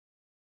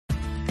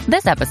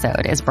This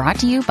episode is brought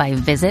to you by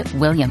Visit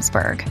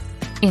Williamsburg.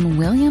 In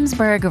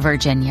Williamsburg,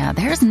 Virginia,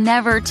 there's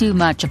never too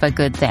much of a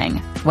good thing.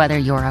 Whether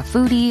you're a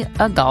foodie,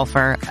 a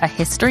golfer, a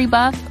history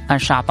buff, a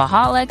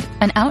shopaholic,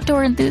 an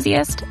outdoor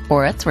enthusiast,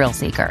 or a thrill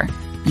seeker,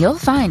 you'll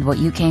find what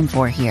you came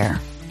for here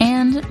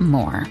and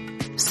more.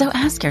 So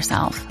ask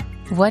yourself,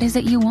 what is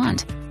it you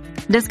want?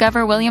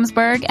 Discover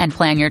Williamsburg and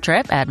plan your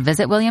trip at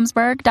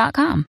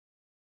visitwilliamsburg.com.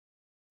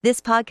 This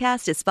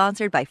podcast is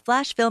sponsored by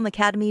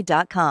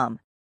FlashFilmAcademy.com.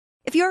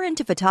 If you're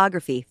into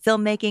photography,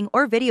 filmmaking,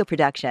 or video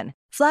production,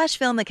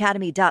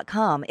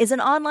 FlashFilmAcademy.com is an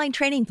online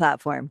training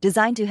platform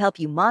designed to help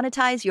you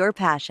monetize your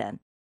passion.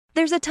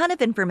 There's a ton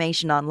of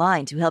information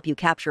online to help you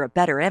capture a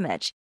better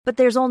image, but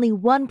there's only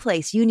one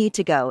place you need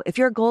to go if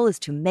your goal is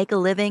to make a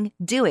living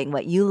doing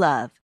what you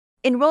love.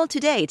 Enroll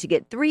today to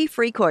get 3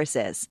 free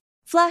courses.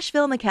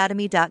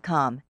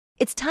 FlashFilmAcademy.com.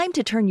 It's time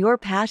to turn your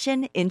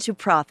passion into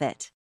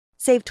profit.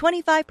 Save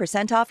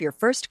 25% off your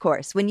first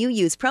course when you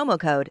use promo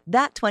code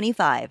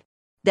THAT25.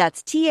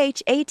 That's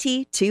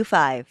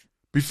THAT25.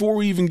 Before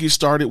we even get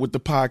started with the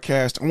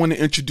podcast, I want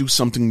to introduce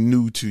something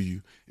new to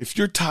you. If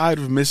you're tired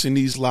of missing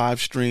these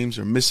live streams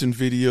or missing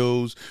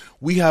videos,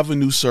 we have a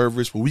new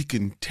service where we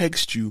can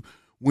text you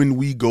when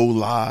we go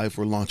live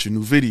or launch a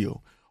new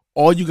video.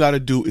 All you got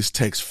to do is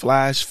text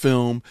Flash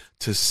Film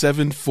to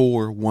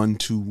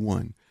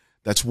 74121.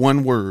 That's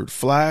one word,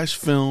 Flash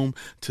Film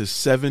to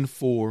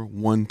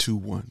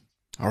 74121.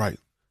 All right,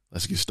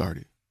 let's get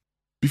started.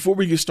 Before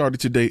we get started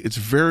today, it's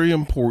very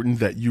important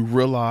that you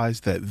realize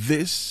that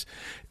this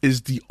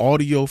is the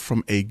audio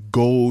from a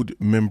Gold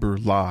member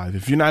live.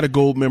 If you're not a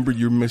Gold member,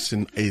 you're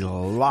missing a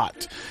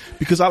lot,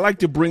 because I like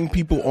to bring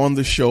people on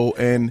the show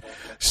and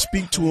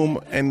speak to them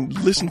and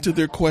listen to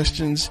their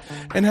questions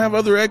and have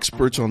other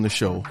experts on the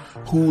show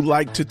who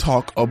like to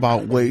talk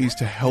about ways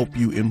to help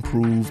you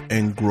improve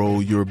and grow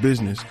your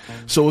business.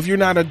 So if you're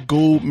not a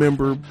Gold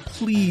member,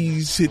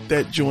 please hit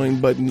that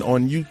join button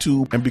on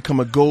YouTube and become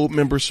a Gold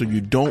member so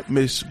you don't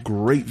miss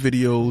great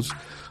videos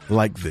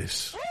like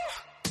this.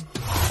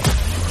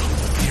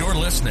 You're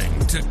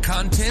listening to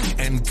Content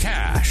and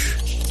Cash,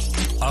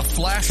 a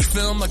Flash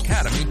Film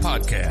Academy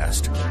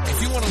podcast.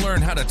 If you want to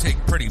learn how to take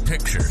pretty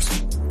pictures,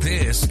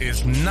 this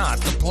is not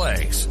the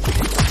place.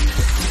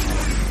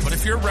 But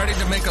if you're ready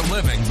to make a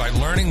living by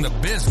learning the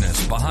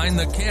business behind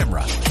the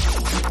camera,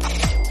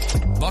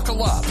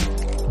 buckle up,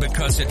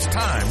 because it's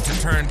time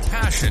to turn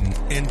passion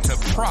into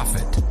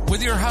profit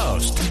with your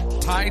host,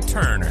 Ty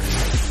Turner.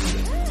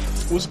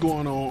 What's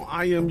going on?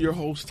 I am your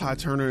host, Ty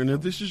Turner, and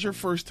if this is your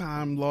first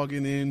time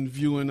logging in,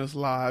 viewing us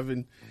live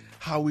and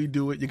how we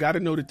do it, you got to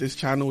know that this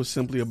channel is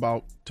simply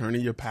about turning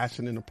your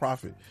passion into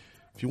profit.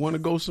 If you want to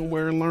go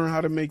somewhere and learn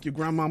how to make your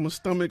grandmama's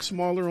stomach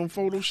smaller on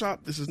Photoshop,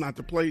 this is not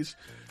the place.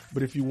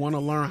 But if you want to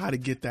learn how to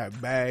get that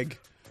bag,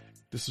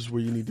 this is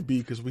where you need to be,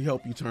 because we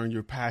help you turn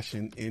your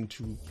passion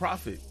into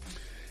profit.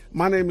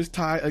 My name is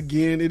Ty.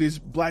 Again, it is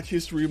Black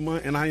History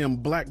Month, and I am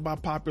black by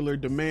popular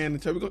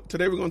demand. And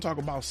today we're going to talk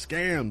about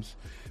scams.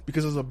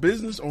 Because as a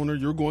business owner,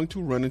 you're going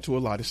to run into a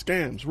lot of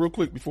scams. Real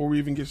quick, before we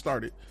even get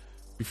started,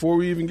 a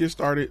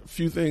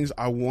few things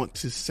I want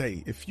to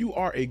say. If you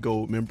are a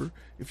Gold member,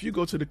 if you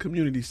go to the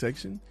community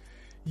section,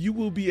 you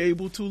will be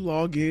able to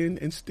log in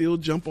and still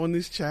jump on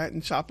this chat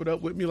and chop it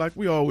up with me like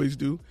we always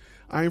do.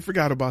 I ain't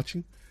forgot about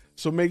you.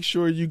 So make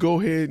sure you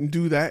go ahead and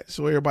do that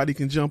so everybody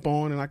can jump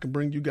on and I can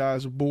bring you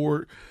guys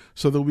aboard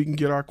so that we can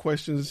get our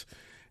questions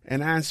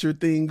and answer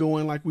thing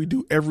going like we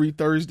do every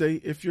Thursday.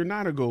 If you're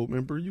not a Gold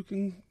member, you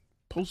can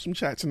post some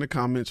chats in the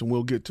comments and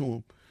we'll get to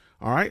them.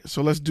 All right,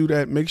 so let's do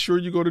that. Make sure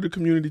you go to the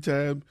community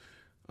tab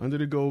under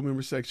the Gold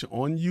member section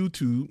on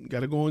YouTube.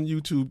 Got to go on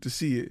YouTube to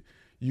see it.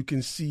 You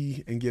can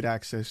see and get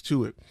access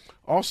to it.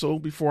 Also,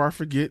 before I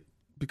forget,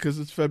 because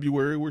it's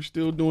February, we're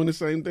still doing the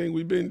same thing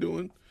we've been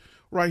doing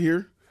right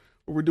here.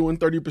 We're doing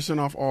 30%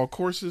 off all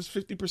courses,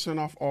 50%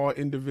 off all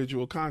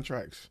individual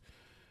contracts.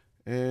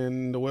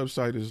 And the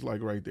website is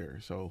like right there.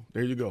 So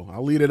there you go.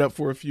 I'll lead it up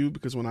for a few,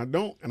 because when I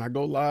don't and I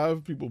go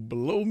live, people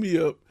blow me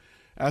up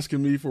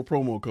asking me for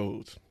promo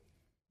codes,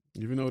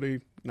 even though they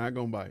not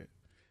going to buy it.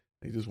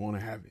 They just want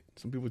to have it.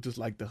 Some people just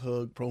like to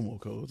hug promo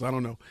codes. I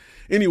don't know.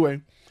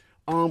 Anyway,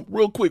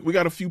 real quick, we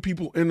got a few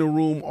people in the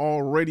room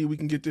already. We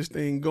can get this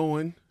thing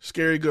going.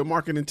 Scary Good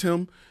Marketing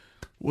Tim,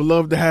 would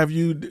love to have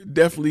you.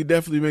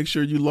 Definitely make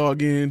sure you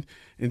log in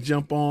and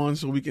jump on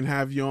so we can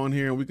have you on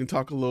here and we can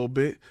talk a little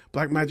bit.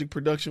 Black Magic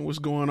Production, what's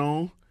going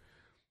on?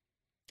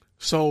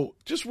 So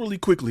just really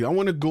quickly, I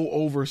want to go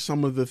over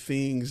some of the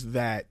scams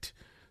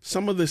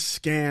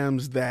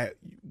that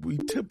we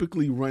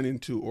typically run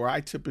into, or I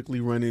typically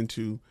run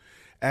into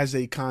as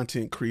a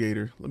content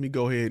creator. Let me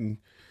go ahead and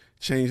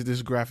change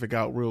this graphic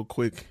out real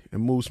quick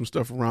and move some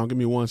stuff around. Give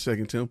me 1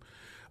 second, Tim.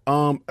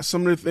 Some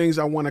of the things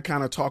I want to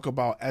kind of talk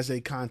about as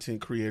a content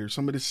creator,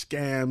 some of the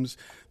scams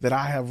that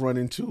I have run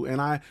into.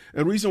 And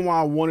the reason why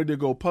I wanted to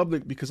go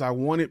public, because I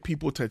wanted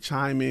people to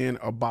chime in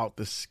about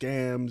the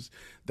scams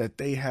that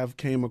they have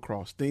came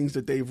across, things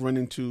that they've run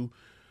into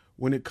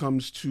when it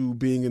comes to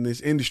being in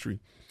this industry.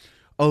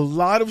 a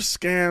lot of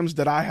scams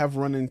that I have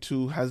run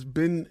into has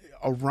been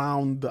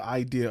around the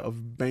idea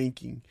of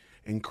banking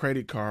and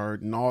credit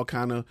card and all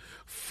kind of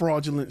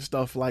fraudulent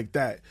stuff like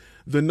that.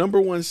 The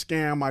number one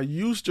scam I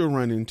used to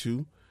run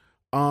into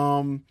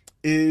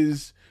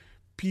is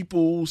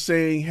people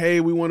saying,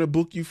 hey, we want to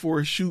book you for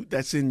a shoot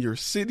that's in your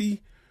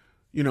city.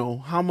 You know,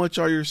 how much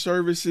are your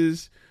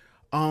services?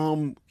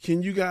 Can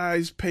you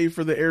guys pay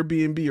for the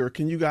Airbnb, or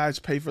can you guys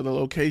pay for the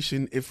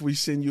location if we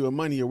send you a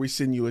money or we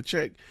send you a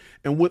check?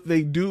 And what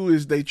they do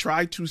is they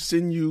try to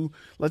send you,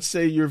 let's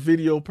say your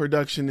video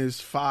production is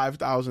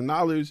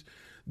 $5,000.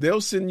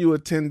 They'll send you a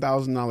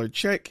 $10,000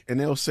 check, and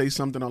they'll say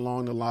something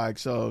along the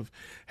lines of,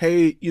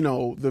 hey, you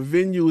know, the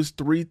venue is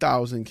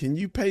 $3,000. Can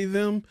you pay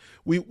them?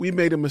 We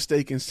made a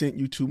mistake and sent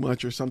you too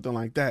much, or something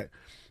like that.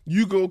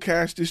 You go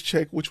cash this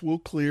check, which will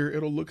clear.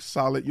 It'll look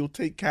solid. You'll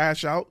take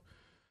cash out,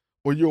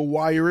 or you'll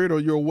wire it, or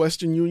you'll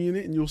Western Union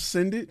it, and you'll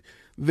send it.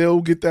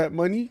 They'll get that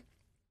money,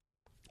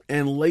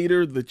 and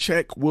later the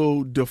check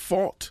will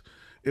default.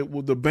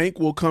 The bank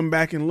will come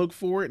back and look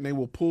for it, and they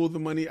will pull the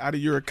money out of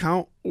your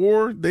account,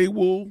 or they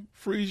will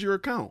freeze your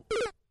account.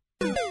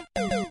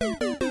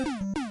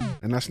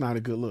 And that's not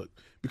a good look,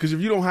 because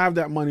if you don't have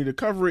that money to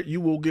cover it,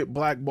 you will get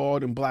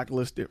blackballed and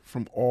blacklisted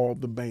from all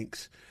the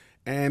banks,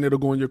 and it'll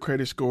go on your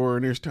credit score.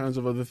 And there's tons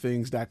of other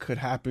things that could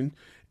happen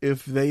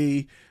if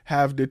they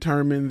have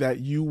determined that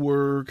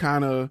you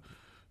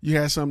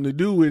had something to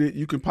do with it.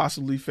 You could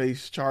possibly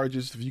face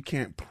charges if you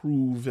can't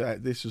prove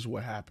that this is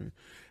what happened.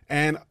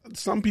 And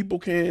some people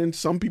can,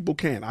 some people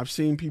can't. I've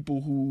seen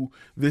people who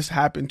this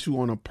happened to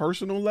on a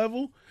personal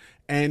level,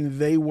 and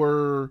they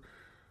were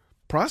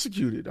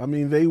prosecuted. I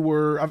mean,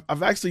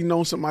 I've actually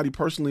known somebody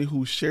personally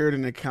who shared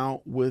an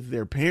account with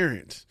their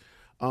parents.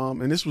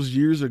 And this was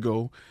years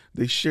ago.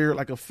 They shared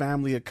like a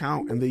family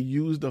account, and they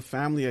used the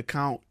family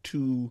account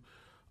to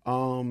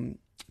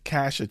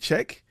cash a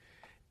check,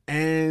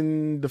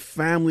 and the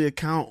family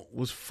account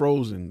was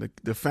frozen.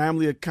 The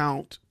family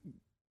account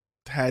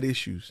had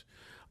issues.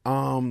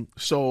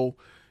 So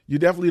you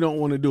definitely don't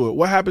want to do it.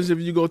 What happens if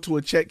you go to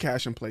a check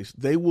cashing place?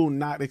 They will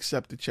not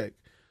accept the check.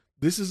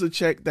 This is a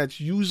check that's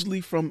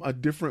usually from a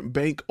different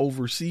bank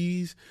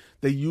overseas.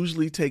 They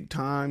usually take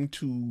time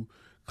to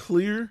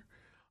clear.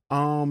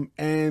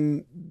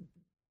 And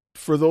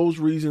for those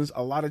reasons,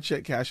 a lot of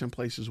check cashing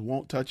places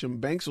won't touch them.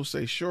 Banks will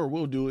say, sure,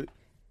 we'll do it.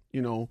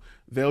 You know,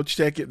 they'll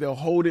check it. They'll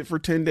hold it for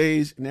 10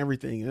 days and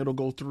everything. It'll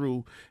go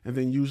through. And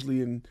then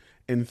usually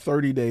in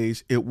 30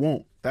 days, it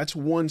won't. That's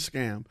one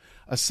scam.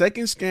 A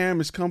second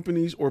scam is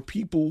companies or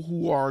people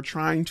who are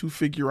trying to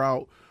figure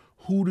out,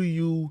 who do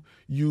you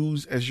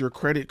use as your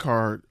credit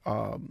card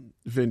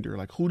vendor?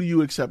 Like, who do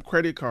you accept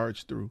credit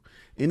cards through?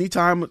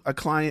 Anytime a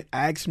client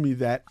asks me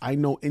that, I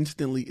know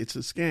instantly it's a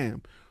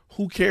scam.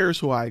 Who cares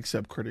who I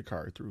accept credit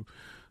card through?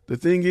 The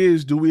thing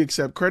is, do we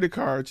accept credit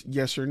cards?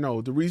 Yes or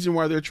no? The reason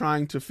why they're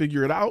trying to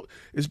figure it out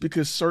is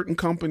because certain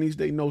companies,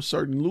 they know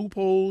certain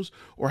loopholes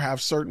or have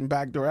certain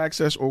backdoor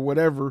access or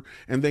whatever,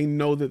 and they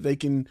know that they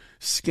can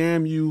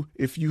scam you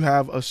if you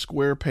have a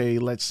Square Pay,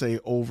 let's say,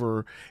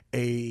 over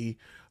a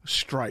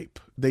Stripe.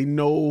 They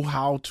know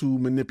how to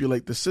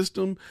manipulate the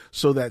system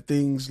so that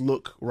things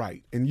look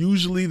right. And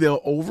usually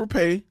they'll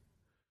overpay,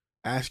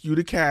 ask you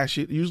to cash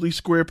it. Usually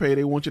Square Pay,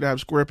 they want you to have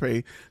Square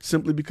Pay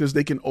simply because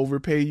they can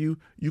overpay you.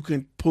 You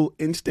can pull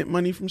instant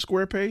money from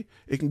Square Pay.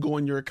 It can go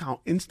in your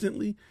account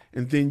instantly,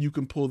 and then you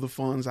can pull the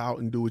funds out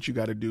and do what you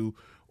got to do,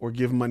 or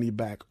give money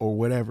back or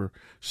whatever.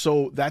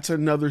 So that's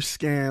another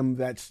scam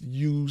that's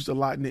used a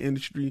lot in the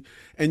industry.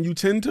 And you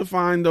tend to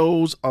find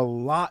those a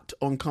lot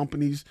on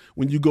companies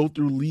when you go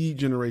through lead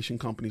generation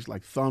companies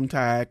like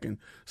Thumbtack and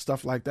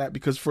stuff like that,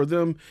 because for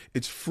them,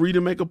 it's free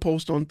to make a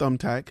post on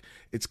Thumbtack.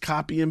 It's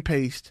copy and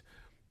paste.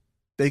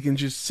 They can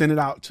just send it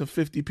out to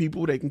 50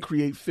 people. They can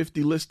create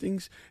 50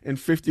 listings in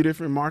 50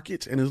 different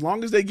markets. And as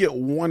long as they get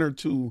one or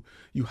two,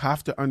 you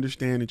have to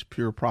understand it's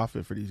pure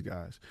profit for these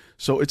guys.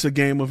 So it's a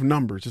game of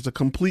numbers. It's a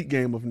complete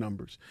game of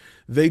numbers.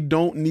 They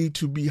don't need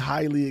to be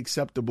highly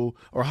acceptable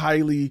or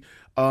highly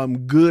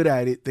good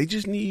at it. They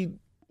just need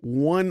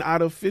 1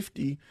 out of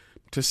 50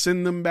 to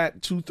send them back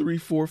 $2,000, $3,000,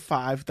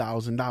 $4,000,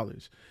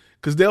 $5,000.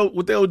 Because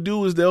what they'll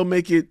do is they'll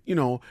make it,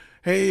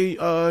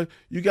 hey,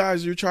 you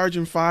guys, you're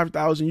charging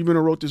 $5,000. You've been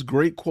wrote this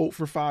great quote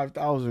for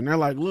 $5,000. They're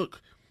like,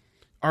 look,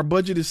 our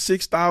budget is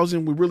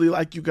 $6,000. We really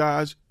like you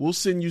guys. We'll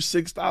send you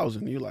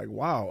 $6,000. You're like,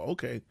 wow,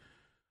 okay.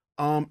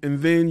 And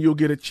then you'll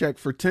get a check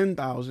for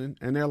 $10,000.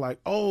 And they're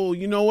like, oh,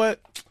 you know what?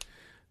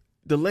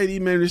 The lady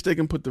made a mistake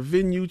and put the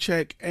venue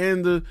check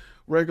and the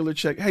regular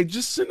check. Hey,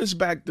 just send us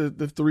back the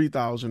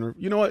 $3,000, or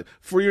you know what?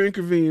 For your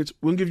inconvenience,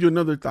 we'll give you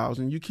another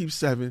 $1,000. You keep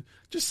 $7,000.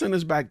 Just send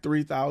us back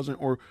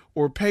 $3,000,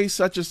 or pay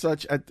such and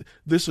such at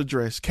this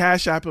address.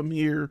 Cash App him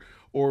here,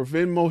 or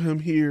Venmo him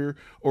here,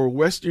 or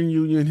Western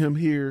Union him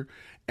here,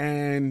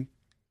 and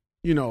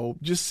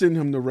just send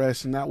him the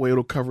rest, and that way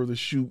it'll cover the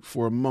shoot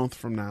for a month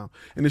from now.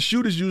 And the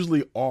shoot is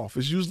usually off.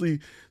 It's usually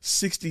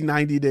 60,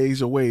 90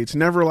 days away. It's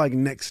never like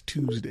next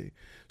Tuesday.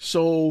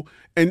 So,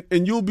 and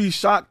you'll be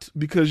shocked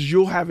because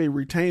you'll have a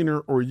retainer,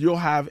 or you'll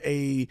have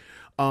a,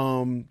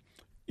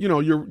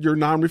 your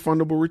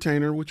non-refundable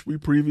retainer, which we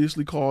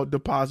previously called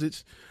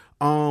deposits.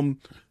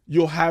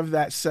 You'll have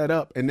that set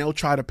up, and they'll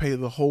try to pay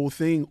the whole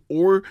thing,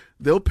 or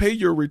they'll pay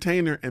your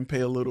retainer and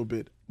pay a little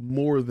bit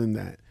more than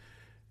that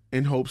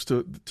in hopes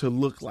to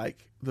look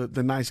like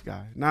the nice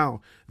guy.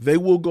 Now, they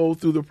will go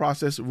through the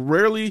process.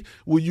 Rarely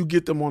will you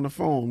get them on the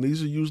phone.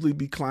 These will usually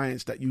be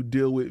clients that you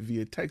deal with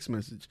via text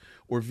message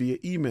or via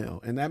email.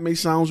 And that may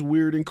sound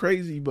weird and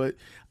crazy, but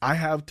I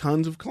have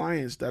tons of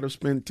clients that have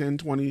spent 10,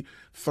 20,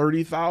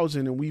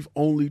 30,000, and we've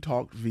only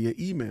talked via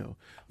email.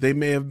 They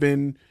may have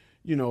been,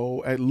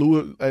 at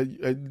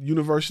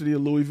University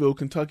of Louisville,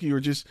 Kentucky,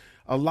 or just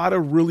a lot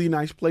of really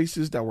nice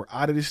places that were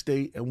out of the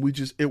state, and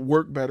it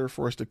worked better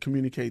for us to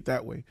communicate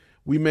that way.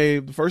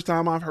 The first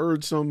time I've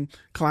heard some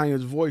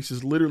client's voice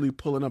is literally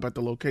pulling up at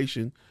the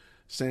location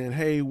saying,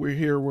 "Hey, we're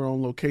here, we're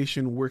on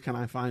location, where can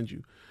I find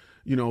you?"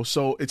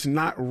 So it's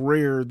not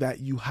rare that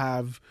you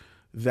have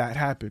that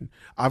happen.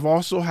 I've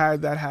also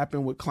had that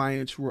happen with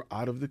clients who are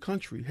out of the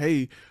country.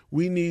 Hey,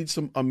 we need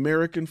some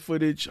American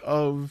footage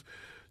of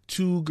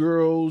 2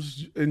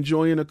 girls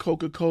enjoying a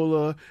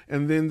Coca-Cola,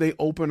 and then they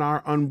open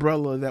our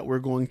umbrella that we're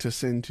going to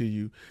send to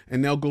you.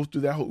 And they'll go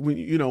through that whole,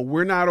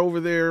 we're not over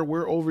there,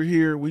 we're over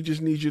here. We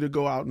just need you to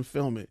go out and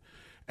film it.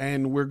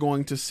 And we're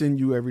going to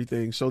send you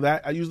everything. So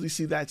that I usually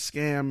see that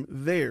scam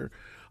there.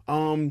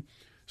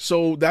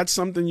 So that's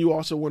something you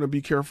also want to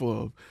be careful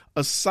of.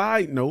 A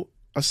side note,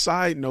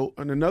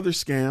 on another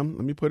scam,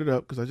 let me put it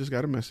up because I just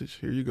got a message.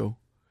 Here you go.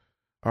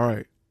 All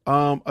right.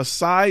 A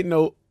side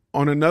note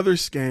on another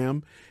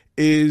scam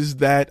is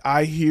that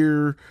I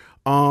hear,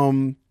 let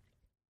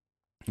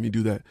me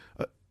do that,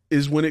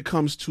 is when it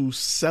comes to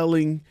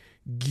selling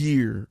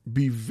gear.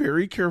 Be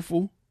very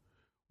careful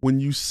when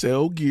you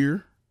sell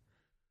gear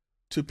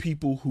to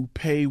people who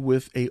pay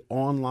with a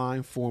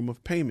online form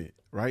of payment,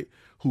 right?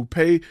 Who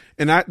pay,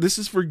 and this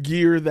is for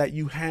gear that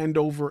you hand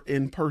over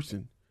in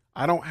person.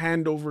 I don't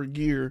hand over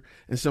gear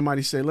and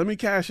somebody say, "Let me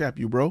Cash App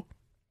you, bro."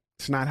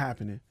 It's not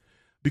happening,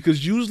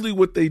 because usually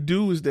what they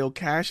do is they'll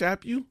Cash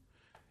App you,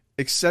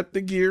 accept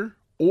the gear,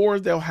 or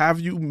they'll have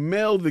you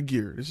mail the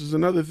gear. This is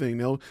another thing.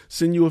 They'll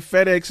send you a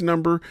FedEx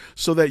number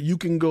so that you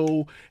can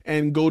go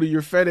to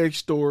your FedEx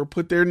store,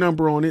 put their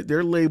number on it,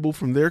 their label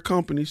from their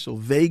company, so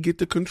they get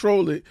to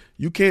control it.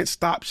 You can't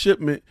stop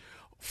shipment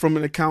from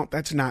an account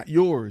that's not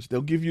yours.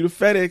 They'll give you the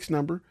FedEx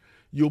number.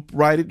 You'll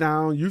write it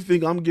down. You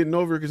think I'm getting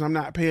over it because I'm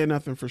not paying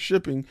nothing for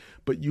shipping,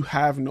 but you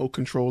have no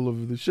control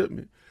over the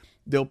shipment.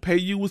 They'll pay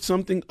you with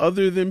something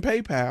other than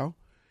PayPal.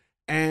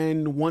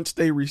 And once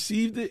they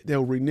received it,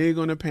 they'll renege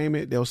on the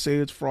payment. They'll say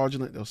it's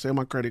fraudulent. They'll say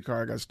my credit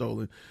card got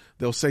stolen.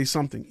 They'll say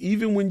something.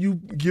 Even when you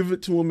give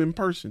it to them in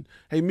person.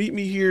 "Hey, meet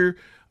me here.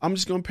 I'm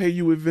just going to pay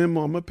you with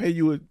Venmo. I'm going to pay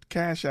you with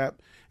Cash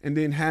App, and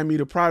then hand me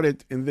the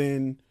product." And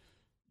then,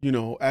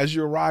 as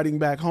you're riding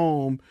back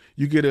home,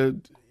 you get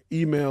an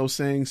email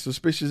saying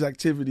suspicious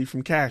activity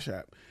from Cash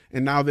App.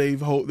 And now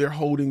they're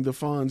holding the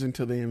funds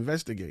until they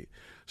investigate.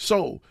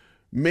 So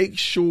make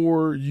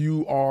sure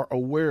you are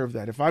aware of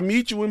that. If I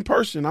meet you in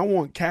person, I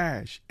want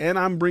cash, and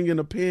I'm bringing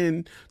a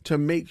pen to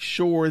make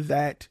sure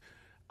that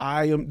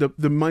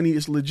the money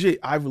is legit.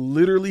 I've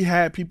literally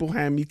had people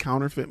hand me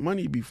counterfeit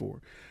money before,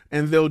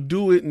 and they'll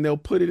do it and they'll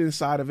put it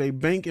inside of a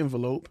bank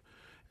envelope.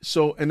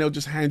 And they'll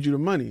just hand you the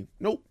money.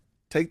 Nope.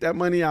 Take that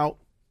money out,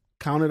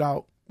 count it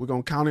out. We're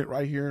going to count it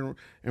right here,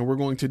 and we're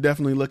going to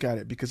definitely look at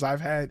it, because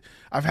I've had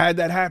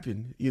that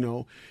happen.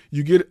 You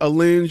get a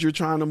lens, you're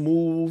trying to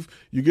move,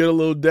 you get a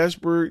little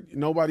desperate,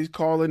 nobody's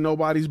calling,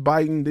 nobody's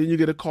biting. Then you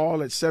get a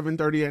call at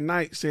 7:30 at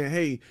night saying,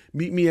 "Hey,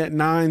 meet me at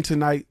 9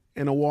 tonight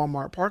in a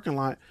Walmart parking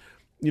lot."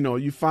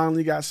 You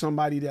finally got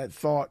somebody that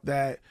thought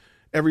that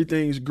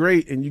everything's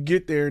great, and you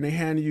get there and they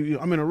hand you,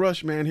 "I'm in a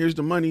rush, man. Here's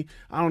the money.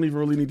 I don't even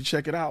really need to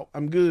check it out.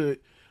 I'm good.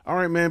 All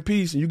right, man,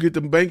 peace." And you get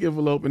the bank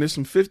envelope and there's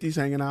some 50s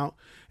hanging out,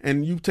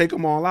 and you take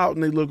them all out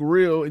and they look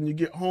real, and you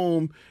get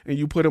home and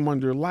you put them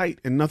under light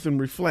and nothing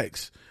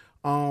reflects.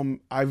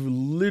 I've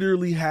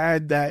literally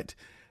had that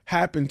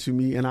happen to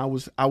me, and I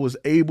was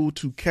able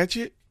to catch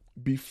it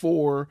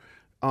before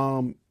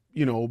we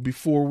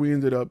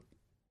ended up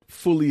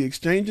fully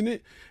exchanging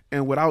it.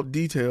 And without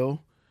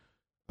detail,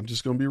 I'm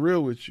just going to be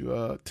real with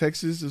you.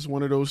 Texas is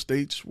one of those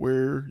states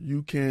where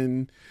you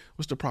can,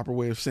 what's the proper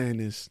way of saying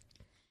this?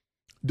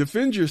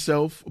 Defend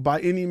yourself by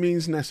any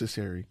means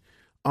necessary.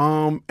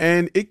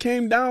 And it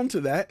came down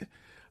to that,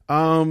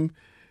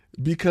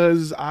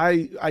 because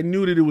I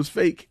knew that it was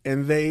fake,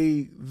 and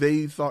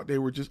they thought they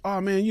were just, "Oh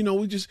man,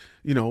 we just,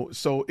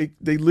 so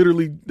they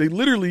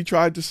literally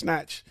tried to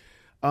snatch,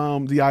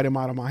 the item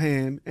out of my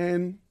hand,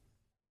 and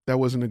that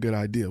wasn't a good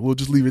idea. We'll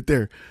just leave it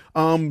there.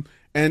 And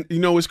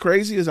what's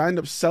crazy is I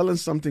ended up selling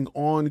something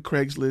on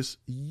Craigslist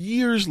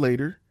years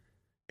later,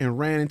 and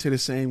ran into the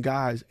same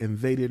guys, and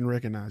they didn't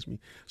recognize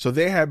me. So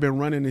they had been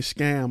running this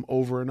scam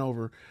over and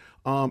over.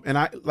 And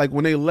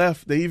when they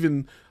left, they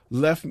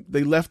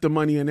left the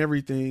money and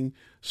everything.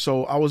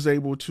 So I was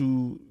able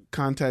to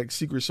contact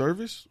Secret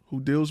Service, who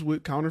deals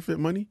with counterfeit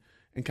money,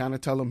 and kind of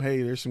tell them,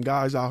 "Hey, there's some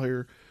guys out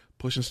here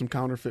pushing some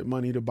counterfeit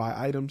money to buy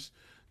items.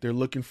 They're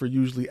looking for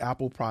usually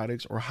Apple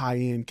products or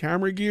high-end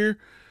camera gear.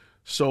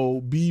 So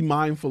be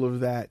mindful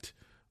of that,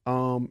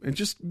 and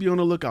just be on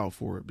the lookout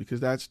for it, because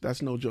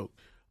that's no joke.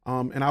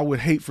 And I would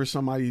hate for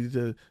somebody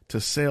to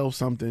sell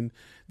something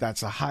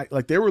that's a high,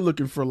 like they were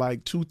looking for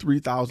like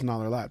 $2,000-$3,000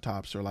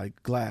 laptops or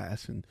like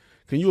glass. And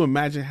can you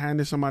imagine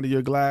handing somebody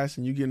your glass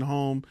and you getting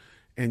home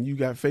and you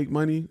got fake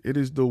money? It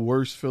is the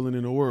worst feeling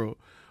in the world.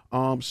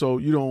 So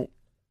you don't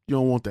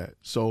want that.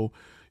 So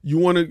you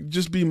want to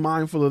just be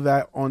mindful of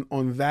that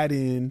on that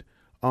end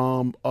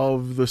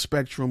of the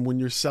spectrum when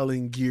you're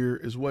selling gear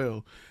as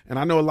well. And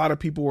I know a lot of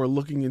people are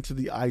looking into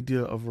the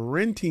idea of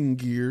renting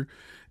gear,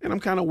 and I'm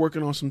kind of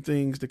working on some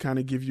things to kind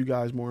of give you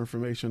guys more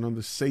information on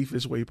the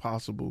safest way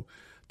possible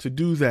to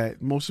do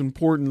that. Most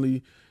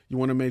importantly, you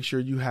want to make sure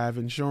you have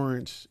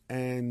insurance,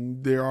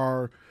 and there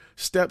are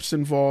steps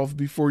involved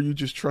before you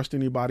just trust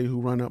anybody who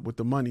run up with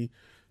the money,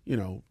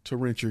 to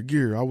rent your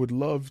gear. I would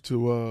love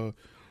to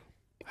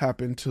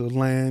happen to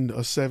land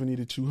a 70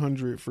 to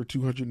 200 for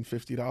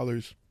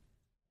 $250.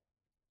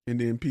 And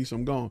then peace,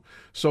 I'm gone.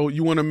 So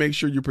you want to make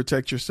sure you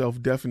protect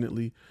yourself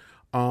definitely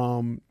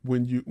when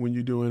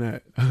you're doing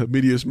that.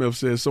 Media Smith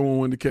says someone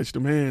wanted to catch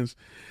them hands.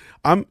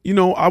 I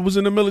was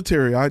in the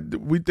military.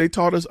 They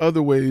taught us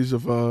other ways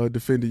of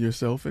defending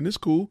yourself, and it's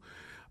cool.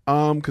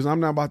 Because I'm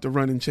not about to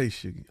run and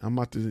chase you.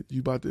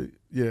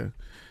 Yeah.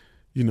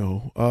 You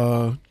know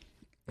what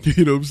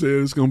I'm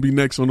saying? It's gonna be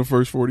next on the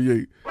first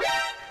 48.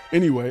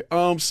 Anyway,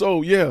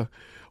 so yeah.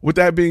 With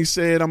that being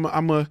said,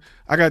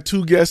 I got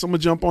two guests I'm gonna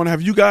jump on.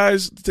 Have you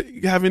guys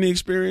have any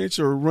experience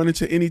or run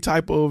into any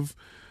type of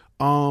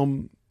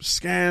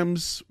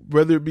scams,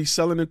 whether it be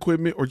selling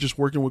equipment or just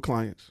working with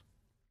clients?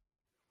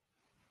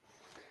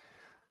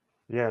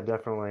 Yeah,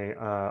 definitely,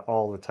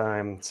 all the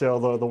time.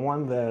 So the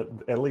one that,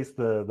 at least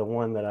the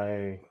one that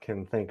I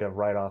can think of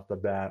right off the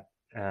bat,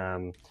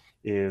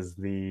 is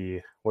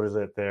what is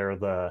it there?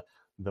 The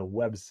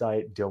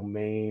website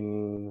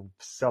domain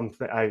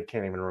something, I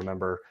can't even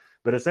remember.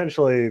 But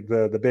essentially,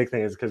 the big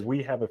thing is, because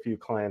we have a few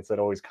clients that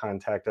always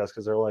contact us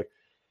because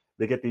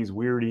they get these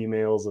weird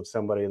emails of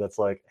somebody that's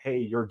like, hey,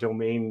 your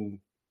domain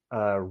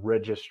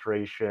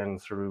registration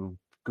through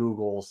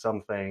Google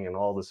something and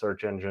all the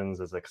search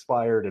engines is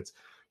expired. It's,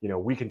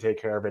 we can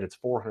take care of it. It's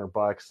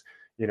 $400.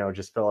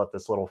 Just fill out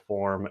this little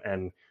form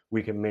and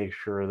we can make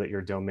sure that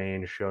your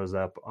domain shows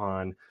up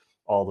on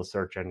all the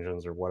search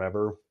engines or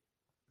whatever.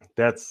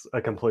 That's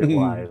a complete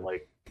lie.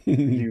 Like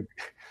you.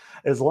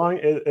 As long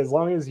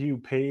as you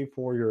pay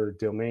for your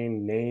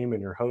domain name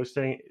and your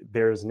hosting,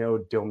 there's no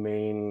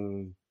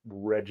domain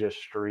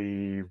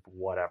registry,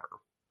 whatever,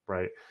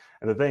 right?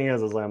 And the thing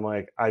is I'm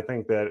like, I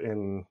think that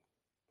in,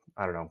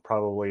 I don't know,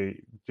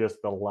 probably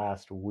just the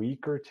last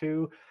week or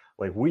two,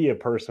 like we have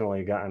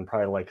personally gotten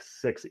probably like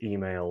 6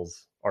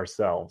 emails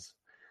ourselves.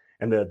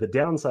 And the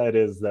downside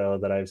is, though,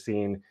 that I've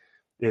seen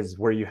is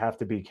where you have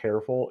to be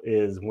careful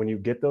is when you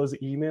get those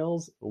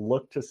emails,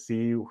 look to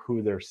see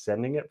who they're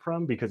sending it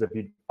from, because if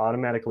you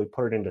automatically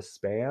put it into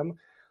spam,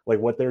 like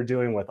what they're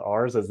doing with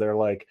ours is they're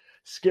like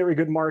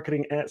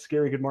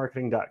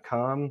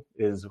scarygoodmarketing@scarygoodmarketing.com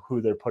is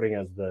who they're putting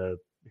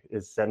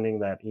is sending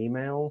that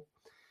email.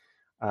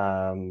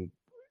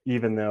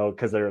 Even though,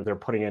 because they're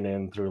putting it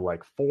in through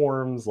like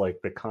forms,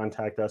 like the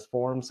contact us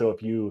form. So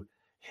if you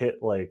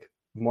hit like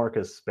mark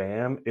as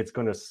spam, it's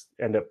going to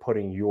end up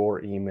putting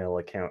your email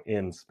account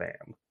in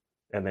spam,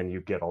 and then you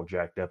get all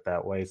jacked up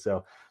that way.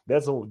 So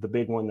that's the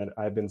big one that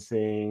I've been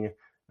seeing,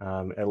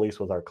 at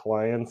least with our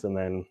clients. And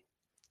then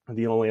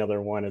the only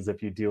other one is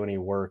if you do any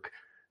work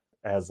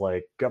as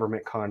like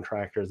government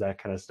contractors,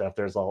 that kind of stuff,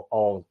 there's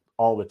all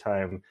the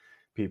time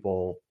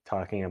people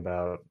talking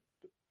about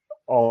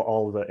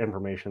all the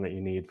information that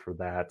you need for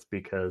that,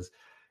 because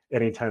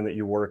anytime that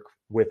you work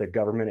with a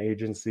government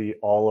agency,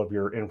 all of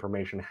your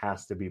information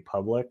has to be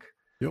public.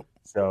 Yep.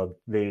 So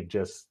they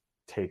just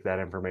take that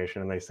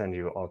information and they send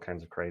you all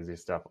kinds of crazy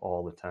stuff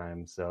all the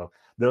time. So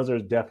those are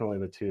definitely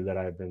the two that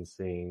I've been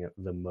seeing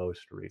the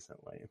most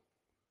recently.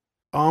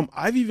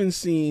 I've even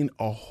seen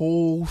a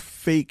whole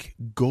fake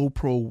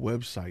GoPro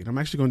website. I'm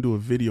actually going to do a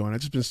video, and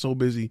I've just been so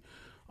busy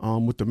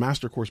with the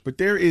master course, but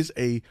it's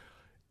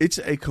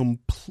a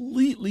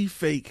completely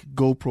fake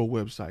GoPro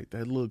website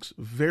that looks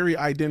very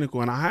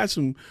identical. And I had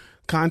some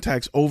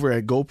contacts over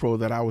at GoPro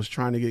that I was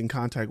trying to get in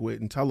contact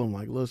with and tell them,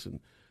 like, listen,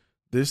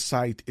 this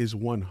site is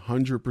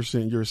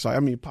 100% your site.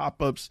 I mean,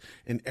 pop-ups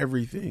and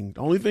everything.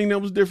 The only thing that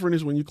was different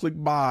is when you click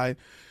buy,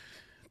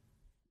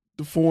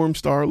 the form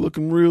started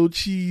looking real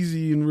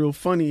cheesy and real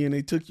funny. And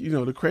they took,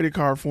 the credit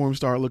card form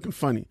started looking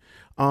funny.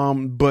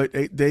 But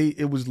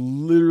it was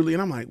literally,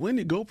 and I'm like, when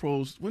did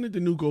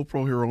the new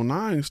GoPro Hero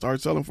 9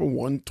 start selling for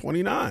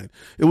 $129?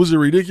 It was a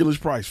ridiculous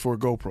price for a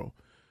GoPro.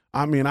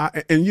 I mean,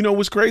 and you know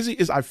what's crazy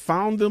is I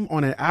found them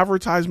on an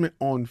advertisement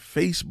on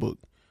Facebook.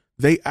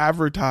 They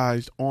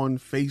advertised on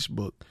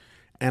Facebook,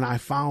 and I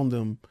found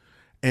them,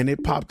 and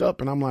it popped up,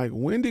 and I'm like,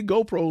 when did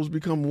GoPros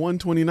become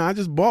 $129? I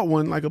just bought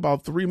one like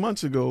about 3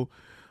 months ago.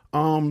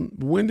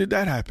 When did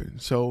that happen?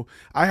 So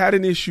I had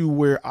an issue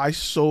where I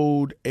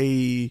sold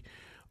a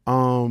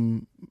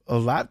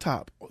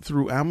laptop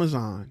through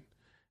Amazon,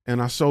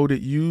 and I sold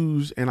it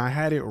used, and I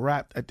had it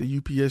wrapped at the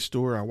UPS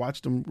store. I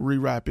watched them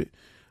rewrap it.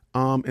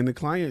 And the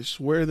clients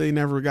swear they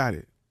never got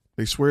it.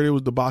 They swear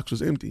the box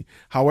was empty.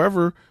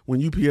 However,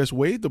 when UPS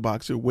weighed the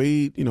box, it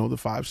weighed, the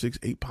 5, 6,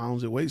 8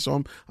 pounds it weighed.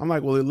 So I'm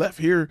like, well, it left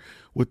here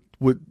with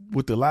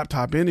the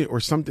laptop in it or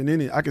something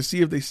in it. I could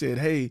see if they said,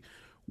 hey,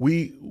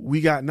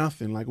 we got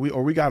nothing, like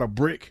we got a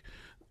brick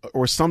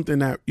or something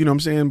that, you know what I'm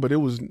saying? But it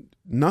was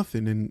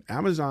nothing. And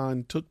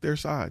Amazon took their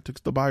side,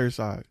 took the buyer's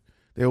side.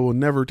 They will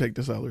never take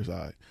the seller's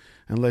side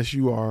unless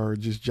you are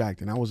just jacked.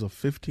 And that was a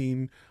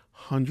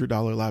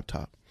 $1,500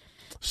 laptop.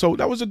 So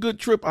that was a good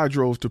trip I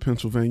drove to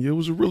Pennsylvania. It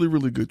was a really,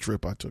 really good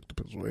trip I took to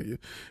Pennsylvania.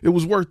 It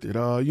was worth it.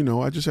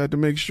 I just had to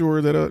make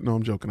sure that, no,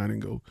 I'm joking. I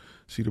didn't go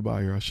see the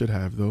buyer. I should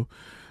have, though.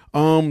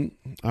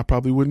 I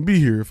probably wouldn't be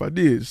here if I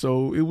did.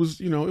 So it was,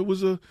 it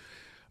was a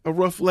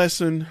rough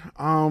lesson.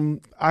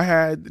 I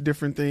had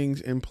different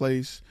things in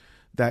place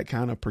that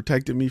kind of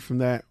protected me from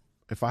that.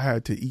 If I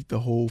had to eat the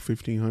whole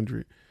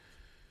 1,500,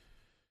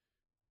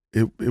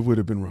 it would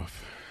have been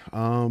rough.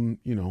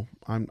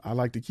 I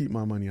like to keep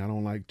my money. I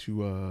don't like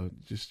to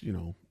just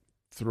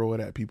throw it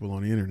at people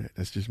on the internet.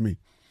 That's just me.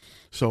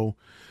 So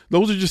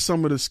those are just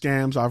some of the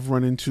scams I've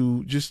run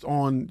into just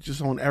on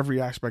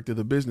every aspect of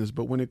the business.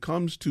 But when it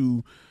comes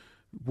to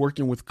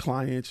working with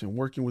clients and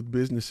working with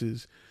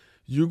businesses,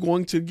 you're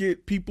going to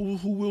get people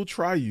who will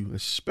try you,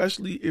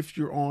 especially if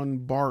you're on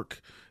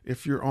Bark,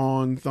 if you're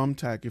on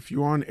Thumbtack, if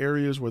you're on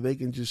areas where they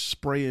can just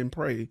spray and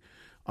pray.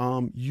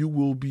 You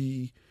will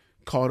be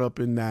caught up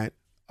in that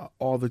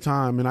all the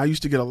time. And I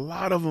used to get a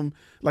lot of them.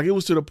 Like, it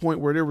was to the point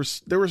where there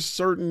were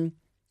certain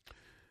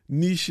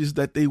niches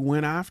that they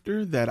went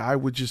after that I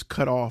would just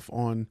cut off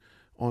on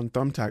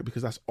Thumbtack,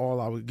 because that's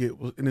all I would get.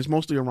 And it's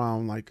mostly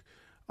around like,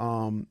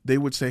 they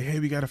would say, hey,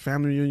 we got a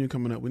family reunion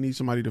coming up. We need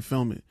somebody to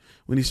film it.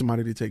 We need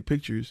somebody to take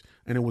pictures.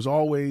 And it was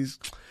always,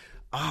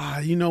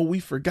 we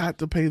forgot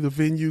to pay the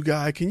venue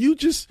guy. Can you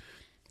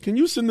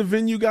send the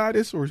venue guy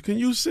this, or can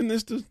you send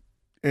this to?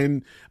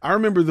 And I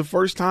remember the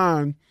first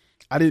time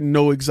I didn't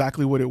know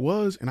exactly what it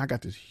was, and I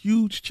got this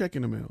huge check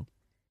in the mail.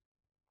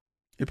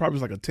 It probably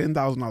was like a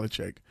 $10,000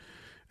 check.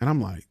 And I'm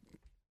like,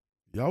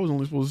 y'all was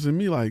only supposed to send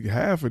me like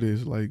half of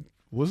this. Like,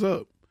 what's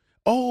up?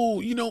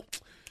 Oh,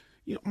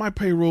 my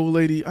payroll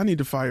lady, I need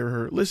to fire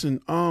her. Listen,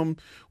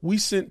 we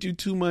sent you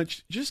too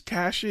much. Just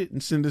cash it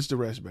and send us the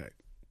rest back.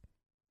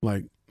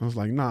 Like, I was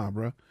like, nah,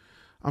 bro.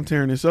 I'm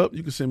tearing this up.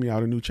 You can send me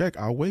out a new check.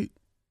 I'll wait.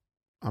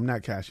 I'm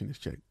not cashing this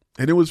check.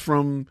 And it was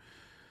from,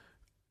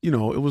 it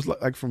was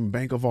like from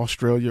Bank of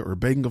Australia or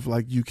Bank of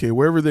like UK,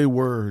 wherever they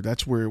were,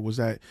 that's where it was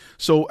at.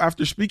 So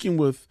after speaking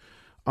with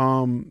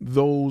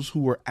those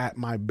who were at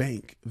my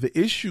bank, the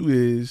issue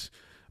is,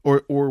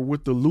 or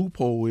what the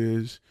loophole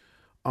is,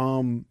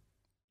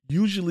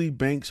 usually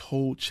banks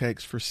hold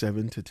checks for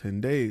 7 to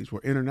 10 days,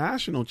 where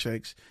international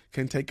checks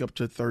can take up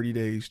to 30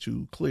 days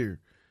to clear.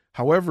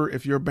 However,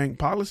 if your bank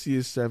policy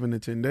is 7 to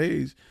 10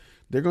 days,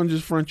 they're going to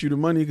just front you the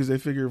money, because they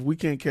figure if we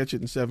can't catch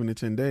it in 7 to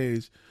 10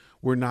 days,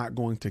 we're not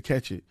going to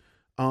catch it.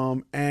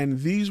 And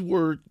these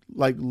were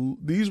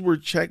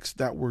checks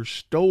that were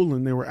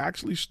stolen. They were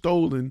actually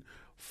stolen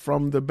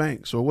from the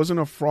bank. So it wasn't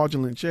a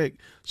fraudulent check.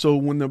 So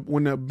when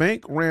the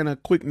bank ran a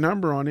quick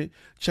number on it,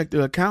 checked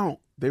the account,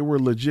 they were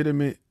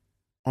legitimate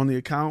on the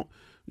account.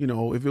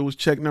 If it was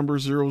check number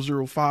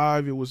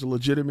 005, it was a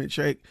legitimate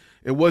check.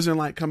 It wasn't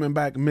like coming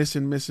back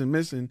missing.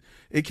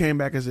 It came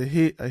back as a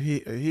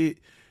hit.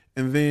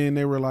 And then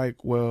they were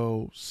like,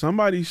 well,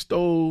 somebody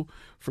stole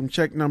from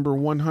check number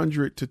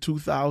 100 to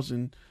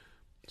 2000.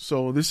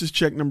 So this is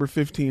check number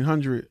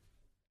 1500.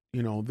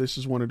 This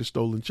is one of the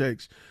stolen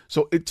checks.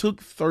 So it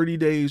took 30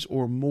 days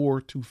or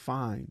more to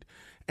find.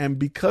 And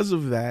because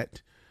of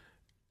that,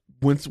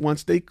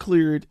 once they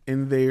clear it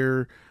in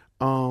their,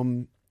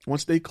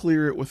 once they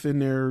clear it within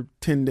their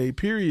 10-day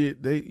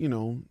period, they, you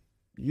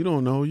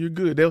don't know, you're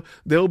good.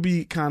 They'll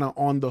be kind of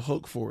on the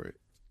hook for it.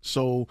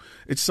 So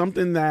it's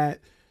something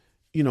that,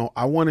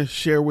 I want to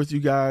share with you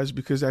guys,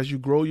 because as you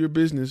grow your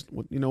business,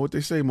 what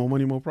they say, more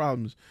money, more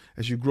problems.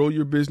 As you grow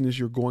your business,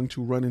 you're going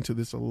to run into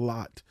this a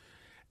lot.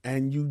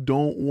 And you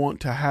don't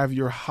want to have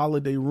your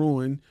holiday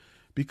ruined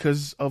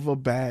because of a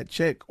bad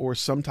check or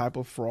some type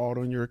of fraud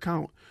on your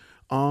account.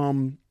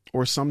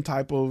 Or some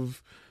type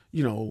of,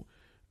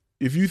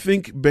 if you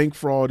think bank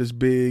fraud is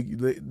big,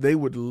 they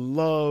would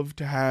love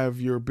to have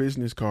your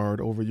business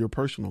card over your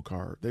personal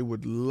card. They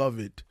would love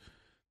it.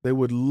 They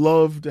would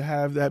love to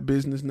have that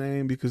business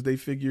name, because they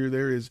figure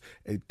there is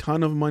a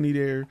ton of money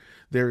there.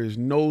 There is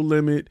no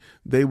limit.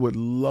 They would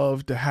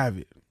love to have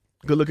it.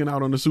 Good looking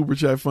out on the Super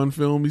Chat Fun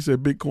Film. He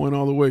said Bitcoin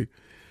all the way.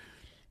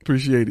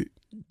 Appreciate it.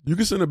 You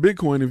can send a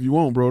Bitcoin if you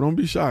want, bro. Don't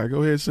be shy.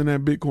 Go ahead, send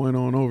that Bitcoin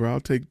on over. I'll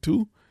take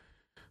 2,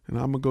 and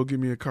I'm going to go get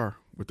me a car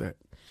with that.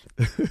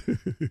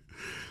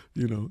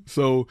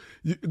 So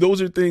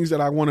those are things that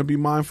I want to be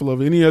mindful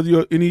of. Any of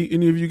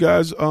you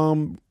guys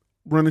run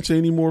into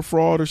any more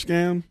fraud or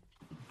scam?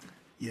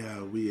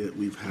 Yeah,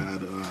 we've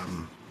had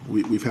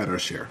our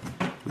share.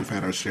 We've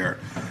had our share.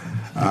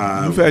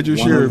 You've had your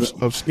share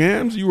of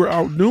scams you were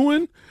out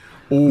doing,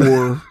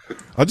 or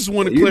I just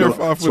want to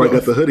clarify for so I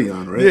got the hoodie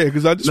on, right? Yeah,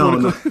 because I just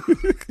want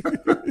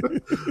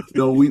to.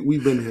 No,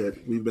 we've been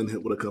hit. We've been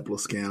hit with a couple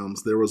of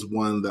scams. There was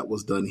one that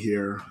was done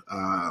here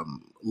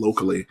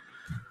locally.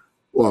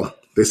 Well,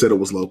 they said it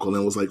was local,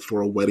 and it was like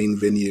for a wedding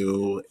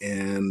venue,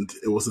 and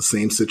it was the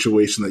same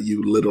situation that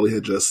you literally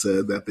had just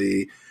said, that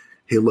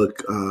hey,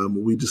 look,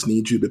 we just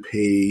need you to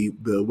pay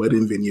the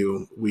wedding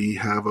venue. We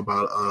have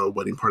about a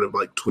wedding party of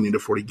like 20 to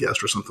 40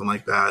 guests or something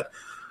like that.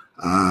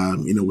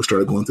 We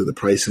started going through the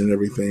pricing and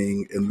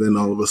everything, and then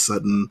all of a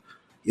sudden,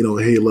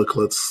 hey, look,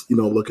 let's,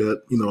 look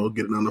at,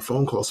 getting on a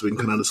phone call so we can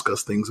kind of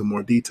discuss things in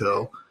more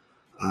detail,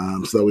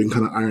 so that we can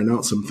kind of iron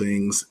out some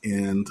things.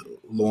 And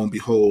lo and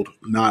behold,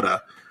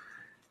 nada.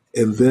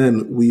 And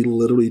then we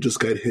literally just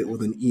got hit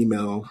with an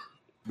email,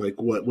 like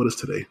what is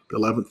today? The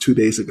 11th, 2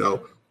 days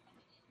ago,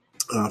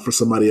 for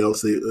somebody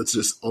else. It's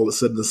just all of a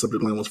sudden the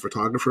subject line was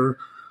photographer,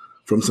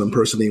 from some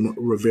person named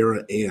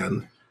Rivera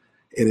Ann.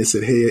 And it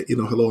said, hey,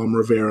 hello, I'm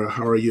Rivera.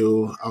 How are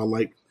you?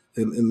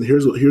 And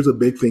here's a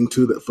big thing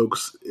too, that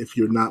folks, if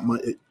you're not,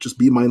 just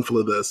be mindful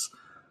of this.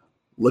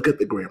 Look at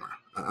the grammar.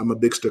 I'm a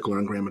big stickler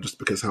on grammar, just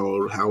because how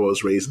I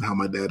was raised and how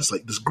my dad is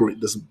like just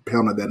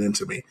pounded that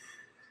into me.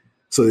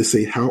 So they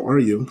say, how are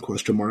you? ?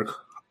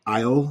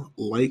 I'll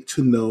like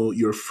to know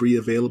your free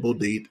available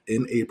date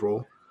in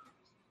April,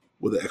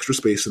 with an extra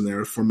space in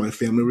there, for my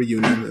family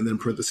reunion, and then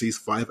parentheses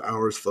 5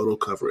 hours photo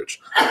coverage.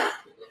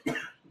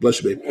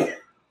 Bless you, babe.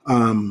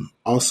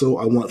 Also,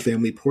 I want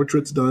family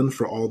portraits done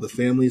for all the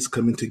families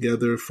coming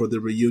together for the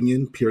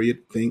reunion,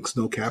 period. Thanks.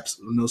 No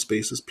caps, no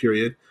spaces,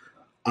 period.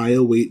 I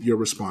await your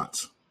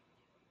response.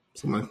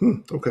 So I'm like,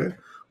 okay.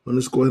 Let me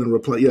just go ahead and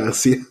reply. Yeah, I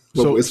see.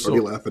 It's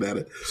already laughing at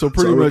it. So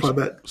pretty much, I'm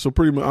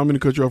going to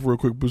cut you off real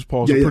quick, Bruce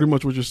Paul. So pretty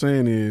much what you're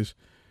saying is,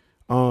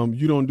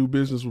 you don't do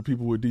business with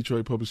people with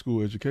Detroit Public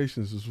School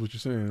educations, is what you're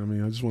saying. I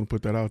mean, I just want to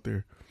put that out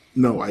there.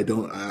 No, I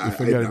don't. I'm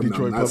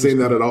not saying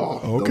that at all.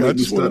 Okay, don't make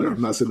me stutter.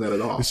 I'm not saying that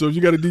at all. So if you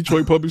got a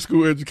Detroit Public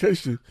School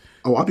education,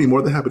 I'll be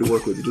more than happy to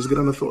work with you. Just get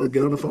on the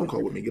phone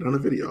call with me. Get on a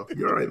video.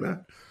 You're all right,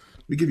 man.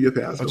 We give you a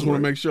pass. I just want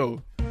to make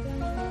sure.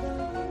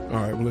 All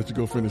right, we'll let you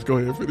go finish. Go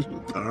ahead, finish.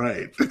 All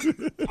right.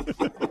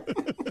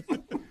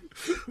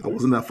 I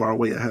wasn't that far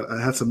away.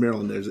 I had some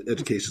Maryland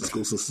education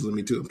school systems in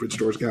me too, in Prince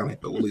George County,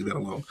 but we'll leave that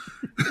alone.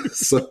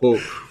 So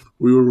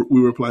we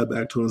replied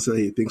back to him and said,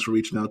 hey, thanks for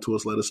reaching out to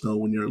us. Let us know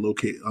when you're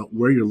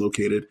where you're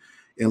located,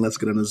 and let's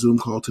get on a Zoom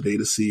call today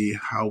to see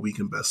how we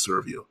can best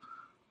serve you.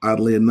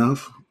 Oddly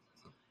enough,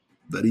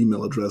 that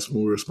email address,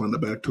 when we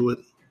responded back to it,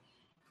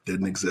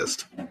 didn't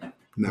exist.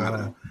 Nada.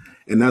 Wow.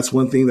 And that's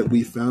one thing that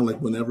we found,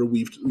 like whenever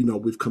we've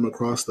come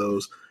across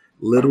those,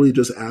 literally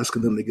just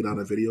asking them to get on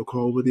a video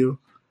call with you.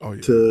 Oh,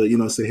 yeah.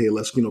 To, say, hey,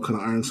 let's, kind of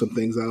iron some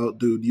things out.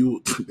 Dude,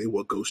 they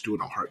will ghost you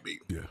in a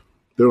heartbeat. Yeah.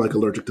 They're like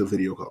allergic to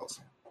video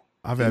calls.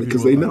 I've had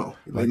because they know.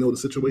 They know the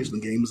situation.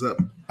 The game is up.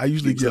 I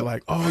usually get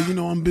like, oh,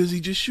 I'm busy.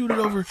 Just shoot it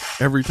over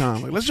every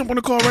time. Like, let's jump on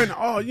the call right now.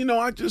 Oh,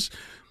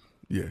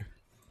 yeah.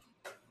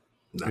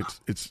 Nah.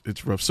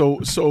 It's rough.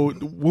 So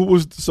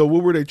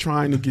what were they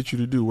trying to get you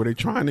to do? Were they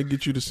trying to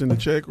get you to send a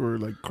check or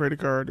like credit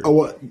card?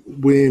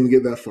 We didn't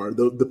get that far.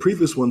 The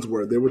previous ones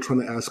they were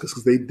trying to ask us,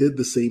 because they did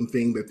the same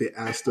thing that they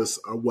asked us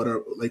what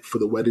are like for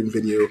the wedding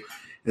venue,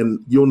 and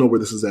you'll know where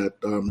this is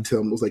at.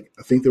 Tim, it was like,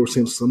 I think they were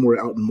saying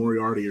somewhere out in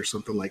Moriarty or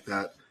something like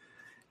that.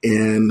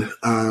 And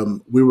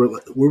we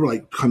were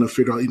like kind of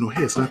figure out,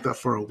 hey, it's not that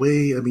far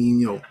away. I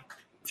mean, a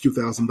few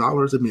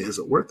 $1,000s. I mean, is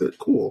it worth it?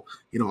 Cool.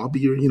 I'll be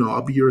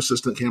your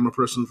assistant camera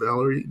person,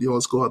 Valerie.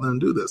 Let's go out there and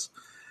do this.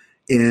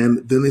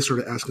 And then they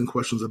started asking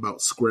questions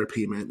about Square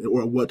payment,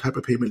 or what type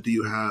of payment do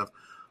you have,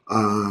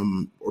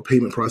 or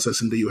payment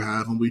processing do you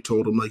have? And we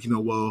told them, like,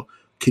 well,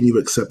 can you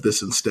accept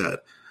this instead?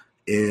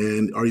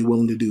 And are you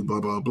willing to do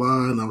blah, blah,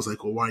 blah? And I was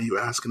like, well, why are you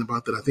asking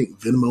about that? I think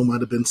Venmo might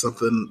have been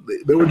something.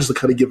 They were just to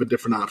kind of give it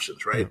different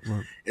options, right?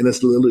 Right. And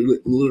that's literally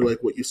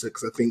like what you said,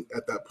 because I think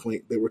at that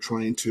point they were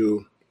trying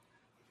to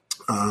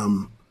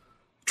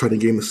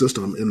game the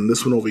system. And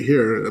this one over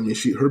here, I mean,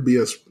 her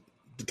BS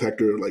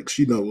detector, like,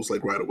 she knows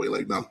like right away,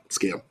 like, no,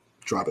 scam,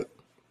 drop it.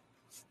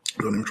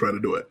 Don't even try to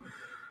do it.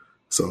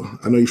 So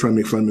I know you're trying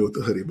to make fun of me with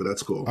the hoodie, but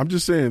that's cool. I'm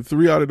just saying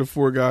 3 out of the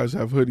 4 guys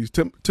have hoodies.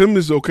 Tim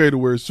is okay to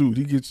wear a suit.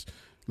 He gets,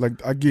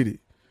 like, I get it.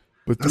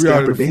 But that's 3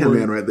 out of the 4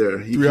 man right there.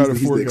 He's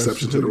the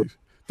exception to the rule.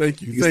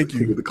 Thank you. Thank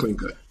you. With the clean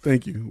cut.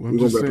 Thank you.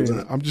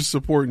 I'm just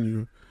supporting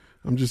you.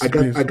 I got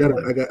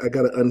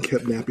an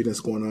unkept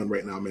nappiness going on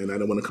right now, man. I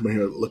don't want to come in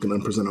here looking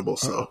unpresentable.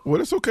 So well,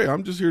 that's okay.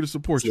 I'm just here to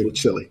support you. A little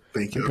chilly.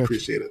 Thank you. I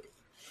appreciate it.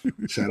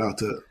 Shout out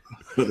to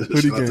the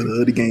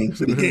Hoodie Gang.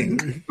 Hoodie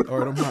Gang. All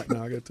right, I'm hot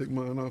now. I got to take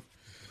mine off.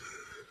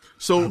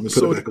 So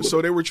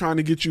they were trying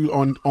to get you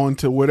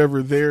onto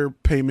whatever their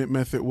payment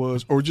method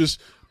was, or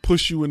just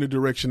push you in the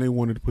direction they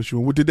wanted to push you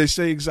in. What did they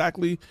say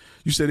exactly?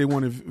 You said they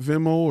wanted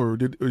Venmo, or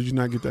did you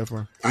not get that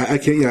far? I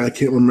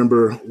can't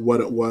remember what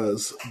it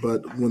was,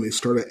 but when they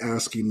started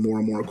asking more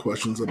and more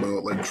questions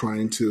about like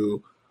trying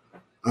to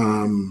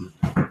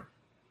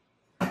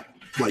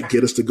like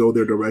get us to go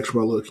their direction.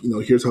 Well, look,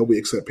 here's how we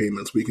accept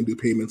payments. We can do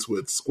payments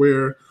with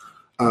Square.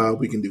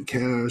 We can do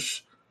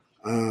cash.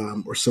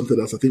 or something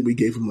else. I think we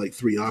gave them like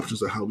 3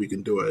 options of how we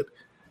can do it.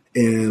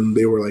 And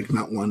they were like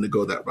not wanting to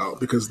go that route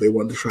because they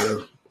wanted to try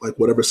to, like,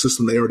 whatever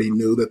system they already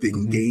knew that they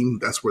can game,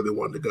 that's where they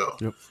wanted to go.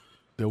 Yep.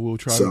 They will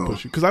try to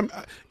push it. Because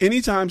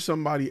anytime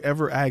somebody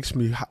ever asks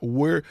me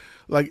where,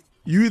 like,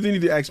 you either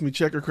need to ask me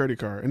check or credit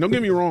card. And don't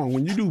get me wrong,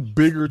 when you do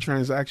bigger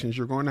transactions,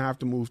 you're going to have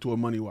to move to a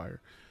money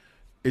wire.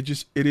 It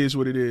is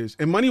what it is.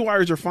 And money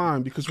wires are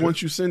fine because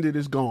once you send it,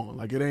 it's gone.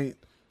 Like, it ain't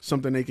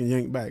something they can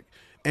yank back.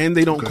 And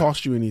they don't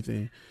cost you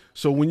anything.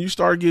 So when you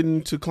start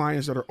getting to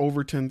clients that are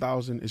over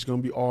 10,000, it's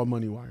going to be all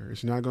money wire.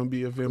 It's not going to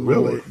be a Venmo.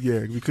 Really?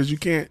 Yeah, because you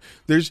can't.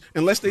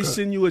 Unless they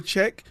send you a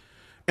check,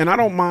 and I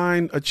don't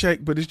mind a check,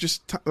 but it's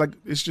just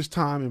it's just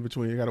time in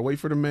between. You got to wait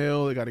for the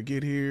mail. They got to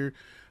get here.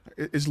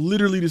 It's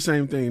literally the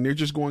same thing. They're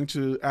just going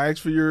to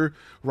ask for your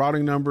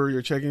routing number,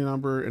 your checking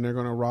number, and they're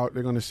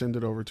going to send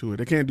it over to it.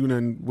 They can't do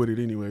nothing with it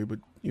anyway, but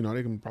they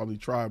can probably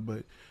try.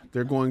 But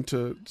they're going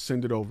to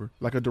send it over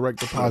like a direct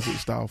deposit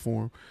style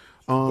form.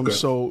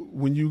 So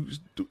when you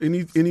do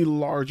any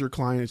larger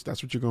clients,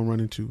 that's what you're going to run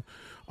into.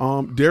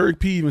 Derek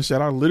P even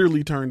said, I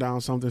literally turned down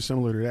something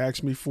similar. They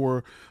asked me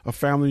for a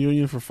family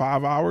reunion for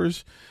 5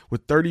 hours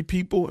with 30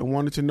 people and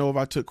wanted to know if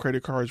I took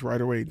credit cards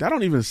right away. That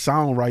don't even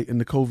sound right in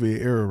the COVID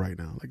era right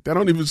now. Like, that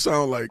don't even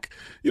sound like,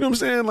 you know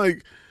what I'm saying?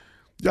 Like,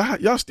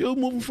 y'all still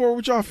moving forward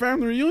with y'all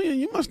family reunion?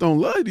 You must don't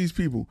love these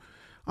people.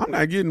 I'm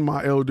not getting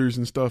my elders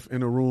and stuff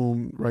in a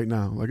room right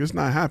now. Like, it's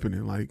not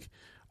happening. Like,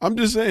 I'm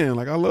just saying,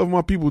 like, I love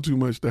my people too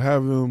much to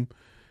have them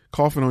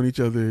coughing on each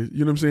other, you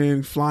know what I'm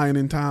saying, flying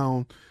in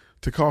town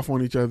to cough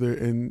on each other.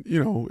 And,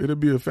 it'll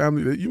be a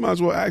family that you might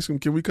as well ask them,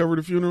 can we cover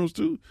the funerals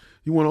too?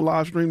 You want to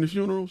live stream the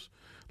funerals?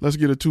 Let's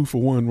get a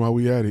 2-for-1 while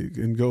we at it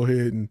and go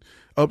ahead and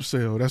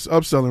upsell. That's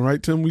upselling,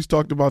 right, Tim? We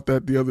talked about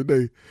that the other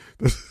day.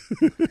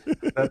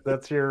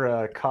 That's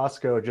your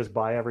Costco, just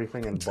buy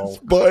everything in bulk.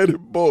 Just buy it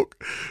in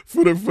bulk.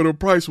 For the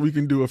price, we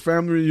can do a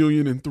family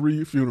reunion and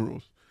 3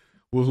 funerals.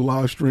 We'll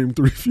live stream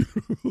 3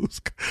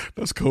 funerals.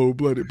 That's cold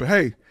blooded. But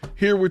hey,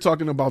 here we're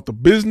talking about the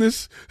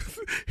business.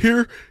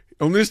 Here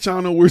on this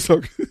channel, we're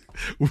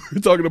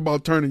talking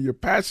about turning your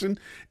passion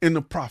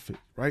into profit,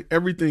 right?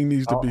 Everything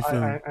needs to be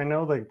filmed. I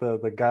know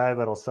the guy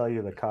that'll sell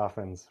you the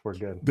coffins. We're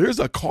good. There's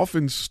a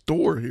coffin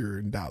store here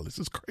in Dallas.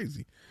 It's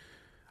crazy.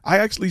 I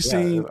actually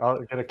seen.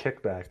 I'll get a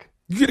kickback.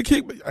 You get a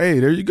kickback. Hey,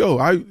 there you go.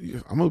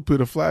 I'm gonna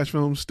put a Flash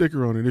Film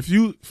sticker on it. If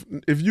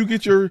you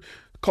get your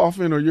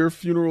coffin or your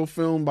funeral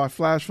film by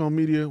Flash Film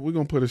Media, we're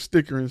gonna put a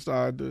sticker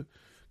inside the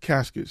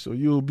casket, so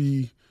you'll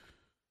be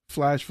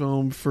Flash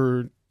Film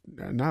for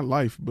not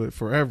life but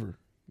forever.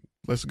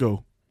 Let's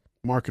go.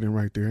 Marketing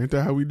right there. Ain't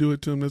that how we do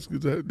it, Tim?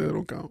 That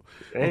don't count.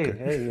 Hey, Okay.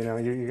 hey,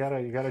 you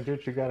gotta do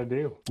what you gotta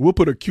do. We'll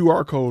put a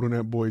QR code on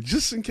that boy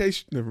just in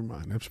case. Never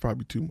mind. That's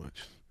probably too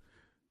much.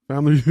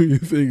 Family reunion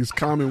thing is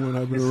common when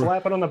I've been around.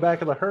 Slap it on the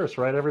back of the hearse,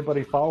 right?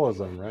 Everybody follows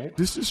them, right?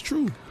 This is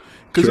true.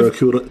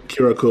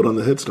 QR code on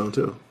the headstone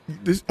too.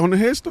 This on the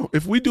headstone.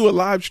 If we do a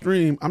live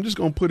stream, I'm just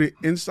gonna put it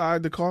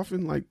inside the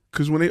coffin, like,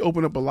 because when they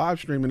open up a live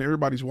stream and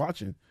everybody's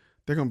watching,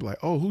 they're gonna be like,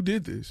 "Oh, who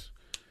did this?"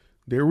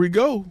 There we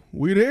go.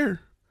 We there.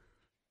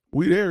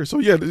 So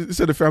yeah, it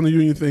said the family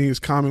reunion thing is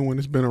common when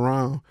it's been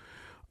around.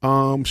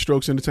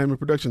 Strokes Entertainment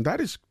Production.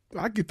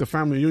 I get the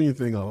family reunion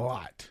thing a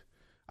lot.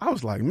 I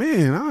was like,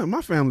 man,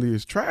 my family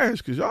is trash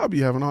because y'all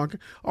be having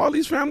all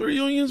these family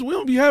reunions. We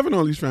don't be having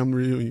all these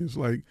family reunions.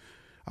 Like,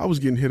 I was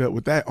getting hit up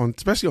with that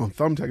especially on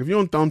Thumbtack. If you're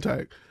on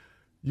Thumbtack,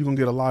 you're gonna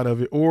get a lot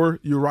of it. Or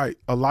you're right,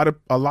 a lot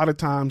of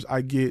times I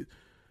get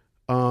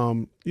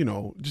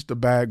just the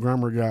bad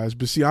grammar guys.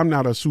 But see, I'm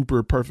not a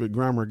super perfect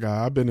grammar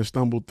guy. I've been to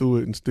stumble through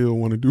it and still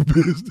want to do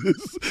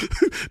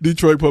business.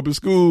 Detroit Public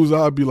Schools,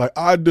 I'd be like,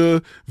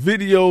 the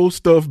video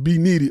stuff be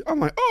needed.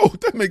 I'm like, oh,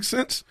 that makes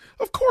sense.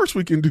 Of course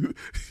we can do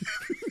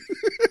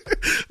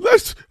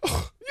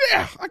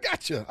yeah, I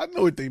got you. I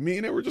know what they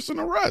mean. They were just in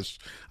a rush.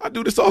 I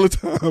do this all the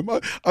time.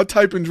 I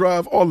type and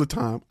drive all the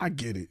time. I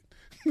get it.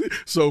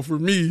 So for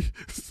me,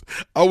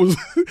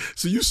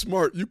 so you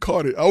smart, you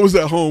caught it. I was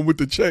at home with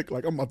the check,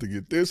 like, I'm about to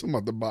get this, I'm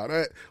about to buy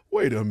that.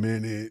 Wait a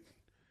minute.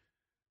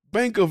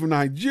 Bank of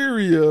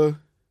Nigeria,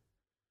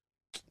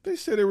 they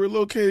said they were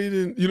located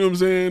in, you know what I'm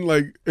saying?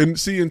 Like, and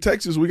see, in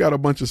Texas, we got a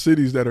bunch of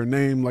cities that are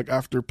named like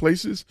after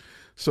places.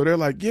 So they're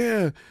like,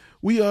 yeah,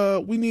 we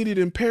need it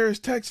in Paris,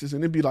 Texas.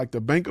 And it'd be like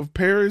the Bank of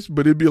Paris,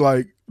 but it'd be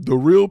like the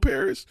real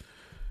Paris.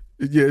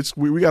 Yeah,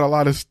 we got a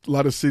lot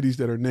of cities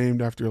that are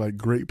named after like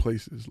great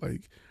places,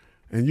 like,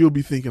 and you'll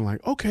be thinking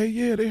like, okay,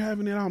 yeah, they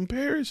having it out in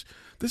Paris.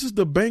 This is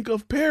the Bank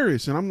of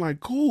Paris, and I'm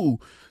like,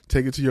 cool.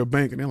 Take it to your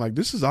bank, and they're like,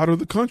 this is out of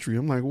the country.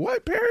 I'm like,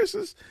 what?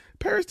 Paris,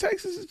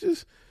 Texas is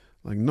just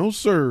like, no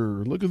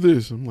sir. Look at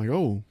this. I'm like,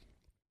 oh,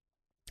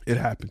 it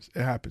happens.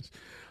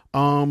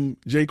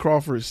 Jay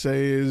Crawford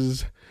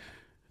says,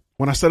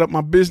 when I set up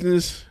my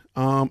business,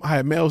 I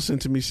had mail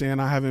sent to me saying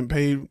I haven't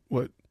paid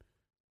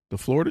the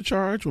Florida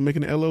charge when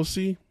making the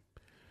LLC.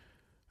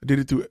 I did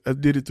it through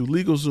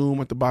LegalZoom.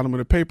 At the bottom of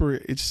the paper,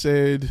 it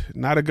said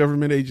not a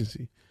government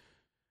agency.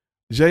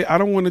 Jay, I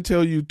don't want to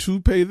tell you to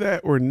pay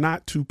that or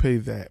not to pay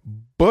that,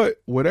 but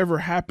whatever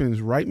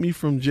happens, write me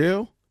from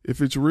jail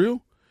if it's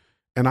real,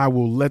 and I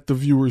will let the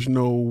viewers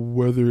know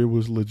whether it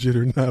was legit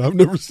or not. I've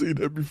never seen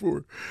that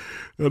before.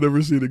 I've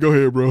never seen it. Go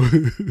ahead, bro.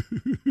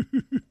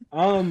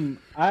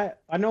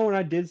 I know when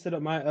I did set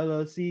up my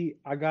LLC,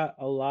 I got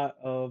a lot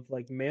of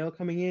like mail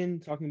coming in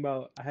talking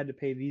about I had to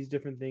pay these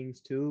different things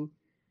too.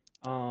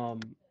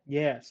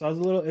 Yeah, so I was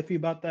a little iffy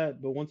about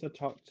that, but once I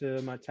talked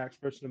to my tax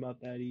person about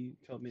that, he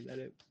told me that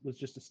it was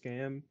just a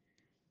scam.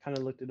 Kind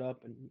of looked it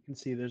up, and you can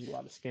see there's a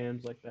lot of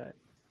scams like that.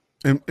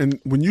 And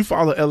when you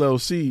file a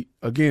LLC,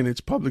 again, it's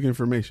public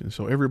information,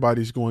 so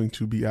everybody's going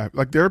to be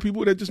like, there are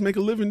people that just make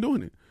a living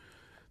doing it.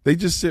 They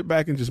just sit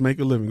back and just make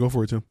a living. Go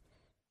for it, Tim.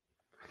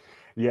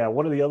 Yeah,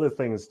 one of the other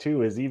things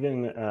too is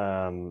even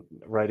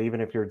right,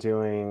 even if you're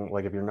doing,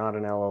 like, if you're not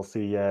an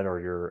LLC yet, or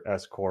you're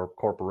S corp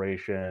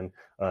corporation,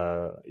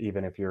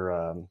 even if you're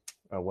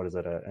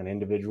an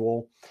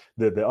individual,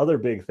 the other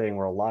big thing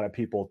where a lot of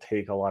people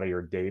take a lot of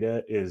your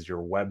data is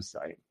your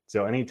website.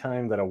 So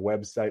anytime that a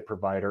website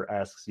provider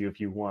asks you if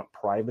you want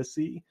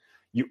privacy,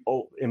 you,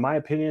 in my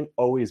opinion,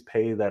 always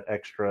pay that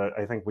extra.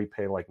 I think we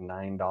pay like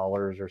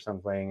 $9 or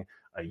something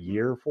a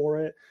year for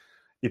it.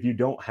 If you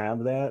don't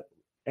have that,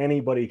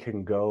 anybody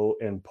can go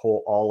and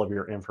pull all of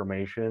your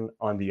information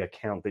on the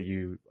account that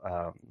you,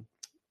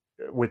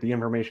 with the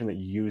information that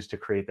you use to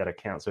create that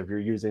account. So if you're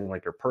using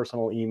like your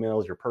personal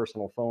emails, your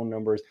personal phone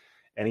numbers,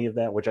 any of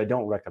that, which I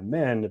don't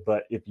recommend,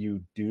 but if you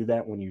do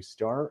that when you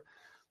start,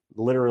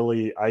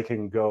 literally I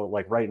can go,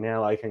 like right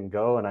now I can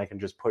go and I can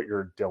just put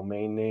your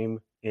domain name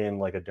in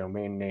like a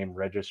domain name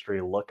registry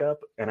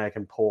lookup, and I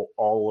can pull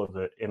all of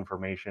the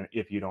information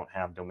if you don't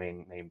have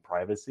domain name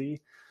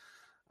privacy.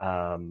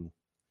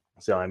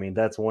 So, I mean,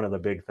 that's one of the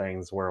big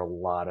things where a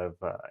lot of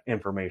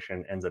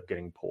information ends up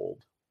getting pulled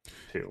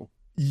too.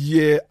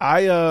 Yeah,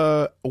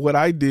 what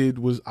I did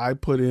was I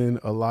put in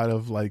a lot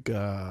of like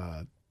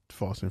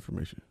false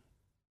information.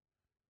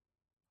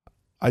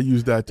 I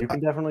use that. You can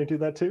definitely do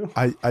that too.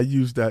 I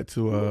use that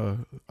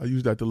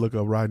to look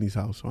up Rodney's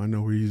house, so I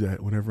know where he's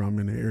at whenever I'm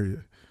in the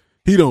area.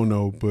 He don't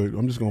know, but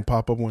I'm just gonna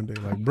pop up one day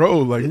like, bro,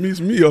 like meet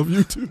me off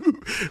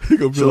YouTube. He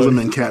gonna be Chosen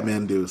like, and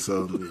Catman do,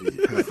 so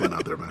have fun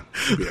out there, man.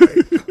 Be all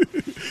right.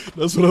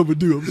 That's what I'm gonna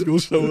do. I'm just gonna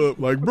show up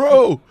like,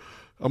 bro.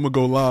 I'm gonna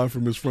go live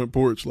from his front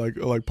porch, like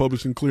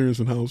Publishing Clearance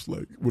and House,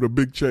 like with a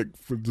big check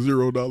for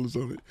 $0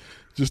 on it,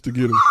 just to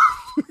get him.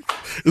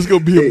 It's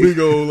gonna be a big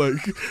old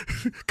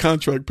like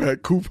contract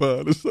pack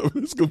coupon or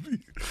something. It's gonna be.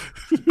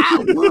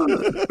 I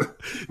won.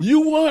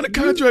 You won a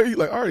contract. He's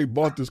like, I already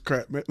bought this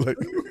crap, man. Like,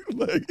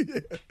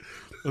 yeah.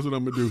 That's what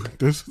I'm gonna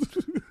do.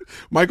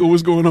 Michael,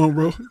 what's going on,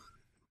 bro?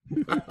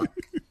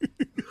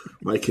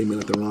 Mike came in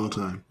at the wrong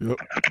time. Yep.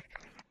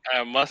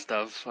 I must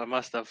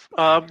have.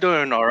 I'm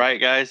doing all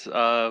right, guys.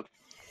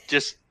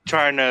 Just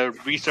trying to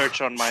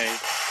research on my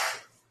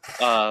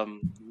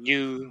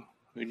new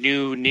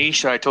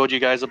niche I told you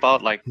guys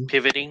about, like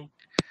pivoting.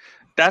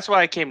 That's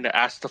why I came to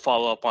ask to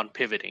follow up on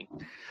pivoting.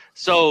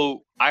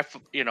 So my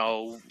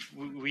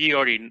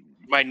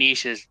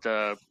niche is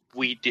the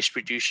weed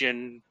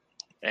distribution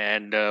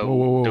and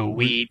the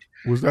weed.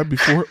 Was that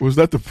before? Was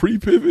that the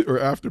pre-pivot or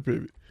after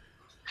pivot?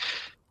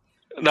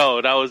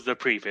 No, that was the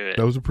pre-pivot.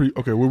 That was a pre.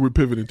 Okay, where we're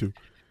pivoting to?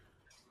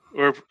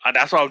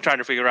 That's what I'm trying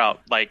to figure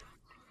out. Like,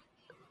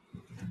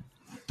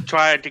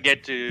 trying to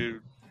get to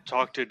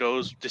talk to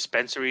those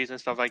dispensaries and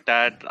stuff like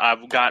that.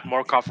 I've got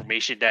more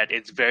confirmation that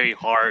it's very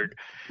hard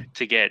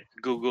to get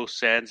Google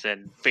Sense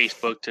and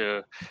Facebook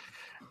to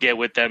get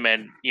with them,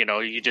 and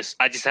I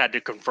just had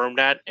to confirm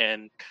that,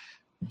 and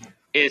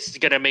it's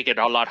gonna make it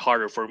a lot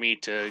harder for me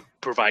to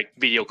provide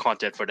video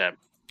content for them.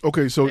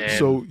 Okay, so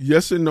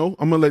yes and no.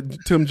 I'm gonna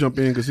let Tim jump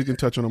in because he can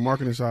touch on the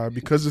marketing side.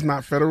 Because it's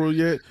not federal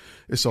yet,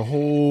 it's a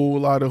whole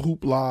lot of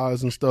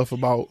hooplas and stuff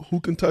about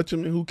who can touch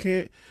them and who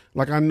can't.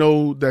 Like, I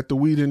know that the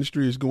weed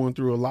industry is going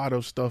through a lot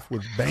of stuff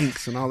with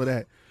banks and all of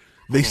that.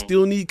 They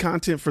still need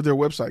content for their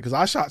website, because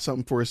I shot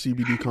something for a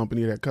CBD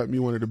company that cut me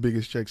one of the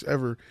biggest checks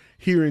ever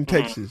here in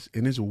Texas,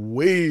 and it's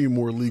way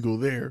more legal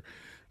there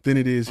than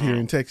it is here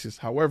in Texas.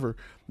 However,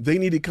 they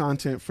needed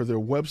content for their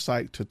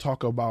website to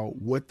talk about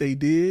what they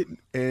did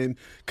and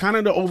kind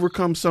of to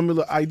overcome some of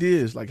the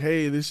ideas like,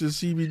 hey, this is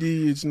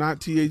CBD, it's not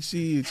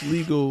THC, it's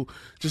legal,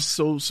 just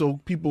so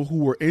people who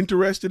were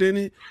interested in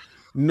it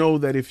know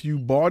that if you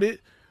bought it,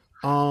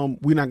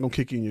 we're not gonna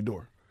kick you in your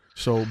door.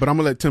 So, but I'm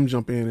gonna let Tim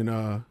jump in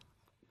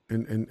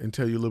and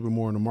tell you a little bit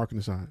more on the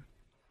marketing side.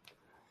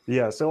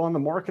 Yeah, so on the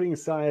marketing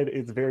side,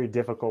 it's very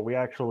difficult. We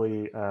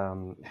actually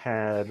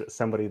had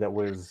somebody that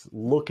was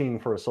looking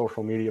for a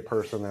social media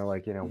person. They're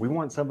like, we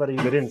want somebody.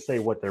 They didn't say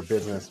what their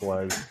business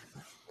was.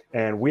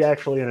 And we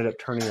actually ended up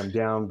turning them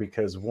down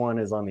because one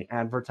is on the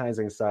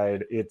advertising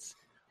side. It's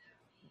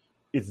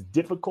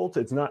difficult.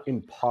 It's not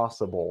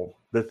impossible.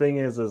 The thing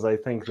is I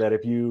think that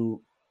if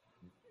you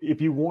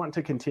want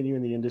to continue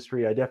in the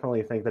industry, I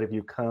definitely think that if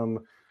you come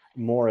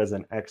more as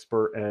an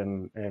expert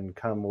and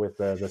come with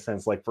the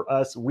sense, like for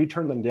us, we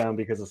turned them down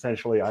because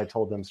essentially I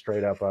told them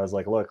straight up, I was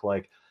like, look,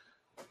 like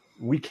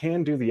we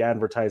can do the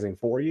advertising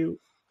for you.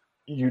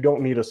 You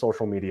don't need a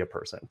social media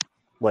person.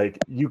 Like,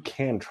 you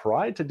can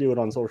try to do it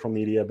on social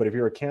media, but if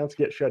your accounts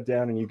get shut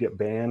down and you get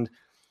banned,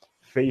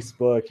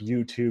 Facebook,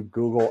 YouTube,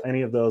 Google,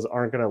 any of those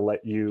aren't going to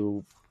let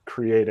you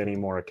create any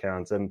more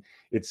accounts. And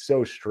it's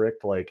so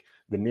strict, like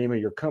the name of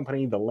your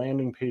company, the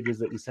landing pages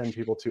that you send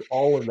people to,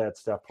 all of that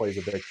stuff plays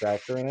a big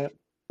factor in it.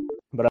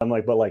 But I'm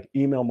like, but like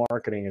email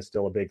marketing is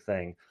still a big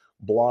thing.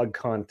 Blog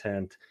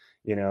content,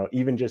 you know,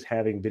 even just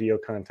having video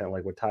content,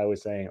 like what Ty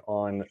was saying,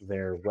 on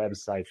their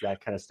websites,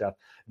 that kind of stuff,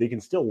 they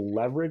can still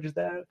leverage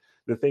that.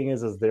 The thing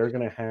is they're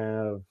going to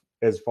have,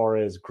 as far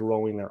as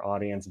growing their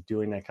audience,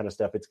 doing that kind of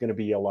stuff, it's going to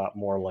be a lot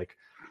more like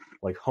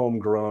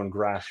homegrown,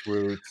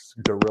 grassroots,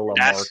 guerrilla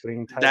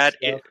marketing type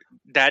stuff.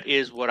 That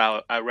is what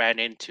I ran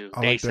into.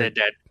 They said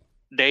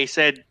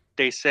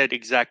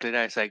exactly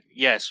that. It's like,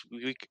 yes,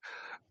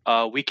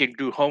 we can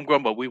do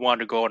homegrown, but we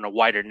want to go on a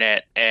wider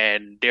net,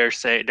 and they're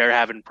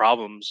having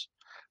problems.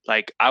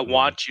 Like, I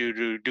want you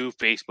to do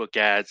Facebook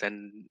ads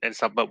and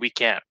stuff, but we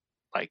can't.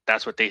 Like,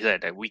 that's what they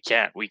said, that we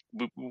can't.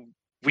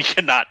 We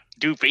cannot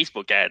do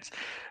Facebook ads.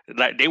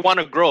 Like, they want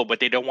to grow, but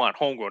they don't want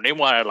homegrown. They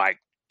want to, like,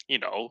 you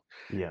know,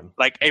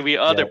 like every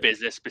other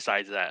business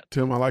besides that.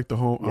 Tim, I like the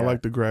I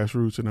like the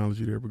grassroots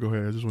analogy there, but go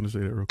ahead. I just want to say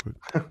that real quick.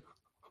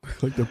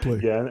 Like the play.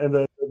 Yeah, and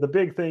the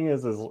big thing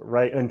is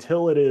right,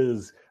 until it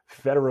is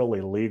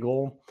federally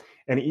legal,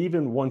 and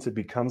even once it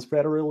becomes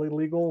federally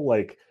legal,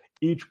 like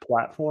each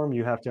platform,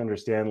 you have to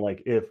understand,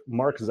 like, if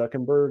Mark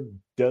Zuckerberg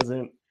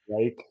doesn't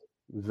like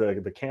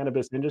the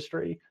cannabis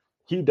industry,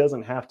 he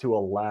doesn't have to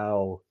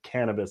allow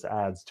cannabis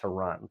ads to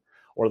run.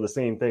 Or the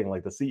same thing,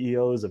 like the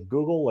CEOs of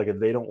Google, like if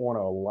they don't want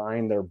to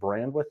align their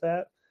brand with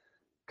that,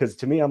 because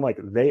to me, I'm like,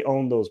 they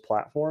own those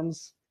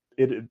platforms.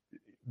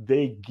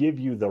 They give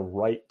you the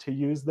right to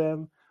use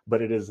them,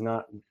 but it is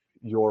not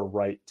your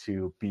right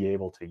to be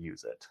able to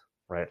use it,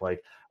 right?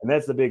 Like, and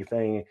that's the big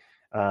thing.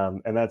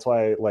 And that's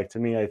why, like, to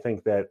me, I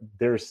think that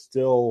there's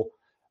so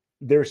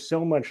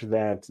much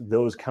that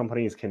those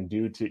companies can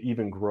do to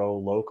even grow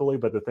locally.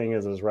 But the thing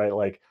is right,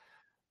 like,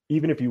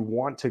 even if you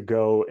want to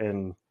go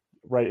and,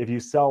 right, if you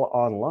sell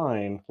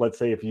online, let's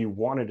say if you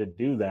wanted to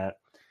do that,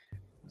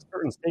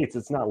 certain states,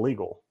 it's not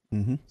legal.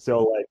 Mm-hmm.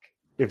 So, like,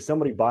 if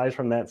somebody buys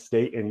from that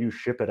state and you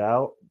ship it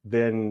out,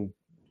 then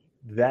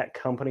that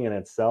company in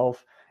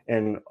itself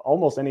and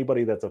almost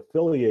anybody that's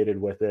affiliated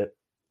with it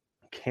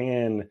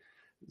can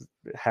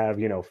have,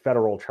 you know,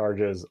 federal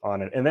charges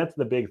on it. And that's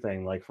the big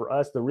thing. Like, for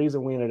us, the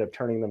reason we ended up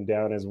turning them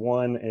down is,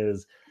 one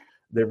is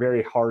they're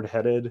very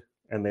hard-headed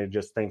and they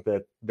just think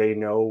that they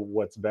know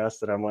what's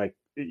best. And I'm like,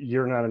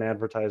 you're not an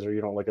advertiser.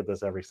 You don't look at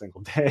this every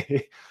single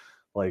day.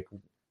 Like,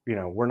 you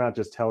know, we're not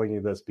just telling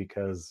you this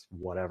because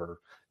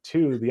whatever.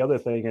 Two, the other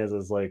thing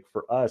is like,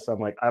 for us, I'm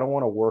like, I don't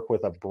want to work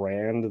with a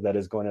brand that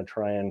is going to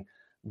try and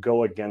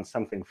go against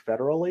something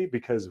federally,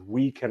 because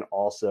we can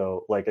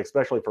also, like,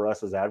 especially for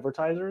us as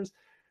advertisers,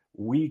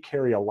 we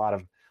carry a lot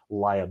of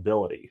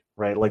liability,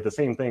 right? Like the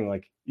same thing,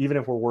 like even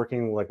if we're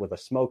working like with a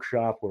smoke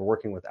shop, we're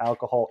working with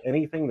alcohol,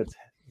 anything that's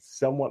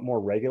somewhat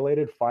more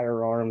regulated,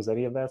 firearms,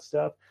 any of that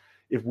stuff,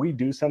 if we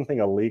do something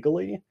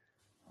illegally,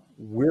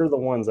 we're the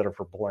ones that are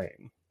for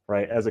blame,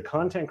 right? As a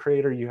content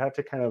creator, you have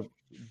to kind of,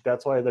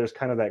 that's why there's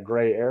kind of that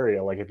gray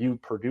area. Like, if you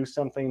produce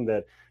something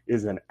that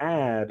is an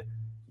ad,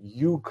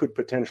 you could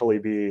potentially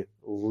be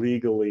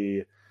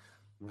legally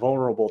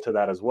vulnerable to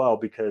that as well,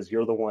 because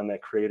you're the one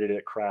that created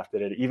it,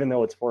 crafted it, even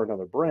though it's for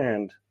another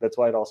brand. That's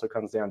why it also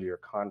comes down to your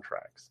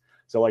contracts.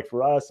 So, like,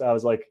 for us, I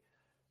was like,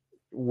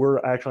 we're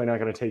actually not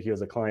going to take you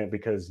as a client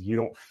because you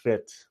don't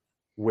fit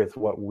with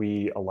what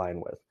we align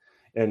with.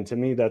 And to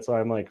me, that's why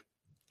I'm like,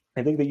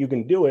 I think that you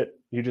can do it.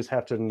 You just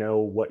have to know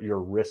what your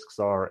risks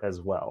are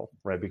as well,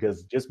 right?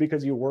 Because just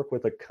because you work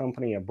with a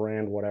company, a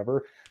brand,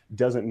 whatever,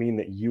 doesn't mean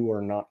that you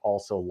are not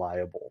also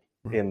liable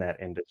in that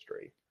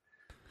industry.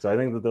 So I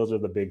think that those are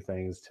the big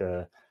things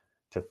to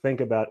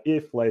think about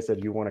if, like I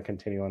said, you want to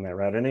continue on that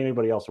route, and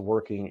anybody else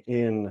working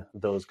in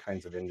those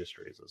kinds of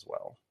industries as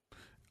well.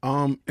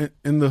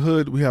 In the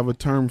hood, we have a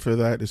term for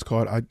that. It's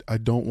called I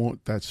don't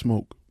want that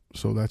smoke.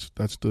 So that's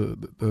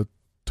the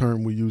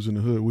term we use in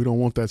the hood. We don't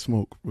want that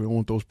smoke. We don't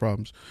want those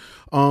problems.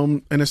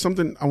 And it's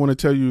something I want to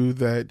tell you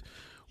that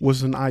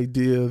was an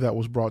idea that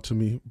was brought to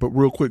me. But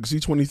real quick,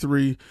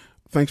 Z23,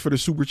 thanks for the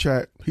super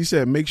chat. He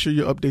said, make sure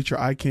you update your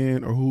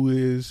ICANN or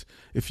Whois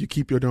if you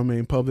keep your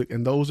domain public.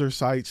 And those are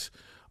sites,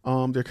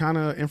 they're kind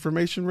of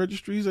information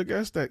registries, I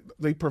guess, that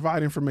they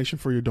provide information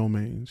for your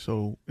domain.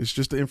 So it's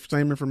just the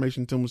same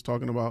information Tim was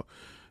talking about.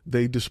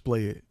 They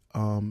display it.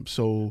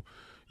 So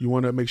you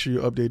want to make sure you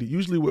update it.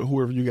 Usually with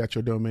whoever you got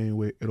your domain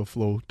with, it'll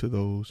flow to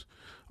those,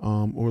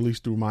 or at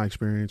least through my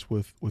experience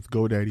with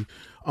GoDaddy.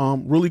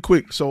 Really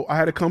quick. So I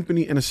had a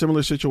company in a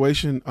similar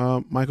situation,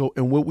 Michael,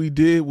 and what we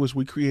did was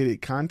we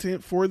created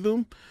content for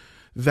them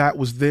that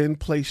was then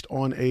placed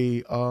on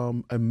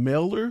a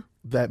mailer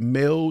that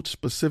mailed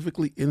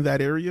specifically in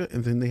that area.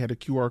 And then they had a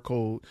QR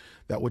code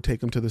that would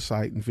take them to the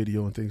site and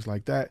video and things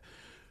like that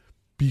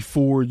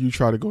before you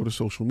try to go the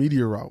social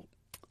media route.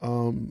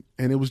 And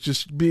it was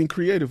just being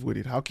creative with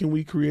it. How can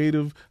we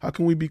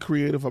be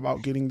creative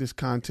about getting this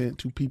content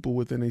to people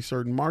within a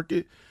certain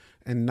market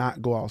and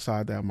not go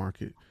outside that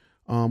market,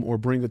 or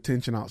bring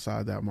attention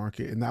outside that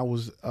market. And that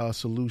was a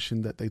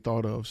solution that they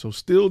thought of. So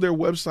still their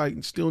website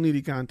and still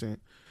needed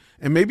content.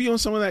 And maybe on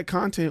some of that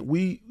content,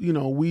 we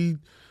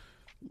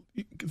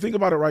think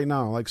about it right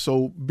now. Like,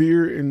 so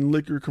beer and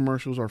liquor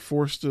commercials are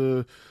forced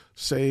to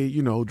say,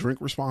 drink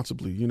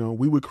responsibly.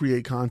 We would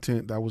create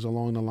content that was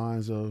along the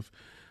lines of,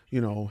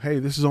 hey,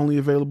 this is only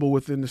available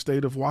within the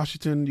state of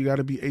Washington. You got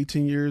to be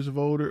 18 years of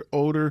older,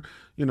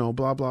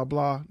 blah, blah,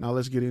 blah. Now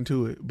let's get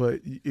into it. But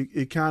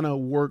it kind of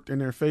worked in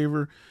their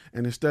favor.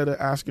 And instead of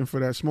asking for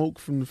that smoke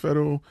from the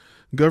federal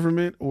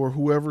government or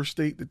whoever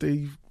state that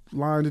they've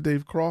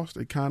crossed,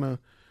 they kind of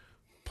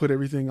put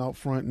everything out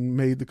front and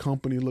made the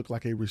company look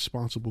like a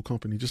responsible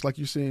company. Just like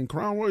you're saying,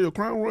 Crown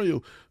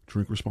Royal,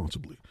 drink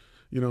responsibly.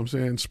 You know what I'm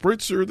saying?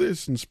 Spritzer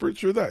this and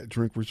Spritzer that,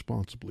 drink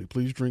responsibly.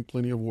 Please drink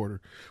plenty of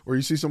water. Or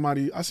you see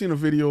somebody, I seen a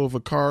video of a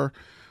car,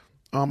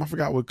 I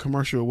forgot what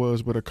commercial it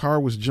was, but a car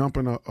was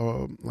jumping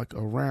like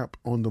a ramp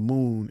on the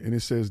moon, and it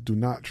says, do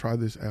not try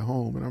this at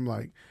home. And I'm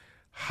like,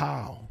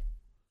 how?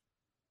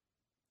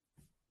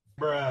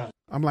 Bruh.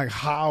 I'm like,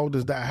 how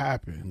does that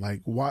happen?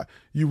 Like, why?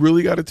 You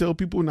really got to tell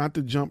people not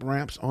to jump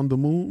ramps on the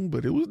moon,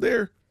 but it was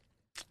there.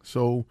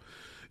 So,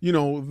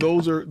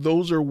 those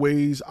are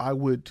ways I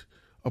would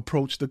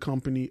approach the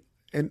company.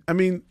 And I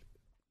mean,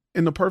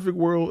 in the perfect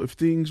world, if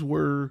things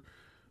were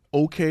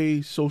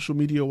okay social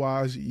media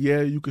wise,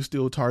 yeah, you could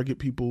still target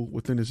people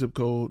within the zip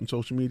code and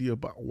social media,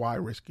 but why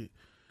risk it?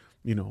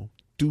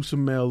 Do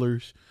some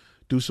mailers,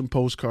 do some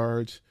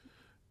postcards,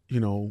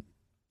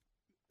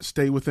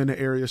 stay within the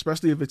area,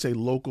 especially if it's a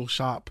local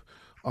shop.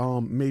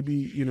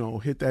 Maybe,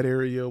 hit that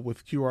area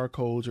with QR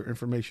codes or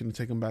information to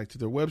take them back to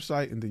their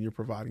website, and then you're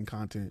providing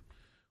content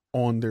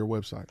on their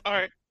website. All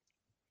right.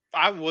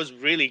 I was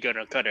really going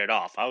to cut it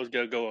off. I was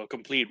going to go a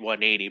complete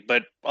 180,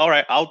 but all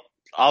right,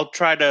 I'll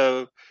try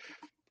to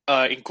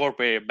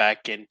incorporate it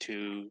back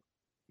into,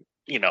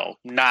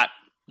 not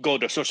go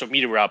the social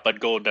media route, but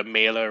go the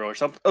mailer or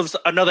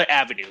another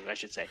avenue, I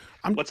should say.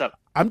 What's up?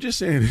 I'm just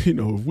saying,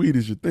 if weed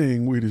is your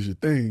thing,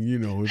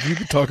 if you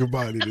can talk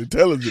about it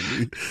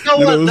intelligently.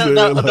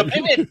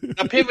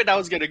 The pivot I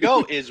was going to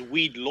go is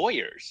weed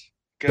lawyers.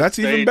 That's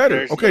even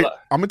better. Okay,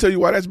 I'm going to tell you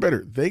why that's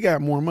better. They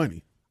got more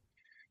money.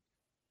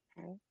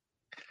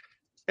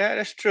 Yeah,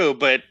 that's true,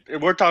 but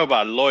we're talking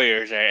about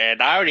lawyers,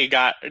 and I already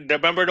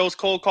remember those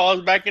cold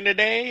calls back in the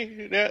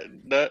day?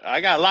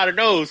 I got a lot of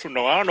no's from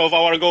them. I don't know if I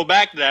want to go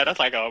back to that. That's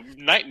like a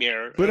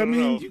nightmare. But I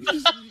mean,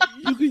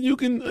 you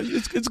can.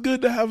 It's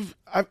good to have.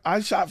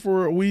 I shot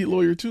for a weed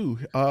lawyer too,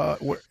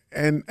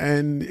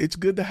 and it's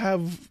good to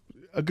have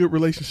a good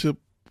relationship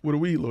with a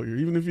weed lawyer,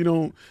 even if you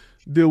don't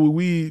deal with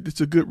weed.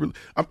 It's a good.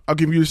 I'll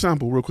give you a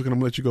sample real quick, and I'm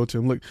gonna let you go,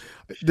 Tim. Look,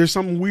 there's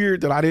something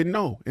weird that I didn't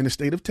know in the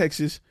state of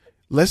Texas.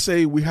 Let's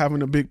say we're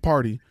having a big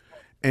party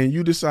and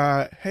you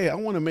decide, hey, I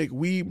want to make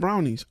weed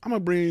brownies. I'm going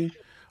to bring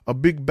a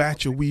big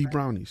batch of weed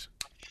brownies.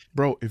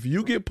 Bro, if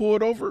you get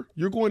pulled over,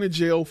 you're going to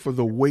jail for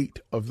the weight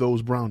of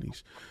those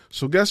brownies.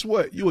 So guess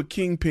what? You a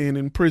kingpin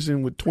in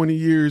prison with 20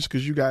 years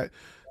because you got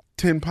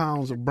 10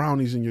 pounds of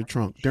brownies in your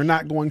trunk. They're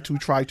not going to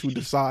try to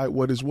decide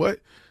what is what.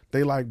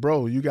 They like,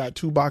 bro, you got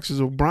 2 boxes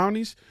of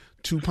brownies,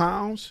 2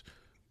 pounds,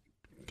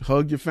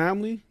 hug your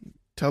family,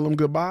 tell them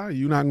goodbye.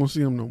 You're not going to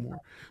see them no more.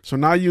 So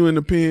now you in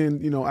the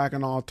pen,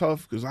 acting all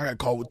tough because I got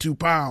caught with 2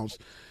 pounds.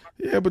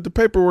 Yeah, but the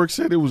paperwork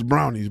said it was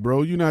brownies,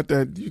 bro. You're not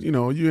that,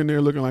 you in there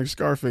looking like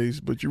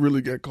Scarface, but you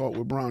really got caught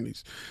with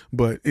brownies.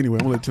 But anyway,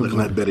 I'm going to let Tim looking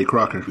like Betty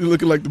Crocker. You're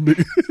looking like the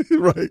big,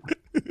 right.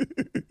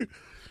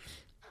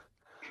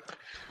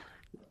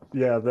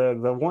 Yeah,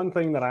 the one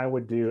thing that I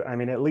would do, I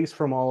mean, at least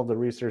from all of the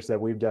research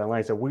that we've done,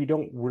 like I said, we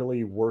don't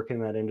really work in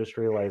that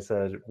industry. Like I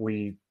said,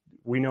 we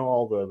know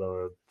all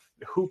the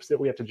hoops that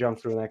we have to jump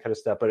through and that kind of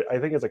stuff. But I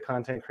think as a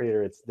content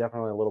creator, it's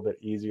definitely a little bit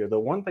easier. The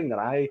one thing that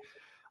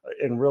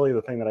and really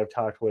the thing that I've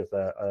talked with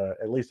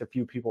at least a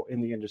few people in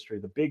the industry,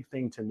 the big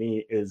thing to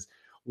me is,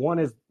 one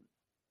is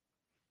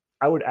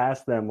I would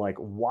ask them, like,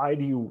 why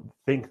do you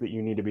think that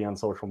you need to be on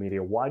social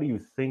media? Why do you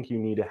think you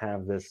need to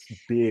have this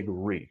big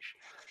reach?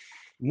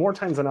 More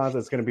times than not,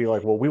 it's going to be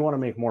like, well, we want to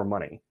make more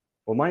money.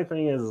 Well, my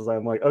thing is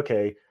I'm like,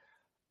 okay,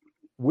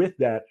 with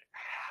that,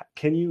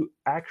 can you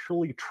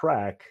actually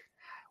track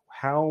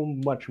how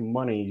much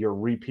money your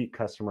repeat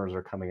customers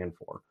are coming in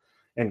for?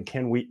 And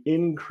can we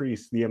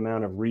increase the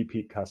amount of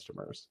repeat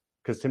customers?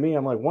 Because to me,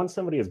 I'm like, once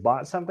somebody has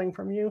bought something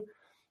from you,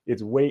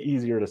 it's way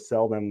easier to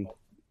sell them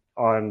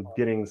on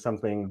getting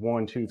something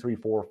 1, 2, 3,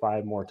 4,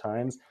 5 more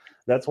times.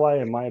 That's why,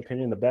 in my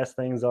opinion, the best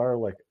things are,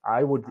 like,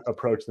 I would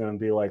approach them and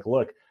be like,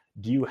 look,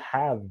 do you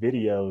have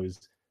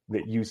videos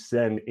that you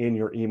send in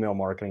your email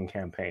marketing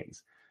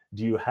campaigns?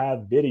 Do you have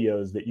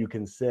videos that you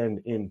can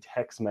send in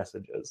text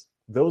messages?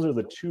 Those are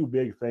the 2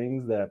 big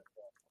things that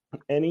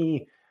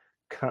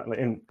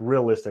and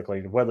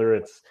realistically, whether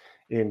it's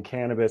in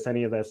cannabis,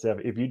 any of that stuff,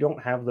 if you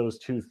don't have those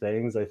 2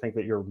 things, I think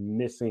that you're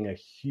missing a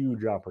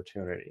huge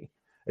opportunity,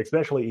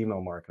 especially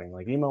email marketing.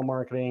 Like, email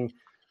marketing,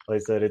 like I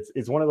said,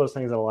 it's one of those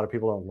things that a lot of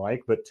people don't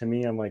like. But to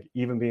me, I'm like,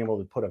 even being able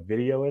to put a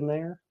video in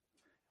there,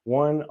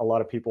 one, a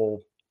lot of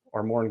people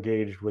are more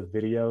engaged with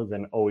video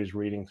than always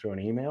reading through an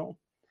email.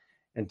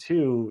 And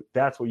two,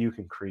 that's what you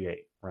can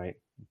create, right?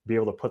 Be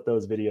able to put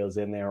those videos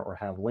in there or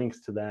have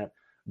links to that,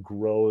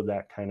 grow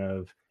that kind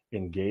of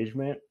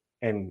engagement,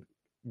 and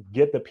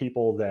get the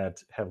people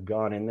that have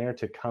gone in there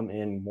to come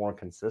in more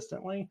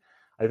consistently.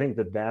 I think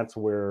that that's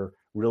where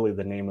really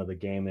the name of the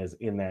game is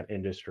in that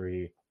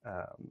industry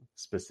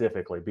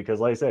specifically, because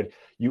like I said,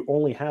 you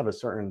only have a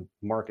certain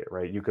market,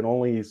 right? You can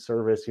only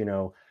service,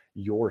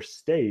 your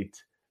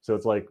state. So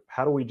it's like,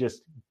 how do we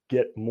just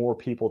get more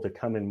people to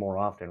come in more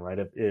often, right?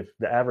 If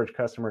the average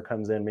customer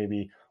comes in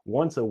maybe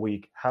once a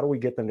week, how do we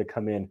get them to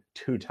come in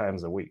 2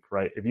 times a week,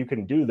 right? If you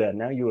can do that,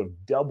 now you have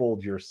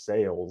doubled your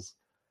sales.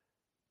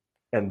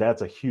 And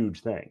that's a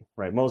huge thing,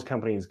 right? Most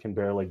companies can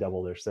barely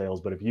double their sales,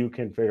 but if you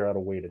can figure out a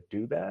way to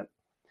do that,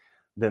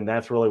 then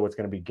that's really what's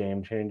going to be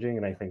game changing.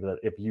 And I think that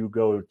if you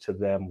go to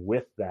them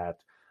with that,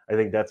 I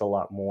think that's a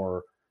lot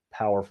more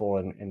powerful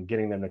and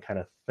getting them to kind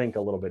of think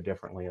a little bit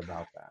differently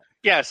about that.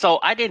 Yeah, so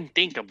I didn't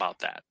think about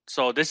that.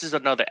 So this is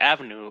another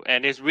avenue,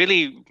 and it's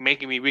really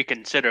making me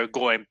reconsider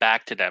going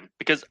back to them,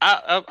 because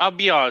I'll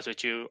be honest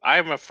with you,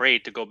 I'm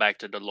afraid to go back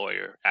to the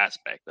lawyer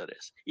aspect of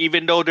this,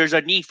 even though there's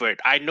a need for it.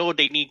 I know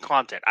they need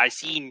content. I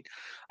seen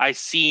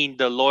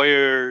the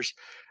lawyers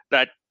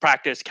that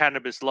practice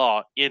cannabis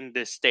law in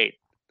this state,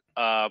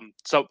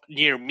 so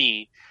near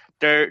me,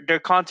 their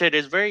content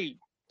is very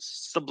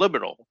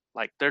subliminal.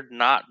 Like they're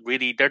not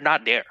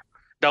there.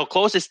 The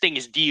closest thing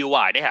is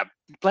DUI. They have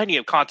plenty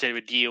of content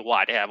with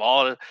DUI. They have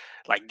all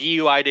like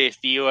DUI this,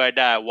 DUI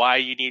that, why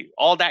you need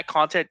all that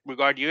content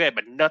regarding DUI,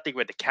 but nothing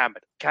with the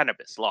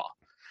cannabis law.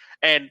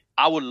 And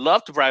I would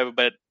love to private,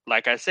 but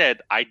like I said,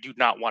 I do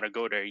not want to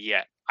go there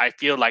yet. I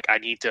feel like I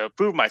need to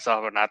prove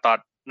myself, and I thought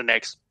the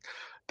next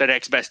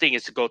best thing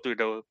is to go through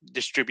the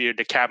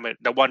distributor,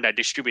 the one that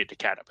distributes the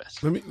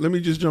cannabis. Let me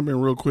just jump in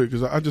real quick,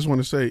 because I just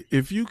want to say,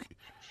 if you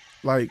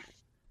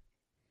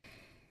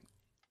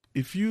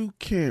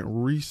can't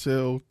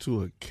resell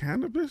to a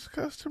cannabis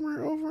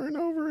customer over and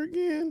over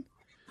again,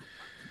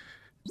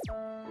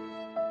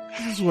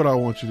 this is what I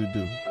want you to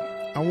do.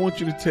 I want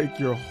you to take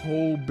your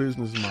whole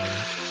business model.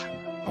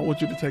 I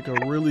want you to take a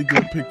really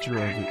good picture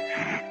of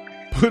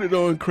it, put it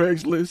on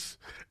Craigslist,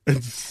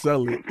 and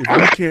sell it if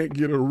you can't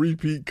get a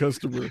repeat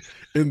customer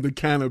in the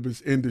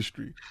cannabis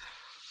industry.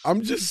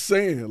 I'm just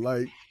saying,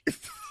 like,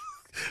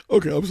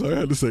 okay, I'm sorry, I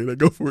had to say that.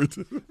 Go for it.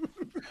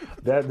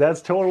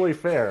 That's totally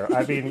fair.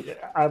 I mean,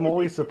 I'm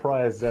always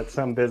surprised at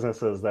some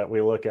businesses that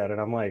we look at, and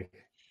I'm like,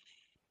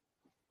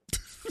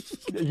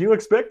 you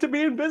expect to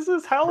be in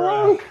business how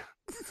long?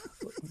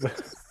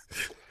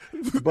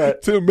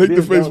 But Tim, make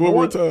the face one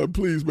more time,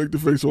 please. Make the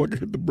face so I can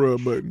hit the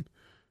bruh button.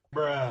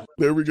 Bruh.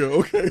 There we go.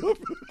 Okay.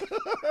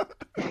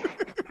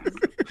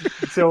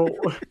 So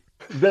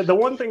the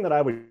one thing that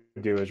I would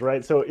do is,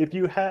 right, so if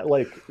you had,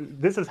 like,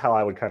 this is how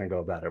I would kind of go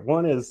about it.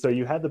 One is, so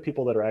you had the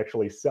people that are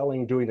actually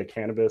selling, doing the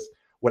cannabis.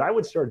 What I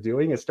would start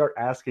doing is start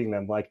asking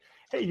them, like,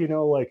 hey,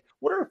 like,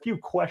 what are a few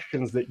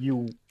questions that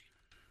you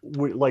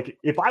would, like,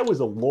 if I was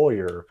a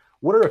lawyer,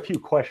 what are a few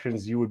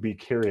questions you would be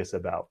curious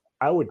about?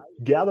 I would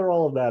gather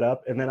all of that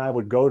up, and then I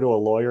would go to a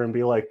lawyer and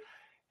be like,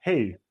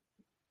 hey,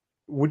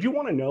 would you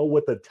want to know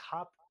what the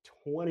top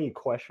 20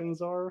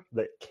 questions are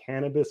that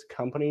cannabis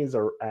companies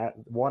are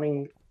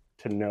wanting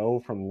to know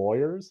from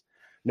lawyers?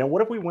 Now,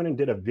 what if we went and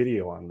did a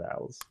video on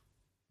those?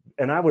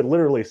 And I would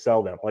literally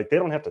sell them. Like, they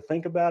don't have to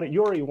think about it.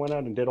 You already went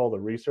out and did all the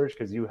research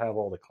because you have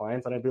all the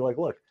clients. And I'd be like,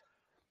 look,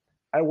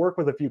 I work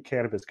with a few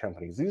cannabis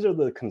companies. These are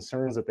the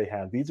concerns that they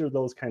have. These are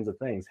those kinds of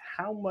things.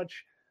 How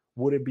much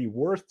would it be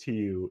worth to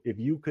you if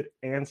you could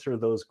answer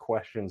those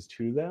questions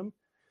to them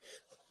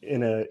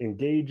in an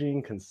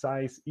engaging,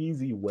 concise,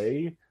 easy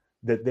way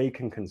that they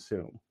can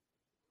consume?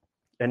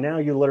 And now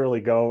you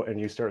literally go and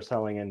you start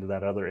selling into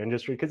that other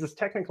industry, because it's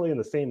technically in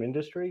the same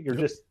industry. You're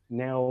just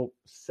now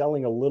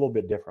selling a little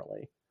bit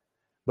differently.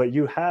 But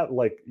you have,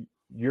 like,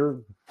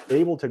 you're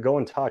able to go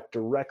and talk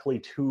directly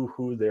to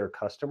who their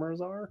customers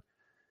are.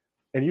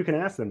 And you can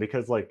ask them,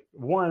 because, like,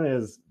 one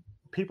is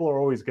people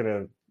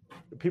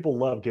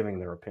love giving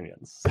their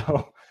opinions.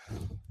 So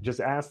just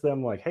ask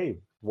them, like, hey,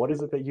 what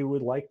is it that you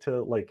would like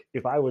to, like,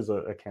 if I was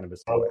a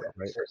cannabis lawyer,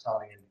 right?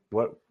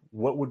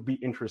 What would be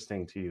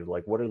interesting to you?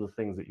 Like, what are the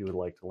things that you would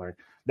like to learn?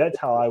 That's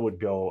how I would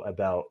go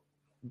about,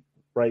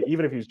 right?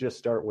 Even if you just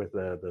start with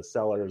the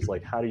sellers,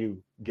 like, how do you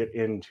get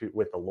into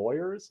with the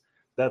lawyers?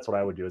 That's what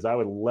I would do, is I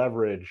would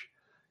leverage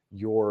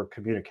your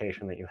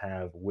communication that you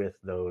have with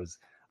those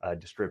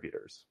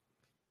distributors.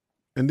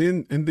 And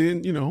then,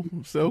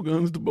 sell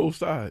guns to both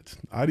sides.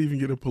 I'd even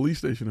get a police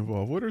station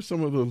involved. What are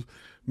some of those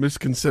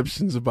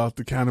misconceptions about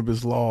the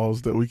cannabis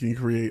laws that we can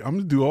create? I'm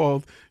going to do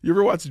all. You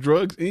ever watch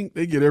Drugs, Inc.?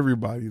 They get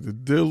everybody, the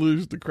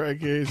dealers, the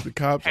crackheads, the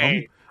cops.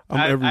 Hey, I'm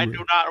everywhere. I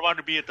do not want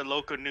to be at the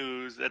local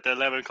news, at the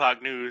 11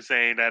 o'clock news,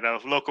 saying that a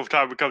local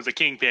photographer becomes a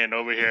kingpin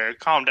over here.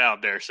 Calm down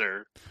there,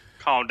 sir.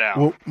 Calm down.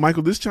 Well,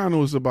 Michael, this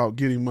channel is about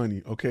getting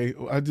money. Okay,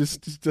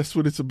 that's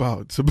what it's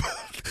about.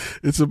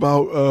 It's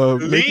about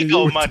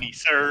legal money,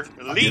 sir.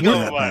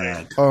 Legal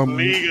money.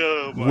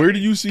 Legal money. Where do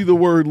you see the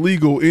word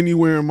legal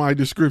anywhere in my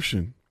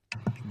description?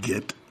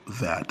 get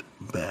that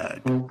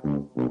bag.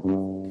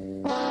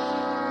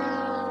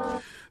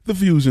 The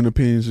views and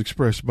opinions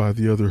expressed by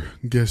the other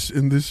guests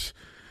in this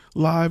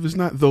live is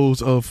not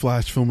those of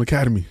Flash Film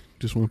Academy.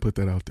 Just want to put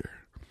that out there.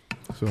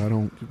 So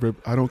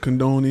I don't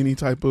condone any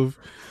type of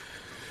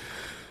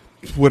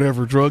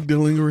whatever drug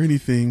dealing or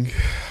anything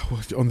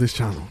on this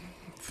channel.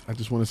 I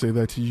just want to say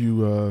that to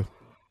you,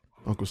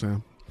 Uncle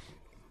Sam.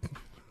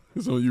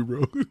 It's on you,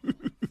 bro.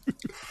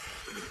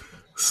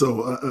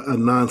 So a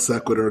non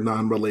sequitur,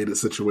 non-related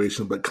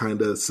situation, but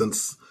kind of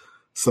since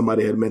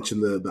somebody had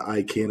mentioned the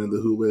ICANN and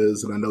the Who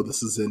Is, and I know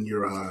this is in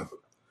your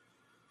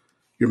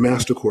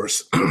master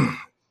course,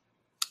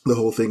 the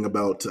whole thing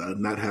about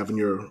not having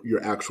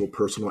your actual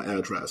personal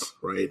address,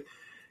 right?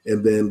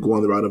 And then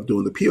going the route of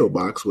doing the P.O.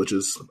 box, which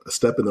is a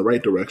step in the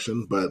right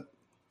direction, but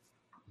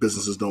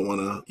businesses don't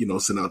want to,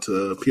 send out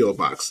to a P.O.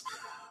 box.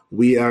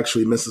 We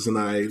actually, Mrs. and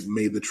I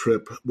made the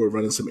trip. We're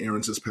running some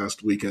errands this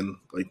past weekend,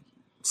 like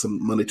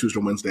some Monday, Tuesday,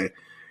 Wednesday.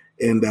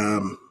 And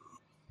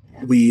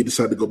we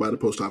decided to go by the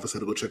post office, had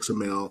to go check some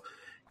mail.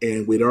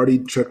 And we'd already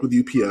checked with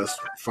UPS,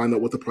 find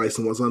out what the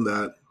pricing was on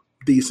that,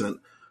 decent.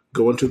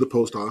 Go into the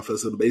post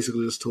office and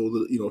basically just told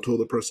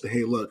the person,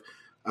 hey, look,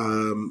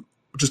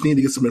 just need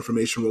to get some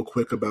information real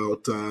quick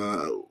about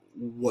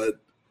what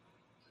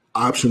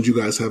options you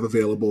guys have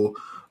available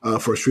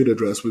for a street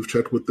address. We've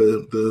checked with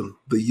the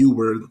U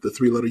word, the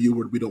 3-letter U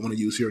word we don't want to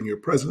use here in your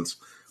presence.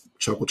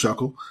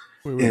 Chuckle.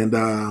 Wait. And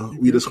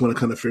we just want to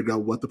kind of figure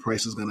out what the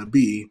price is going to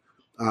be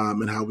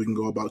and how we can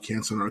go about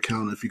canceling our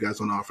account if you guys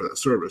don't offer that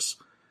service.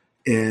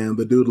 And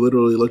the dude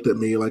literally looked at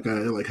me like I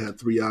had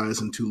 3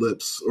 eyes and 2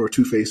 lips or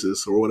 2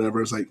 faces or whatever.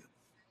 It's like,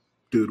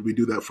 dude, we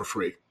do that for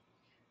free.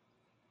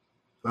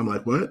 I'm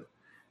like, what?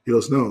 He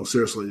goes, no,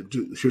 seriously,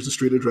 here's the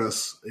street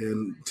address.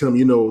 And Tim,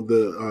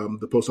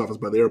 the post office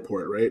by the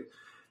airport, right?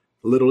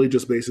 Literally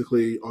just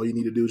basically all you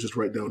need to do is just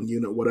write down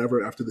unit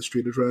whatever after the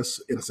street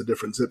address, and it's a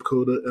different zip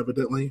code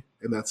evidently,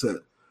 and that's it.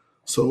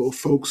 So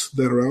folks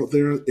that are out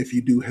there, if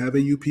you do have a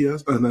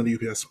USPS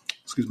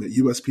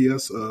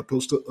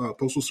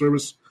postal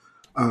service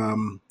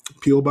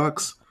P.O.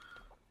 box,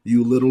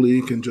 you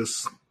literally can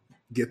just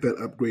get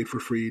that upgrade for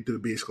free to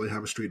basically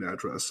have a street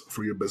address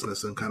for your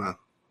business and kind of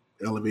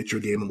elevate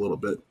your game a little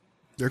bit.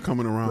 They're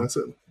coming around. That's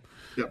it.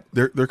 Yep.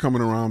 They're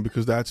coming around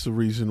because that's the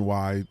reason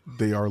why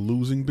they are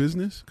losing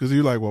business. Because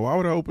you're like, well, why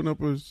would I open up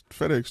a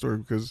FedEx store?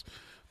 Because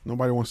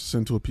nobody wants to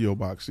send to a P.O.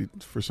 box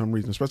for some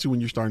reason, especially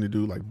when you're starting to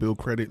do like bill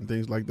credit and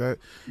things like that.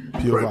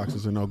 P.O. box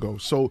is a no-go.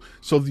 So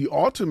the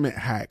ultimate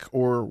hack,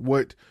 or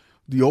what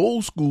the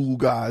old school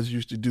guys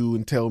used to do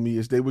and tell me,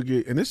 is they would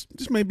get, and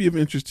this may be of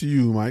interest to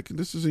you, Mike.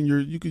 This is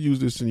you could use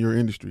this in your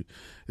industry,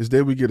 is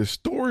they would get a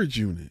storage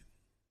unit.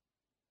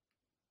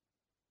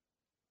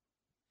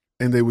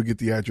 And they would get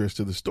the address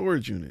to the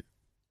storage unit,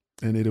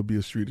 and it'll be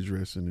a street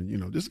address. And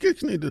just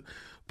you need to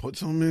put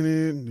something in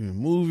it and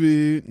move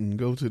it and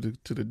go to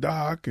the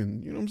dock.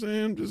 And you know what I'm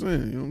saying? Just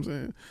saying, you know what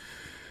I'm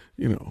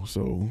saying?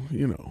 So,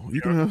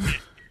 you can have.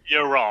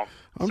 You're wrong.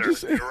 I'm sir.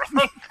 just saying. You're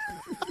wrong.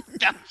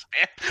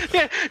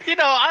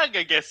 I'm going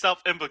to get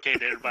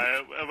self-implicated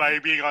by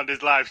being on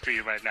this live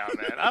stream right now,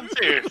 man. I'm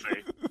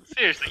seriously.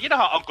 You know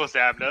how Uncle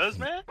Sam does,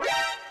 man.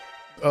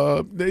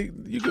 You're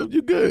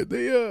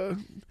good.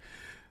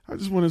 I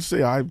just want to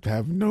say I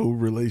have no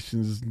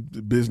relations,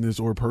 business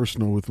or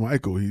personal, with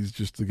Michael. He's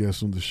just a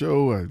guest on the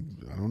show. I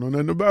don't know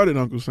nothing about it,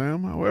 Uncle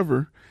Sam.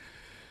 However,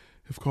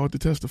 if called to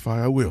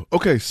testify, I will.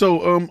 Okay,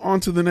 so on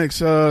to the next.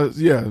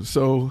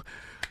 So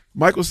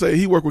Michael said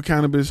he worked with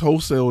cannabis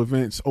wholesale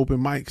events, open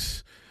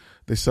mics.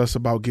 They suss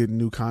about getting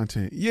new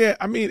content. Yeah,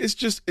 I mean,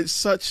 it's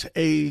such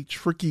a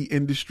tricky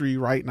industry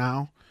right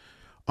now.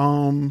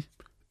 You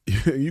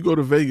go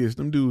to Vegas,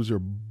 them dudes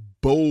are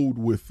bold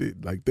with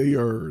it. Like they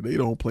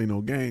don't play no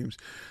games.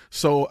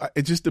 So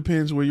it just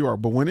depends where you are.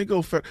 But when it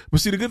go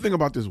but see, the good thing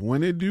about this,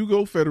 when it do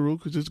go federal,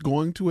 because it's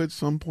going to at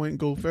some point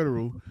go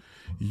federal,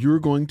 you're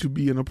going to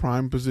be in a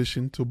prime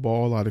position to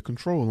ball out of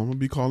control. I'm going to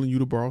be calling you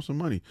to borrow some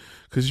money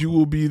because you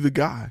will be the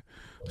guy.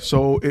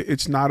 So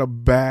it's not a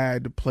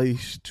bad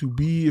place to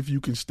be if you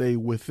can stay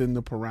within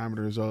the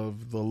parameters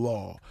of the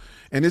law.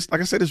 And it's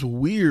like I said, it's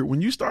weird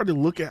when you start to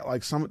look at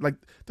like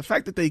the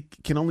fact that they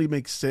can only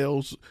make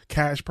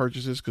cash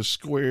purchases because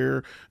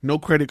Square, no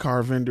credit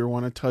card vendor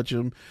want to touch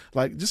them.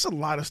 Like just a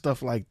lot of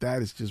stuff like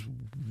that is just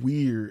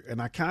weird.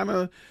 And I kind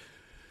of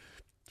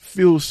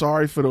feel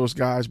sorry for those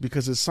guys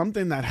because it's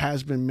something that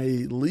has been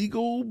made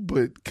legal,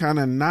 but kind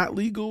of not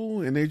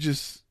legal. And they're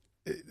just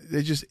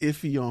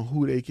iffy on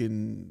who they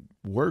can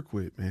work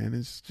with, man.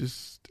 It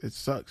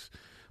sucks,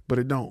 but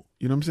it don't,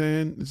 you know what I'm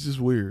saying? It's just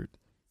weird.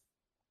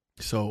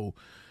 So,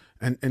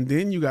 and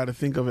then you got to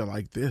think of it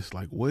like this,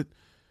 like what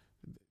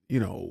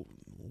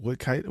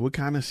kind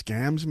of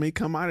scams may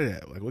come out of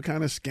that? Like what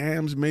kind of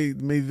scams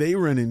may they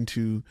run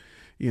into,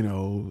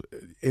 and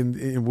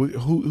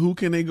who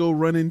can they go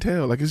run and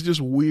tell? Like, it's just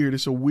weird.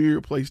 It's a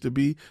weird place to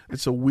be.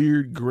 It's a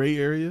weird gray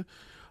area.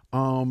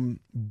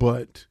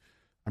 But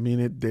I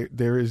mean,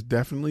 there is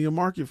definitely a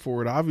market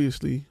for it,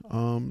 obviously.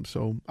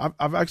 So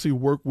I've actually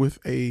worked with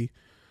a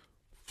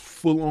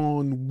full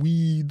on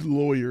weed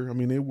lawyer. I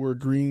mean, they wore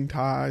green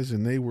ties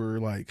and they were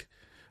like,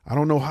 I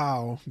don't know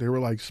how they were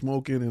like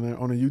smoking and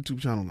on a YouTube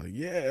channel. Like,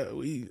 yeah,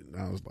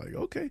 I was like,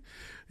 okay,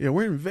 yeah,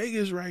 we're in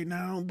Vegas right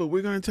now, but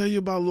we're going to tell you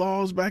about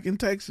laws back in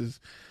Texas.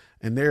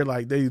 And they're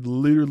like, they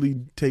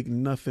literally take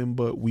nothing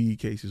but weed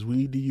cases,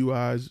 weed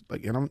DUIs.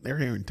 Like, and they're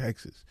here in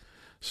Texas.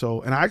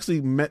 So, and I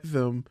actually met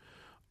them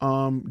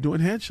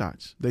doing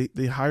headshots.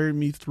 They hired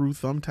me through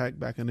Thumbtack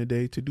back in the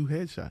day to do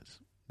headshots.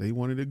 They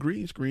wanted a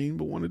green screen,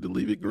 but wanted to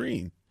leave it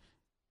green.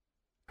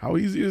 How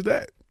easy is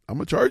that? I'm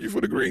going to charge you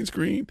for the green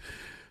screen,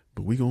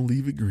 but we going to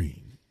leave it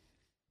green.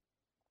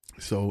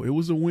 So it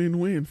was a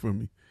win-win for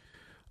me.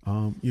 You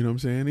know what I'm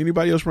saying?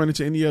 Anybody else run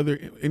into any other,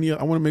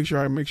 I want to make sure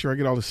I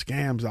get all the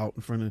scams out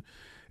in front of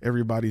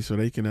everybody so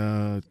they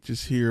can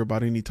just hear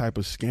about any type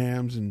of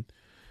scams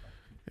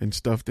and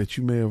stuff that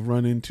you may have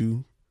run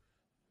into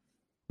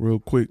real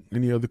quick.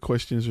 Any other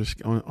questions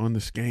on the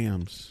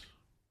scams?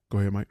 Go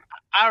ahead, Mike.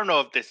 I don't know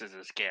if this is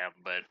a scam,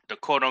 but the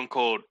quote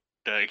unquote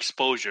the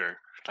exposure,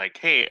 like,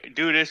 hey,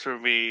 do this for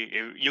me,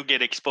 you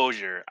get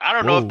exposure. I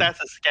don't know if that's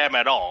a scam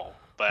at all,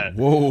 but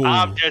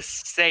I'm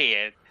just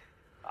saying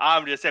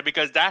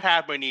because that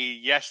happened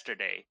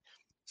yesterday.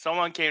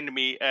 Someone came to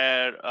me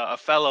at a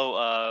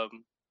fellow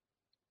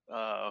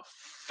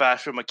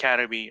Flash Film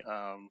Academy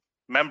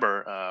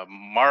member,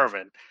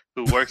 Marvin,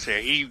 who works here.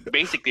 He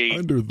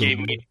basically gave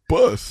me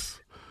bus.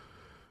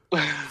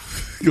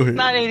 Go ahead.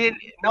 Not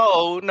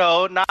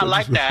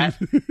like that.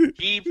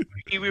 He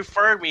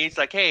referred me. It's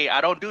like, hey, I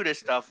don't do this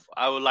stuff.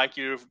 I would like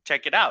you to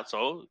check it out.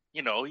 So,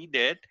 he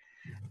did.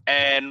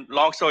 And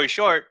long story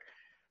short,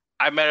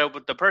 I met up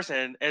with the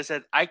person and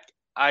said,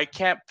 I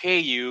can't pay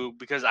you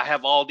because I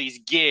have all these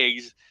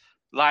gigs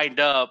lined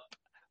up,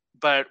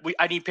 but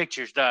I need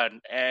pictures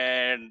done.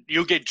 And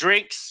you'll get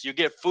drinks, you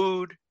get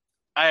food,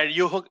 and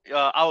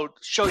I'll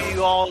show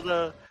you all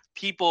the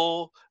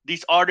people,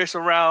 these artists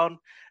around.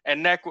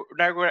 And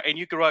and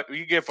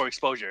you get for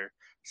exposure.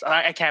 So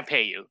I can't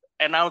pay you.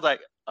 And I was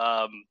like,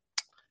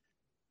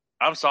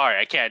 I'm sorry,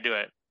 I can't do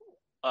it.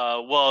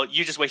 Well,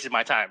 you just wasted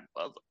my time.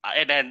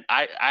 And then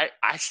I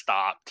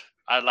stopped.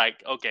 I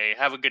like, okay,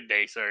 have a good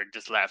day, sir.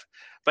 Just left.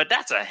 But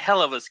that's a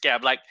hell of a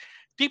scam. Like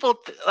people,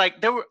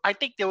 I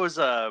think there was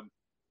a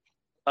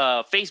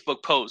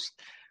Facebook post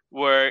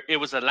where it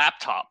was a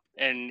laptop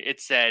and it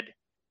said,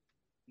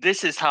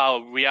 this is how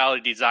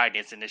reality design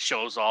is, and it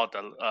shows all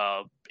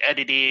the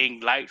editing,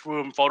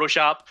 Lightroom,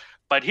 Photoshop.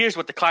 But here's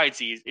what the client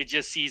sees. It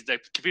just sees the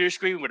computer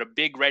screen with a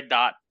big red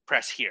dot,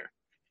 press here.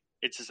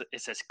 It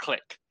says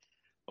click.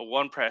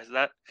 One press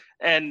that.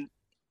 And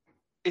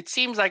it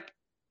seems like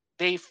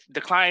the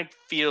client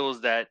feels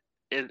that,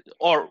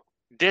 or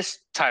this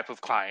type of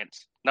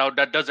clients, now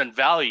that doesn't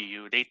value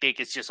you, they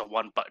think it's just a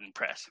one button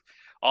press.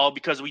 All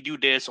because we do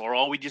this, or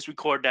all we just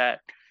record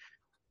that.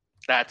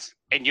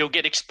 And you'll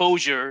get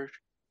exposure.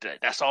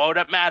 That's all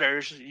that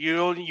matters. You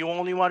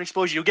only want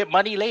exposure. You'll get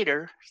money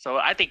later. So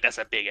I think that's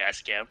a big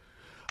ass scam.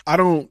 I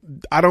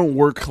don't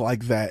work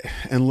like that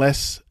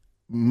unless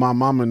my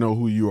mama know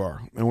who you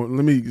are. And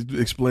let me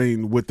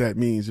explain what that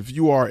means. If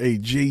you are a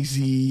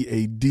Jay-Z,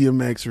 a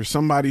DMX, or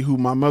somebody who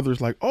my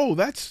mother's like, oh,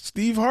 that's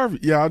Steve Harvey.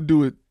 Yeah, I'll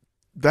do it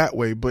that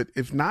way. But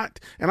if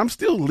not, and I'm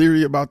still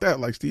leery about that.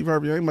 Like, Steve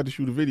Harvey, I ain't about to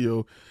shoot a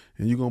video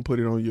and you're going to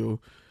put it on your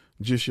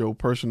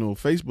personal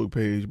Facebook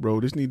page, bro.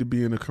 This need to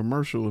be in a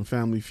commercial in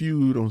Family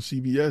Feud on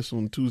CBS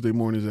on Tuesday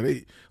mornings at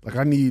 8. Like,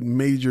 I need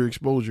major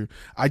exposure.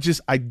 I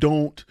just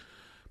don't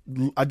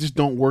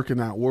work in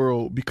that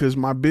world because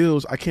my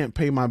bills, I can't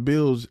pay my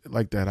bills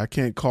like that. I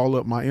can't call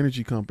up my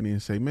energy company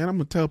and say, man, I'm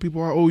going to tell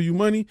people I owe you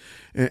money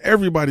and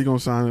everybody going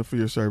to sign up for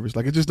your service.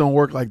 Like, it just don't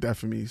work like that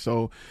for me.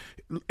 So,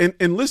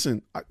 and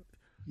listen,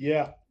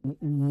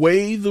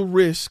 weigh the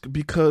risk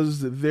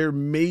because there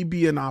may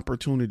be an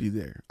opportunity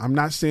there. I'm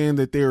not saying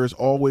that there is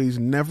always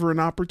never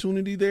an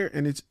opportunity there,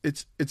 and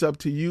it's up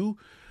to you,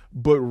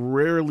 but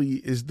rarely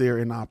is there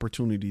an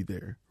opportunity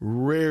there.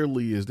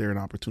 Rarely is there an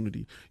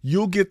opportunity.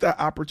 You'll get that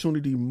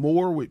opportunity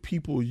more with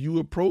people you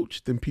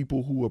approach than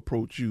people who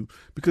approach you.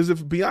 Because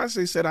if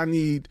Beyonce said, I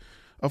need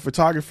a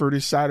photographer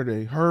this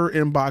Saturday, her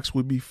inbox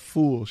would be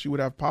full. She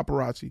would have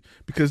paparazzi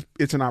because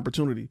it's an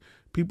opportunity.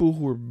 People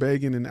who are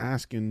begging and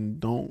asking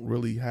don't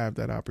really have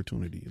that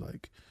opportunity.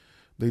 Like,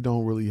 they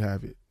don't really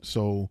have it.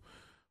 So,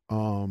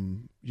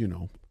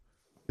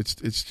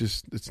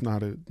 it's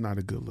not a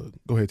good look.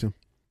 Go ahead, Tim.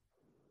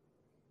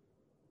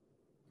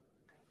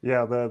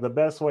 Yeah, the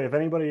best way, if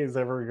anybody is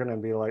ever going to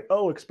be like,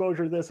 oh,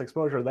 exposure this,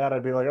 exposure that,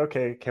 I'd be like,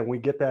 okay, can we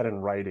get that in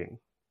writing?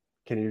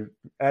 Can you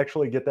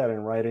actually get that in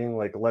writing?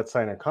 Like, let's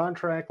sign a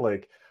contract.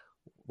 Like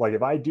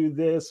if I do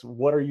this,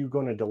 what are you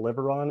going to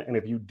deliver on? And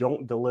if you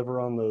don't deliver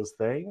on those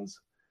things,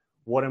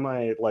 what am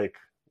I like?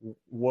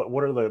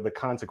 What are the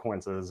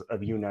consequences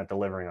of you not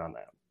delivering on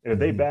that? And if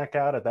they back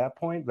out at that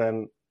point,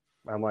 then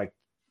I'm like,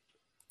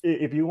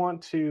 if you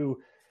want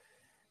to,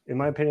 in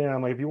my opinion,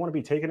 I'm like, if you want to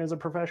be taken as a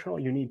professional,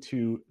 you need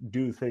to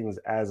do things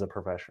as a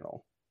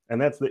professional.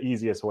 And that's the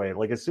easiest way.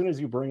 Like, as soon as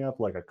you bring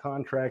up like a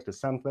contract or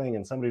something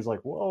and somebody's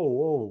like,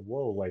 whoa,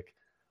 like,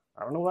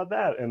 I don't know about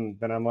that. And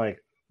then I'm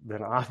like,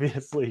 then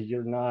obviously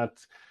you're not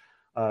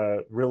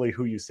really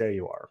who you say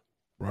you are.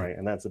 Right.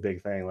 And that's a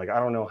big thing. Like, I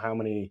don't know how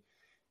many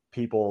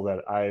people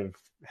that I've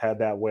had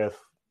that with.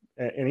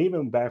 And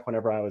even back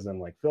whenever I was in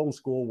like film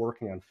school,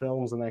 working on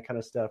films and that kind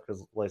of stuff,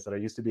 because like I said, I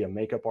used to be a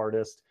makeup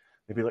artist.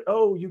 They'd be like,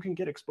 oh, you can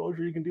get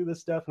exposure, you can do this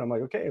stuff. And I'm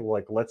like, okay, well,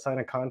 like, let's sign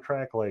a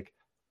contract. Like,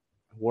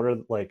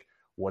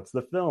 what's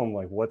the film?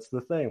 Like, what's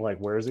the thing? Like,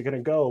 where is it going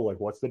to go?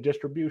 Like, what's the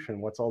distribution?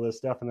 What's all this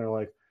stuff? And they're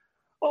like,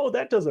 oh,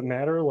 that doesn't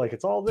matter. Like,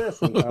 it's all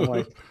this. And I'm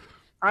like,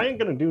 I ain't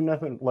going to do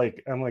nothing.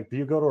 Like, I'm like, do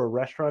you go to a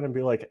restaurant and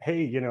be like,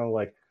 hey,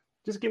 like,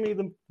 just give me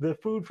the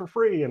food for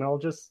free and I'll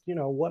just,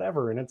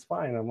 whatever. And it's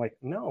fine. I'm like,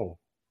 no,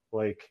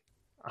 like,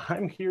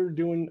 I'm here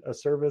doing a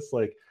service.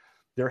 Like,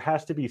 there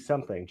has to be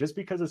something. Just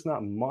because it's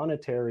not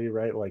monetary,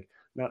 right? Like,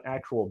 not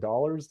actual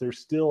dollars, there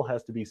still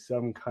has to be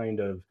some kind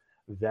of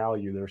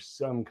value. There's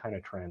some kind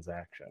of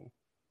transaction.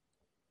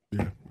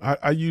 Yeah.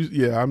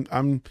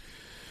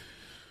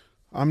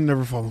 I'm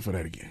never falling for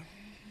that again.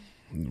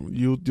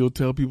 You'll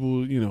tell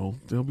people,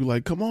 they'll be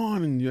like, come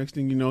on. And the next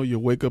thing you know,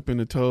 you'll wake up in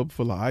a tub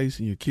full of ice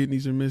and your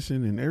kidneys are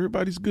missing and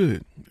everybody's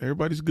good.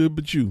 Everybody's good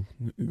but you.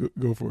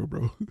 Go for it,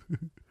 bro.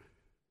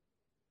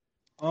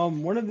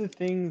 One of the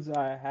things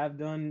I have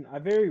done, I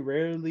very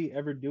rarely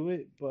ever do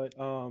it, but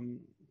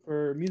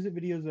for music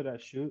videos that I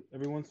shoot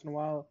every once in a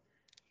while,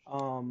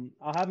 I'll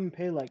have them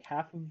pay like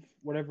half of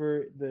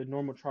whatever the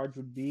normal charge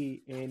would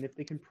be, and if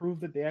they can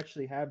prove that they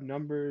actually have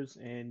numbers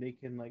and they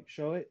can like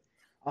show it,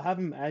 I'll have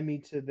them add me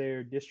to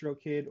their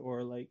DistroKid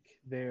or like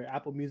their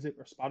Apple Music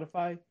or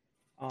Spotify.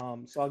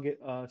 So I'll get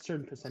a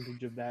certain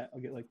percentage of that. I'll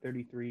get like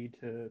 33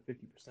 to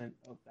 50%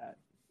 of that.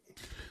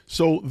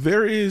 So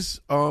there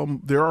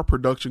are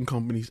production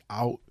companies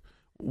out.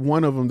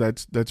 One of them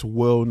that's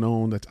well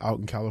known, that's out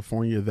in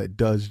California, that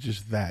does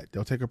just that.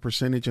 They'll take a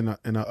percentage in a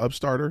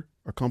upstarter,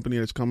 a company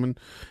that's coming,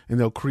 and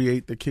they'll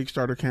create the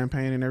Kickstarter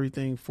campaign and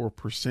everything for a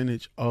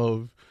percentage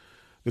of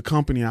the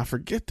company. I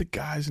forget the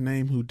guy's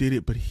name who did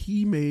it, but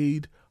he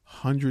made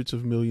hundreds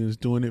of millions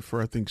doing it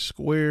for, I think,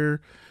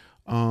 Square,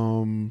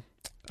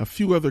 a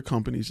few other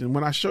companies. And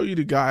when I show you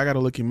the guy, I got to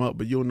look him up,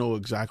 but you'll know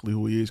exactly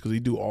who he is because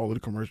he do all of the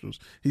commercials.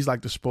 He's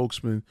like the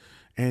spokesman,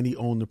 and he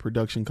owned the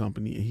production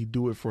company, and he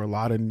do it for a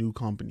lot of new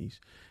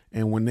companies.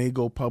 And when they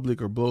go public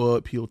or blow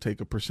up, he'll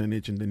take a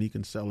percentage and then he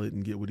can sell it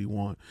and get what he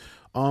want.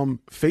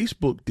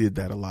 Facebook did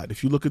that a lot.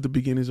 If you look at the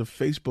beginnings of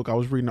Facebook, I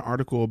was reading an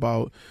article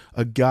about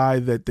a guy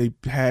that they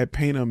had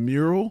paint a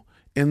mural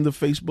in the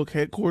Facebook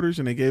headquarters,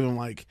 and they gave him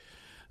like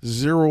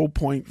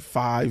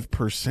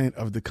 0.5%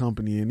 of the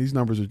company. And these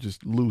numbers are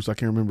just loose. I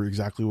can't remember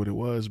exactly what it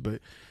was,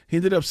 but he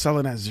ended up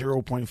selling at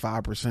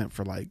 0.5%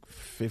 for like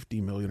 50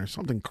 million or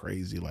something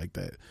crazy like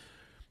that.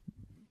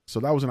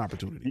 So that was an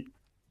opportunity.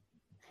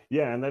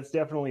 Yeah, and that's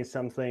definitely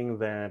something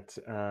that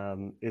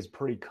is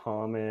pretty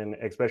common,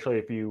 especially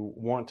if you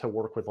want to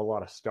work with a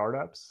lot of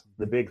startups.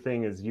 The big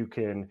thing is you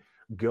can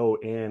go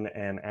in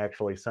and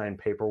actually sign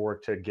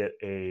paperwork to get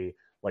a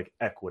like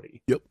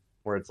equity. Yep.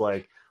 Where it's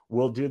like,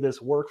 we'll do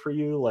this work for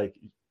you. Like,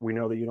 we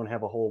know that you don't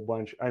have a whole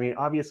bunch. I mean,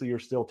 obviously you're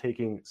still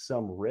taking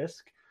some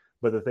risk,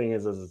 but the thing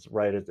is it's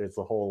right. It's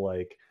a whole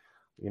like,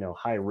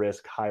 high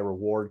risk, high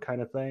reward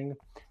kind of thing.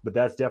 But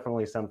that's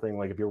definitely something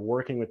like if you're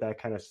working with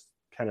that kind of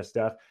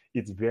stuff,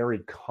 it's very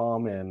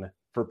common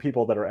for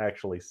people that are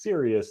actually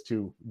serious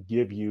to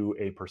give you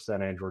a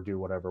percentage or do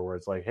whatever, where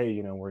it's like,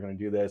 hey, we're going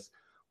to do this.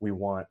 We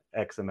want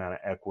X amount of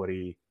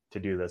equity to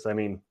do this. I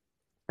mean,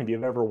 if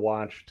you've ever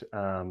watched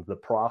The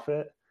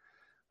Prophet,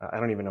 I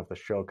don't even know if the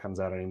show comes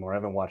out anymore. I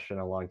haven't watched it in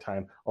a long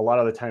time. A lot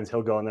of the times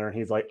he'll go in there and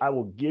he's like, I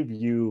will give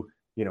you,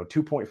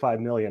 $2.5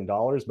 million,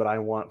 but I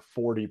want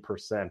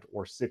 40%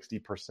 or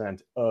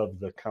 60% of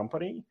the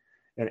company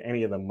and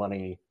any of the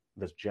money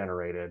that's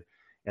generated.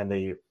 And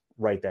they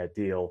write that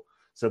deal.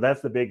 So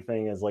that's the big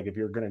thing is like, if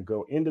you're going to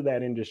go into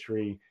that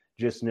industry,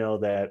 just know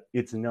that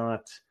it's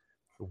not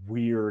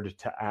weird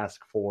to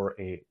ask for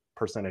a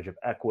percentage of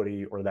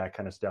equity or that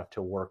kind of stuff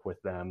to work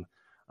with them.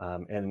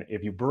 And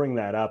if you bring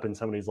that up and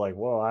somebody's like,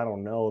 well, I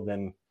don't know,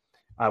 then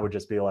I would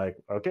just be like,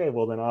 okay,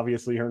 well, then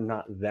obviously you're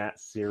not that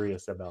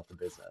serious about the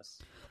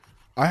business.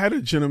 I had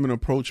a gentleman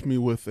approach me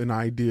with an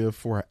idea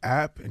for an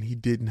app, and he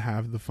didn't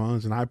have the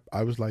funds. And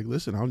I was like,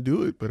 listen, I'll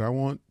do it, but I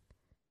want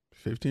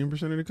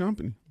 15% of the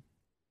company.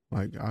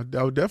 Like,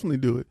 I'll definitely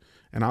do it.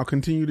 And I'll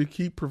continue to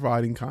keep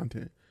providing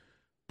content.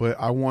 But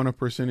I want a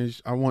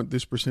percentage. I want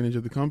this percentage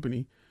of the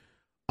company.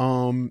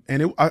 And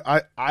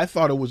I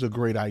thought it was a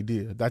great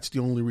idea. That's the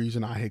only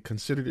reason I had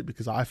considered it,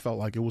 because I felt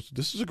like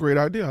this is a great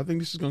idea. I think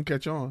this is going to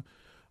catch on.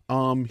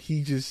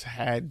 He just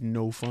had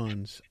no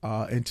funds.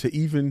 And to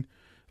even,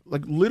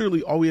 like,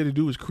 literally all we had to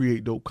do was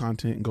create dope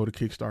content and go to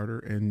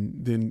Kickstarter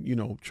and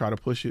then, try to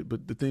push it.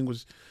 But the thing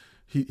was,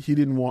 he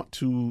didn't want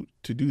to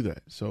do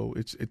that. So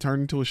it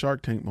turned into a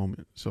Shark Tank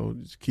moment. So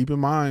just keep in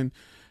mind,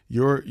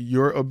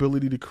 your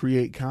ability to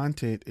create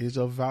content is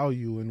of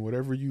value, and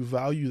whatever you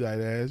value that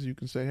as, you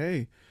can say,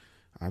 hey,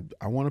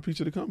 I want a piece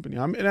of the company.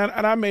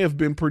 I may have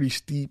been pretty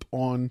steep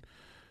on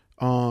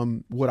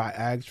what I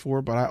asked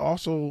for, but I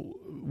also,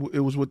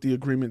 it was with the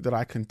agreement that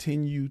I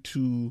continue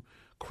to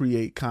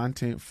create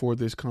content for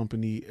this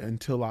company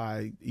until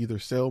I either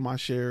sell my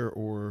share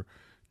or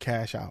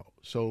cash out.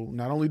 So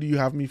not only do you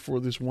have me for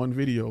this one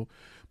video,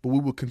 but we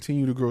will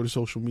continue to grow the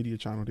social media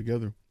channel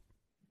together.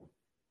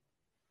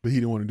 But he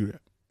didn't want to do that.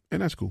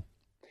 And that's cool.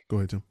 Go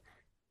ahead, Tim.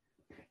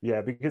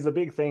 Yeah, because the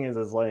big thing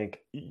is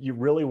like, you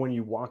really, when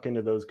you walk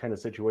into those kind of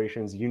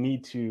situations, you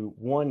need to,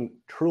 one,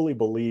 truly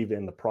believe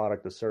in the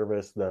product, the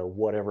service, the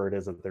whatever it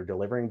is that they're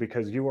delivering,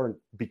 because you are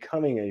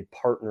becoming a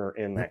partner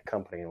in that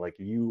company. Like,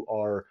 you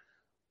are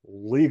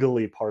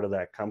legally part of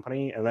that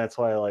company. And that's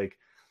why, like,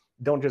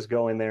 don't just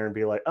go in there and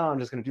be like, oh, I'm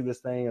just going to do this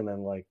thing and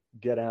then like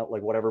get out,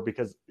 like whatever,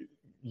 because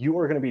you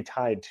are going to be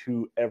tied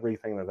to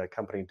everything that that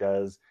company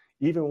does,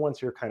 even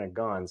once you're kind of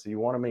gone. So you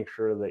want to make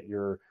sure that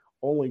you're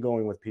only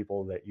going with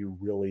people that you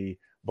really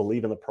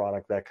believe in the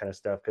product, that kind of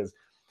stuff. Because,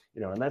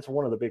 you know, and that's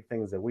one of the big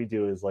things that we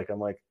do is like,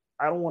 I'm like,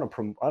 we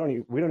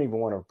don't even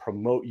want to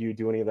promote you,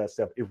 do any of that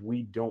stuff if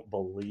we don't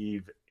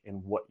believe in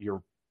what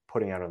you're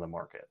putting out in the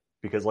market,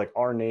 because like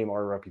our name,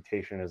 our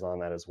reputation is on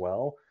that as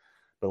well.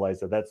 But like I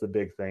said, that's the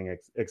big thing,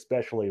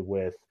 especially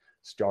with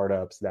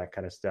startups, that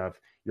kind of stuff.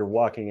 You're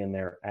walking in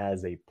there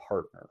as a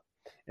partner,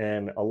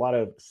 and a lot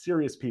of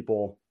serious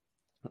people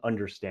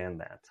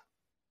understand that.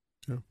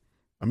 Yeah.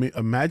 I mean,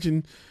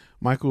 imagine,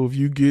 Michael, if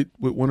you get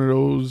with one of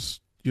those,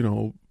 you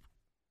know,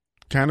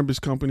 cannabis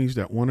companies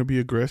that want to be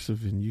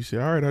aggressive, and you say,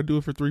 all right, I'll do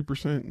it for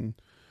 3%. And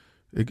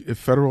if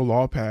federal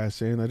law passed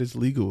saying that it's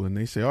legal, and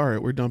they say, all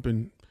right, we're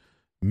dumping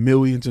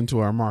millions into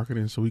our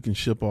marketing so we can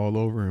ship all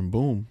over, and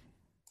boom,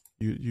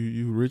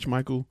 you rich,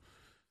 Michael,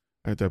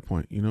 at that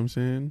point. You know what I'm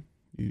saying?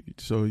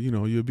 So, you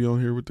know, you'll be on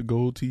here with the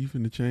gold teeth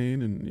and the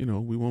chain, and, you know,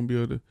 we won't be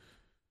able to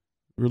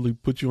really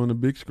put you on the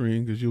big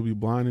screen because you'll be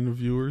blinding the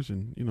viewers,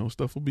 and, you know,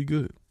 stuff will be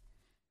good.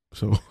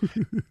 So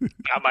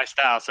not my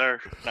style,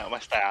 sir. Not my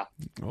style.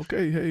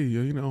 Okay, hey,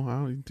 you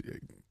know,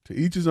 to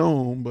each his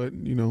own. But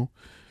you know,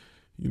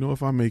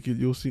 if I make it,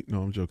 you'll see.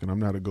 No, I'm joking. I'm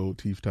not a gold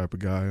teeth type of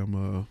guy.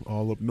 I'm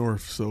all up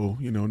north. So,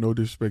 you know, no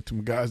disrespect to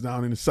my guys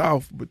down in the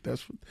South, but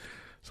that's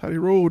how they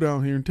roll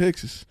down here in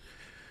Texas.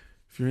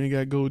 If you ain't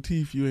got gold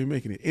teeth, you ain't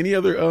making it. Any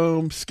other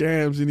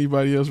scams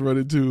anybody else run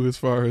into as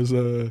far as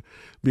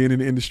being in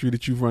the industry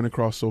that you've run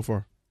across so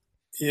far?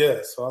 Yeah,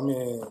 so I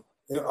mean,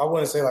 I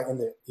wouldn't say like in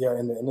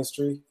the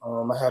industry.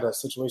 I had a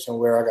situation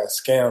where I got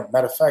scammed.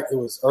 Matter of fact, it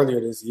was earlier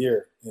this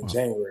year in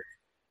January.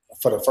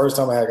 For the first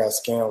time, I got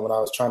scammed when I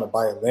was trying to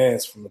buy a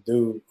lens from a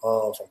dude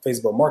from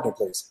Facebook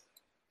Marketplace.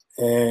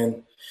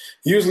 And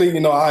usually,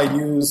 you know, I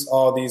use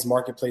all these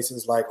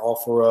marketplaces like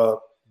OfferUp,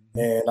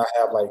 and I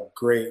have like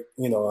great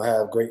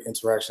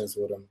interactions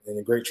with them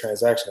and great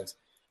transactions.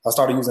 I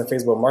started using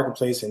Facebook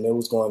Marketplace, and it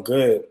was going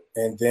good.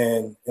 And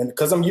then,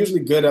 because I'm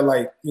usually good at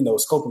like, you know,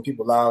 scoping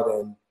people out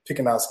and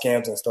picking out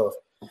scams and stuff.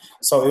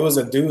 So it was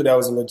a dude that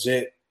was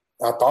legit.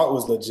 I thought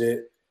was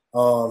legit.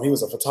 He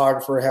was a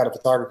photographer, had a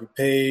photography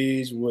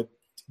page,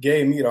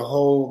 gave me the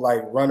whole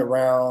like run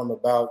around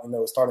about, you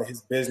know, starting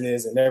his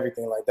business and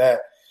everything like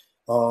that.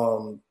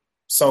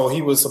 So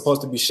he was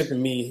supposed to be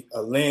shipping me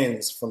a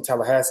lens from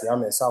Tallahassee.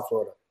 I'm in South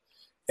Florida.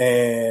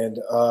 And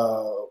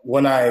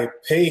when I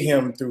paid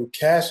him through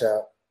Cash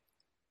App,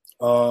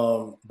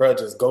 bro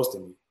just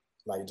ghosted me.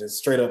 Like, just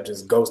straight up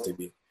just ghosted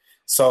me.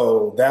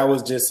 So that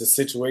was just a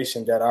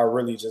situation that I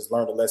really just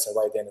learned a lesson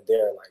right then and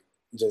there. Like,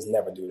 just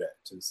never do that.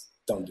 Just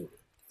don't do it.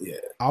 Yeah.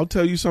 I'll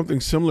tell you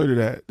something similar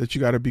to that you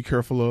got to be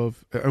careful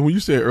of. And when you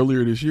said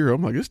earlier this year,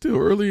 I'm like, it's still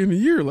early in the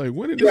year. Like,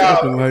 when did this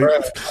happen?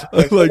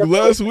 Like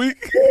last week?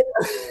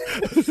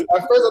 At first I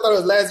thought it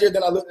was last year.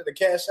 Then I looked at the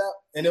Cash App,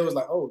 and it was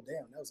like, oh,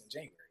 damn, that was in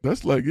January.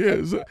 That's like,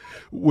 yeah. So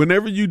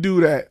whenever you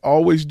do that,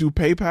 always do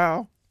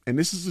PayPal. And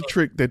this is a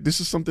trick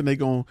this is something they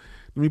going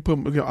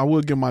to, I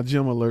will give my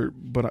gym alert,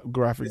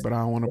 graphic, but I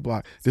don't want to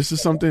block. This is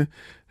something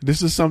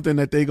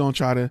that they going to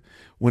try to,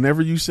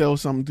 whenever you sell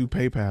something through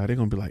PayPal, they're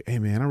going to be like, hey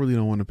man, I really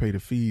don't want to pay the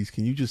fees.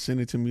 Can you just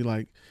send it to me?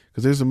 Like,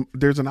 cause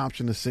there's an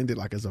option to send it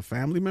like as a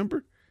family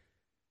member.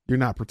 You're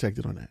not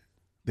protected on that.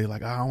 They're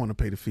like, I don't want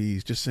to pay the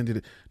fees. Just send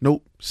it.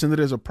 Nope. Send it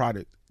as a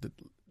product.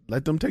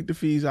 Let them take the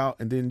fees out,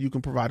 and then you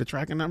can provide a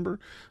tracking number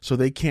so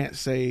they can't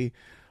say,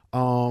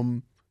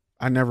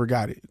 I never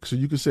got it. So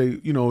you can say,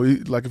 you know,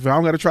 like if I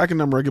don't got a tracking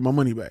number, I get my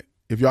money back.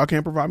 If y'all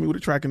can't provide me with a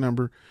tracking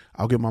number,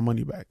 I'll get my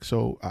money back.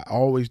 So I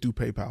always do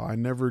PayPal. I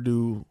never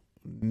do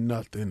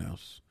nothing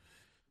else.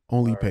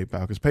 Only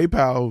PayPal. Because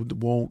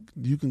PayPal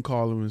you can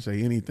call them and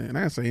say anything. And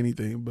I can't say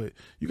anything, but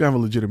you can have a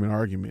legitimate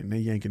argument and they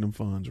yanking them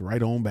funds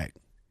right on back.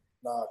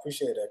 No, I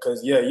appreciate that.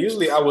 Because, yeah,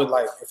 usually I would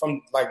like, if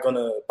I'm like going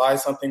to buy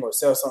something or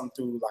sell something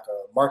through like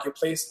a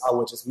marketplace, I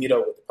would just meet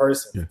up with the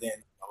person. Yeah.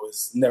 Then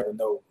it's never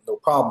no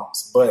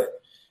problems. But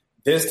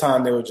this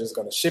time they were just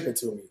going to ship it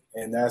to me,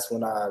 and that's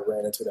when I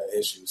ran into that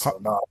issue. So,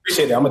 no, I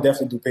appreciate it. I'm going to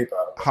definitely do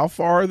PayPal. How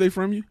far are they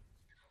from you?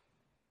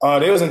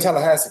 They was in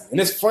Tallahassee. And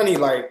it's funny,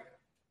 like,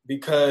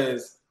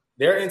 because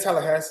they're in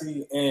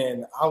Tallahassee,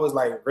 and I was,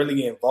 like,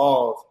 really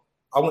involved.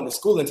 I went to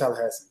school in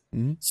Tallahassee.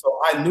 Mm-hmm. So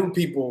I knew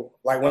people.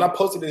 Like, when I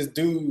posted this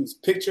dude's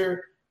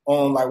picture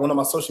on, like, one of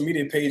my social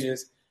media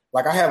pages,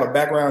 like I have a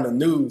background in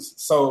news.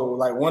 So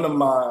like one of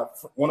my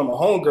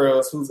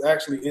homegirls who's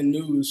actually in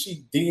news,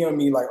 she DM'd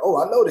me like,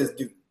 oh, I know this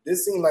dude.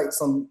 This seemed like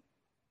some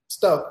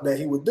stuff that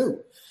he would do.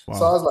 Wow.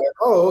 So I was like,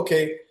 oh,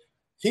 okay.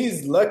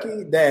 He's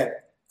lucky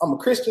that I'm a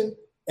Christian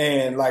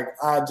and like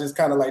I just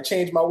kind of like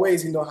changed my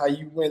ways. You know how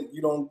you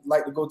don't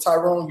like to go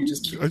Tyrone, you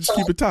just keep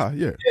it tie.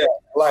 Yeah. Yeah.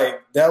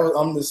 Like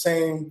I'm the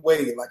same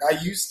way. Like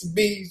I used to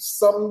be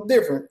something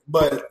different,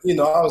 but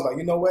I was like,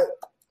 you know what?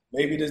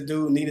 Maybe this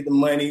dude needed the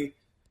money.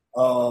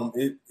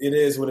 It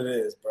is what it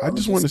is, bro. I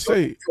just want to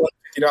say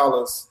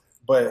 $250,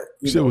 but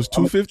you said it was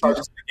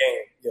 $250.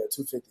 Yeah,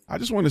 $250. I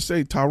just want to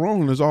say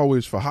Tyrone is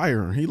always for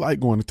hire. He like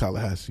going to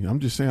Tallahassee. I'm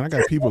just saying I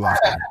got people out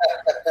there.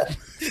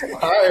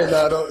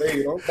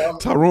 Don't call me.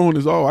 Tyrone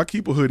is all. I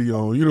keep a hoodie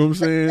on. You know what I'm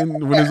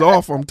saying? When it's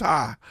off, I'm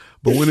Ty.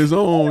 But when it's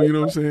on, you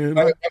know what I'm saying?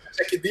 I can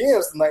check your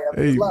DMs tonight.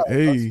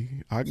 Hey,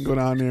 I can go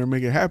down there and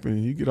make it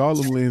happen. You get all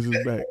the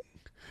lenses back.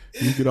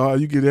 You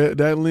get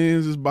that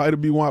lens is buy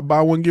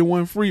one get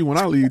one free when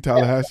I leave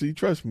Tallahassee.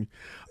 Trust me,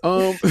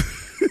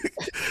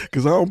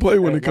 because I don't play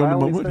when it comes to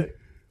my money.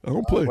 I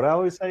don't play. What I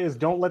always say is,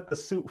 don't let the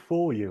suit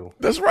fool you.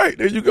 That's right.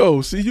 There you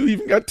go. See, you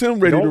even got Tim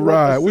ready to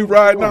ride. We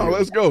ride now.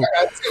 Let's go.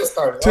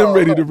 Tim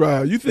ready to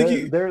ride. You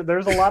think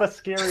there's a lot of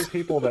scary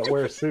people that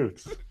wear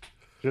suits.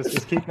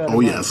 Just keep that. Oh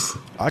yes.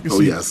 I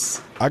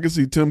can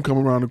see Tim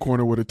coming around the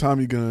corner with a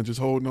Tommy gun, just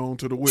holding on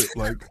to the whip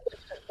like.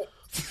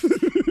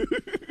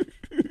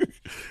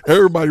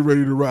 Everybody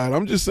ready to ride.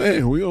 I'm just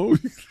saying.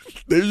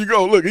 There you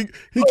go. Look, he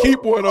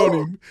keep one on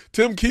him.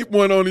 Tim keep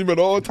one on him at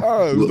all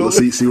times. Look,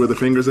 see where the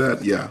finger's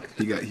at? Yeah,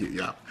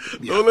 yeah.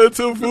 Don't let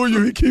Tim fool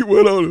you. He keep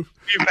one on him.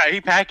 He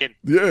packing.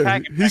 Yeah,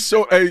 he's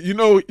so. Hey, you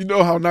know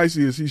how nice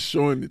he is. He's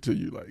showing it to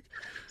you. Like,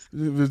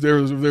 if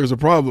there's a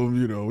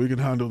problem, we can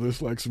handle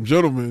this like some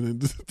gentlemen.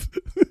 And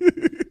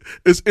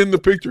it's in the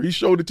picture. He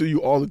showed it to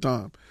you all the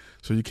time.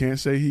 So you can't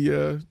say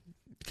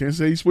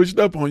he switched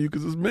up on you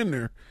because it's been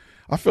there.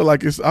 I feel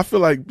like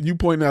you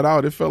pointing that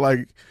out. It felt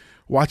like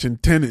watching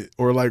Tenet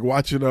or like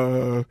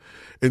watching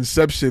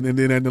Inception, and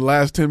then in the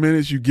last 10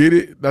 minutes you get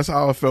it. That's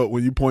how I felt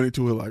when you pointed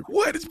to it. Like,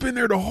 what? It's been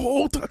there the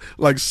whole time.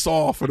 Like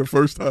Saw for the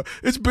first time.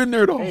 It's been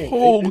there the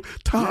whole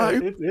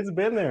time. Yeah, it's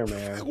been there,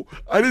 man.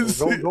 I didn't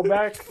see. Go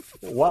back,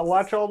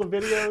 watch all the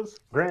videos.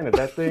 Granted,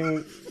 that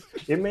thing,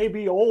 it may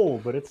be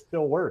old, but it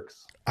still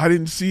works. I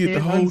didn't see it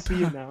the whole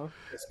time. Now.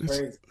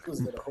 It's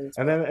crazy.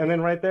 And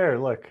then right there,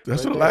 look.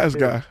 That's right the last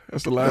guy.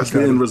 That's the last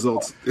guy. The end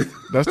results.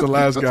 That's the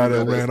last guy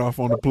that ran off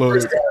on the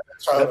plug.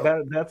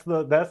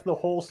 That's the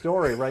whole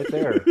story right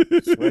there.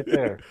 Right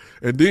there.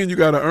 And then you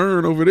got to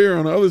earn over there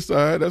on the other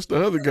side. That's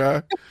the other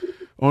guy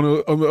on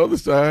the other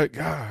side.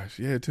 Gosh,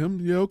 yeah, Tim.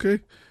 Yeah,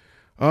 okay.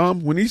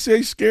 When he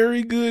says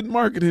scary good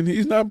marketing,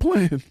 he's not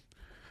playing.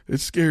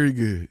 It's scary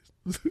good.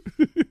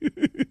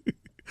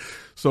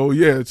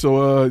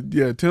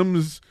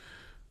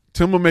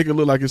 Tim will make it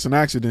look like it's an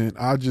accident.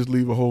 I'll just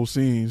leave a whole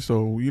scene.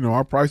 So,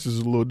 our prices is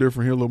a little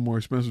different here, a little more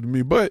expensive to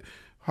me. But,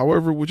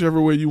 however,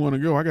 whichever way you want to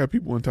go, I got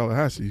people in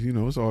Tallahassee.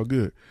 It's all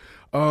good.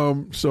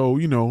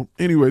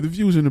 Anyway, the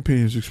views and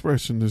opinions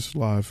expressed in this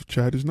live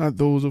chat is not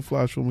those of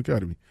Flash Film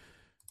Academy.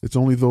 It's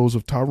only those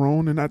of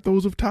Tyrone and not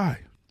those of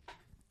Ty.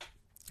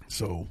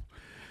 So,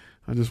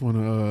 I just want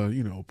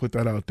to, put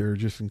that out there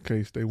just in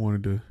case they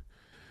wanted to,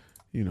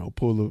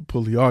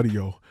 pull the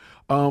audio.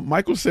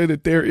 Michael said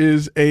that there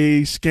is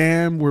a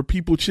scam where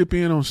people chip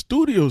in on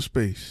studio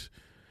space,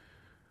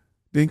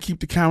 then keep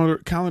the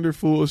calendar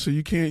full so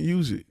you can't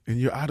use it, and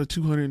you're out of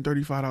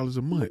 $235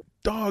 a month.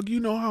 Dog, you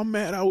know how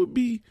mad I would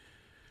be?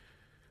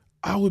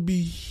 I would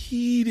be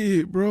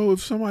heated, bro,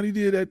 if somebody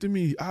did that to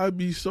me. I'd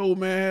be so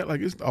mad.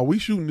 Like, are we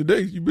shooting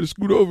today? You better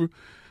scoot over.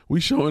 We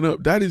showing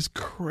up. That is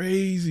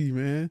crazy,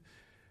 man.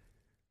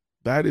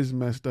 That is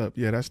messed up.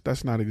 Yeah,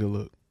 that's not a good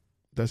look.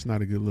 That's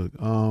not a good look.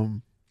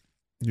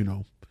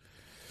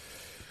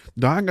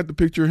 Don got the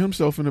picture of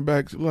himself in the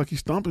back, like he's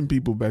stomping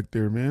people back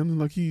there, man.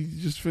 Like he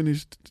just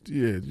finished.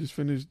 Yeah, that's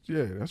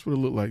what it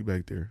looked like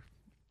back there.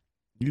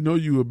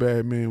 You a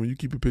bad man when you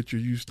keep a picture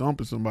of you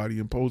stomping somebody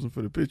and posing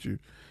for the picture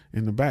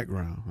in the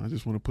background. I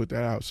just want to put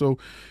that out. So,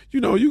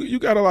 you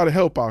got a lot of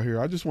help out here.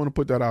 I just want to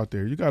put that out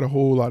there. You got a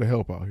whole lot of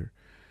help out here.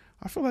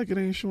 I feel like it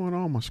ain't showing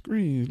on my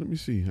screens. Let me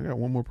see. I got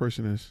one more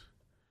person that's.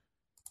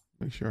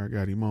 Make sure I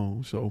got him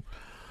on. So.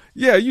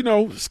 Yeah,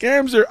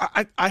 scams are.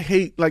 I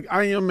hate. Like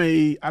I'm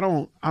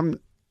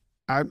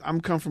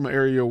come from an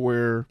area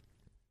where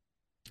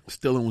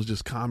stealing was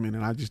just common,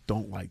 and I just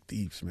don't like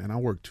thieves, man. I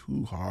work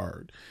too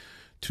hard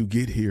to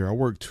get here. I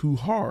work too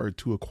hard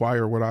to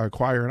acquire what I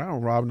acquire, and I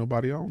don't rob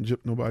nobody. I don't gyp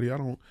nobody. I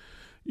don't.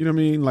 You know what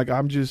I mean? Like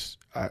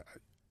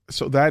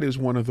so that is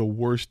one of the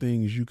worst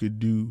things you could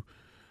do,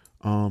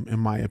 in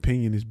my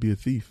opinion, is be a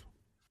thief.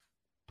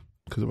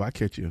 Because if I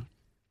catch you,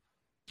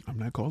 I'm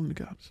not calling the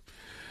cops.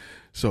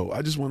 So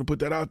I just want to put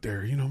that out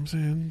there, you know what I'm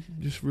saying?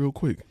 Just real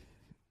quick.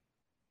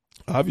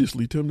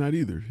 Obviously, Tim not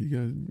either. He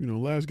got,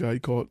 last guy he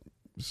caught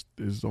is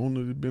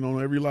been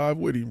on every live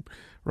with him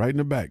right in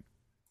the back.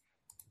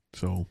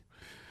 So,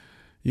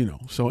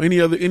 so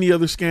any other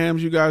scams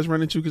you guys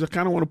run into? Because I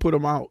kind of want to put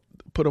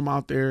put them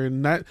out there,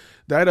 and that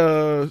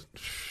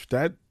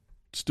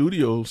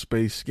studio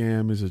space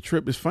scam is a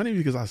trip. It's funny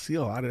because I see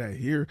a lot of that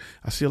here.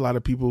 I see a lot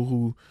of people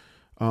who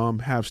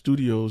have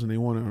studios and they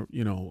want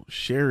to,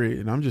 share it.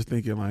 And I'm just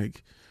thinking,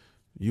 like,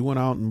 you went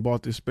out and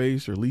bought this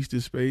space or leased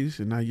this space,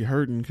 and now you're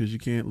hurting because you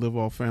can't live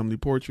off family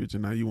portraits,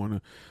 and now you want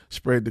to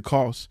spread the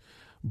costs.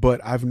 But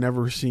I've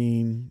never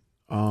seen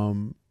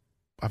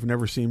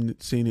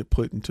it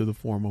put into the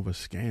form of a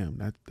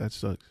scam. That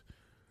sucks.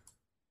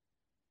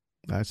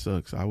 That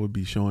sucks. I would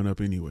be showing up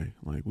anyway.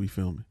 Like, we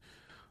filming.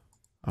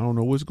 I don't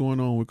know what's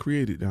going on with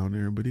Created down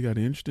there, but he got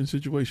an interesting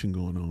situation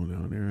going on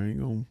down there. I ain't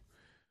gonna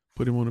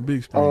put him on a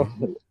big screen. Oh,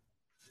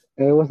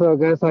 hey, what's up,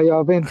 guys? How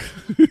y'all been?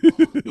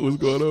 What's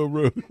going on,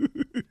 bro?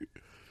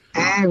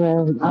 Hey,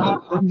 man,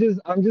 I'm just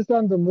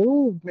on the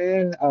move,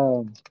 man.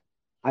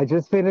 I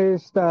just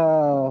finished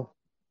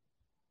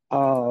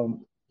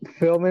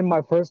filming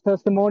my first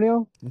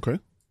testimonial. Okay.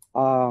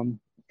 And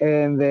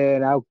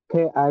then I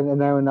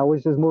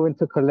was just moving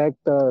to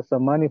collect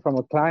some money from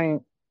a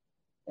client,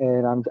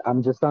 and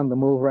I'm just on the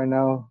move right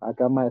now. I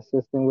got my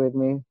assistant with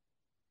me,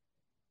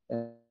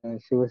 and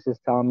she was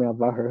just telling me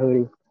about her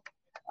hoodie.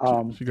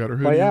 She got her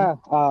hoodie. But yeah,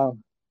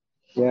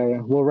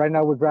 yeah. Well, right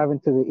now we're driving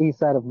to the east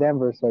side of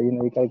Denver, so you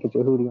gotta get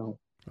your hoodie on.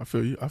 I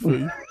feel you.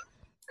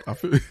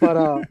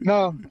 But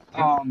no,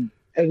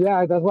 and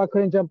yeah, that's why I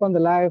couldn't jump on the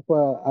live.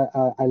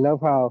 I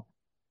love how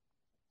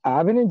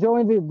I've been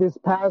enjoying this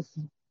past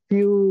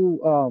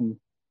few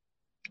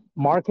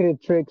marketing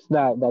tricks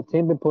that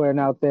Tim been putting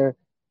out there,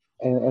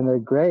 and they're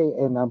great.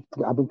 And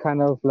I've been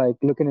kind of like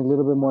looking a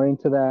little bit more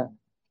into that,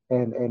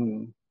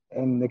 and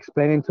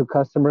explaining to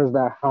customers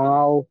that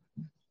how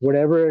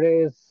whatever it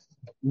is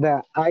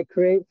that I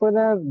create for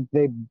them,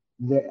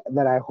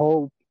 that I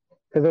hope,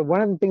 because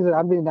one of the things that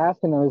I've been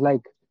asking them is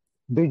like,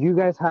 do you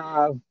guys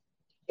have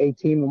a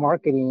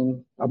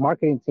marketing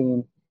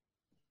team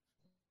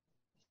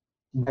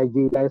that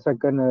you guys are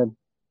gonna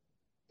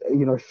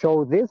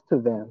show this to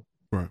them?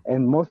 Right.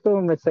 And most of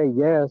them would say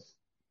yes,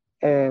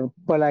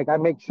 but like I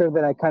make sure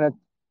that I kind of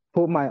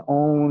put my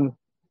own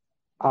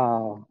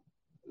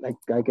like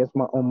I guess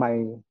my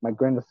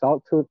grain of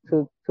salt to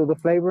the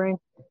flavoring.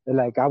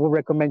 Like, I would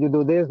recommend you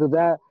do this, do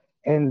that.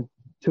 And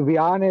to be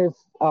honest,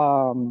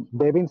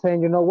 they've been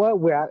saying, you know what,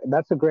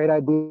 that's a great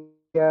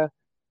idea.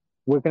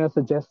 We're gonna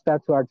suggest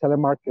that to our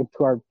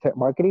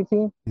marketing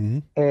team. Mm-hmm.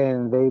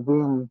 And they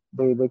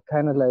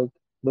kind of like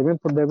they've been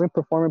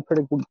performing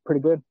pretty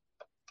good.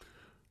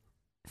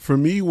 For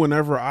me,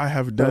 whenever I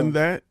have done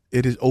that,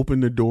 it has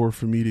opened the door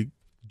for me to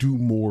do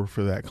more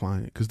for that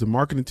client, because the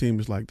marketing team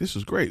is like, this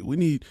is great. We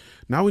need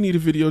a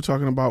video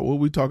talking about what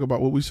we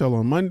sell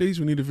on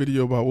Mondays. We need a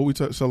video about what we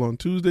sell on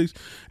Tuesdays.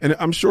 And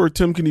I'm sure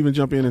Tim can even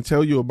jump in and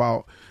tell you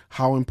about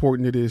how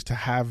important it is to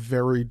have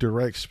very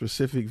direct,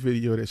 specific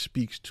video that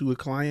speaks to a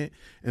client,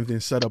 and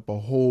then set up a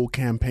whole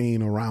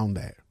campaign around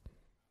that.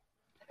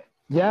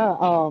 Yeah,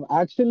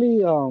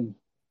 actually,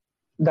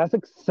 that's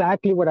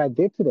exactly what I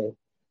did today.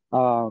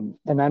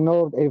 And I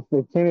know if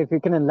Tim, if you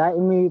can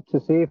enlighten me to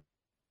see if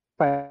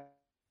I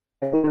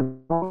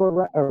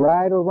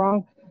right or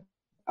wrong,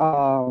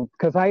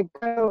 because I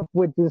kind of,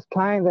 with this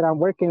client that I'm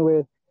working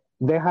with,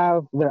 they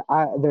have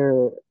I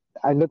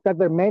looked at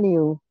their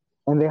menu,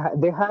 and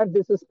they had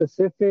this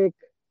specific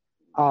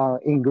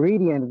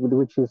ingredient,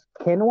 which is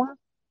quinoa,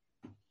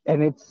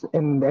 and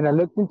I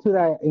looked into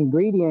that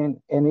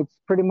ingredient, and it's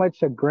pretty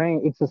much a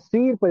grain. It's a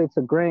seed, but it's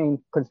a grain,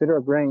 considered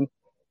a grain,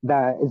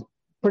 that is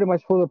pretty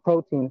much full of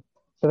protein.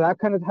 So that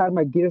kind of had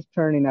my gears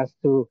turning as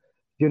to,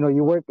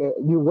 you work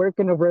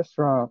in a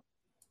restaurant,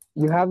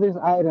 you have this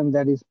item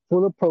that is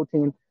full of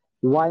protein.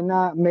 Why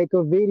not make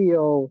a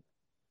video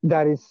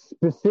that is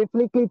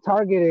specifically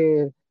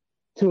targeted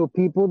to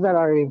people that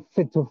are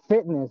into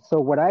fitness? So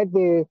what I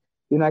did,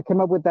 I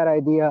came up with that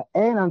idea,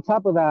 and on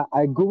top of that,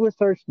 I Google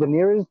searched the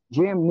nearest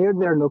gym near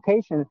their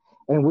location,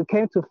 and we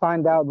came to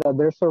find out that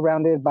they're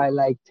surrounded by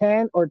like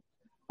 10 or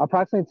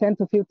approximately 10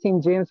 to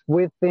 15 gyms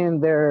within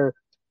their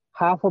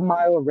half a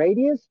mile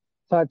radius.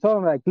 So I told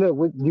them, like, look,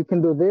 you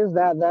can do this,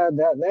 that,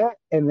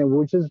 and then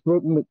we'll just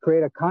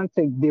create a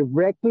content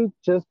directly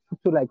just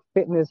to like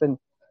fitness and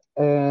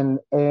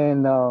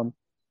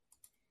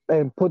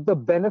put the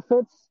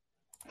benefits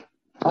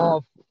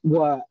of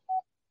what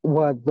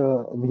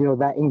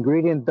that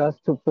ingredient does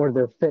for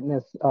their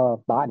fitness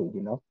body,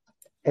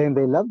 and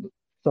they loved it.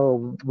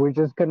 So we're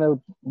just gonna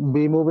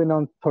be moving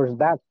on towards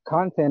that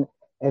content,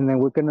 and then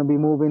we're gonna be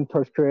moving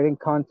towards creating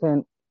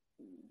content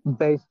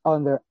based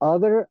on their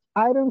other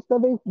items that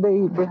they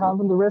have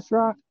in the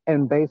restaurant,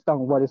 and based on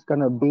what it's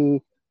gonna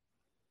be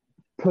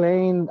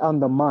playing on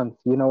the month.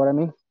 You know what I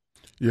mean?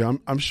 Yeah,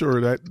 I'm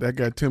sure that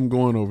got Tim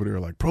going over there.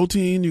 Like,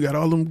 protein, you got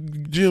all them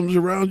gyms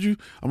around you.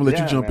 I'm gonna let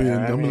you jump in.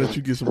 I'm gonna let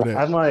you get some of that.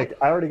 I'm like,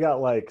 I already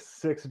got like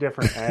 6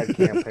 different ad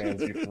campaigns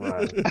you can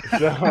run.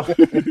 So,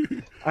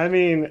 I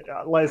mean,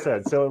 like I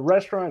said, so the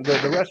restaurant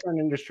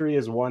industry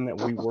is one that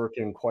we work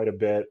in quite a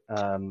bit.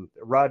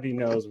 Rodney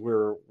knows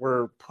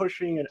we're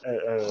pushing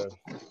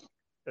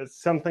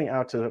something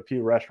out to a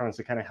few restaurants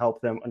to kind of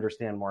help them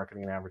understand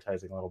marketing and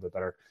advertising a little bit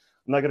better.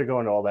 I'm not going to go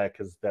into all that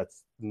because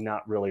that's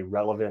not really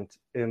relevant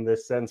in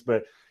this sense.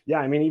 But yeah,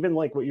 I mean, even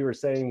like what you were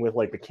saying with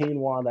like the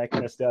quinoa, that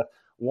kind of stuff.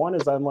 One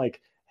is I'm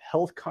like,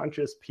 health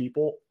conscious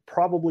people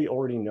probably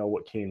already know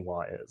what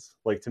quinoa is.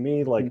 Like to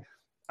me, like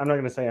I'm not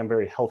going to say I'm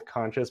very health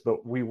conscious,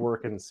 but we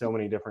work in so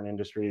many different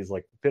industries.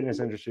 Like fitness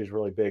industry is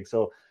really big.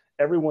 So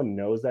everyone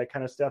knows that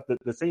kind of stuff.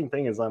 The same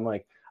thing is I'm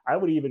like, I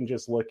would even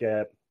just look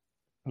at,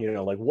 you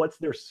know, like what's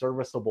their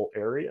serviceable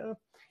area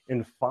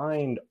and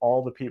find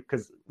all the people,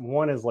 because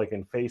one is like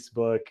in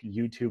Facebook,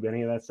 YouTube,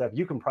 any of that stuff,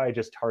 you can probably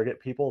just target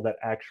people that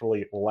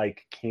actually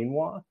like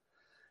quinoa.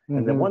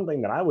 And then one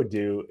thing that I would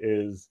do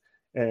is,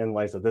 and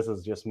like I said, this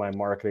is just my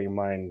marketing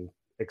mind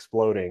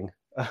exploding.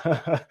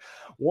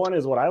 One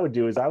is what I would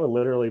do is I would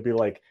literally be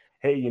like,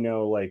 hey, you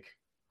know, like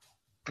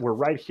we're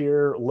right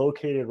here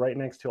located right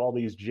next to all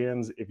these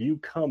gyms. If you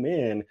come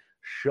in,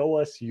 show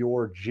us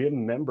your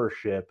gym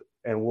membership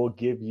and we'll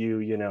give you,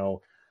 you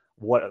know,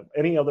 what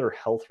any other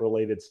health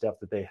related stuff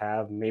that they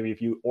have. Maybe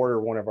if you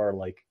order one of our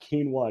like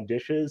quinoa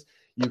dishes,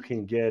 you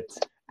can get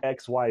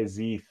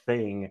XYZ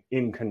thing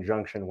in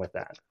conjunction with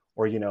that.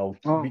 Or, you know,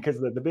 because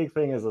the big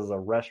thing is as a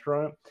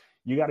restaurant,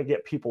 you got to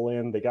get people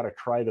in, they got to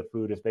try the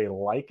food. If they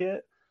like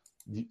it,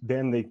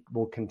 then they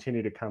will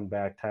continue to come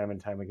back time and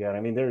time again.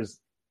 I mean, there's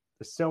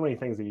so many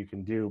things that you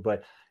can do,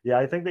 but yeah,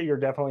 I think that you're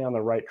definitely on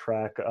the right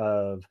track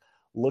of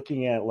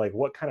looking at like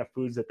what kind of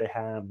foods that they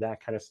have,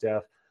 that kind of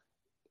stuff.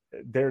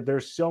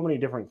 There's so many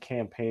different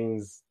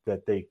campaigns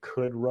that they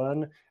could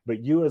run,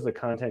 but you as a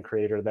content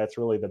creator, that's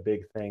really the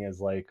big thing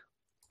is like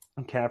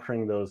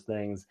capturing those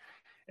things.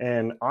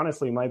 And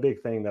honestly, my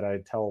big thing that I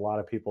tell a lot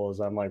of people is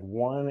I'm like,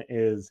 one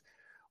is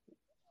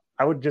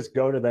I would just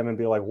go to them and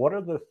be like, what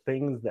are the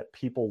things that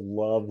people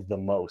love the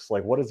most?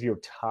 Like, what is your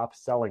top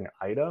selling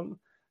item?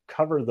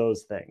 Cover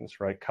those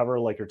things, right? Cover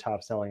like your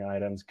top selling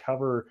items,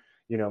 cover,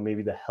 you know,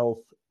 maybe the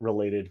health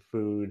related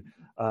food.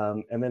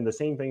 And then the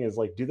same thing is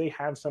like, do they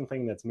have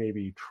something that's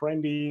maybe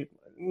trendy?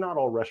 Not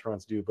all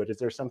restaurants do, but is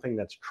there something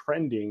that's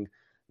trending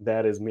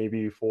that is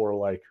maybe for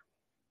like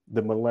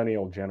the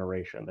millennial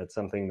generation? That's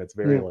something that's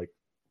very like,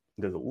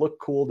 does it look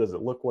cool? Does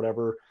it look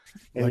whatever?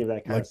 Any of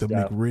that kind of stuff.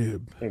 Like the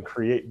McRib. And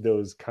create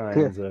those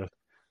kinds of,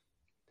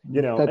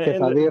 you know,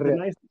 and the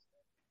nice,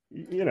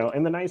 you know,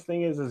 and the nice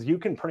thing is you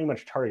can pretty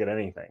much target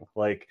anything.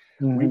 Like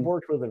we've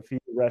worked with a few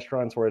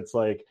restaurants where it's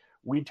like,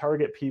 we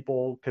target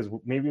people because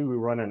maybe we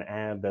run an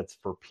ad that's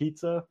for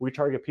pizza. We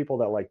target people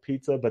that like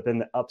pizza, but then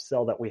the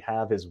upsell that we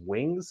have is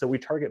wings. So we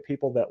target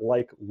people that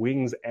like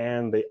wings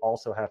and they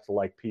also have to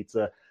like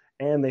pizza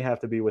and they have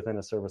to be within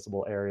a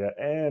serviceable area.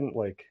 And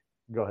like,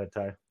 go ahead,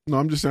 Ty. No,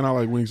 I'm just saying I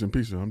like wings and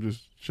pizza. I'm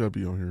just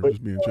chubby on here. But,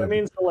 just being chubby. I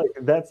mean, so like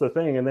that's the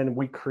thing. And then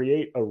we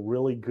create a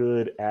really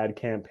good ad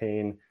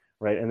campaign,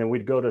 right? And then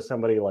we'd go to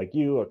somebody like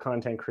you, a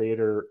content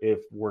creator, if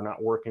we're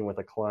not working with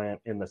a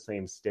client in the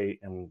same state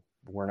and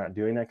we're not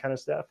doing that kind of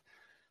stuff,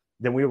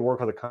 then we would work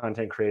with a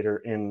content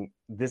creator and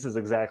this is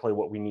exactly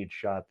what we need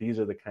shot. These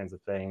are the kinds of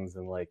things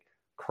and like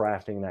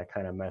crafting that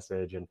kind of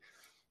message. And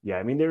yeah,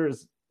 I mean,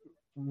 there's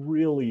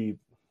really,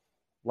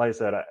 like I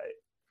said,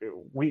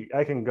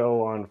 I can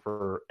go on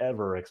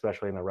forever,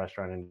 especially in the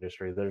restaurant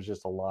industry. There's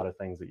just a lot of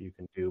things that you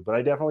can do, but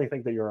I definitely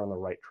think that you're on the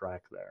right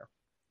track there.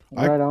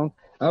 Right on.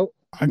 I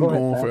can go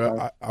on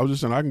for. I was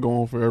just saying I can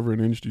go on forever in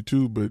the industry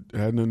too, but it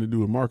had nothing to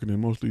do with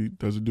marketing. Mostly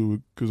does it do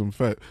with because I'm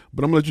fat.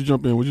 But I'm gonna let you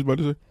jump in. What you about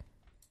to say?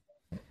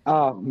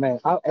 Oh man,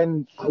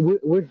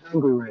 we're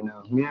hungry right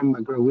now. Me and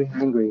my girl, we're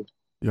hungry.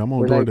 Yeah, I'm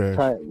on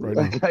DoorDash right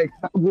now. Like,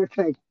 we're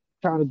like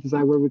trying to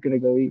decide where we're gonna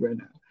go eat right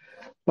now.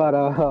 But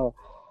I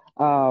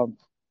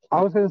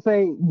was gonna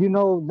say, you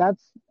know,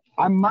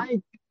 I'm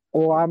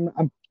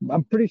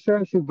pretty sure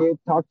I should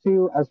talk to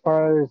you as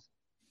far as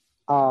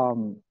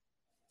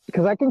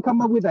because I can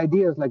come up with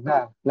ideas like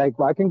that. Like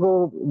I can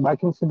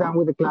sit down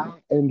with a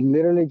client and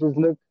literally just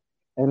look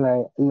and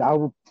I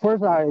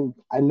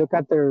look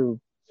at their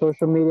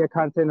social media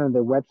content on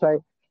their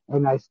website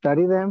and I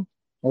study them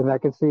and I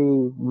can see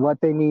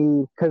what they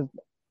need because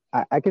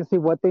I can see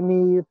what they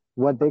need,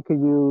 what they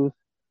could use,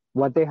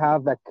 what they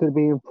have that could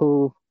be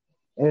improved.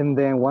 And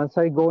then once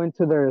I go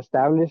into their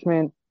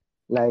establishment,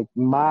 like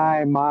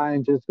my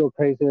mind just go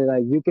crazy.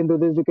 Like you can do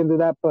this, you can do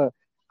that, but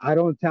I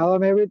don't tell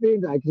them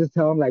everything. I just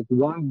tell them like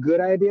one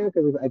good idea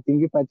because I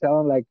think if I tell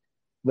them like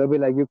they'll be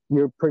like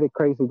you're pretty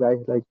crazy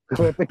guys. Like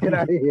get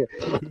out of here.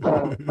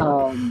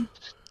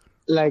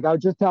 Like I'll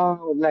just tell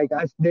them like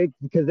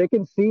because they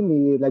can see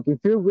me. Like if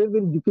you're with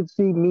me, you can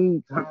see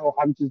me how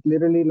I'm just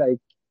literally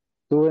like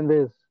doing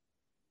this.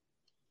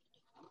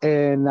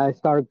 And I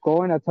start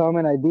going. I tell them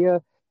an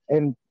idea,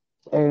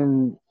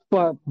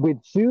 but with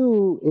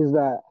you is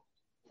that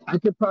I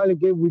could probably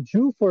get with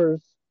you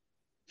first.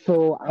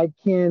 So I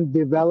can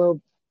develop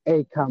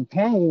a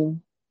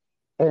campaign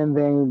and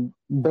then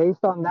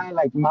based on that,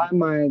 like my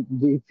mind,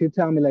 if you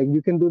tell me like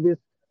you can do this,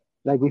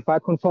 like if I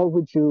consult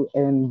with you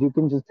and you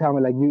can just tell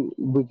me like you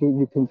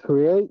can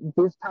create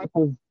this type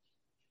of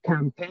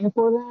campaign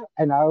for that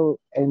and I'll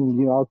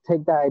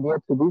take that idea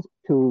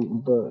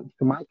to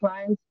my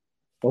clients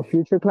or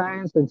future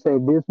clients and say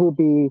this will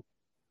be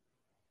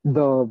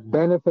the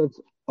benefits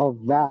of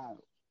that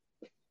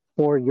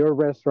for your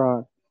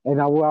restaurant,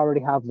 and I will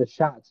already have the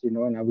shots,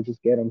 and I would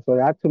just get them. So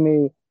that to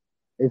me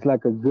is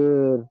like a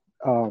good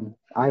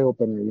eye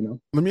opener.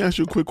 Let me ask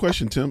you a quick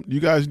question, Tim. You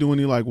guys do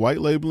any like white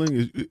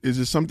labeling? Is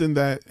it something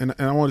that, and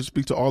I want to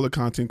speak to all the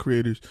content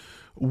creators,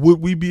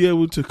 would we be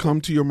able to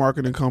come to your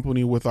marketing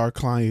company with our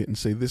client and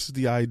say, this is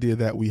the idea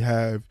that we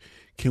have,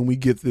 can we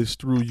get this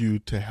through you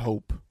to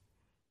help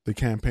the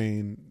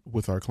campaign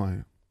with our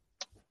client?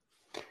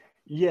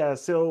 Yeah,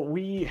 so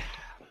we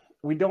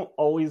don't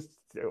always,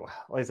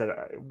 like I said,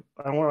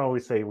 I don't want to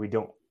always say we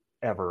don't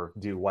ever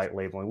do white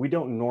labeling. We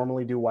don't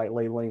normally do white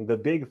labeling. The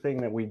big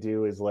thing that we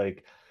do is,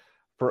 like,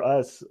 for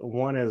us,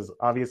 one is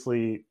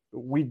obviously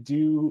we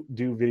do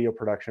video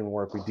production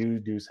work. We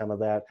do some of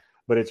that,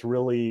 but it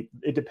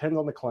depends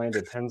on the client.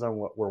 It depends on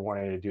what we're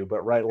wanting to do.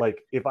 But right,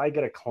 like if I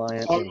get a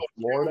client in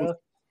Florida,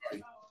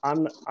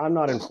 I'm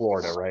not in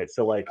Florida, right?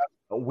 So like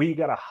we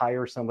got to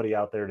hire somebody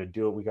out there to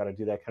do it. We got to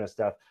do that kind of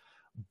stuff.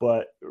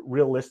 But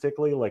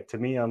realistically, like to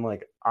me, I'm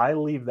like, I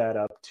leave that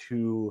up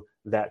to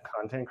that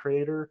content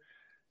creator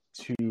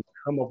to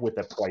come up with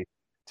a price.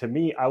 To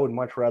me, I would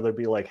much rather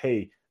be like,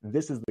 hey,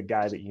 this is the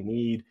guy that you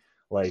need,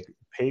 like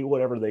pay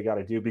whatever they got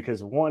to do.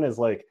 Because one is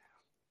like,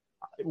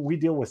 we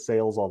deal with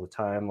sales all the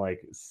time.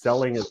 Like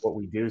selling is what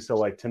we do. So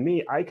like, to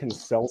me, I can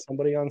sell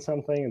somebody on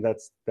something and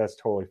that's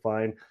totally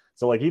fine.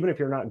 So like, even if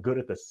you're not good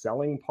at the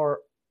selling part,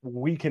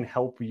 we can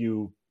help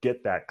you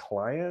get that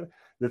client.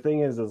 The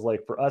thing is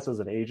like for us as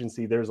an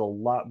agency, there's a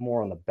lot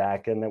more on the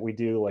back end that we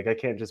do. Like I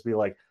can't just be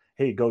like,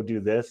 hey, go do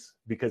this,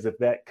 because if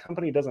that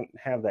company doesn't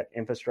have that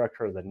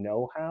infrastructure or the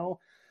know-how,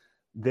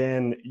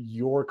 then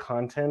your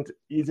content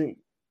isn't,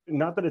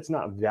 not that it's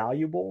not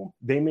valuable.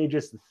 They may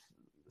just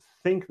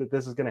think that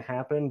this is going to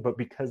happen, but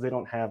because they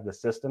don't have the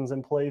systems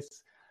in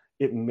place,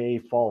 it may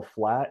fall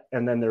flat,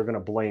 and then they're going to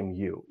blame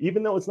you,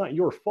 even though it's not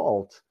your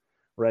fault,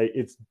 right?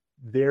 It's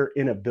their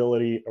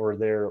inability or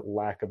their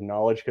lack of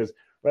knowledge. Because,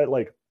 right,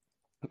 like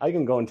I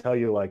can go and tell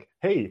you like,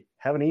 hey,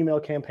 have an email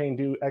campaign,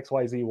 do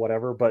XYZ,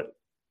 whatever. But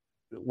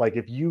like,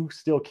 if you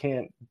still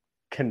can't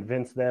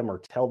convince them or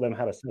tell them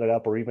how to set it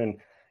up, or even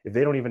if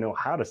they don't even know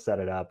how to set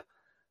it up,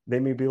 they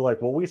may be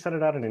like, well, we set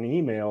it out in an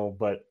email,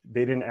 but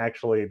they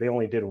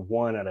only did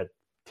 1 out of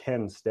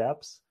 10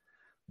 steps.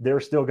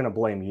 They're still going to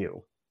blame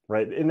you,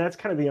 right? And that's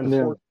kind of the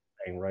unfortunate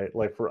thing, right?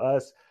 Like for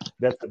us,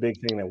 that's the big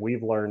thing that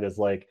we've learned is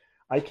like,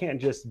 I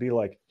can't just be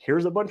like,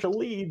 here's a bunch of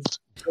leads,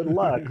 good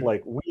luck.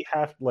 Like we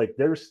have, like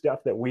there's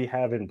stuff that we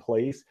have in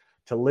place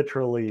to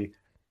literally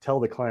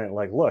tell the client,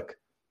 like, look,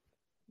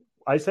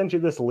 I sent you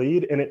this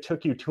lead and it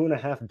took you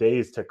 2.5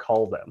 days to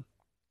call them.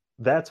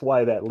 That's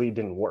why that lead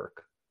didn't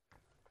work.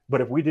 But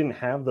if we didn't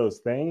have those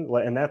things,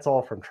 and that's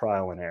all from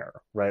trial and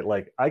error, right?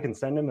 Like I can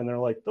send them and they're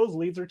like, those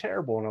leads are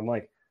terrible. And I'm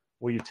like,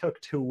 well, you took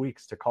 2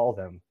 weeks to call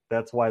them.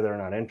 That's why they're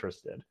not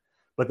interested.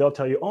 But they'll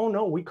tell you, oh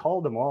no, we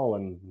called them all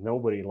and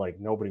nobody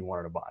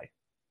wanted to buy.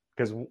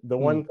 Because the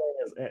one thing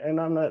is, and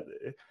I'm not,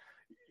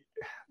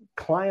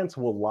 clients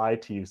will lie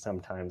to you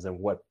sometimes in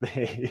what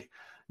they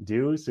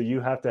do. So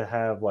you have to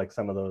have like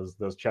some of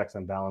those checks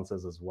and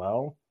balances as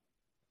well.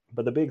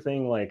 But the big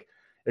thing, like,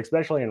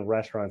 especially in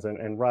restaurants,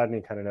 and Rodney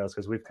kind of knows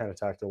because we've kind of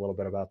talked a little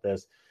bit about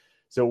this.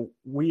 So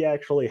we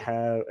actually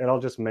have, and I'll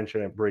just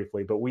mention it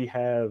briefly, but we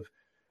have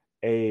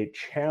a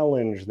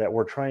challenge that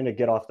we're trying to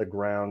get off the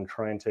ground,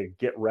 trying to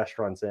get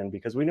restaurants in,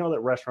 because we know that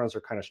restaurants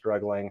are kind of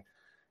struggling.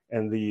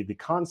 And the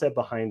concept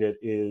behind it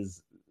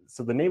is,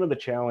 so the name of the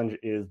challenge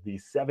is the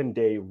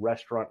 7-Day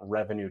Restaurant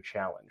Revenue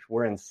Challenge,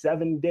 where in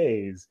 7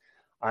 days,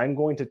 I'm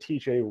going to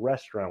teach a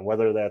restaurant,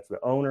 whether that's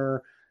the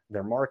owner,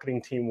 their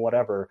marketing team,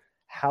 whatever,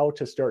 how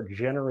to start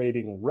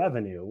generating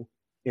revenue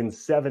in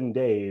 7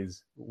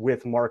 days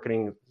with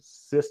marketing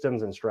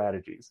systems and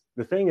strategies.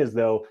 The thing is,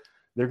 though,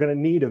 they're going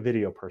to need a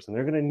video person.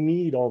 They're going to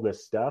need all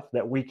this stuff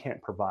that we can't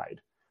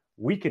provide.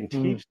 We can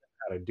teach them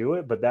how to do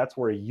it, but that's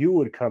where you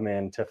would come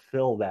in to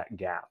fill that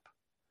gap,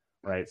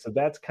 right? So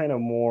that's kind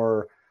of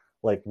more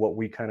like what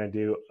we kind of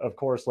do. Of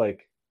course,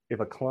 like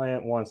if a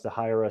client wants to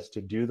hire us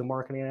to do the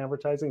marketing and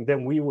advertising,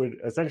 then we would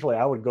essentially,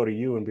 I would go to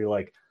you and be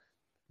like,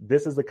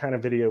 this is the kind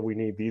of video we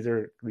need. These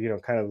are,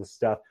 kind of the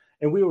stuff.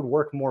 And we would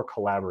work more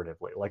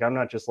collaboratively. Like, I'm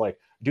not just like,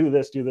 do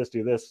this, do this,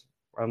 do this.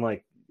 I'm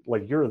like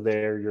you're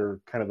there,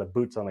 you're kind of the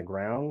boots on the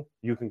ground.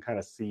 You can kind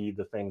of see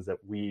the things that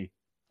we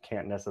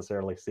can't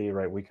necessarily see,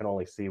 right? We can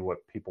only see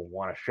what people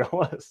want to show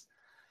us.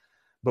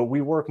 But we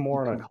work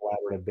more on a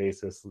collaborative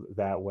basis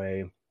that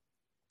way.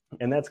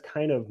 And that's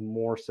kind of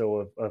more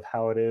so of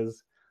how it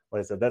is.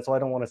 Like I said, that's why I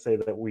don't want to say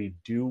that we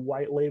do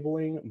white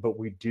labeling, but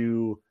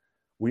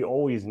we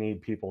always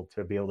need people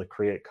to be able to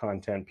create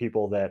content,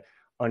 people that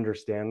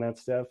understand that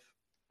stuff.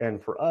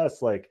 And for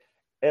us, like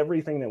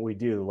everything that we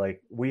do,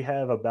 like we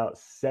have about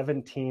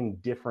 17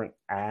 different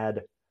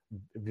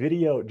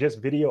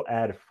video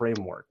ad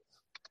frameworks.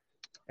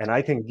 And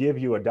I can give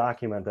you a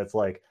document that's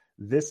like,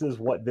 this is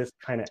what this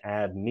kind of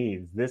ad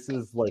needs. This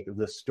is like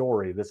the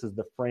story. This is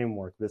the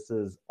framework. This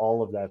is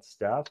all of that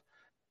stuff.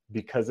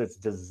 because it's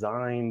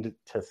designed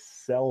to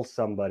sell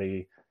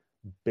somebody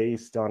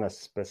based on a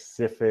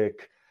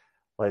specific,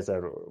 like I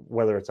said,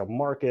 whether it's a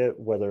market,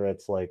 whether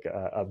it's like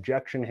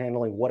objection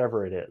handling,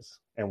 whatever it is,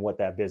 and what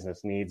that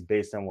business needs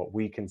based on what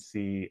we can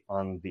see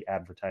on the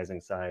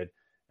advertising side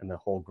and the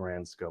whole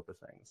grand scope of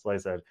things. Like I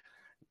said,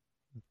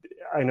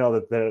 I know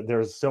that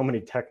there's so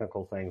many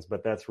technical things,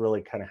 but that's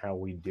really kind of how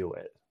we do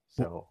it.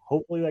 So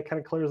hopefully that kind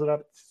of clears it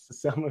up to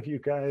some of you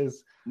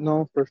guys.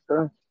 No, for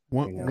sure.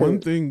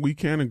 One thing we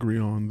can agree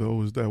on,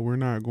 though, is that we're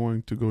not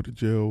going to go to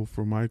jail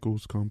for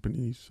Michael's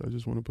companies. I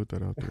just want to put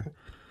that out there.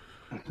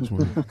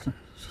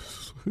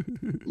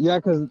 Yeah,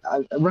 because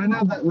right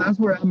now that's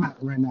where I'm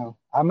at right now.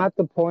 I'm at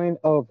the point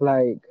of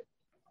like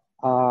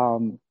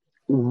the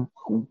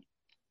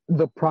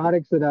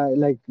products that I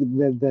like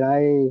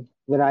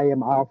that I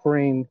am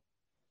offering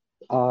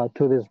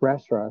to these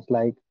restaurants.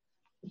 Like,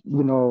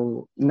 you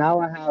know,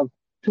 now I have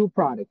 2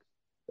 products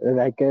that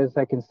I guess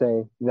I can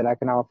say that I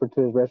can offer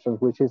to these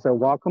restaurants, which is a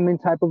welcoming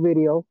type of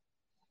video,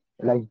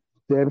 like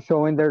them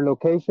showing their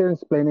location,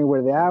 explaining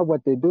where they are,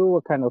 what they do,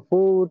 what kind of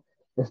food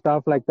and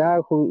stuff like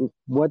that,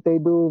 what they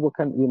do, what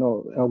kind, you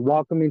know, a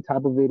welcoming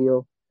type of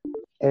video.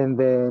 And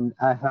then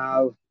I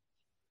have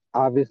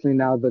obviously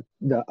now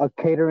a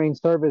catering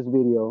service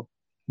video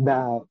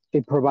that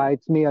it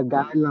provides me a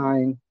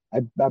guideline.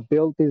 I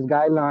built this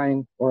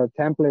guideline or a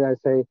template, I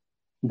say,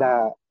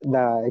 that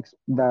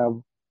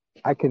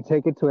I can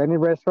take it to any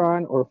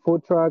restaurant or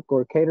food truck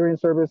or catering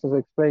services,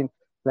 explain,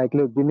 like,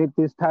 look, you need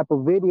this type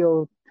of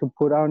video to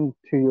put on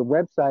to your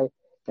website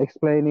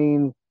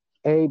explaining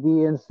A,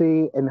 B, and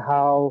C, and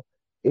how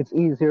it's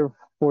easier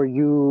for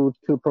you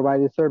to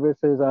provide these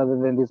services other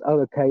than these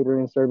other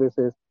catering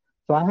services.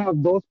 So I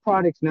have those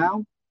products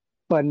now,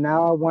 but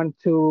now I want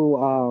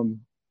to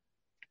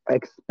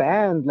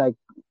expand like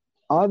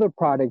other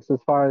products as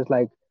far as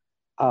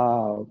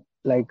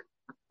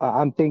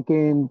I'm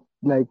thinking,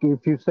 like,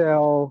 if you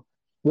sell,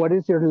 what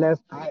is your less,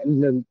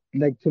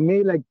 like, to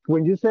me, like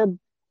when you said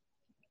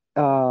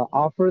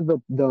offer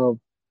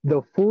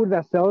the food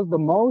that sells the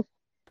most,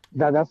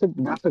 that's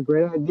a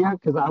great idea,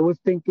 because I was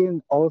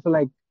thinking also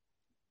like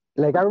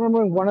I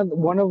remember one of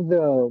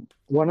the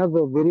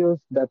videos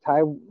that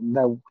Ty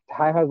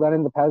has done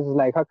in the past is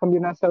like, how come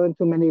you're not selling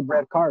too many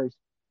red cars?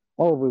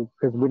 Oh,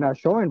 because we're not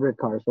showing red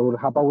cars. So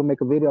how about we make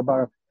a video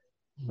about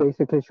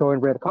basically showing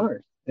red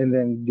cars, and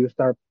then you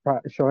start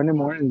showing it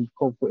more and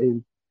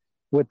hopefully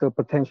with the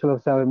potential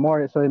of selling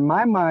more. So in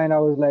my mind, I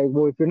was like,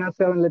 well, if you're not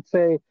selling, let's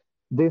say,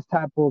 this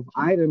type of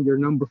item, your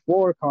number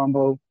 4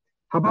 combo,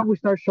 how about we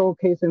start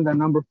showcasing the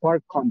number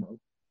 4 combo?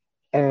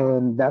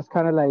 And that's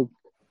kind of like,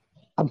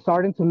 I'm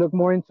starting to look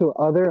more into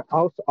other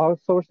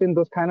outsourcing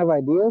those kind of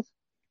ideas,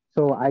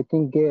 so I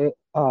can get,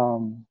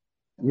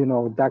 you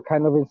know, that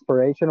kind of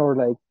inspiration. Or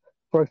like,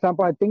 for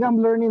example, I think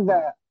I'm learning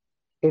that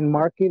in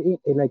marketing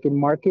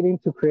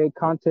to create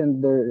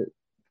content, I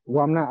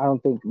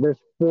don't think there's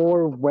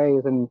 4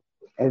 ways, and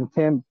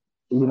Tim,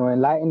 you know,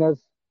 enlighten us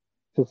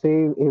to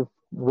see if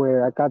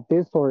where I got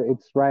this or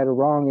it's right or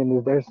wrong. And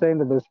if they're saying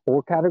that there's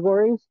 4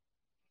 categories,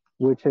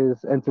 which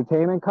is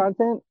entertainment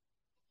content,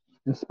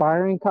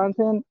 inspiring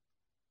content,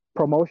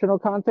 promotional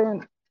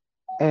content,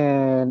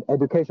 and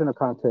educational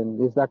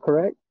content. Is that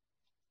correct?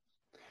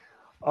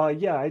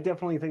 Yeah, I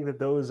definitely think that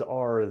those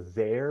are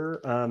there.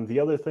 The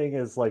other thing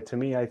is, like, to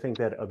me, I think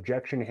that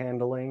objection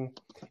handling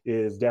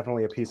is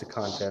definitely a piece of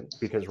content,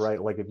 because,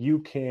 right, like, if you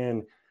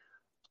can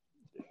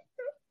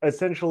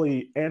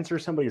essentially answer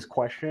somebody's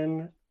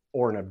question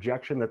or an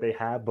objection that they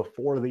have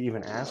before they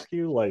even ask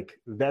you, like,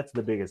 that's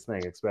the biggest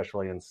thing,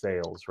 especially in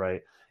sales,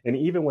 right? And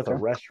even with a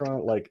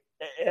restaurant, like,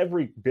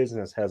 every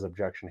business has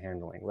objection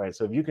handling, right?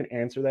 So if you can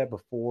answer that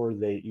before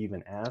they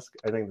even ask,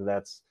 I think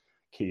that's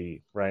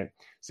key, right?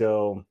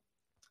 So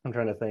I'm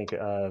trying to think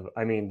of,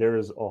 I mean,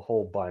 there's a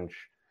whole bunch.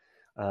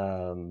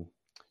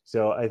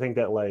 So I think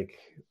that, like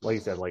you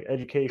said, like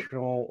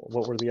educational,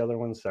 what were the other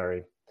ones?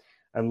 Sorry.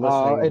 I'm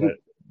listening,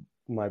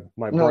 but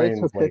my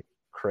brain's like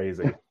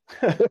crazy.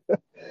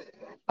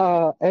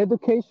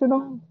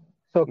 Educational.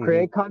 So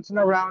create content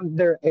around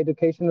their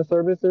educational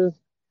services,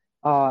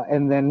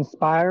 and then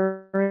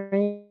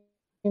inspiring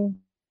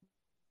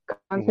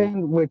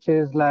content, which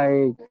is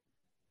like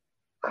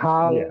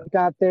how they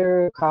got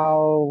there,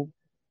 how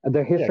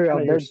the history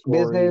of their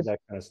business, that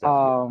kind of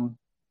stuff,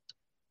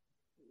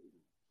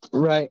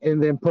 right?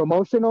 And then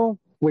promotional,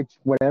 which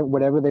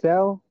whatever they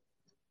sell,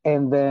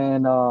 and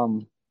then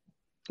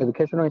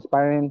educational,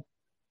 inspiring,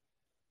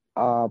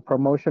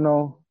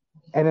 promotional,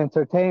 and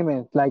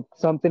entertainment, like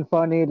something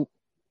funny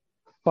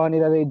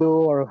that they do,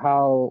 or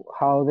how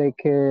they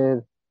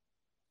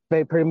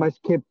pretty much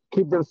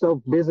keep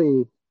themselves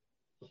busy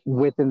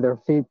within their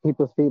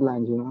people's feed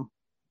lines, you know.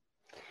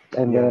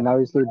 And then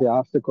obviously the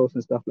obstacles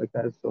and stuff like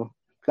that. So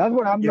that's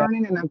what I'm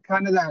learning, and I'm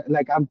kind of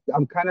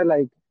I'm kind of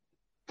like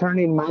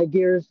turning my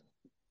gears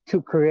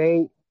to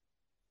create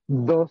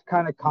those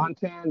kind of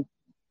content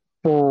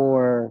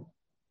for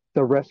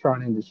the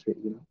restaurant industry,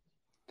 you know.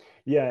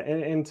 Yeah,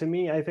 and to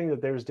me, I think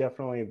that there's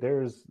definitely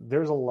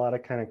there's a lot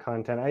of kind of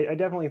content. I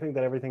definitely think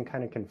that everything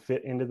kind of can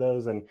fit into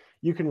those, and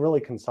you can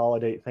really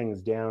consolidate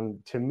things down.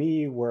 To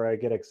me, where I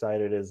get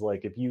excited is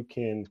like if you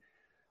can,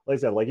 like I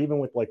said, like even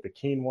with like the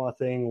quinoa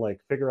thing, like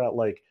figure out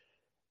like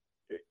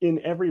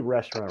in every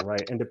restaurant,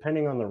 right? And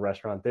depending on the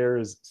restaurant,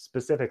 there's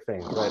specific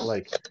things, right?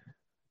 Like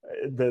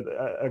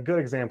a good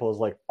example is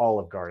like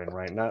Olive Garden,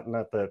 right? Not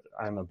that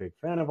I'm a big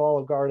fan of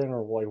Olive Garden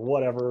or like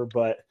whatever,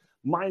 but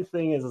my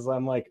thing is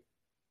I'm like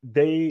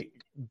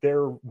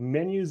their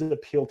menus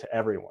appeal to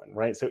everyone,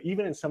 right? So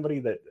even in somebody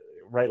that,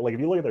 right, like if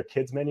you look at their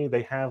kids menu,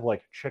 they have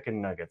like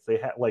chicken nuggets, they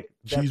have like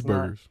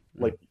cheeseburgers.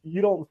 Like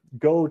you don't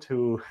go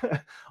to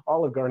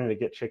Olive Garden to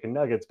get chicken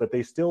nuggets, but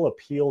they still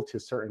appeal to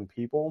certain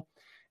people.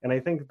 And I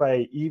think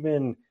by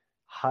even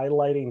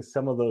highlighting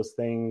some of those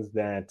things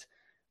that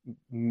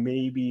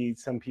maybe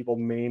some people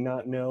may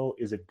not know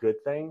is a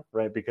good thing,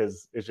 right?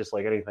 Because it's just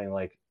like anything,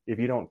 like if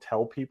you don't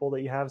tell people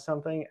that you have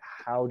something,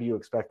 how do you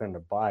expect them to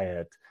buy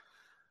it?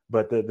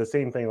 But the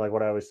same thing, like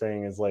what I was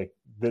saying is like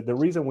the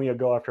reason we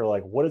go after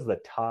like what is the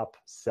top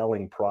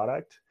selling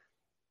product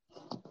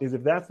is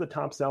if that's the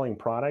top selling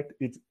product,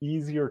 it's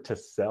easier to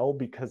sell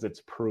because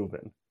it's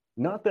proven.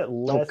 Not that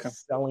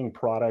less selling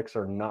products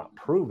are not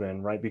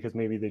proven, right? Because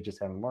maybe they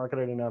just haven't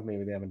marketed enough,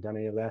 maybe they haven't done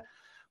any of that.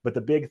 But the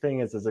big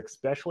thing is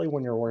especially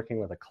when you're working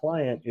with a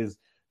client is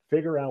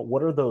figure out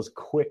what are those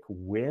quick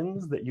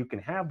wins that you can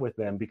have with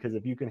them, because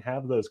if you can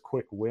have those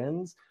quick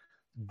wins,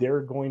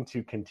 they're going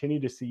to continue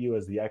to see you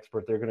as the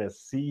expert. They're going to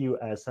see you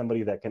as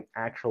somebody that can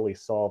actually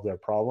solve their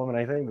problem. And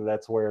I think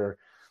that's where,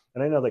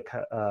 and I know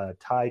that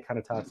Ty kind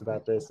of talks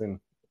about this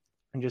and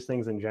just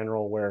things in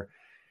general, where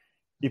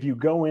if you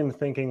go in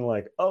thinking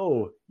like,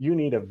 oh, you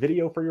need a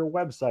video for your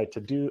website to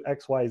do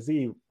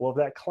XYZ, well, if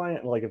that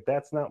client, like if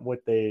that's not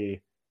what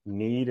they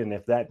need, and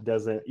if that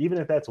doesn't, even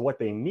if that's what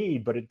they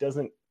need, but it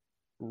doesn't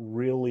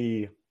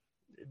really,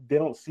 they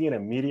don't see an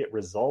immediate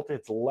result,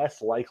 it's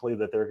less likely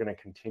that they're going to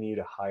continue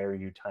to hire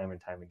you time and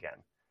time again,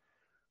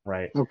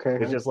 right? Okay.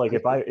 It's just like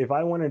if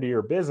I went into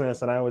your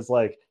business and I was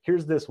like,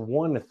 here's this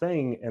one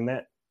thing,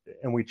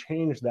 and we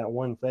changed that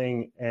one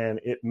thing and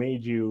it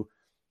made you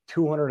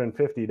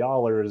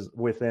 $250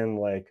 within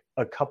like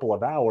a couple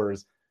of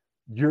hours,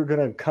 you're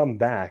going to come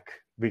back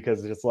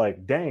because it's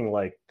like, dang,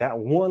 like that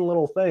one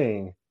little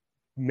thing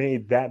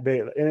made that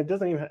big. And it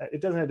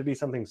doesn't have to be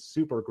something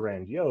super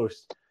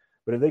grandiose,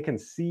 but if they can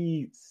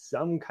see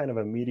some kind of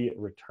immediate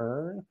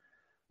return,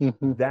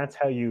 that's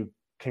how you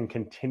can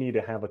continue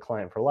to have a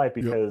client for life.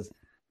 Because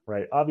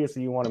right,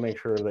 obviously you want to make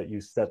sure that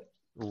you set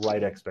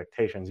right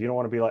expectations. You don't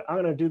want to be like,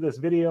 I'm going to do this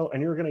video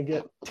and you're going to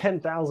get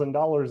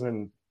 $10,000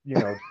 in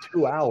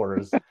 2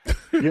 hours.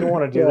 You don't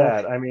want to do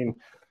that. I mean,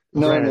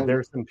 granted,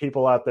 there's some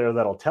people out there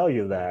that'll tell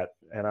you that,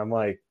 and I'm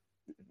like,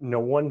 no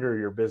wonder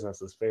your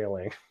business is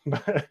failing.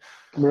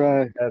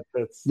 Right.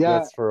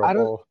 That's for a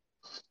whole.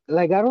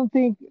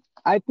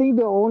 I think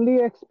the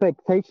only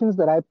expectations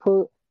that I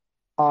put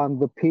on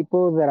the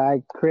people that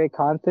I create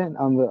content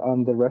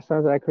on the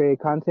restaurants that I create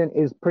content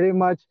is pretty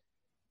much,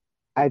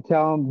 I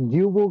tell them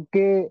you will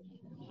get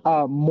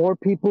more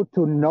people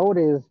to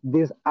notice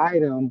this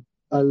item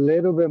a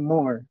little bit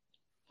more,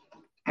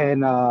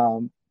 and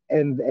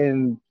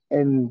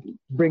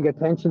bring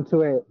attention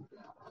to it,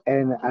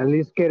 and at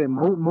least get it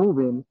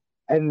moving.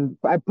 And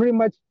I pretty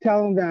much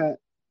tell them that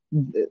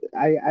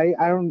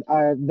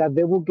that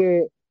they will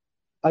get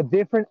a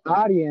different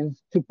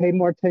audience to pay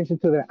more attention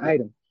to their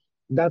item.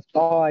 That's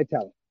all I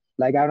tell them.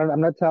 Like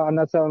I'm not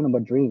telling them a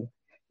dream.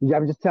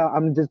 I'm just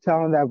telling them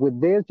that with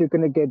this you're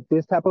gonna get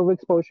this type of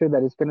exposure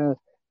that is gonna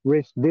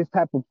reach this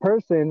type of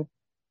person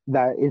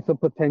that is a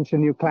potential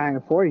new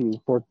client for you,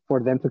 for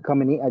them to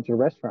come and eat at your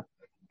restaurant.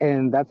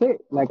 And that's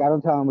it. Like I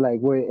don't tell them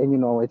like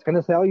it's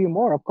gonna sell you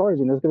more, of course.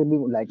 It's gonna be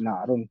like, no,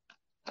 I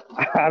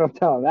don't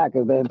tell them that,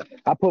 because then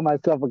I put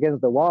myself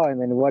against the wall,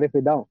 and then what if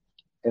it don't?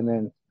 And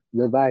then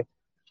goodbye.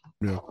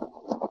 Yeah.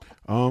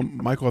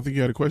 Michael, I think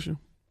you had a question.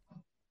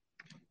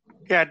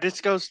 Yeah,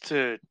 this goes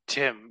to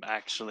Tim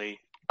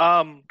actually.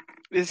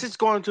 This is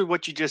going to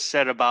what you just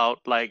said about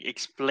like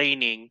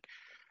explaining.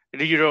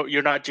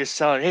 You're not just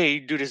selling, hey,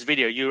 do this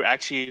video. You're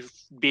actually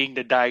being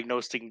the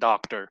diagnosing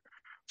doctor.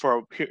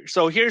 So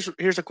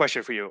here's a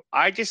question for you.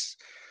 I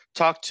just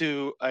talked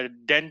to a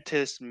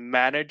dentist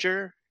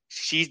manager.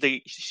 She's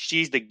the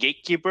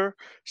gatekeeper.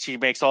 She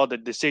makes all the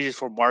decisions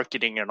for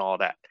marketing and all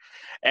that.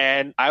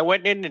 And I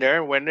went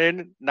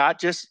in not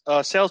just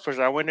a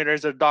salesperson. I went in there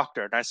as a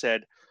doctor, and I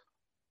said,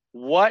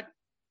 what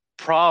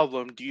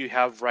problem do you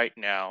have right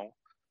now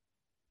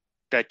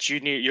that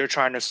you're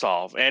trying to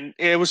solve? And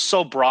it was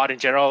so broad in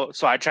general,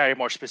 so I tried to be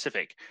more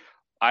specific.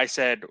 I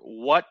said,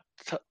 what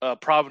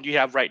problem do you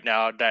have right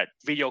now that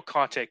video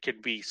content can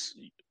be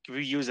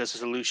used as a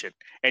solution?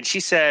 And she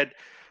said,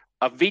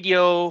 a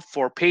video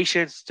for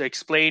patients to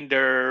explain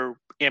their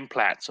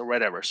implants or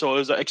whatever. So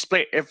it was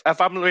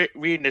if I'm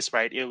reading this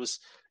right, it was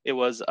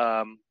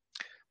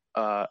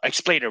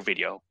explainer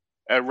video.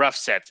 A rough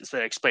sense, it's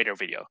an explainer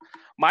video.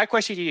 My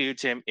question to you,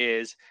 Tim,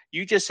 is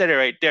you just said it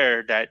right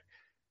there that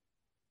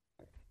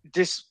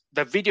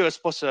the video is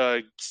supposed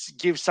to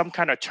give some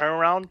kind of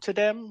turnaround to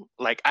them.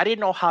 Like, I didn't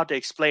know how to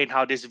explain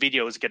how this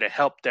video is going to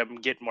help them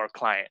get more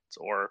clients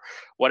or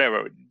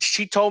whatever.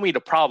 She told me the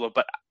problem,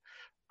 but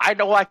I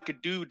know I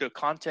could do the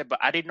content, but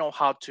I didn't know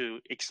how to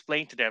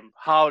explain to them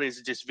how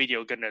is this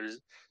video going to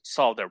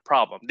solve their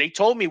problem. They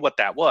told me what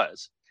that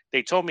was.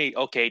 They told me,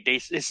 okay,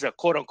 this is a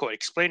quote unquote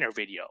explainer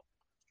video,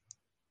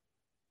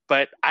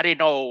 but I didn't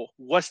know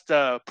what's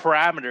the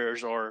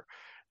parameters or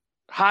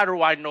how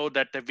do I know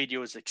that the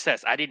video is a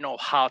success? I didn't know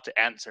how to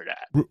answer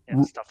that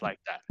and stuff like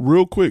that.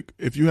 Real quick,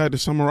 if you had to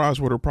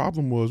summarize what her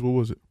problem was, what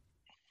was it?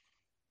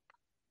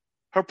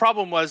 Her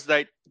problem was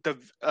that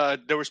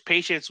there was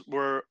patients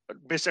were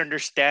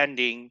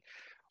misunderstanding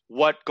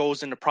what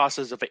goes in the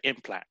process of an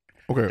implant.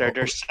 Okay,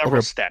 there's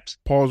several steps.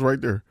 Pause right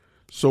there.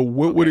 So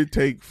what would it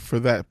take for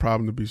that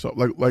problem to be solved?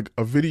 Like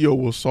a video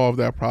will solve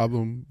that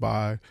problem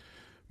by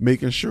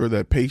making sure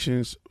that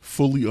patients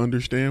fully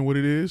understand what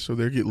it is, so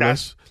they get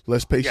less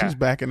patients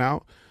backing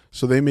out.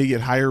 So they may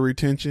get higher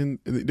retention.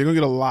 They're going to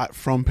get a lot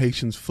from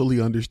patients fully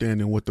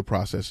understanding what the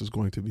process is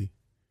going to be.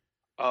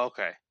 Oh,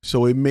 okay.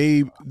 So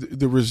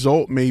the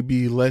result may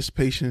be less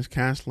patients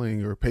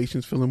canceling or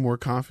patients feeling more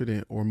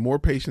confident or more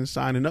patients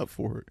signing up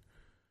for it.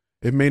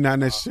 It may not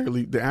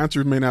necessarily, the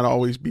answer may not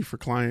always be for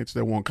clients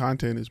that want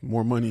content. It's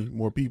more money,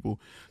 more people.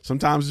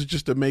 Sometimes it's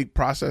just to make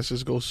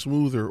processes go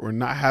smoother or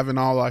not having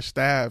all our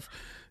staff,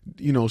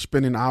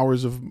 spending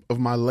hours of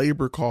my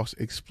labor costs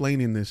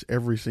explaining this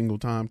every single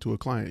time to a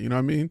client. You know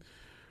what I mean?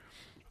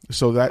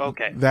 So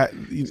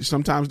that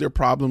sometimes their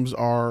problems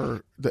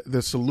are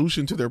the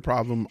solution to their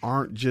problem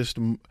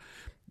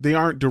they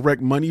aren't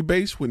direct money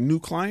based with new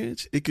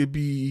clients. It could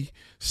be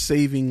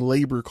saving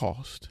labor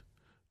cost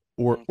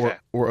or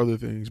other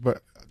things.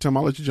 But Tim,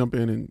 I'll let you jump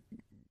in and.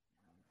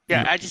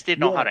 Yeah, I just didn't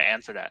know how to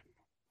answer that.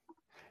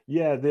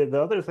 Yeah,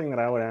 the other thing that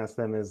I would ask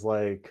them is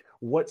like,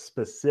 what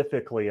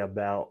specifically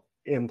about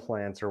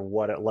implants or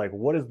what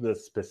is the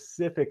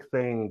specific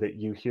thing that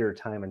you hear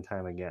time and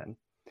time again?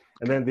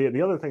 And then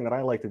the other thing that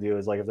I like to do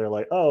is like, if they're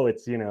like, oh,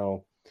 it's,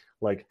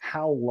 like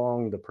how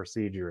long the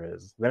procedure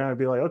is, then I'd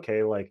be like,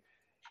 okay, like,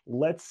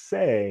 let's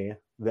say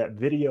that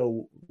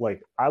video,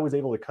 like I was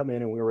able to come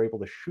in and we were able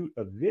to shoot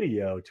a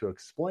video to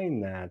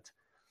explain that.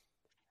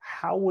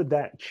 How would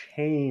that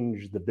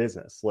change the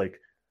business?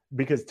 Like,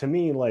 because to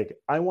me, like,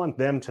 I want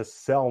them to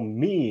sell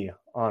me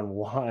on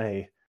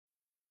why.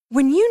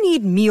 When you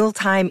need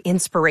mealtime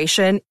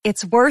inspiration,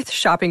 it's worth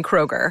shopping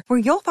Kroger, where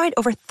you'll find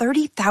over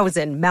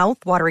 30,000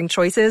 mouth-watering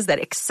choices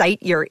that excite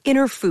your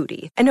inner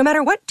foodie. And no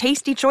matter what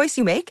tasty choice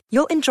you make,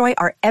 you'll enjoy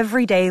our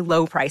everyday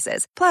low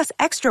prices, plus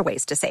extra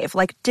ways to save,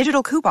 like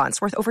digital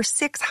coupons worth over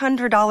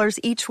 $600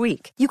 each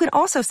week. You can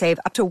also save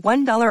up to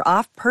 $1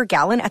 off per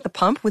gallon at the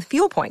pump with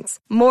fuel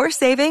points. More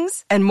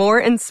savings and more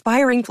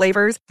inspiring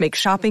flavors make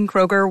shopping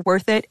Kroger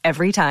worth it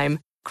every time.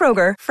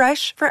 Kroger,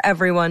 fresh for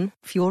everyone.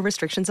 Fuel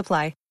restrictions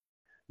apply.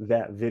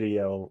 That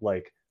video,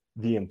 like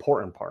the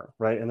important part,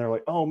 right? And they're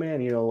like, oh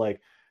man, like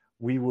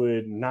we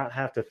would not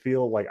have to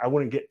feel like I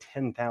wouldn't get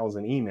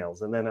 10,000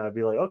 emails. And then I'd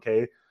be like,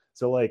 okay,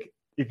 so like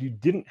if you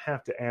didn't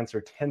have to answer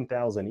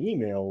 10,000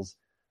 emails,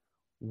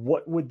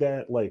 what would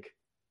that like,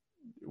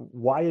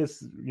 why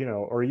is,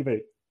 or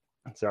even,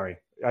 sorry,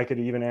 I could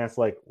even ask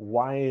like,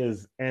 why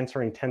is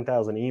answering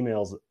 10,000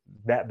 emails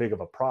that big of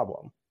a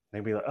problem?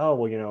 They'd be like, oh,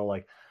 well,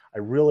 like I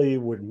really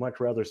would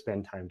much rather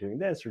spend time doing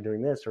this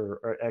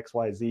or X,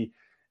 Y, Z.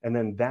 And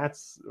then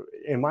that's,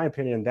 in my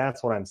opinion,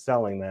 that's what I'm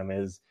selling them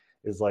is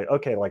like,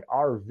 okay, like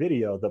our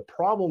video, the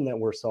problem that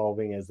we're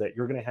solving is that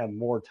you're going to have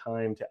more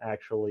time to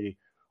actually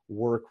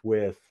work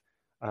with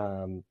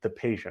the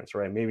patients,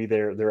 right? Maybe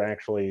they're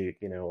actually,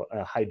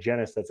 a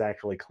hygienist that's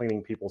actually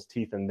cleaning people's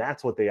teeth. And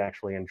that's what they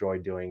actually enjoy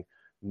doing,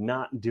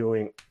 not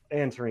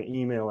answering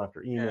email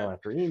after email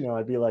after email.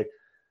 I'd be like,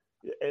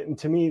 and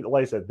to me,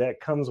 like I said, that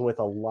comes with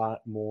a lot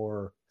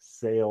more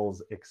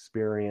sales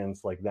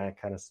experience, like that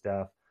kind of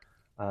stuff.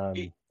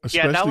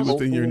 Especially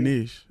within your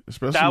niche.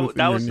 That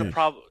was the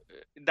problem.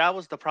 That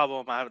was the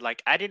problem.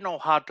 I didn't know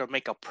how to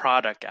make a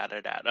product out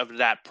of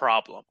that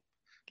problem.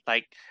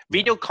 Like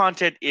video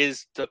content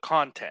is the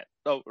content.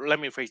 Oh,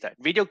 let me phrase that.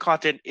 Video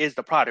content is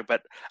the product,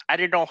 but I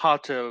didn't know how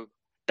to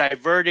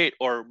divert it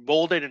or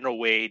mold it in a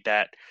way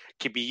that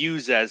can be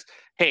used as,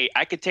 hey,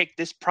 I could take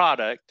this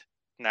product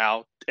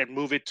now and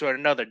move it to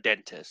another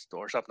dentist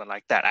or something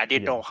like that. I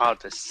didn't know how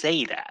to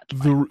say that.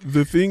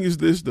 The thing is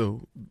this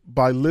though,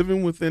 by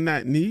living within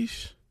that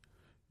niche,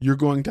 you're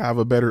going to have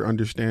a better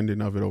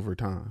understanding of it over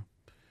time.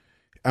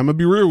 I'm gonna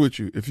be real with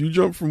you. If you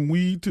jump from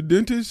weed to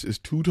dentist, it's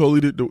two totally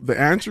the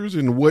answers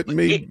and what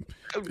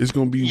is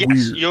going to be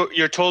weird.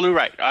 You're totally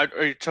right.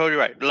 You're totally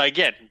right. Like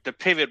again, the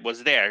pivot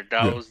was there.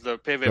 That was the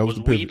pivot. Was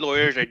weed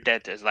lawyers and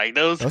dentists. Like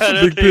those. That's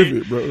a big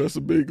pivot, bro. That's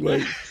a big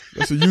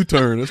that's a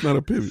U-turn. That's not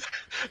a pivot.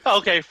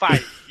 Okay,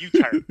 fine.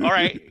 U-turn. All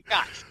right.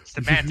 Gosh,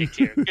 semantics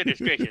here. Goodness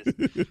gracious.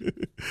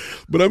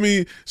 But I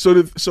mean,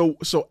 so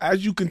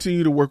as you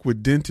continue to work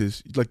with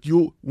dentists, like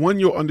you'll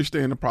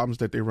understand the problems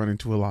that they run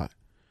into a lot.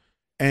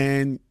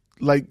 And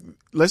like,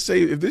 let's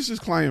say if this is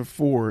client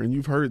 4 and you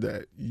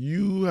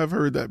have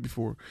heard that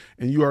before,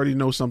 and you already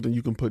know something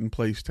you can put in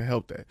place to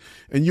help that.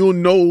 And you'll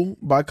know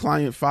by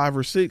client 5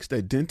 or 6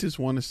 that dentists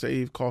want to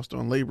save cost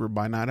on labor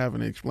by not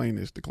having to explain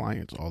this to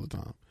clients all the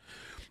time.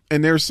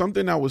 And there's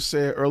something that was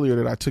said earlier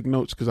that I took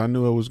notes because I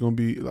knew it was going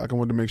to be, like, I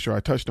wanted to make sure I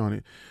touched on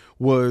it,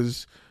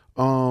 was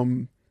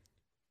touching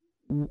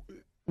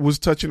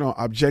on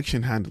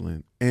objection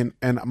handling. And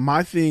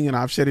my thing, and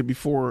I've said it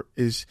before,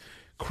 is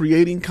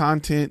creating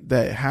content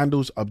that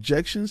handles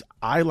objections.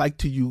 I like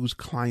to use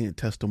client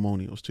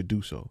testimonials to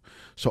do so.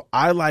 So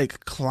I like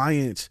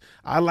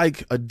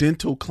a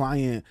dental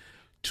client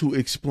to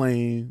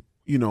explain,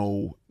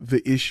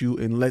 the issue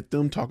and let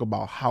them talk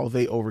about how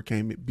they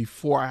overcame it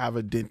before I have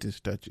a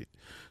dentist touch it.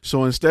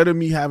 So instead of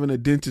me having a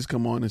dentist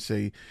come on and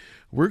say,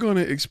 we're going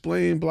to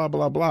explain blah,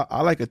 blah, blah,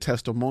 I like a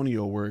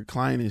testimonial where a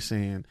client is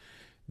saying,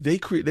 they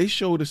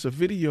showed us a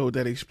video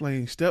that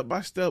explained step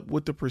by step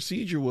what the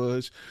procedure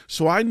was.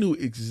 So I knew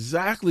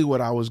exactly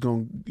what I was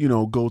going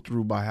to, go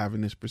through by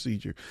having this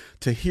procedure.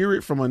 To hear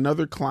it from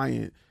another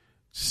client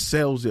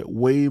sells it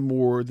way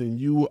more than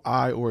you,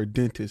 I, or a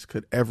dentist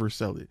could ever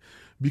sell it.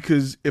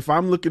 Because if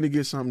I'm looking to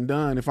get something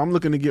done, if I'm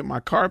looking to get my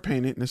car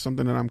painted, and it's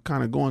something that I'm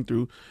kind of going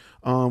through,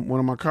 one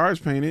of my cars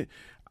painted,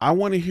 I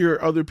want to hear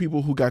other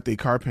people who got their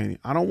car painted.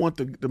 I don't want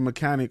the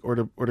mechanic or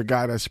the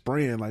guy that's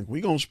spraying, like,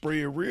 we going to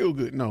spray it real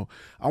good. No,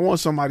 I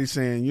want somebody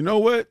saying, you know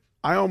what?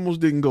 I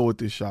almost didn't go with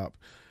this shop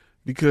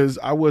because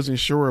I wasn't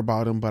sure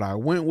about them, but I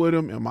went with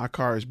them and my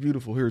car is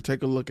beautiful. Here,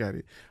 take a look at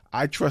it.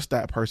 I trust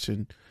that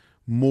person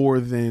more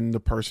than the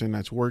person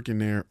that's working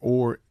there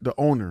or the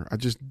owner. I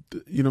just,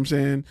 you know what I'm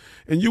saying?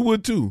 And you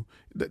would too.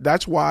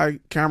 That's why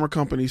camera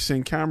companies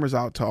send cameras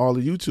out to all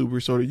the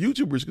YouTubers so the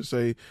YouTubers can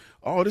say,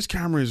 oh, this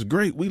camera is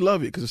great. We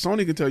love it. Because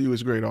Sony can tell you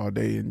it's great all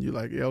day. And you're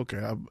like, yeah, okay,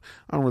 I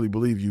don't really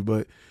believe you.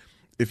 But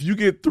if you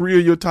get 3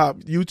 of your top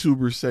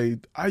YouTubers say,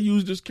 I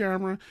use this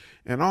camera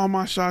and all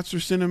my shots are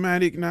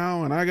cinematic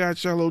now and I got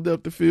shallow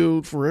depth of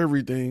field for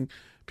everything,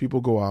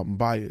 people go out and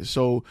buy it.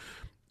 So,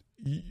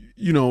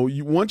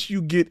 once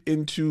you get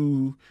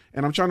into,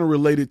 and I'm trying to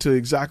relate it to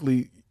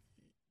exactly,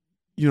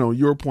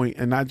 your point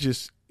and not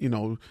just,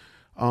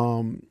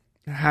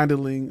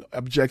 handling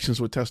objections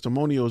with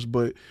testimonials,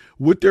 but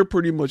what they're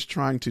pretty much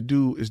trying to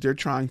do is they're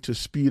trying to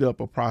speed up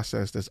a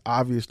process that's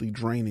obviously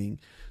draining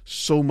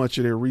so much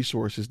of their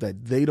resources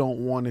that they don't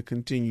want to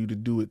continue to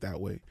do it that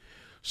way.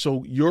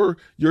 So your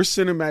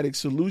cinematic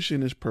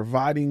solution is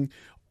providing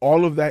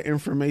all of that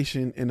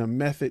information in a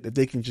method that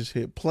they can just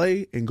hit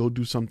play and go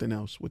do something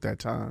else with that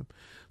time.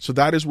 So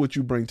that is what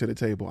you bring to the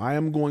table. I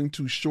am going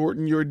to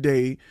shorten your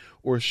day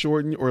or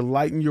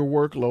lighten your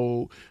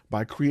workload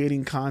by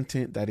creating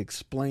content that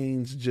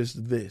explains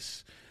just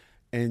this.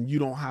 And you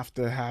don't have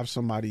to have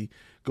somebody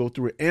go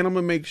through it. And I'm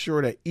going to make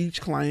sure that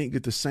each client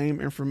get the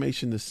same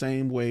information the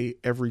same way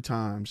every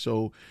time.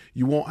 So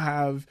you won't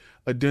have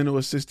a dental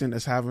assistant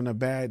that's having a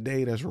bad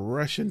day that's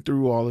rushing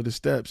through all of the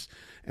steps.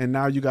 And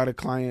now you got a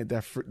client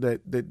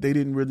that they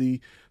didn't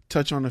really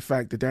touch on the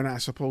fact that they're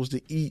not supposed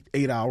to eat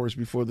 8 hours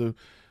before the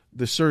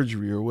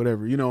surgery or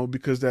whatever,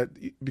 because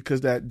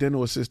that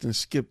dental assistant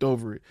skipped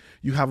over it.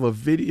 You have a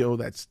video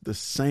that's the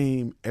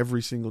same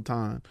every single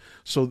time.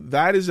 So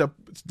that is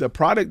the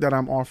product that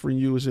I'm offering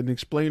you is an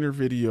explainer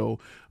video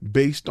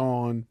based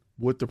on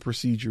what the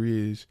procedure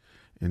is.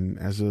 And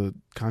as a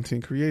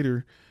content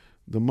creator,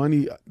 the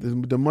money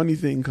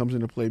thing comes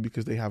into play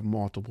because they have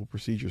multiple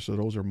procedures. So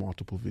those are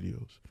multiple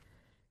videos.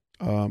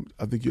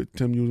 I think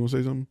Tim, you want to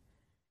say something?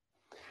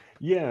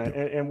 Yeah,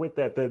 and with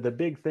that, the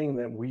big thing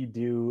that we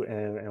do,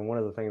 and one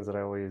of the things that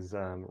I always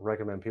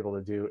recommend people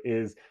to do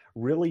is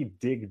really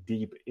dig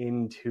deep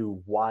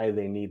into why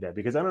they need that.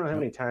 Because I don't know how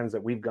many times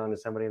that we've gone to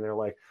somebody and they're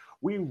like,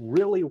 we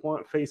really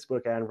want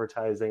Facebook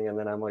advertising. And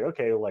then I'm like,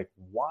 okay, like,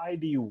 why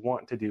do you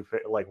want to do,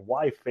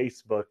 why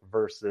Facebook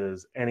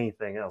versus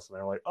anything else? And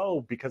they're like,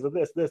 oh, because of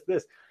this.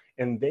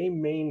 And they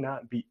may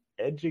not be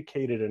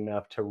educated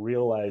enough to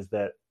realize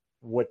that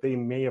what they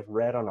may have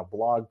read on a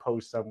blog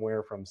post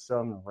somewhere from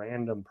some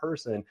random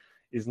person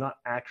is not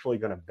actually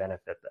going to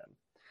benefit them.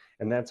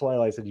 And that's why,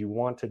 like I said, you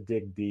want to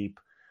dig deep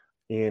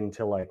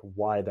into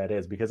why that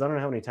is, because I don't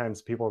know how many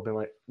times people have been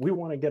like, we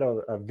want to get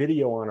a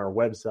video on our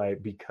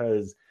website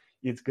because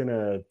it's going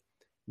to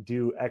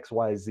do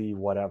XYZ,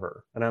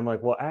 whatever. And I'm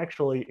like, well,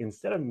 actually,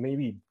 instead of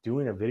maybe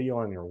doing a video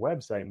on your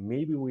website,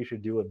 maybe we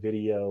should do a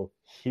video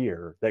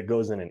here that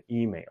goes in an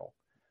email.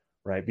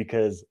 Right?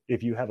 Because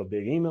if you have a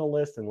big email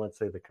list and let's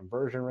say the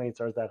conversion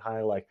rates aren't that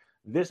high,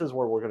 this is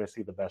where we're going to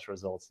see the best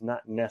results,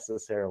 not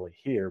necessarily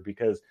here,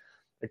 because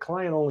the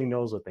client only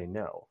knows what they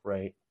know,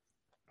 right?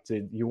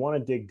 So you want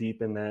to dig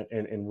deep in that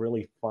and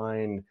really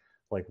find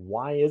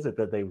why is it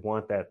that they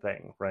want that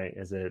thing, right?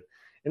 Is it,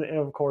 and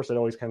of course it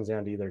always comes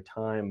down to either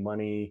time,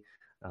 money,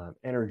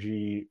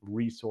 energy,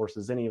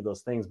 resources, any of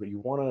those things, but you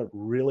want to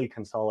really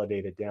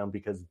consolidate it down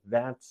because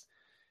that's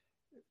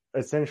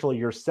essentially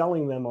you're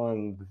selling them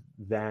on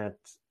that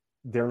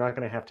they're not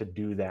going to have to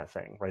do that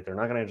thing, right? They're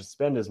not going to have to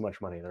spend as much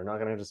money. They're not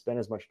going to have to spend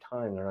as much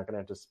time. They're not going to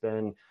have to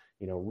spend,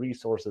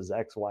 resources,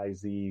 X, Y,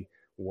 Z,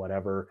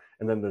 whatever.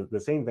 And then the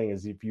same thing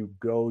is if you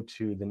go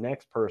to the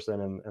next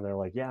person and they're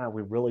like, yeah,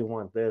 we really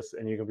want this.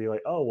 And you can be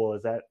like, oh, well,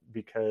 is that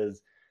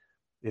because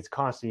it's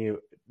costing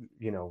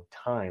you,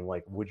 time?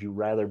 Like, would you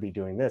rather be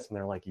doing this? And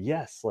they're like,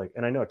 yes. Like,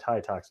 and I know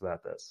Ty talks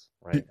about this,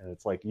 right? And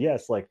it's like,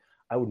 yes, like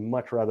I would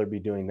much rather be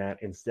doing that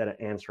instead of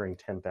answering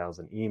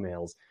 10,000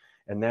 emails.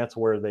 And that's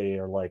where they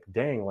are like,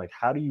 dang, like,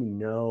 how do you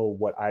know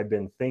what I've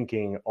been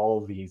thinking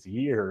all these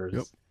years?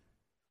 Yep.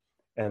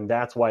 And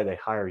that's why they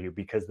hire you,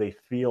 because they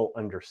feel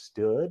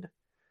understood.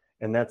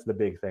 And that's the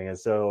big thing. And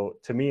so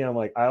to me, I'm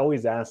like, I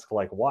always ask,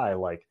 like, why?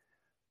 Like,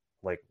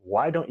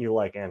 why don't you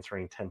like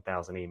answering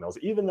 10,000 emails?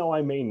 Even though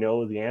I may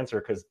know the answer,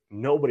 because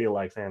nobody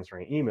likes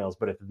answering emails.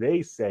 But if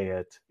they say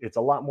it, it's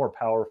a lot more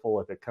powerful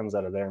if it comes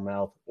out of their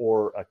mouth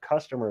or a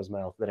customer's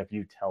mouth than if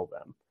you tell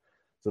them.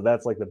 So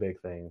that's like the big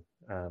thing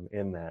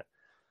in that.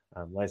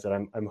 Like I said,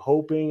 I'm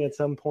hoping at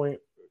some point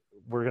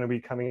we're going to be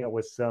coming out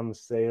with some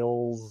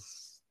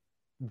sales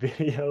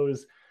videos.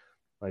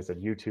 Like I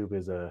said, YouTube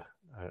is a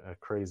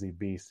crazy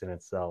beast in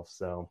itself.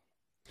 So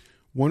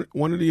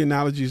one of the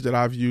analogies that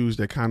I've used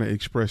that kind of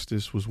expressed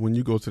this was when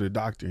you go to the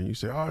doctor and you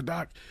say, oh,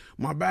 doc,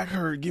 my back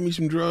hurt, give me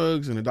some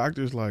drugs. And the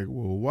doctor's like,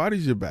 well, why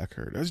does your back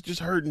hurt? That's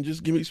just hurting,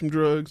 just give me some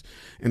drugs.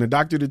 And the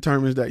doctor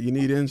determines that you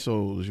need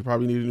insoles, you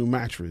probably need a new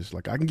mattress.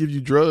 Like, I can give you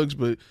drugs,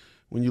 but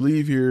when you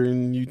leave here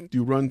and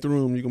you run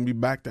through them, you're going to be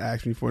back to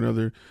ask me for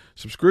another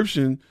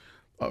prescription,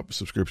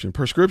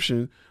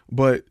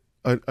 but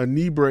a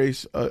knee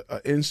brace, a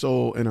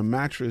insole, and a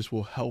mattress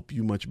will help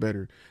you much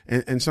better.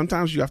 And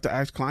sometimes you have to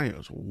ask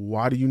clients,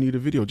 why do you need a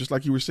video? Just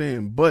like you were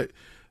saying, but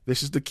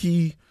this is the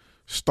key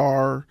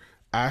star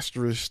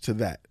asterisk to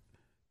that.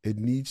 It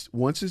needs,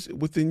 once it's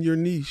within your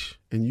niche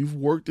and you've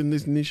worked in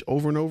this niche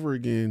over and over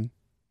again,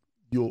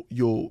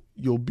 you'll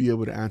be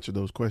able to answer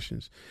those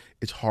questions.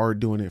 It's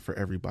hard doing it for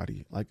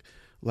everybody.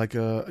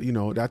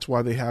 That's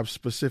why they have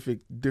specific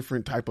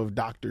different type of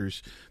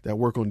doctors that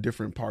work on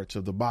different parts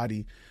of the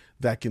body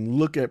that can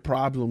look at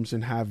problems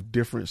and have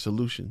different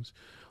solutions.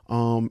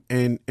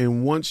 And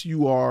once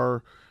you've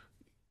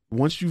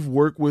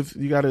worked with,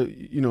 you got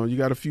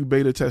a few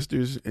beta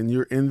testers and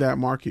you're in that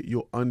market,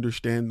 you'll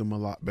understand them a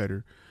lot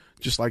better.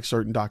 Just like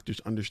certain doctors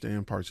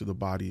understand parts of the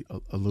body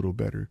a little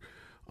better.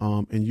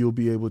 And you'll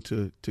be able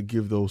to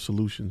give those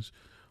solutions,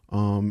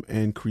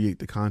 and create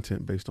the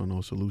content based on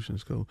those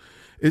solutions. So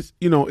it's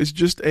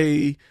just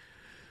it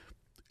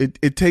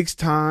takes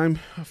time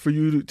for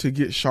you to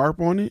get sharp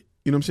on it.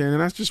 You know what I'm saying? And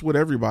that's just what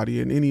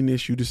everybody in any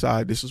niche, you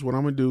decide this is what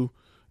I'm going to do.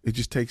 It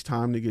just takes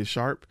time to get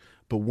sharp.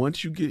 But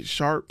once you get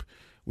sharp,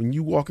 when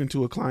you walk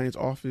into a client's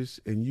office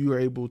and you are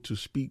able to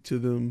speak to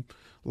them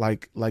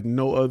like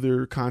no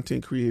other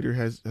content creator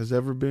has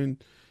ever been,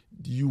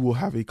 you will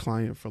have a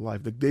client for life.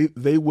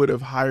 They would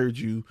have hired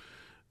you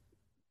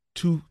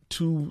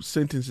two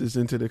sentences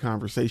into the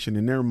conversation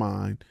in their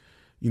mind,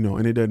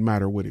 and it doesn't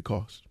matter what it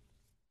costs.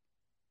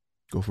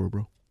 Go for it,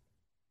 bro.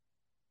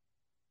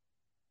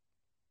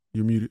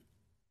 You're muted.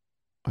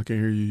 I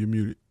can't hear you. You're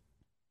muted.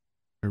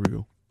 There we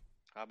go.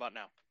 How about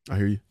now? I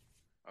hear you.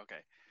 Okay.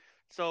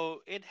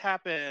 So it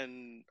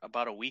happened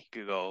about a week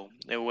ago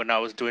when I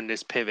was doing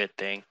this pivot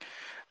thing,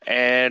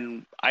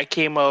 and I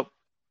came up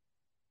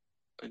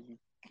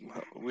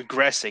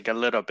regressing a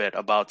little bit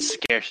about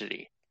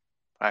scarcity.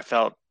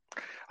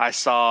 I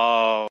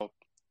saw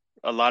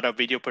a lot of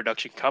video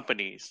production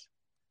companies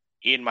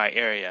in my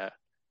area,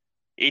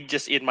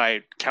 in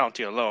my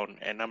county alone,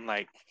 and I'm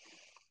like,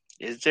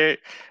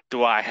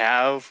 do I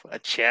have a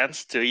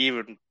chance to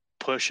even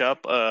push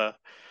up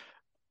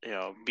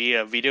be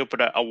a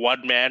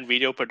one-man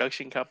video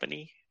production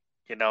company?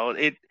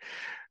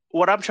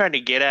 What I'm trying to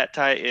get at,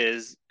 Ty,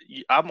 is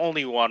I'm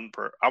only one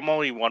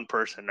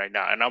person right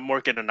now, and I'm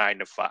working a 9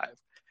 to 5,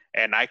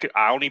 and I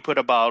only put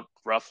about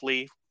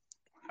roughly,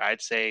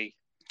 I'd say,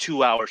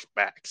 2 hours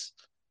max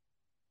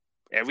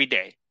every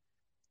day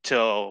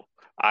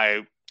I'm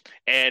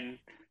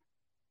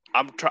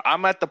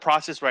at the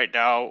process right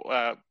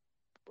now.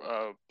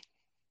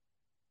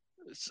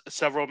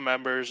 Several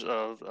members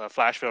of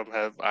Flash Film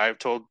I've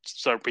told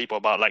certain people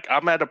about, like,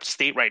 I'm at a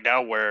state right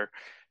now where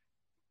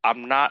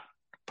I'm not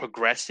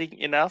progressing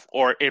enough,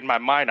 or in my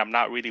mind I'm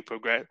not really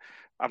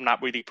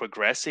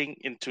progressing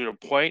into the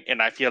point,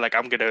 and I feel like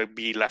I'm gonna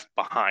be left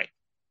behind.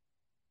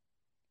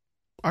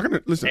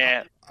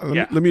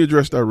 Let me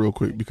address that real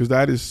quick, because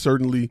that is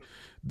certainly,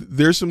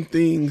 there's some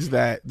things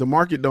that the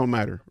market don't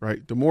matter,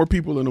 right? The more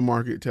people in the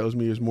market tells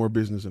me there's more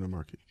business in the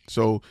market.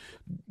 So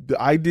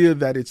the idea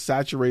that it's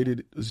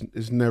saturated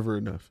is never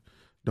enough.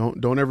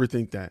 Don't ever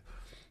think that,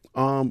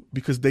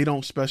 because they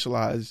don't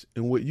specialize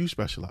in what you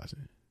specialize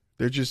in.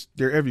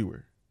 They're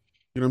everywhere.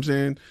 You know what I'm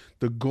saying?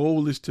 The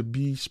goal is to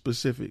be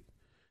specific.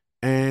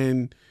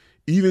 And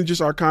even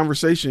just our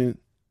conversation,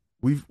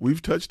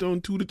 we've touched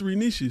on 2 to 3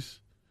 niches.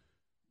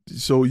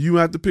 So you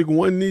have to pick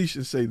one niche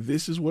and say,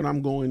 this is what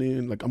I'm going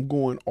in. Like, I'm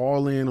going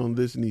all in on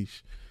this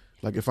niche.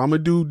 Like, if I'm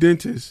going to do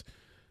dentist,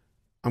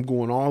 I'm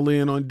going all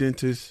in on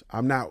dentists.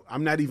 I'm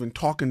not even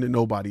talking to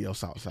nobody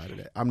else outside of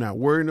that. I'm not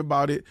worrying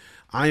about it.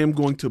 I am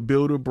going to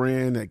build a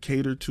brand that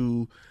cater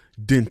to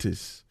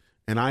dentists.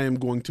 And I am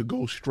going to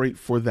go straight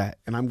for that.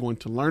 And I'm going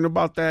to learn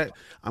about that.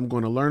 I'm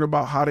going to learn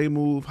about how they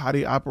move, how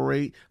they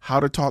operate, how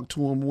to talk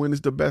to them, when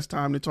is the best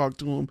time to talk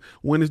to them,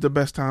 when is the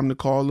best time to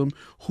call them,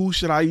 who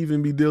should I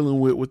even be dealing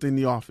with within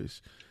the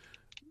office?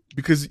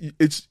 Because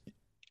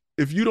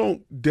if you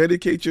don't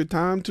dedicate your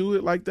time to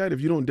it like that,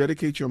 if you don't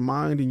dedicate your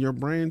mind and your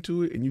brain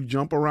to it and you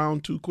jump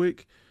around too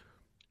quick,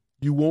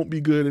 you won't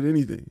be good at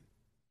anything.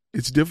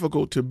 It's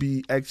difficult to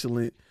be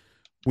excellent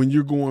when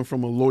you're going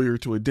from a lawyer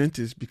to a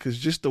dentist, because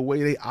just the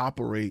way they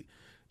operate,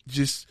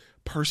 just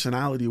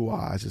personality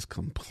wise, is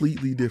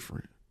completely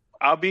different.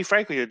 I'll be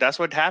frank with you. That's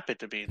what happened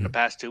to me in the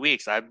past 2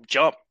 weeks. I've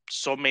jumped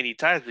so many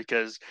times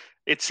because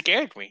it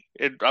scared me.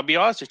 I'll be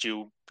honest with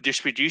you.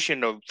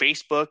 Distribution of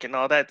Facebook and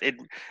all that.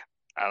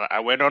 I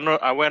went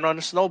on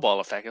a snowball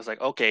effect. It's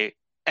like, okay,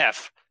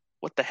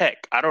 what the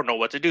heck? I don't know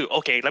what to do.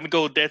 Okay, let me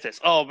go with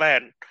dentist. Oh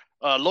man,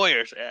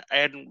 lawyers,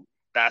 and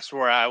that's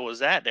where I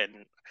was at,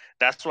 and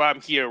that's why I'm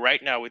here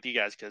right now with you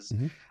guys, because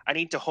I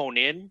need to hone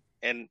in,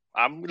 and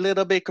I'm a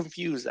little bit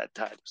confused at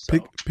times. So.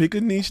 Pick a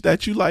niche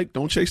that you like.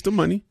 Don't chase the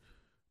money.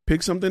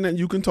 Pick something that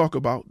you can talk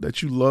about,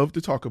 that you love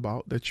to talk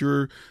about, that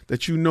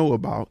you know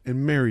about,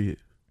 and marry it.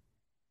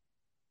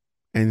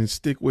 And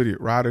stick with it,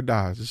 ride or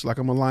die. Just like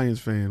I'm a Lions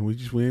fan. We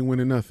ain't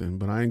winning nothing,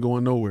 but I ain't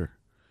going nowhere.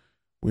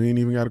 We ain't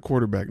even got a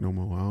quarterback no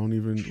more. I don't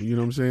even, you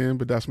know what I'm saying?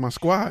 But that's my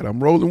squad.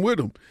 I'm rolling with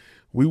them.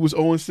 We was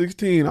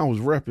 0-16. I was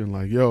repping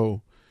like,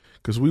 yo,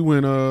 because we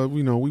went,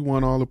 we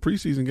won all the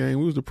preseason games.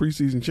 We was the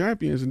preseason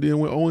champions, and then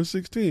went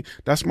 0-16.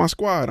 That's my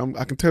squad.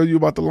 I can tell you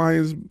about the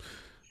Lions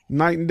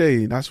night and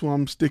day. That's what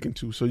I'm sticking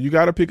to. So you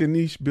got to pick a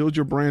niche, build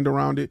your brand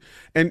around it.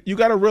 And you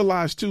got to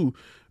realize too,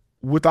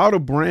 without a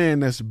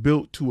brand that's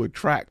built to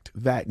attract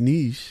that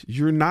niche,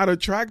 you're not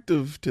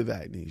attractive to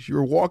that niche.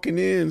 You're walking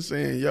in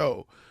saying,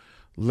 yo,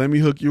 let me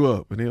hook you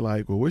up. And they're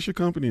like, well, what's your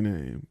company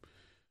name?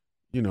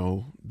 You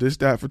know, this,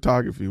 that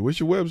photography. What's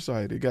your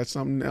website? They got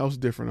something else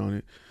different on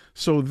it.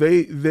 So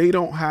they're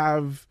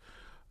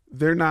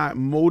not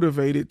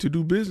motivated to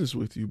do business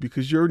with you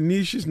because your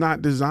niche is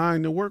not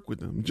designed to work with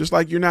them. Just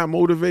like you're not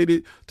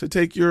motivated to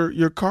take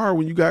your car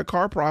when you got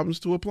car problems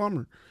to a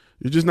plumber.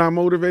 You're just not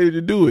motivated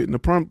to do it. And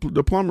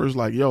the plumber is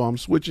like, yo, I'm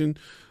switching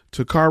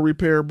to car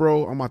repair,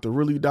 bro. I'm about to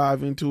really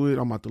dive into it.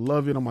 I'm about to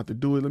love it. I'm about to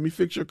do it. Let me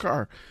fix your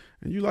car.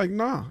 And you're like,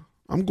 nah,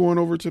 I'm going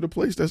over to the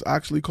place that's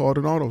actually called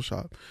an auto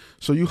shop.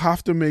 So you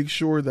have to make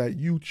sure that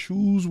you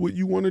choose what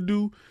you want to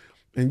do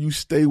and you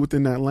stay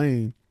within that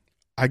lane.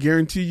 I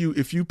guarantee you,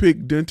 if you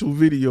pick dental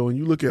video and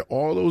you look at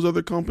all those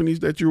other companies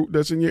that's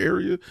in your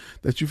area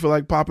that you feel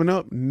like popping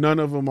up, none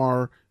of them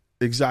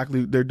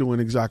they're doing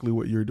exactly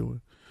what you're doing.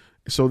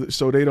 So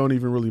they don't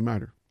even really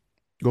matter.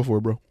 Go for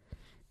it, bro.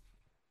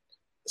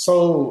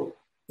 So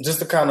just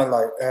to kind of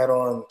like add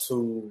on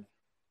to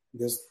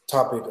this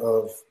topic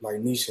of like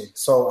niching.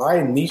 So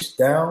I niched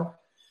down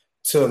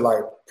to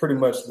like pretty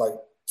much like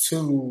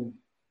two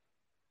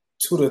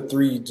to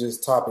three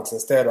just topics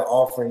instead of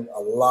offering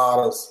a lot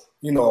of,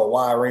 a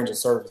wide range of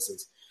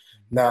services.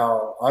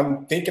 Now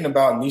I'm thinking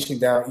about niching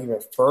down even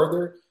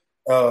further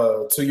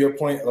to your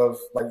point of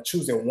like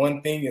choosing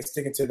one thing and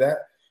sticking to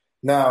that.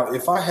 Now,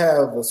 if I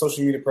have a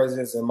social media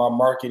presence and my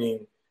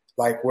marketing,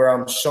 like where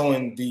I'm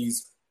showing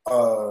these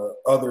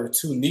other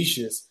two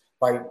niches,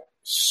 like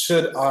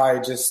should I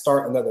just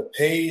start another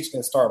page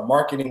and start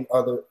marketing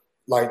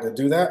to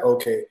do that?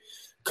 Okay.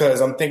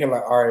 Because I'm thinking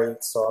like, all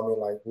right, so I mean,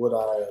 like, would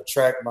I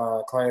attract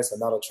my clients and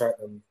not attract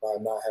them by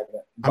not having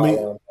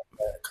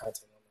that content?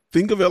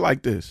 Think of it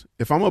like this.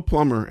 If I'm a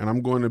plumber and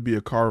I'm going to be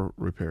a car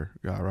repair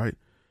guy, right?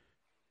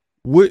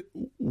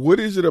 What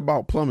is it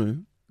about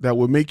plumbing that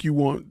would make you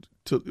want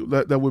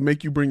that would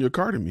make you bring your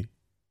car to me?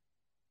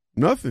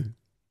 Nothing.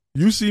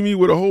 You see me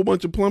with a whole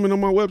bunch of plumbing on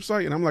my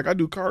website and I'm like, I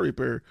do car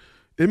repair.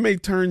 It may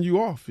turn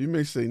you off. You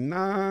may say,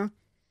 nah,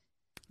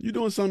 you're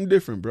doing something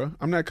different, bro.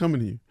 I'm not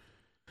coming to you.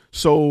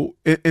 So,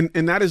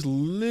 and that is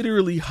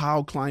literally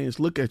how clients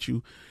look at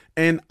you.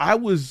 And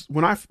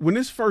when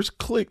this first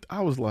clicked,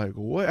 I was like,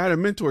 what? I had a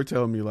mentor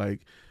tell me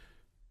like,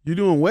 you're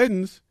doing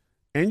weddings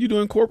and you're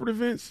doing corporate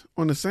events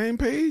on the same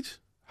page?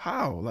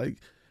 How? Like,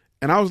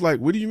 and I was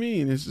like, what do you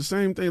mean? It's the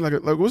same thing. Like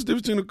what's the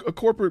difference between a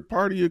corporate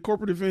party, a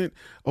corporate event,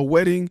 a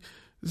wedding?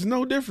 There's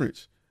no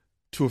difference.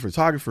 To a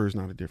photographer, it's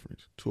not a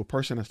difference. To a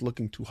person that's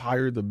looking to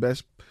hire the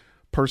best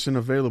person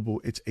available,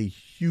 it's a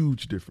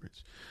huge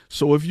difference.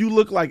 So if you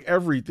look like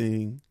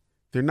everything,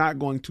 they're not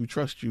going to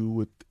trust you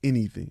with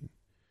anything.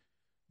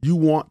 You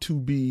want to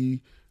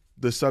be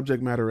the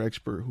subject matter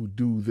expert who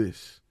do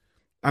this.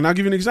 And I'll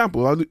give you an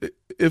example.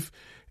 If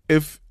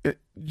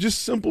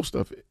just simple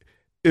stuff.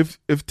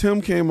 If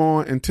Tim came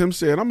on and Tim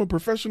said, I'm a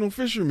professional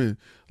fisherman,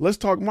 let's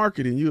talk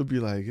marketing, you would be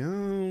like, I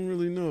don't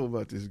really know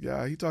about this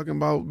guy. He talking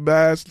about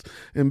bass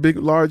and big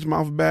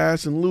largemouth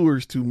bass and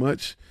lures too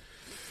much.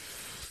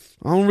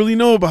 I don't really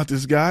know about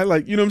this guy.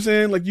 Like, you know what I'm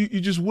saying? Like you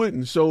just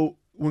wouldn't. So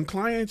when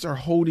clients are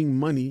holding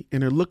money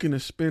and they're looking to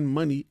spend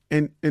money,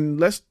 and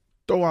let's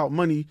throw out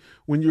money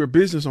when you're a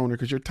business owner,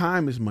 because your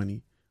time is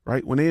money,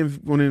 right? When they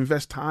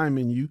invest time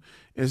in you,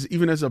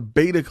 even as a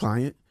beta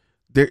client,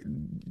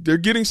 They're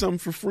getting something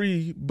for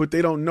free, but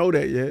they don't know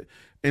that yet,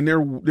 and they're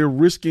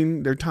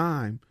risking their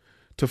time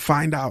to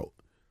find out.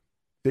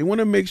 They want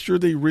to make sure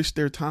they risk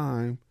their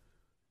time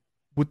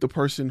with the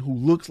person who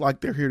looks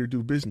like they're here to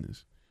do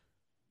business.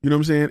 You know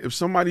what I'm saying? If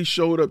somebody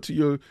showed up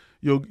to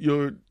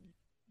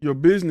your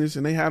business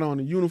and they had on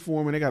a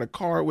uniform and they got a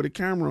card with a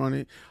camera on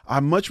it,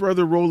 I'd much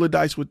rather roll the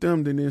dice with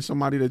them than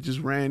somebody that just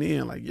ran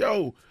in like,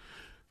 yo,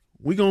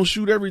 we gonna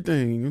shoot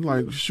everything. And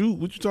like, shoot,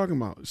 what you talking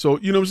about? So,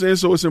 you know what I'm saying?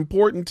 So it's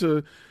important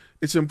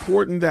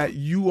that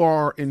you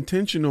are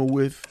intentional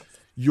with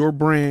your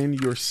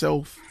brand,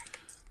 yourself,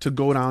 to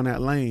go down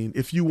that lane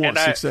if you want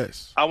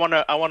success. I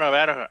wanna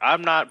add her.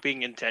 I'm not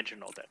being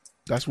intentional then.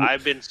 That's what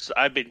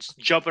I've been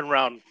jumping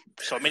around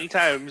so many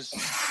times,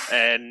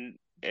 and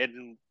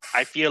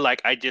I feel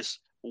like I just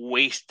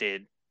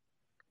wasted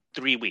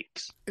 3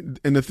 weeks.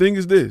 And the thing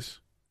is this: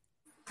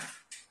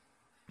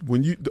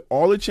 when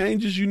all the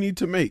changes you need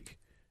to make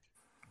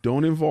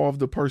don't involve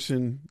the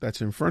person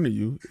that's in front of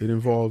you, it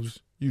involves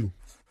you.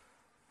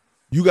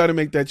 You got to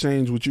make that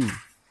change with you.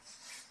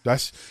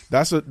 That's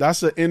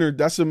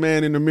a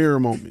man in the mirror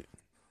moment.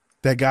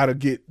 That gotta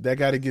get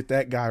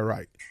that guy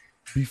right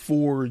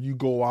before you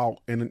go out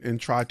and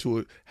try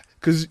to,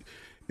 because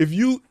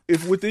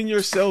if within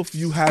yourself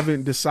you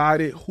haven't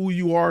decided who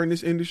you are in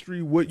this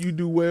industry, what you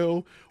do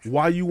well,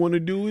 why you want to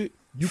do it,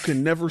 you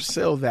can never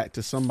sell that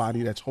to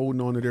somebody that's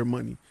holding on to their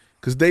money,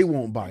 because they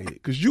won't buy it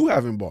because you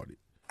haven't bought it.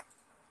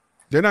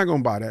 They're not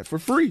gonna buy that for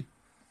free.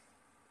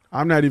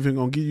 I'm not even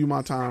going to give you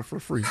my time for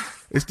free.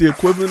 It's the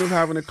equivalent of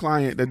having a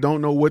client that don't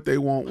know what they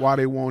want, why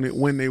they want it,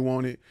 when they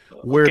want it,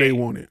 where they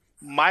want it.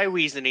 My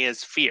reasoning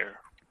is fear.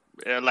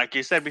 Like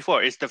you said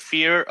before, it's the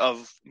fear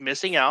of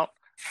missing out.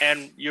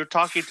 And you're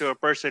talking to a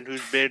person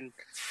who's been,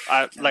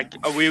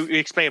 we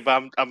explained,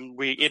 but I'm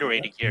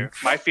reiterating here.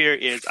 My fear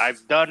is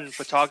I've done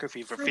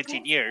photography for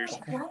 15 years.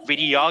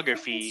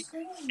 Videography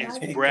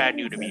is brand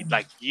new to me,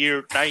 like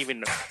not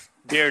even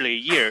barely a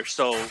year.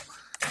 So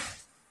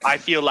I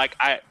feel like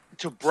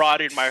to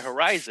broaden my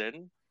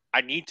horizon,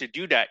 I need to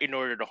do that in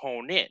order to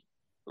hone in.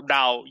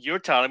 Now you're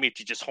telling me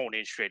to just hone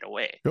in straight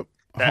away. Yep.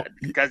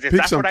 Because if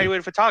that's what I do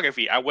in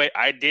photography,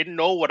 I didn't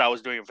know what I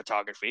was doing in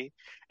photography,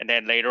 and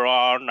then later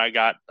on I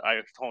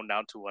honed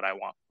down to what I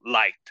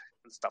liked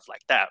and stuff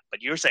like that.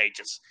 But you're saying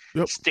just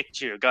stick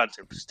to your guns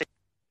and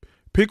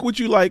pick what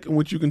you like and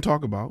what you can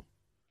talk about.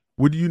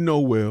 What do you know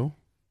well,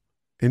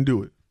 and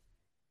do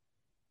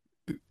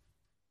it.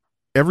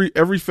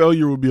 Every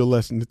failure will be a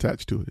lesson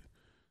attached to it.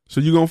 So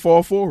you're going to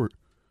fall forward,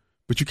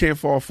 but you can't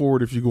fall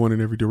forward if you're going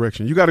in every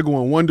direction. You got to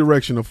go in one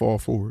direction to fall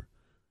forward.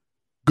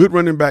 Good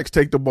running backs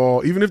take the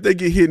ball. Even if they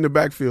get hit in the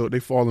backfield,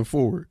 they falling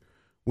forward.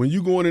 When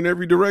you going in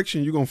every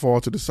direction, you're going to fall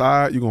to the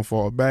side. You're going to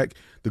fall back.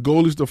 The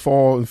goal is to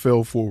fall and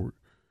fail forward.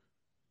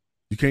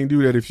 You can't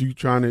do that if you're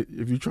trying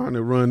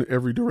to run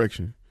every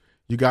direction.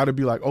 You got to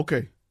be like,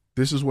 okay,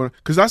 this is what,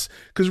 because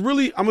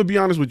really, I'm going to be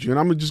honest with you, and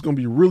I'm just going to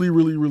be really,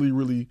 really, really,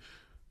 really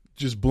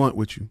just blunt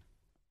with you.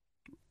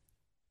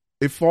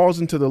 It falls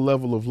into the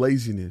level of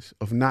laziness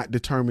of not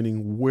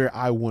determining where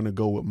I want to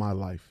go with my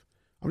life.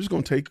 I'm just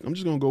going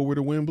to go where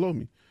the wind blow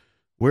me.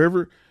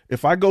 Wherever,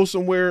 if I go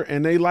somewhere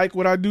and they like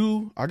what I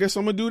do, I guess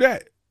I'm going to do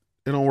that.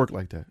 It don't work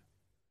like that.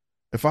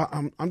 If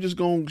I'm just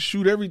going to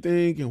shoot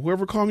everything and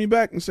whoever call me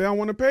back and say, I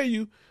want to pay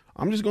you,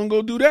 I'm just going to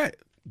go do that.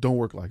 Don't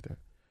work like that.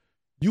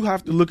 You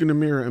have to look in the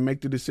mirror and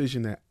make the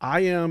decision that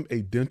I am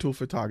a dental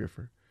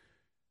photographer.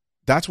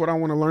 That's what I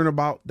want to learn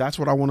about. That's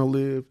what I want to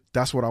live.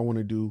 That's what I want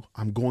to do.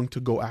 I'm going to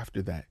go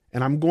after that.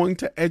 And I'm going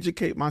to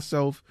educate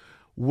myself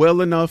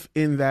well enough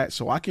in that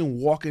so I can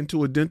walk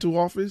into a dental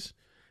office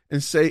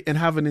and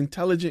have an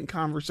intelligent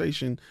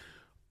conversation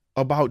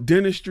about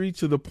dentistry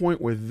to the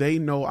point where they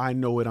know I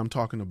know what I'm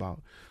talking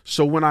about.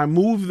 So when I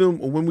move them,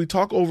 or when we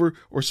talk over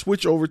or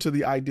switch over to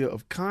the idea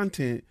of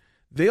content,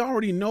 they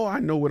already know I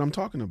know what I'm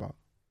talking about.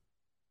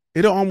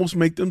 It'll almost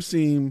make them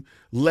seem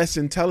less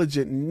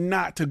intelligent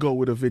not to go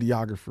with a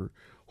videographer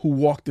who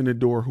walked in the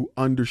door, who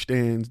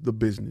understands the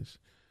business.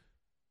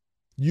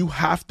 You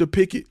have to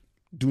pick it.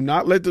 Do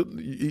not let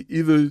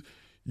either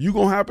you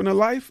gonna happen to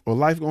life or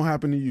life gonna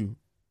happen to you.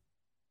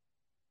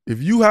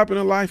 If you happen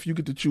to life, you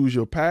get to choose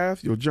your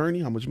path, your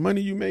journey, how much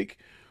money you make,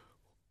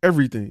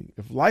 everything.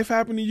 If life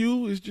happened to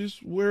you, it's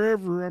just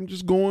wherever. I'm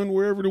just going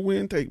wherever the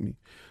wind take me.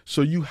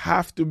 So you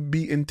have to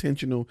be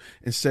intentional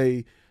and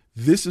say,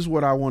 this is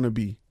what I want to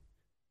be.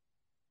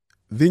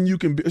 Then you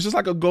can be, it's just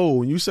like a goal.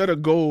 When you set a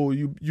goal,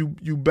 you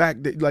not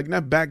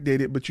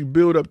backdate it, but you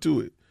build up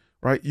to it,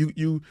 right?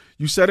 You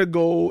set a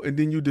goal and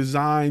then you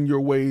design your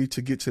way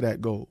to get to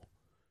that goal.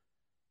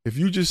 If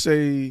you just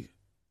say,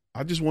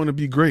 I just want to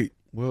be great.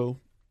 Well,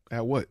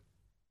 at what?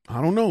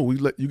 I don't know.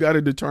 You got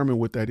to determine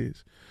what that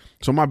is.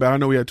 So my bad. I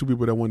know we had two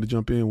people that wanted to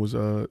jump in. Was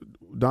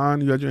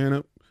Don, you had your hand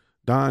up?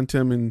 Don,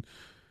 Tim,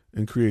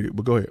 and Creative.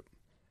 But go ahead.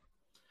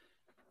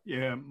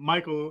 Yeah,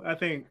 Michael, I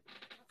think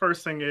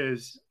first thing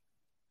is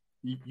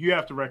you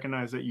have to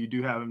recognize that you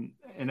do have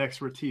an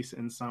expertise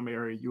in some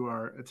area. You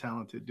are a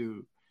talented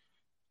dude.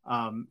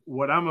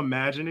 What I'm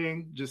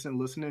imagining just in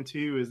listening to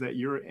you is that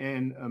you're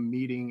in a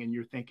meeting and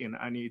you're thinking,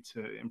 I need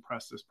to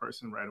impress this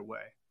person right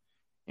away.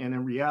 And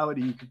in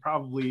reality, you could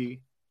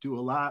probably do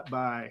a lot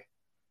by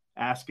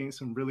asking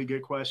some really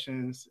good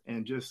questions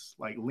and just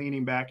like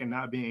leaning back and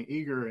not being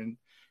eager and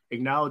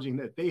acknowledging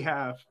that they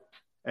have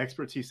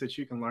expertise that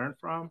you can learn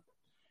from.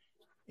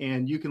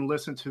 And you can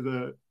listen to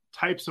the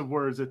types of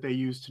words that they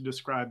use to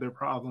describe their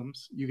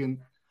problems. You can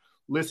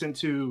listen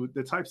to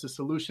the types of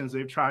solutions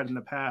they've tried in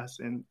the past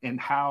and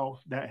how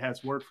that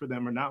has worked for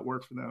them or not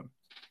worked for them.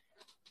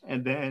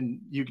 And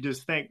then you can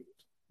just think,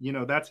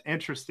 that's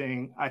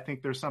interesting. I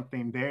think there's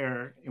something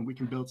there and we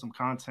can build some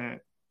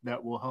content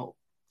that will help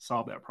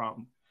solve that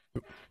problem.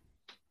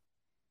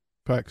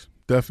 Facts,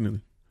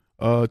 definitely.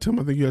 Tim,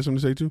 I think you had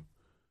something to say too.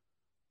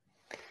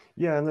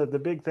 Yeah, and the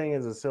big thing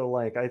is so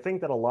like I think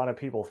that a lot of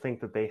people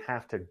think that they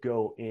have to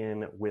go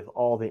in with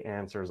all the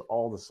answers,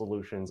 all the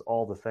solutions,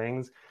 all the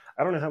things.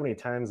 I don't know how many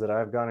times that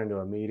I've gone into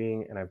a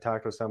meeting and I've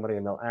talked with somebody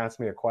and they'll ask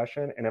me a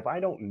question, and if I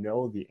don't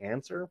know the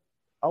answer,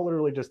 I'll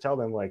literally just tell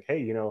them like,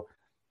 hey,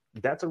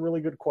 that's a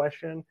really good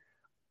question.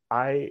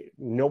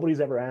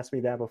 Nobody's ever asked me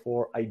that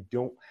before. I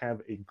don't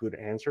have a good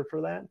answer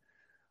for that.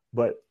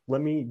 But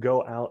let me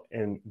go out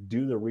and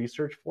do the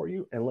research for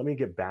you, and let me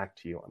get back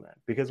to you on that.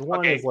 Because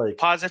one is like...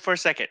 Pause it for a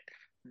second.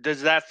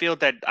 Does that feel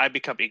that I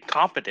become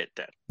incompetent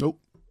then? Nope.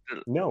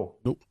 No.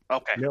 Nope.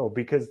 Okay. No,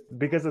 because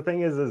the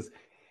thing is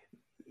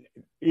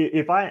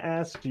if I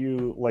asked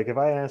you,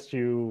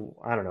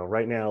 I don't know,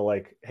 right now,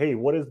 like, hey,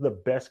 what is the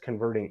best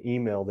converting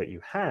email that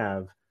you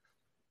have?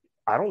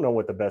 I don't know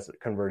what the best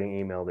converting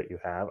email that you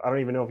have. I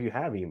don't even know if you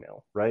have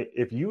email, right?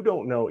 If you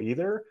don't know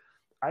either,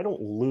 I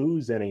don't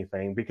lose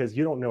anything because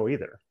you don't know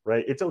either,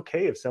 right? It's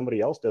okay if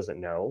somebody else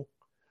doesn't know,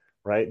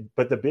 right?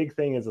 But the big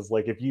thing is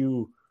like if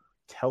you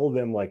tell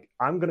them like,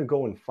 I'm going to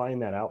go and find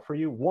that out for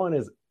you, one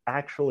is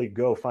actually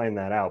go find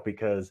that out,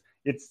 because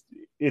it's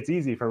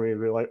easy for me to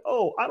be like,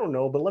 oh, I don't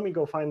know, but let me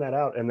go find that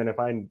out. And then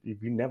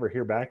if you never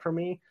hear back from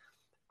me,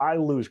 I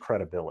lose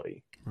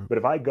credibility. But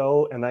if I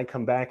go and I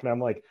come back and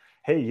I'm like,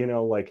 hey,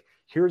 like,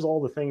 here's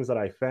all the things that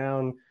I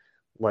found.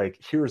 Like,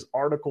 here's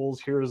articles,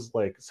 here's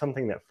like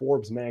something that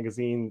Forbes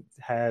magazine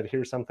had,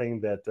 here's something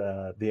that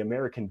the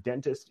American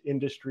dentist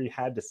industry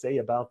had to say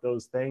about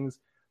those things.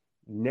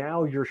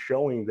 Now you're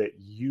showing that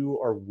you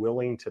are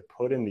willing to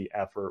put in the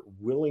effort,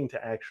 willing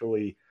to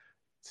actually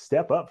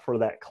step up for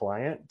that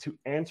client to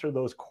answer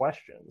those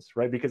questions,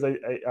 right? Because I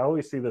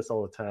always see this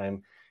all the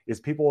time, is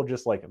people will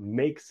just like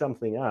make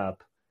something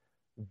up.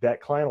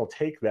 That client will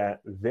take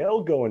that,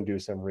 they'll go and do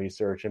some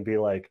research and be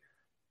like,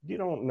 you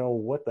don't know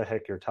what the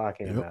heck you're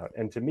talking about.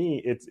 And to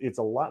me, it's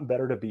a lot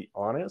better to be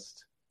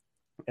honest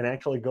and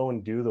actually go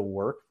and do the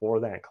work for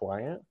that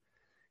client.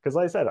 Because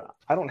like I said,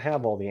 I don't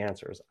have all the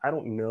answers. I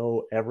don't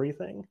know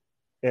everything.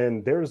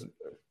 And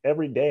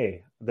every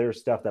day, there's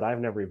stuff that I've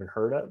never even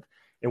heard of.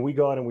 And we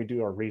go out and we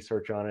do our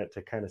research on it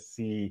to kind of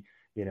see,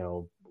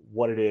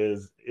 what it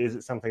is. Is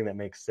it something that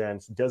makes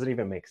sense? Does it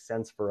even make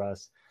sense for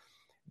us?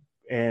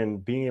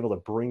 And being able to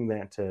bring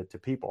that to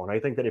people. And I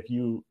think that if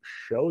you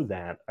show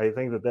that, I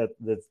think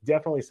that's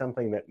definitely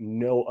something that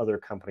no other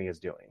company is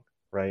doing,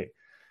 right?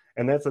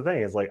 And that's the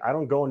thing, is like, I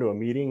don't go into a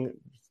meeting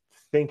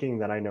thinking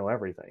that I know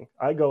everything.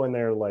 I go in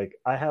there like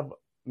I have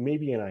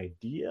maybe an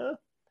idea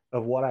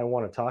of what I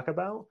want to talk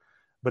about,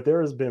 but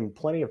there has been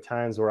plenty of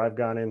times where I've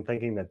gone in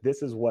thinking that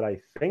this is what I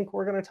think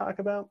we're going to talk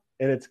about,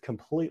 and it's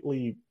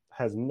completely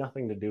has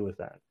nothing to do with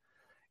that.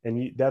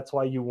 And that's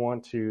why you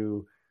want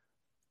to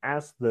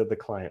ask the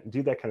client,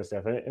 do that kind of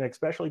stuff. And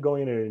especially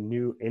going into a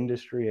new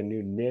industry, a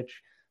new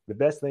niche, the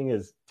best thing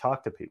is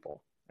talk to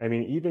people. I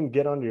mean, even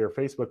get onto your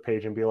Facebook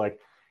page and be like,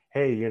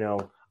 hey,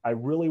 I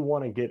really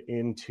want to get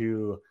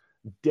into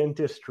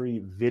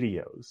dentistry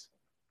videos.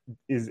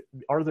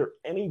 Are there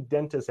any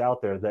dentists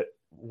out there that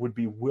would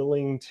be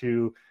willing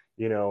to,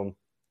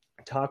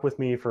 talk with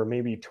me for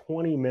maybe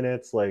 20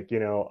 minutes? Like,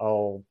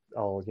 I'll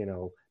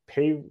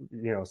pay,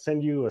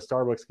 send you a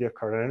Starbucks gift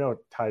card. And I know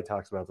Ty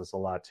talks about this a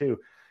lot too.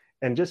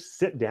 And just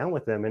sit down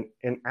with them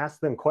and ask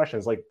them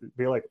questions. Like,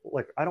 be like,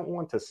 I don't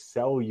want to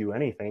sell you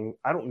anything.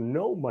 I don't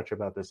know much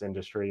about this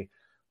industry.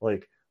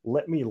 Like,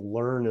 let me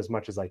learn as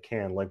much as I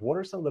can. Like, what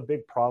are some of the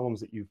big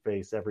problems that you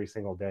face every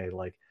single day?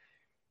 Like,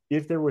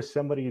 if there was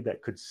somebody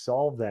that could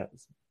solve that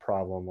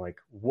problem, like,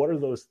 what are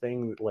those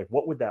things? Like,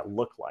 what would that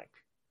look like?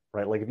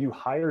 Right? Like, if you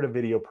hired a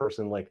video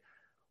person, like,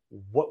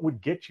 what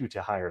would get you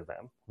to hire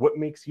them? What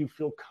makes you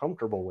feel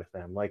comfortable with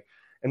them? Like,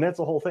 and that's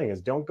the whole thing,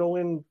 is don't go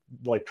in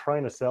like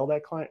trying to sell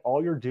that client.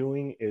 All you're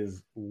doing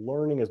is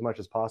learning as much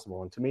as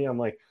possible. And to me, I'm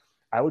like,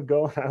 I would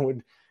go and I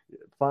would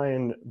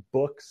find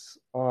books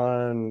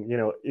on,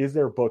 is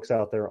there books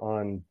out there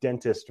on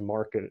dentist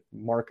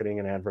marketing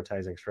and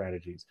advertising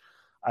strategies?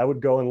 I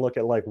would go and look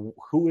at like,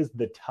 who is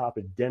the top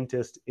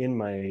dentist in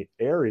my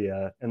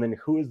area? And then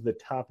who is the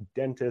top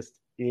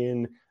dentist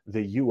in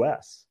the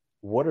US?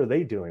 What are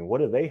they doing? What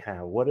do they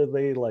have? What do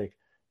they like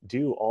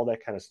do? All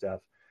that kind of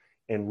stuff.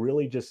 And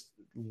really just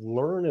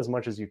learn as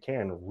much as you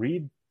can.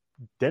 Read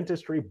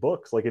dentistry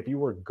books. Like if you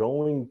were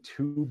going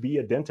to be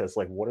a dentist,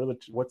 like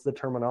what's the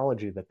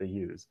terminology that they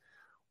use?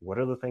 What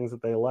are the things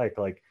that they like?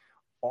 Like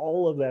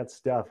all of that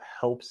stuff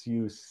helps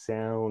you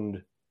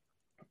sound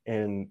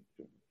and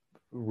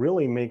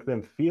really make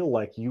them feel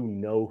like you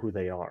know who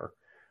they are,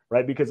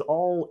 right? Because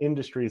all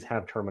industries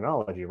have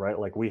terminology, right?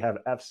 Like we have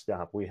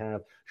f-stop, we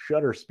have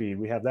shutter speed,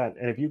 we have that.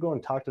 And if you go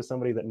and talk to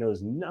somebody that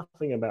knows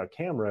nothing about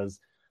cameras,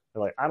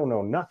 they're like, I don't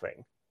know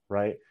nothing,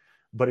 right?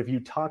 But if you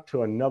talk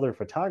to another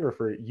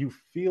photographer, you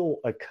feel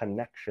a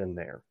connection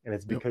there. And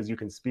it's because you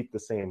can speak the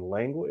same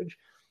language.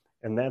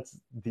 And that's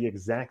the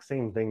exact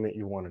same thing that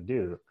you want to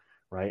do,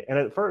 right? And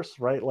at first,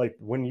 right, like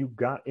when you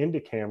got into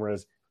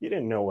cameras, you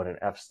didn't know what an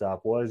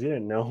f-stop was. You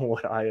didn't know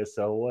what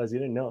ISO was. You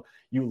didn't know.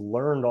 You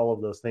learned all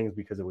of those things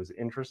because it was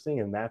interesting.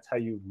 And that's how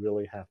you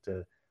really have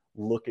to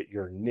look at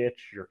your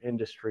niche, your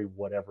industry,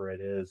 whatever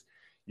it is.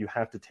 You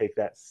have to take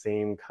that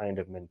same kind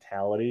of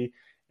mentality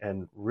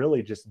and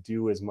really just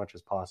do as much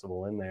as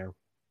possible in there,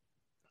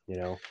 you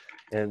know.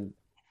 And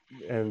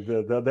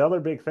the other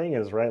big thing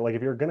is, right, like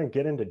if you're going to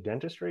get into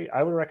dentistry,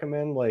 I would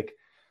recommend like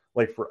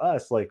for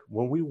us, like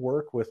when we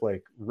work with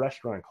like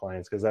restaurant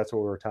clients, because that's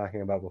what we were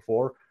talking about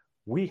before,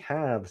 we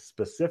have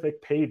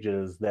specific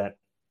pages that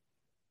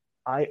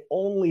I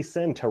only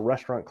send to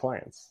restaurant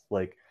clients.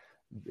 Like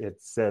it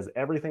says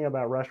everything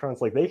about restaurants.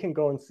 Like they can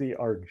go and see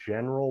our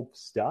general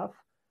stuff,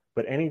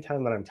 but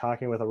anytime that I'm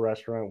talking with a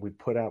restaurant, we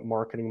put out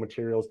marketing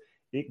materials,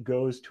 it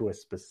goes to a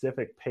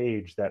specific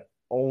page that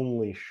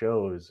only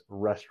shows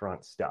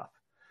restaurant stuff.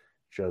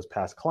 It shows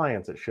past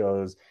clients. It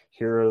shows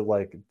here are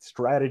like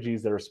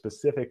strategies that are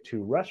specific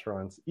to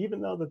restaurants,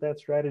 even though that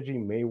strategy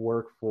may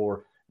work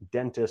for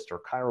dentists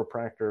or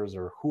chiropractors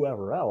or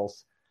whoever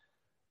else.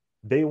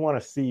 They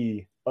want to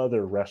see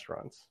other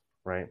restaurants,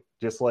 right?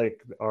 Just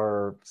like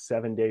our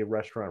 7-day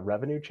restaurant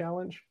revenue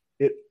challenge,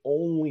 it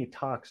only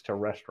talks to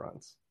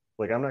restaurants.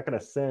 Like I'm not going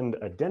to send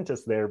a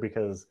dentist there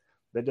because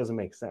that doesn't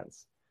make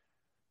sense,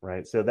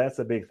 right? So that's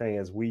the big thing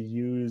is we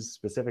use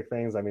specific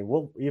things. I mean,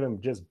 we'll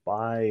even just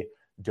buy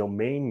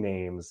domain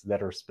names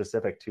that are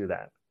specific to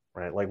that,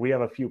 right? Like we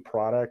have a few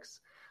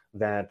products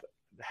that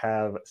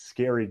have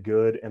Scary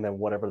Good and then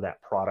whatever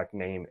that product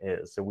name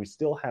is. So we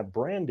still have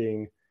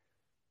branding,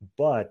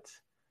 but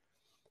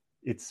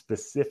it's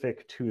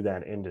specific to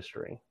that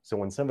industry. So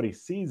when somebody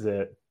sees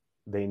it,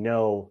 they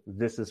know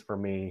this is for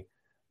me.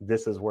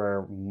 This is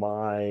where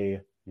my,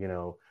 you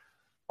know,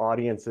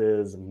 audience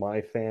is, my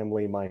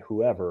family, my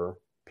whoever,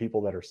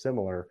 people that are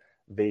similar,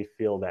 they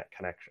feel that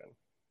connection.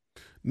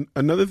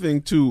 Another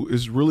thing too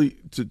is really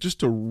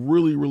to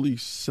really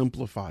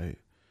simplify it.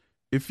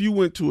 If you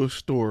went to a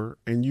store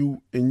and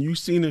you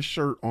seen a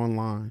shirt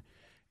online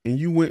and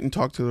you went and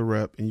talked to the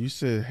rep and you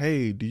said,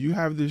 hey, do you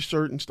have this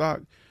shirt in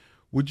stock?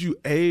 Would you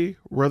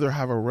rather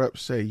have a rep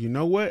say, you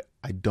know what?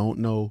 I don't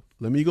know.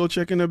 Let me go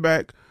check in the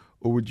back.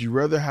 Or would you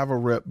rather have a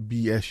rep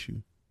BS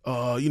you?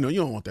 You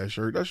don't want that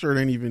shirt. That shirt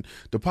ain't even,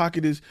 the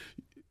pocket is.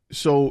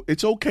 So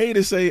it's okay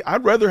to say,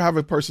 I'd rather have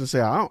a person say,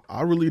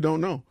 I really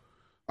don't know.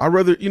 I'd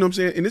rather, you know what I'm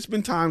saying? And it's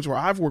been times where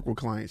I've worked with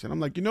clients and I'm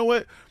like, you know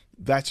what?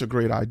 That's a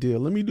great idea.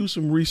 Let me do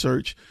some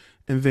research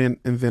and then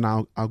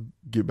I'll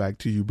get back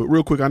to you. But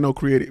real quick, I know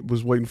Creative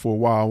was waiting for a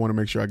while. I want to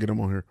make sure I get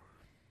him on here.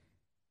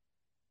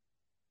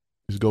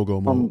 It's go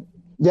mode.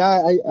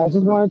 Yeah, I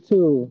just wanted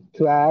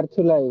to add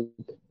to like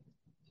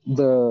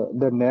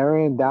the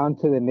narrowing down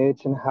to the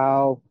niche and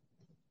how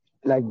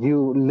like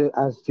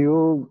as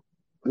you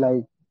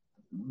like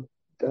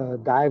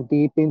dive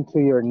deep into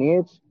your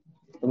niche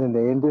and in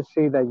the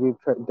industry that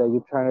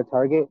you're trying to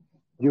target,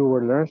 you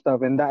will learn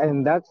stuff.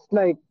 And that's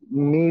like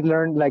me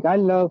learn, like I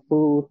love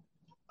food.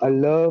 I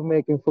love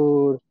making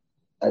food.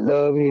 I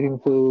love eating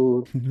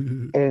food.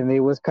 And it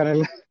was kind of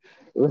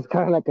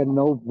like a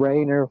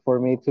no-brainer for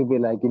me to be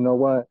like, you know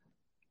what?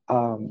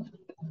 I'm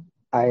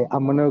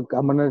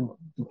gonna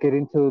get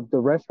into the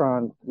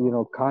restaurant,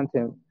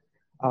 content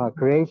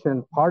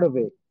creation part of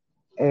it.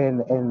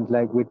 And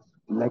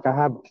like I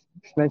have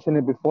mentioned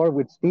it before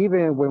with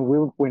Steven,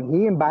 when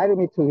he invited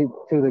me to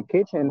the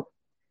kitchen,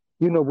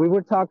 we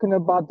were talking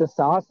about the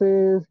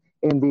sauces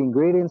and the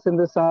ingredients in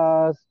the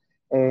sauce,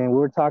 and we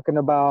were talking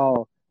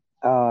about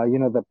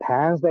the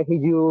pans that he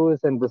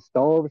used and the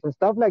stoves and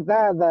stuff like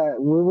that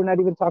we were not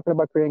even talking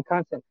about creating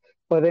content.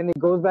 But then it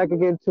goes back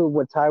again to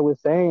what Ty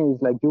was saying,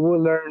 is like you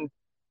will learn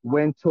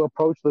when to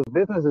approach those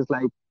businesses.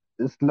 Like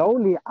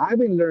slowly I've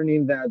been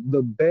learning that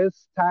the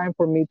best time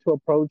for me to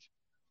approach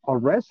a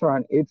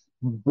restaurant, it's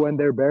when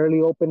they're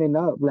barely opening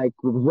up. Like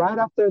right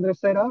after they're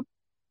set up,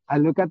 I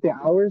look at the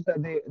hours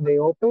that they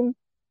open,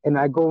 and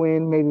I go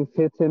in maybe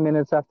 15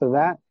 minutes after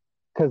that,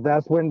 because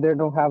that's when they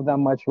don't have that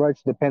much rush,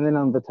 depending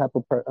on the type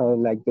of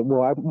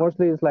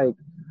mostly it's like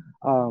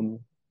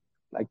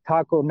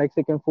taco,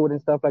 Mexican food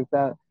and stuff like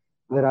that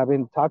I've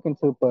been talking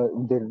to, but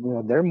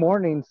their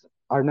mornings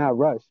are not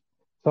rushed.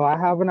 So I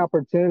have an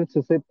opportunity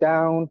to sit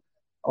down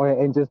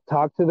and just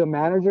talk to the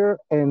manager,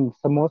 and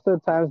so most of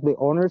the times the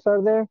owners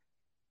are there,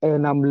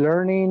 and I'm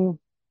learning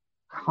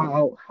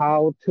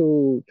how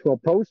to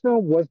approach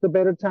them. What's the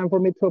better time for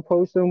me to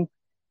approach them?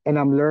 And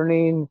I'm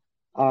learning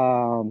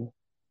to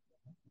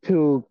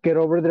get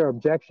over their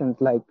objections.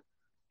 Like,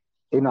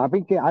 I've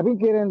been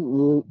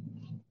getting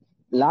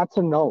lots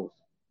of no's,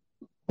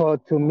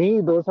 but to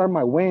me, those are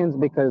my wins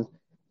because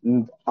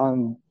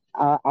I'm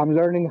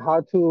learning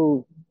how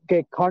to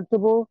get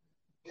comfortable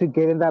to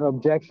getting that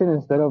objection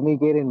instead of me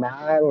getting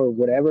mad or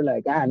whatever.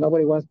 Like,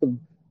 nobody wants to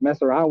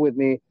mess around with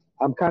me.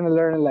 I'm kind of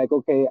learning, like,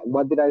 okay,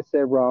 what did I say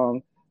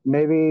wrong?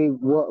 Maybe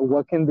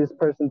what can this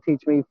person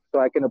teach me so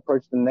I can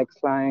approach the next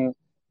client,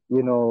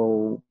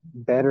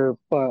 better.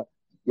 But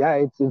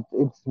yeah, it's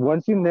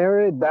once you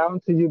narrow it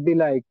down to you be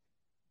like,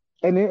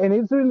 and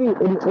it's really,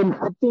 and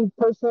I think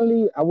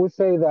personally, I would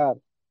say that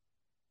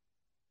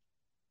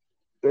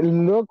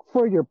look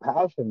for your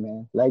passion,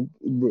 man. Like,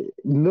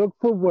 look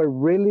for what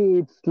really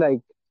it's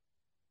like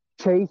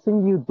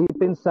chasing you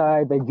deep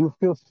inside that you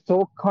feel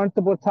so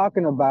comfortable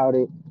talking about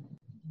it,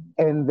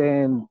 and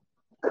then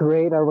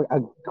create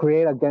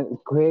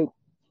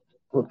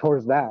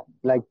towards that,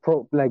 like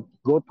go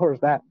towards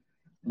that,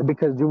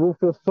 because you will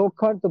feel so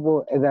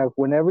comfortable that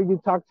whenever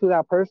you talk to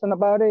that person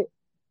about it,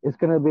 it's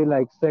gonna be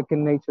like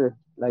second nature.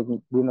 Like,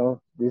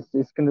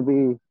 it's gonna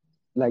be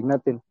like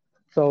nothing.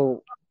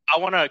 So I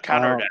want to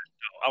counter that.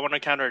 I want to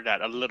counter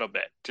that a little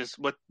bit.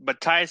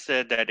 But Ty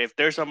said that if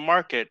there's a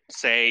market,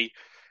 say,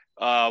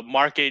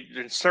 market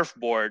in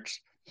surfboards,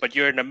 but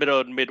you're in the middle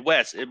of the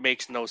Midwest, it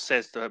makes no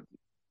sense to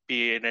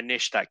be in a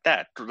niche like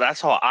that.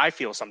 That's how I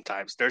feel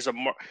sometimes. There's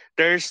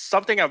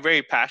something I'm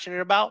very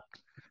passionate about,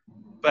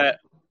 but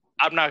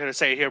I'm not going to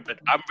say it here, but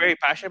I'm very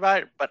passionate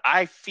about it. But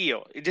I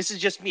feel, this is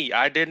just me,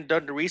 I didn't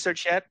done the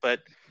research yet, but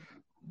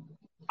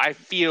I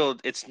feel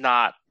it's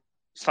not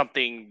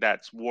something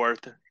that's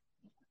worth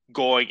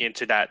going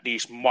into that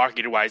niche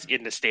market-wise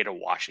in the state of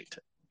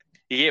Washington.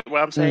 You get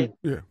what I'm saying?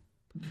 Yeah.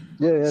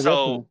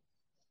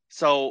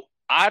 So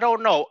I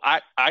don't know.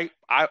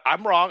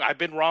 I'm wrong. I've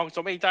been wrong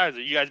so many times.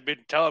 You guys have been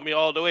telling me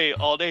all day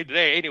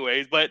today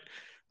anyways, but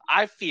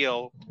I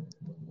feel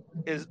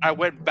I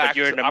went back.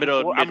 You're in the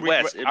middle of the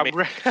Midwest.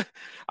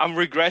 I'm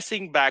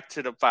regressing back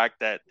to the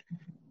fact that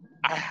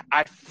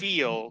I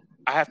feel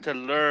I have to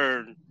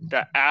learn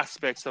the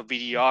aspects of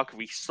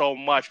videography so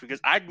much because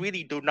I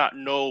really do not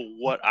know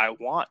what I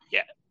want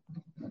yet.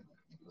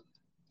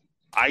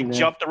 I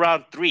jumped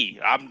around 3.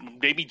 I'm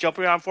maybe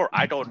jumping around 4.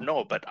 I don't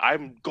know, but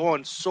I'm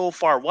going so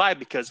far wide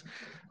because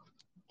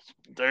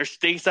there's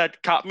things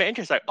that caught my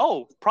interest, like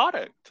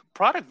product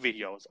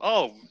videos,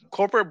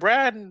 corporate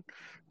brand,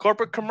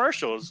 corporate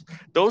commercials.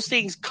 Those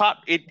things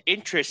caught it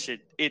interested.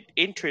 It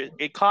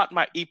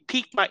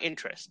piqued my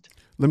interest.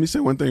 Let me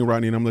say one thing,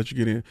 Rodney, and I'm gonna let you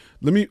get in.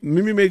 Let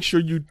me make sure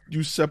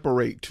you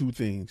separate two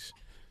things.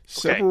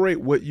 Okay. Separate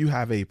what you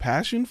have a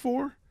passion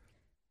for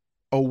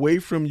away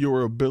from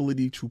your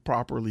ability to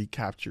properly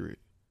capture it.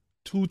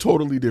 Two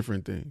totally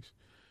different things.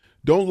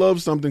 Don't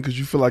love something because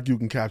you feel like you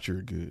can capture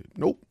it good.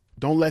 Nope.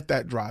 Don't let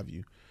that drive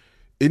you.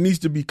 It needs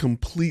to be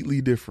completely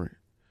different.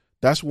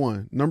 That's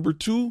one. Number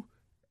 2,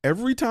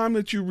 every time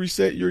that you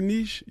reset your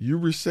niche, you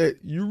reset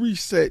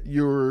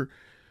your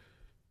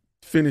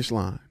finish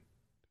line.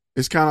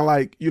 It's kind of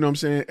like, you know what I'm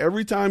saying?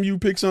 Every time you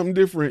pick something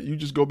different, you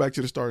just go back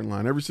to the starting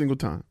line every single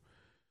time.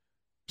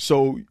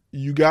 So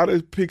you got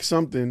to pick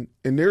something,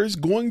 and there's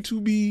going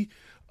to be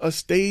a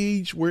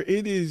stage where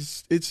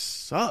it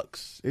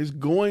sucks. It's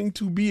going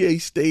to be a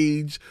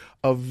stage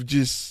of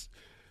just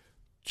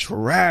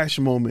trash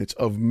moments,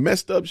 of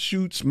messed up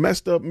shoots,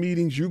 messed up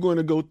meetings. You're going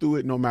to go through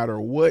it no matter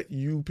what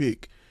you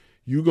pick.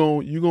 You're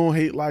going to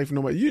hate life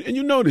no matter. And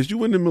you know this,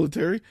 you in the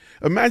military.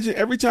 Imagine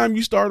every time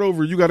you start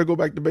over, you got to go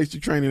back to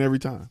basic training every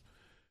time.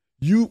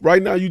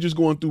 Right now, you're just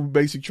going through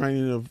basic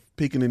training of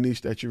picking the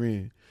niche that you're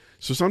in.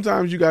 So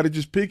sometimes you got to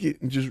just pick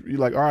it and you're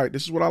like, all right,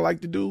 this is what I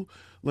like to do.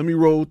 Let me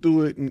roll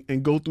through it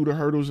and go through the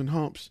hurdles and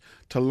humps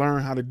to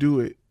learn how to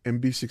do it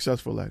and be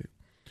successful at it.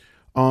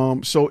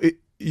 So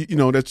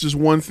that's just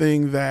one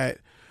thing that,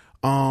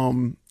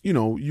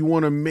 you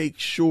want to make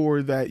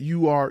sure that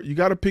you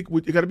got to pick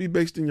what you got to be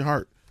based in your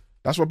heart.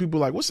 That's why people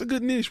are like, what's a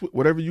good niche?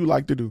 Whatever you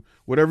like to do,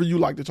 whatever you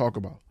like to talk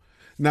about.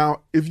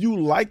 Now, if you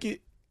like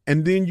it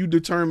and then you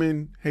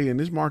determine, hey, in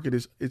this market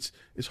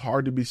it's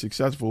hard to be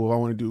successful. If I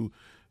want to do,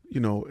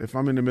 if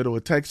I'm in the middle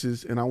of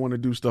Texas and I want to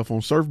do stuff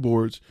on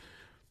surfboards,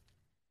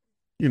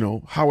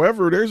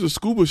 however, there's a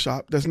scuba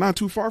shop that's not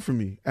too far from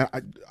me.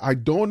 I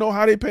don't know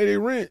how they pay their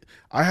rent.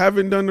 I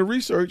haven't done the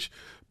research,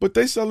 but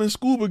they selling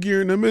scuba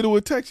gear in the middle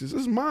of Texas.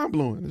 It's mind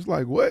blowing. It's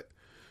like, what?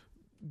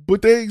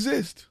 But they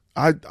exist.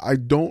 I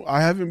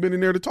haven't been in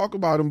there to talk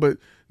about them, but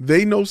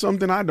they know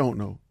something I don't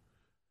know.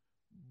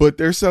 But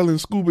they're selling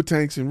scuba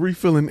tanks and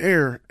refilling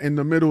air in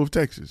the middle of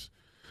Texas.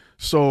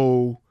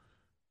 So,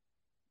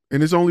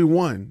 and it's only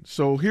one.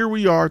 So here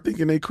we are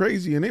thinking they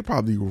crazy, and they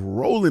probably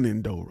rolling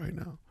in dough right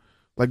now.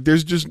 Like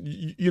there's just,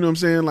 you know what I'm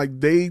saying? Like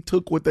they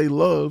took what they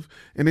love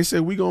and they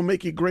said, we going to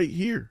make it great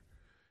here.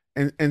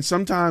 And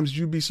sometimes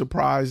you'd be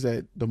surprised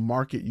at the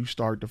market you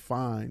start to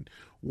find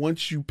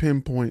once you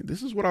pinpoint,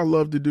 this is what I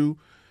love to do.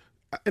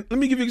 And let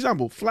me give you an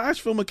example.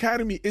 Flash Film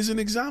Academy is an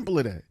example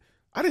of that.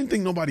 I didn't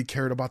think nobody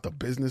cared about the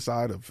business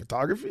side of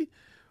photography.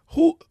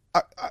 who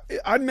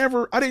I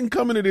didn't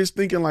come into this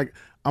thinking like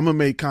I'm gonna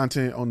make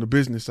content on the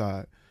business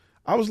side.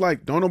 I was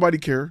like, don't nobody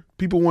care.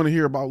 People want to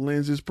hear about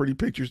lenses, pretty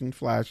pictures, and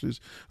flashes.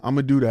 I'm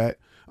gonna do that.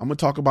 I'm gonna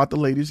talk about the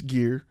latest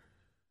gear.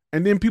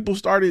 And then people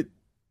started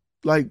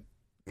like,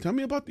 tell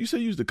me about, you say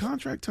you used the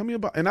contract, tell me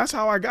about, and that's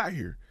how I got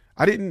here.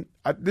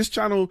 This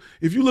channel,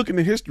 if you look in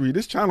the history,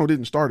 this channel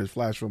didn't start as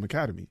Flash Film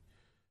Academy.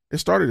 It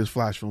started as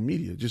Flash Film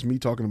Media, just me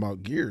talking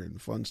about gear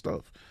and fun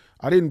stuff.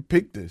 I didn't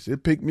pick this.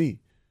 It picked me.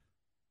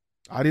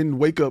 I didn't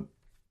wake up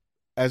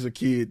as a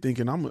kid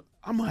thinking I'm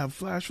gonna have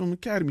Flash Film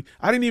Academy.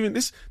 I didn't even,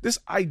 this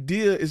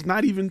idea is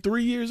not even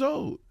 3 years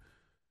old.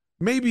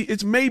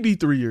 It's maybe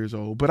 3 years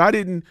old, but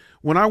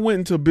when I went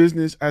into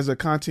business as a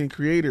content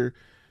creator,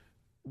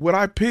 what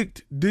I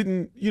picked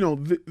didn't,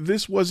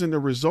 this wasn't a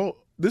result.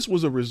 This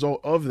was a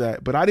result of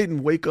that, but I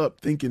didn't wake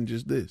up thinking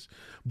just this.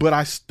 But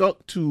I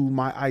stuck to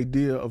my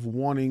idea of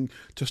wanting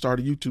to start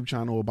a YouTube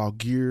channel about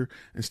gear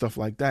and stuff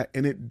like that.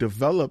 And it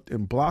developed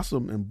and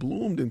blossomed and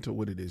bloomed into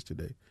what it is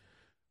today.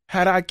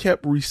 Had I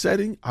kept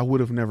resetting, I would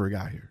have never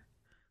got here.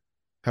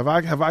 Have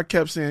I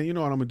kept saying, you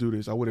know what, I'm going to do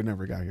this, I would have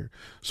never got here.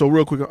 So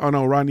real quick, I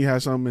know Rodney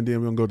has something, and then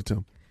we're going to go to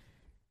Tim.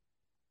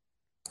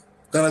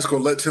 Then let's go.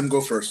 Let Tim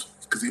go first,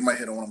 because he might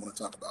hit on what I'm going to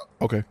talk about.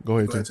 Okay, go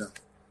ahead, Tim.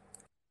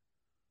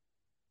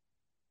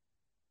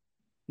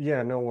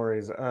 Yeah, no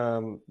worries.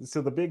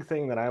 So the big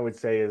thing that I would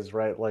say is,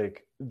 right,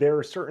 like there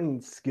are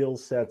certain skill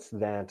sets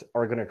that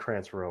are going to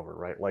transfer over,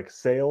 right? Like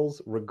sales,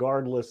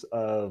 regardless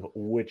of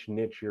which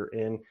niche you're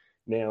in.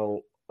 Now,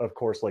 of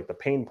course, like the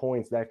pain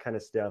points, that kind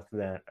of stuff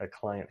that a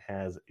client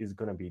has is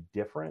going to be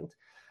different.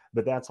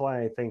 But that's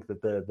why I think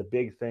that the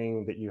big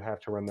thing that you have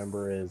to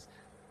remember is,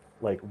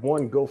 like,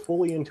 one, go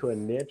fully into a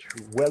niche,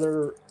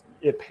 whether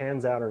it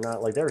pans out or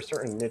not. Like there are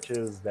certain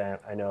niches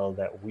that I know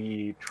that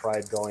we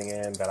tried going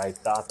in that I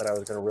thought that I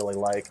was going to really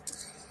like,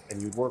 and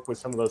you work with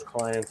some of those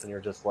clients and you're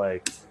just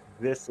like,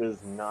 this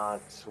is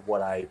not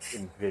what I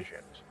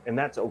envisioned, and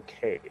that's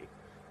okay.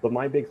 But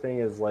my big thing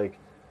is, like,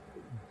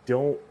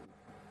 don't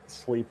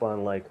sleep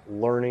on like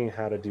learning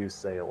how to do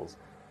sales,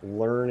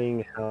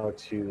 learning how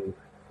to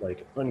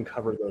like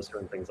uncover those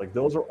certain things. Like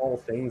those are all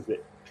things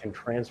that can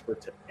transfer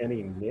to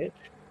any niche,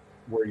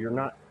 where you're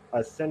not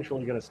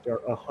essentially going to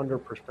start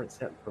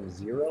 100% from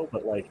zero,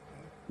 but like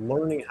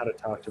learning how to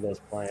talk to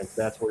those clients,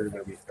 that's where you're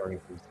going to be starting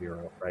from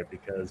zero, right?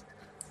 Because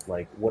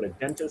like what a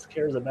dentist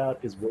cares about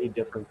is way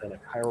different than a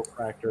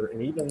chiropractor,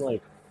 and even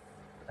like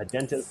a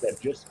dentist that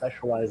just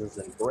specializes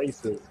in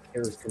braces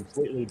cares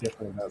completely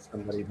different about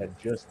somebody that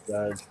just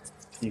does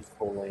teeth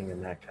pulling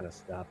and that kind of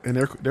stuff. And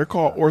they're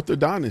called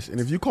orthodontists, and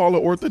if you call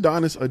an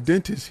orthodontist a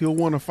dentist, he'll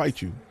want to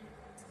fight you.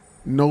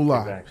 No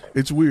lie. Exactly.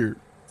 It's weird.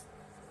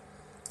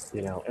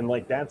 And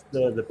like that's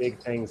the big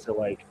thing. So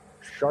like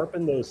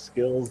sharpen those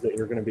skills that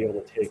you're going to be able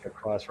to take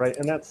across, right?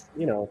 And that's,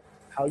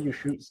 how you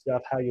shoot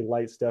stuff, how you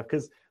light stuff.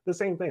 Because the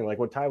same thing, like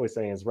what Ty was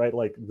saying is, right,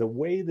 like the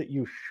way that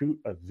you shoot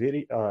a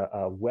video,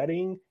 a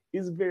wedding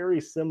is very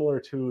similar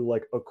to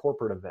like a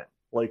corporate event.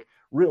 Like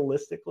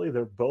realistically,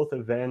 they're both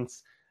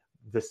events.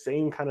 The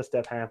same kind of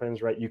stuff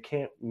happens, right? You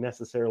can't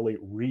necessarily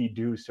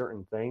redo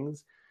certain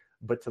things,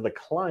 but to the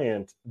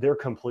client, they're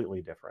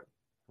completely different.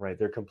 Right?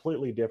 They're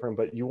completely different,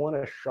 but you want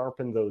to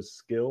sharpen those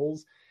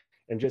skills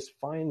and just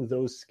find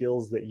those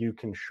skills that you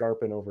can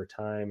sharpen over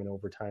time and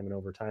over time and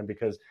over time.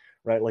 Because,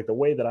 right, like the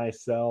way that I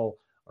sell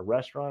a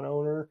restaurant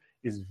owner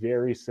is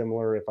very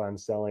similar if I'm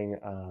selling,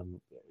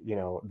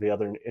 the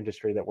other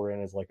industry that we're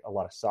in is like a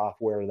lot of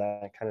software,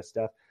 that kind of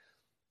stuff.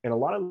 And a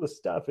lot of the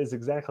stuff is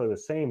exactly the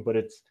same, but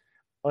it's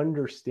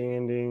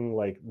understanding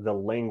like the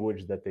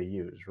language that they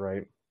use,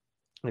 right?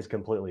 Is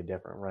completely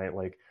different, right?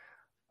 Like,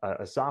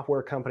 a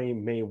software company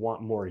may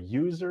want more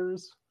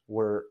users,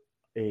 where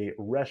a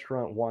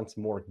restaurant wants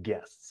more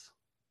guests.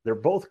 They're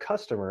both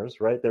customers,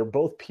 right? They're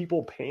both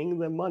people paying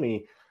them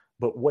money,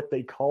 but what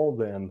they call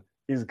them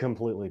is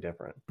completely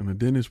different. And the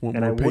dentist want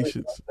more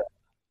patience.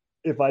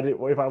 If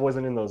I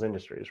wasn't in those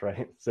industries,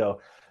 right? So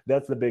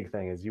that's the big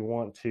thing, is you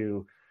want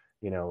to,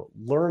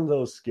 learn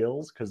those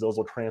skills, because those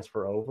will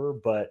transfer over.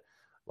 But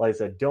like I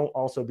said, don't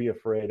also be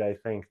afraid, I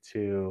think,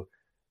 to,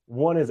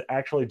 one is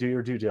actually do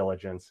your due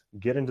diligence,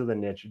 get into the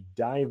niche,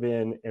 dive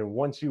in. And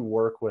once you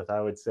work with,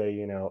 I would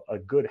say, a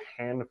good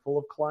handful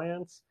of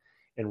clients,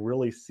 and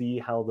really see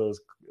how those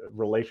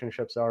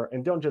relationships are.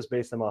 And don't just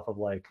base them off of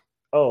like,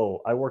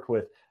 oh, I worked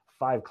with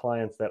 5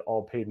 clients that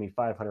all paid me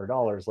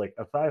 $500. Like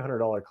a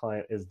 $500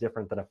 client is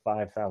different than a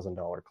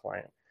 $5,000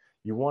 client.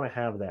 You want to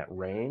have that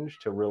range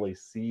to really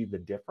see the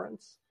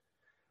difference.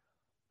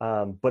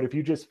 But if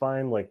you just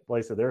find, like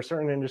I said, there are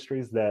certain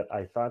industries that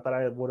I thought that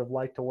I would have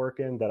liked to work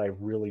in that I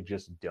really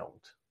just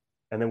don't.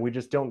 And then we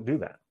just don't do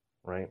that,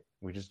 right?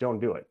 We just don't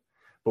do it.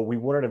 But we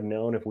wouldn't have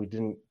known if we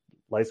didn't.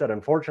 Like I said,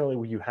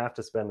 unfortunately, you have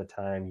to spend the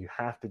time, you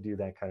have to do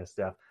that kind of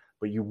stuff,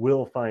 but you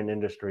will find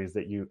industries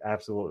that you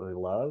absolutely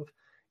love,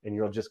 and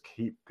you'll just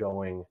keep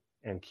going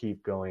and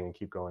keep going and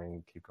keep going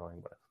and keep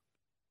going with.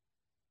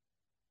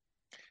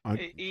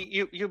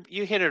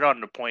 You hit it on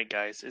the point,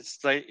 guys.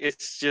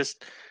 It's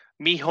just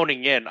me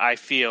honing in. I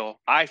feel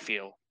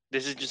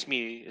this is just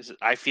me.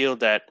 I feel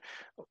that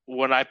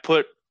when I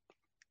put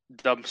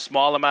the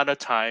small amount of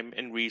time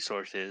and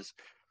resources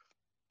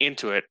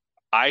into it,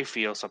 I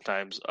feel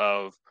sometimes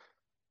of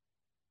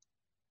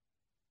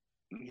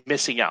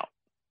missing out.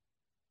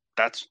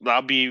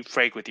 I'll be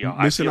frank with you.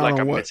 I Missing feel out like on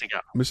I'm what? missing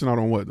out. Missing out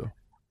on what though?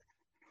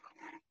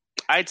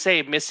 I'd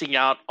say missing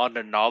out on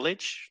the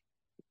knowledge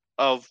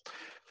of.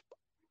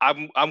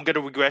 I'm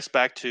gonna regress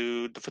back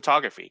to the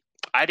photography.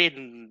 I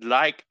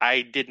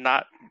did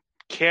not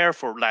care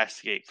for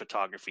landscape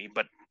photography,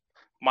 but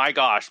my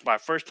gosh, my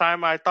first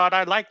time I thought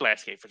I liked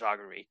landscape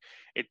photography.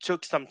 It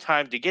took some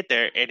time to get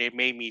there, and it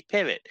made me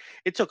pivot.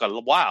 It took a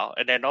while,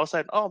 and then all of a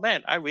sudden, oh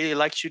man, I really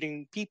like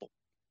shooting people.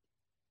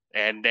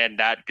 And then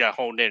that got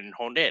honed in and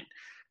honed in.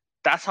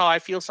 That's how I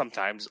feel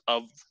sometimes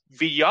of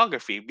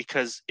videography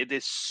because it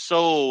is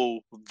so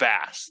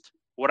vast.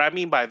 What I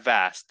mean by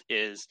vast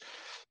is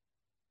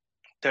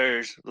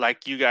there's,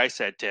 like you guys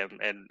said, Tim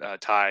and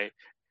Ty,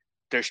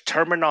 there's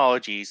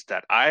terminologies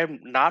that I'm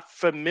not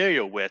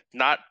familiar with,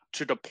 not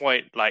to the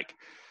point, like,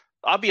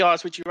 I'll be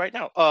honest with you right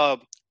now.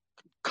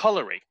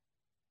 Coloring.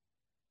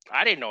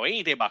 I didn't know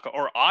anything about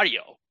or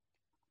audio.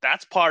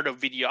 That's part of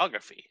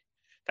videography.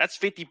 That's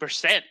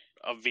 50%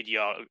 of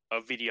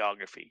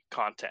videography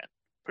content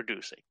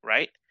producing,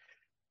 right?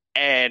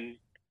 And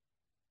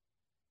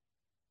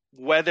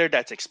whether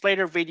that's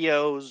explainer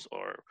videos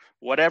or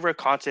whatever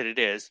content it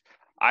is,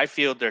 I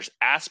feel there's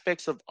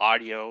aspects of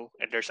audio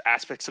and there's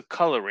aspects of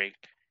coloring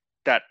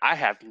that I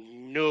have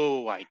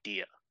no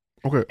idea.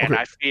 Okay. And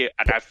I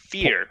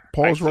fear.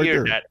 Pause right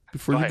there. That,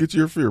 Before you get to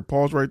your fear,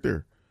 pause right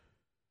there.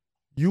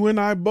 You and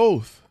I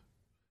both.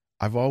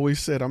 I've always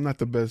said I'm not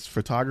the best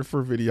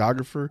photographer,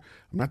 videographer.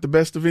 I'm not the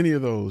best of any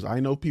of those. I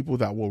know people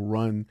that will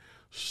run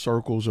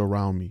circles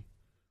around me.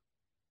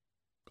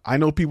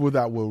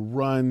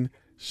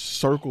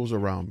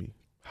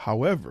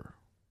 However,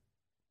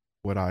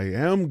 what I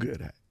am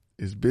good at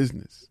is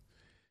business.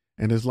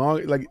 And as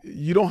long, like,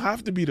 you don't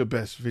have to be the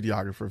best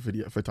videographer,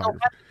 photographer. You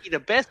don't have to be the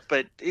best,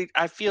 but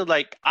I feel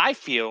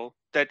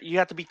that you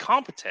have to be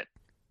competent,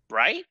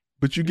 right?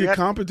 But you get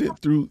competent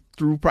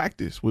through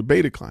practice with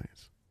beta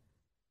clients.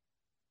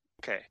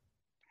 Okay.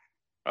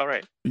 All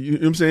right. You know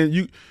what I'm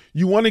saying?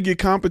 You want to get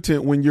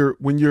competent when you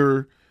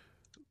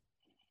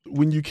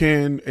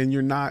can and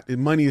you're not,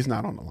 and money is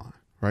not on the line,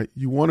 right?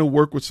 You want to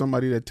work with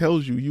somebody that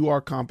tells you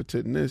are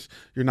competent in this,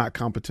 you're not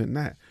competent in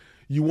that.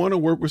 You want to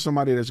work with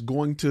somebody that's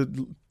going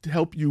to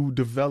help you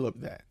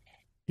develop that.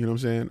 You know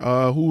what I'm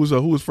saying?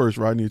 Who was first,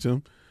 Rodney or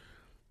Tim?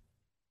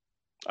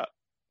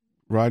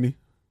 Rodney?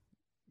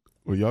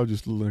 Well, y'all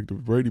just look like the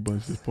Brady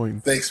Bunch just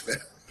pointing. Thanks, man.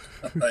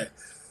 All right.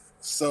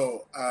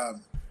 So,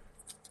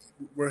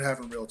 we're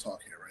having real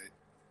talk here, right?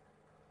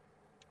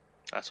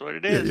 That's what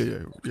it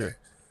is. Yeah.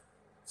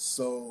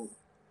 So,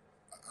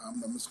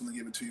 I'm just going to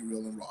give it to you real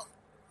and raw.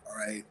 All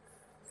right?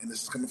 And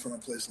this is coming from a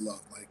place of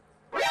love. Like,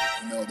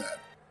 you know that.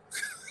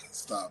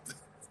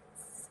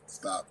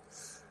 Stop.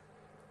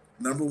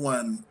 Number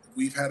one,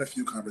 we've had a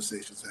few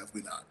conversations, have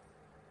we not?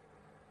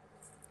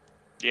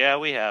 Yeah,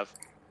 we have.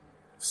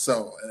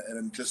 So,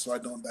 and just so I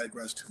don't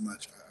digress too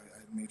much,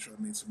 I made sure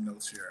I made some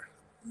notes here.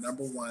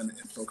 Number one,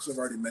 and folks have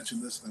already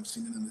mentioned this, and I've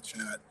seen it in the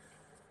chat,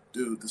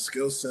 dude, the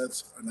skill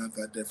sets are not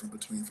that different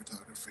between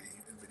photography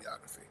and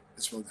videography.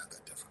 It's really not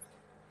that different.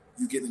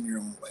 You get in your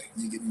own way.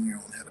 You get in your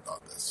own head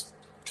about this.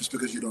 Just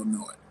because you don't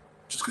know it.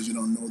 Just because you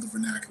don't know the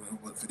vernacular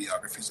of what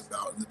videography is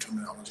about and the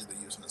terminology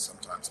they're using it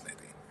sometimes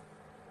maybe.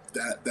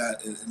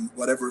 That and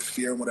whatever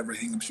fear and whatever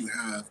hangups you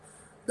have,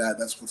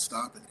 that's what's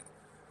stopping you.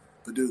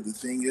 But dude, the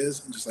thing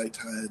is, and just like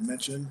Ty had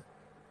mentioned,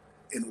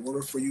 in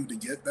order for you to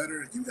get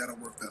better, you got to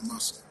work that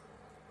muscle.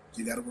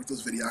 You got to work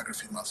those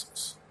videography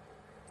muscles.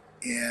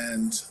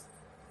 And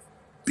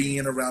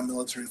being around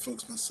military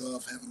folks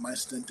myself, having my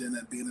stint in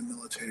at being a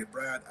military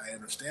brat, I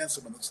understand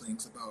some of those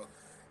things about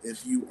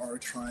if you are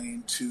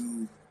trying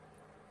to,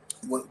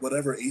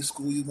 whatever A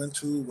school you went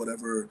to,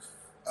 whatever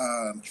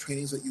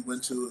trainings that you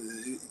went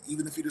to,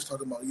 even if you're just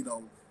talking about,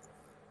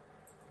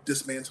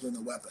 dismantling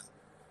a weapon,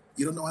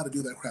 you don't know how to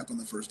do that crap on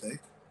the first day,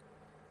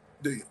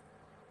 do you?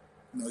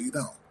 No, you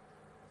don't.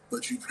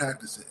 But you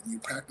practice it, and you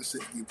practice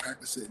it, and you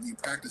practice it, and you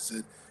practice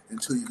it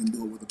until you can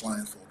do it with a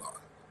blindfold on.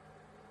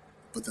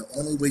 But the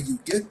only way you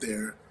get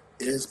there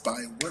is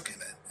by working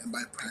it and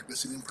by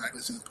practicing and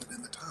practicing and putting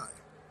in the time.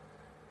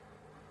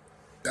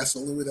 That's the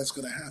only way that's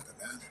going to happen,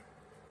 man.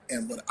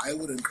 And what I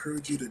would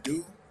encourage you to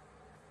do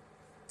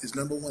is,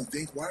 number one,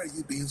 think, why are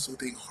you being so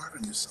dang hard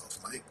on yourself,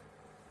 Mike?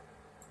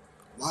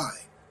 Why?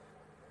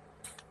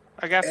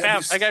 I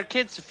got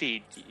kids to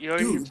feed.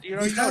 Dude, you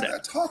we had know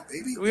that talk,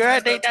 baby. We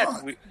had that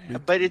talk.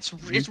 But it's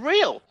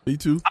real. Me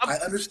too. I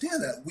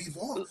understand that. We've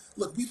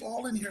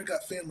all in here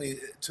got family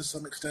to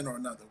some extent or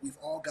another. We've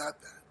all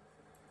got that.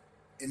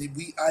 And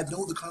I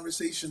know the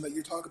conversation that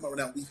you're talking about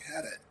right now. We've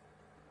had it.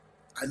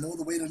 I know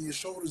the weight on your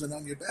shoulders and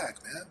on your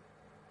back, man.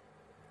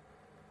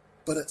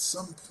 But at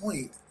some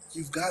point,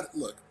 you've got,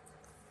 look,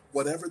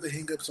 whatever the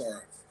hangups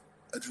are,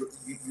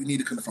 you need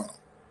to confront them.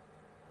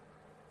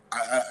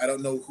 I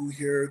don't know who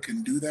here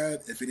can do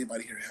that. If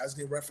anybody here has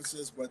any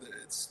references, whether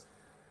it's,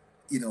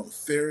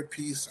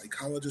 therapy,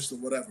 psychologist, or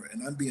whatever,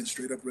 and I'm being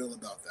straight up real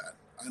about that.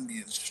 I'm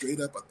being straight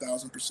up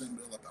 1,000%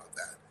 real about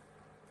that.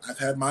 I've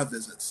had my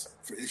visits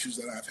for issues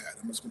that I've had.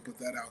 I'm just going to put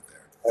that out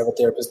there. I have a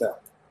therapist now.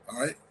 All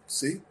right.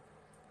 See?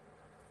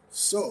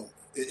 So,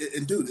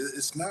 and dude,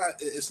 it's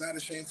not a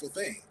shameful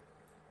thing.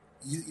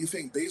 You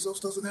think Bezos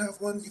doesn't have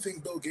one? You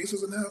think Bill Gates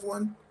doesn't have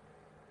one?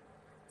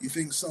 You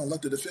think some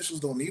elected officials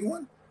don't need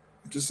one?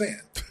 I'm just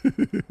saying.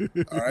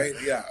 All right.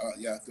 Yeah.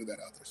 I threw that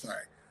out there.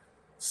 Sorry.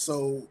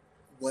 So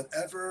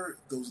whatever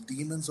those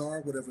demons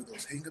are, whatever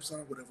those hangups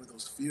are, whatever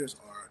those fears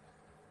are,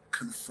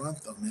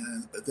 confront them,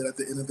 man. But then at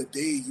the end of the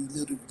day, you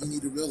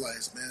need to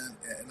realize, man,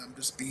 and I'm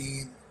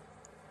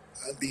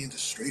being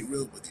just straight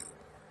real with you.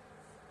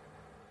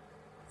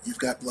 You've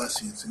got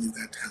blessings and you've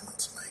got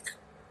talents, Mike.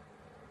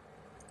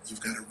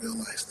 You've got to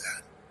realize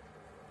that.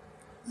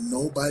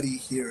 Nobody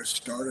here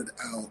started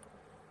out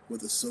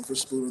with a silver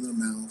spoon in their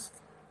mouth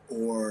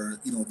or,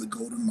 the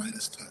golden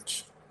Midas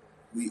touch.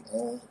 We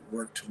all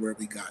worked to where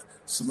we got.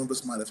 Some of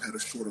us might have had a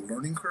shorter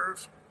learning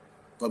curve,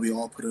 but we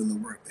all put in the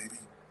work, baby.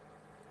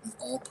 We've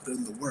all put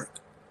in the work.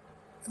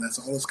 And that's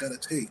all it's got to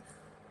take.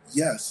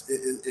 Yes,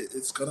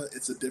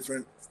 it's a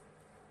different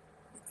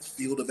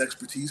field of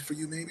expertise for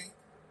you, maybe.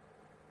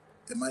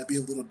 It might be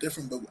a little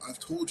different, but I've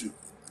told you,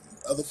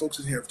 other folks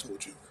in here have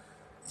told you,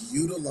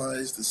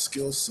 utilize the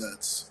skill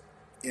sets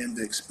and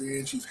the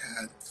experience you've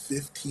had,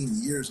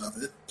 15 years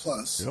of it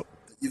plus, that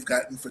you've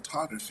got in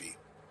photography,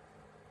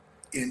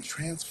 and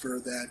transfer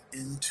that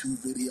into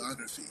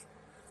videography.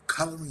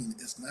 Coloring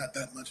is not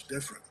that much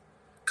different.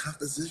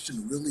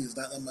 Composition really is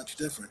not that much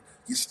different.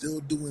 You're still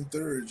doing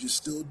thirds. You're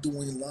still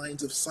doing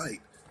lines of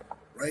sight,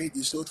 right?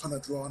 You're still trying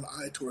to draw an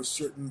eye to a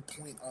certain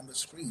point on the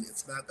screen.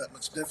 It's not that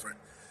much different.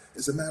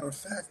 As a matter of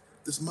fact,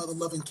 this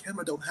mother-loving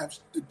camera don't have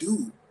to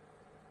do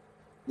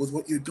with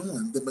what you're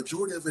doing. The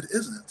majority of it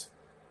isn't.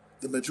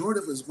 The majority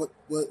of it is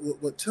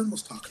what Tim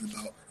was talking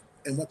about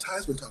and what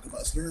Ty's been talking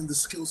about. Is learning the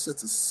skill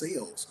sets of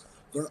sales,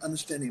 learn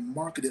understanding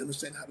marketing,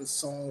 understand how to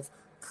solve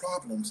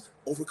problems,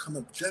 overcome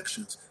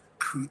objections,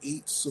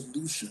 create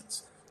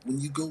solutions. When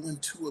you go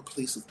into a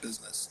place of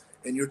business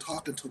and you're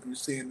talking to them, you're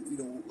saying,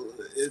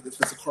 if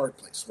it's a car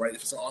place, right?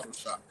 If it's an auto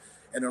shop,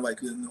 and they're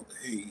like,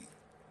 hey,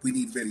 we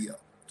need video.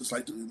 Just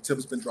like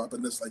Tim's been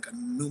dropping this like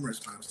numerous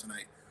times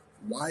tonight.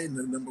 Why in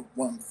the number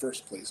one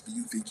first place do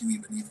you think you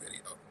even need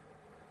video?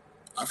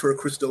 I've heard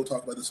Chris Do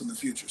talk about this in the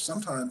future.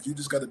 Sometimes you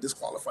just got to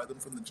disqualify them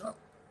from the jump.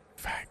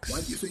 Facts. Why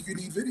do you think you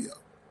need video?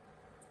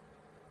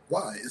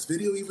 Why? Is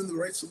video even the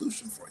right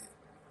solution for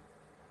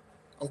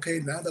you?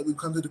 Okay, now that we've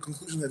come to the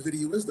conclusion that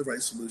video is the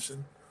right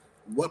solution,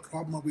 what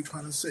problem are we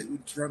trying to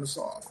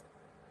solve?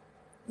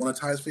 One of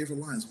Ty's favorite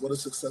lines, what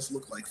does success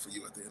look like for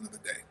you at the end of the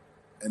day?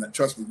 And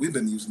trust me, we've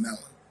been using that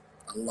one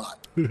a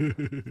lot.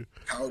 And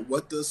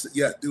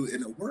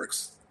it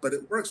works. But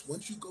it works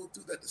once you go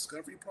through that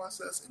discovery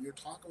process and you're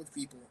talking with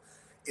people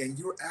and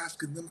you're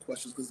asking them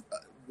questions, because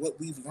what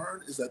we've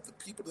learned is that the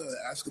people that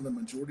are asking the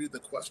majority of the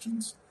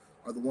questions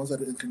are the ones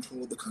that are in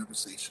control of the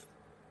conversation.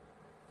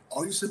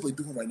 All you're simply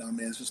doing right now,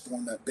 man, is just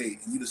throwing that bait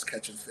and you just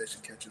catching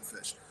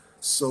fish.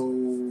 So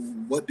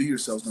what do your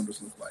sales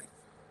numbers look like?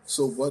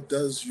 So what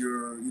does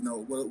your,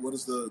 what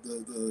is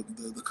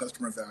the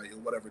customer value,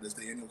 whatever it is,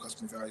 the annual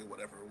customer value,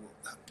 whatever.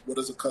 What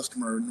does a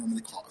customer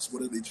normally cost?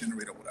 What do they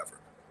generate or whatever?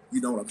 You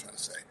know what I'm trying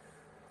to say.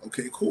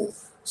 Okay, cool.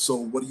 So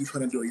what are you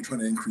trying to do? Are you trying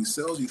to increase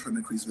sales? Are you trying to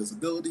increase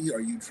visibility? Are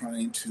you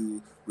trying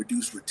to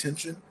reduce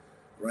retention,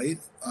 right?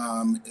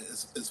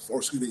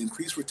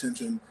 Increase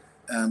retention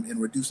and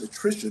reduce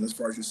attrition as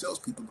far as your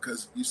salespeople,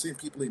 because you're seeing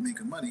people ain't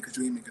making money because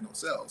you ain't making no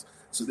sales.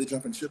 So they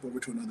jump and ship over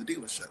to another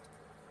dealership.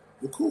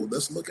 Well, cool.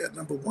 Let's look at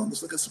number one.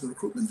 Let's look at some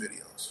recruitment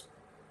videos.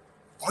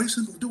 All you're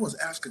simply doing is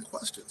asking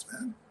questions,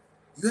 man.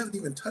 You haven't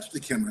even touched the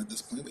camera at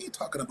this point. We ain't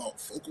talking about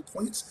focal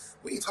points.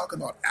 We ain't talking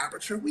about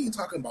aperture. We ain't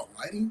talking about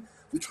lighting.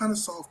 We're trying to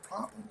solve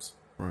problems.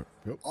 Right.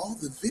 Yep. All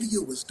the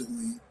video is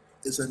doing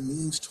is a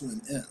means to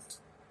an end.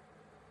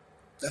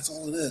 That's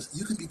all it is.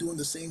 You can be doing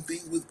the same thing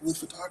with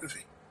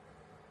photography.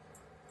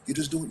 You're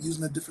just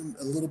using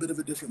a little bit of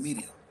a different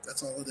medium.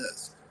 That's all it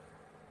is.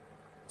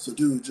 So,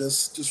 dude,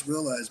 just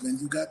realize, man,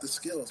 you got the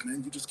skills,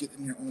 man. You just get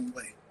in your own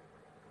way.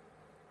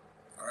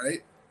 All right?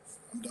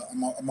 I'm done.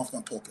 I'm off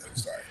my pulpit. I'm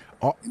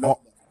sorry.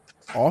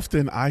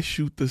 Often I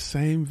shoot the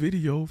same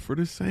video for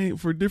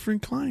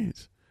different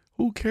clients.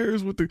 Who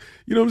cares what you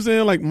know what I'm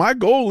saying? Like, my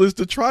goal is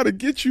to try to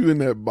get you in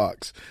that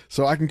box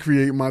so I can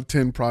create my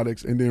 10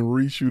 products and then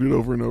reshoot it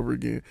over and over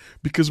again.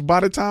 Because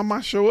by the time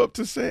I show up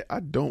to say, I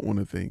don't want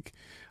to think.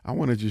 I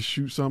want to just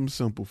shoot something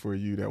simple for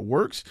you that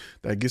works,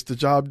 that gets the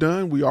job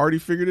done. We already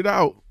figured it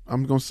out.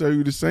 I'm going to sell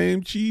you the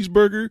same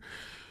cheeseburger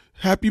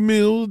Happy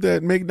Meal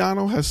that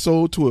McDonald's has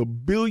sold to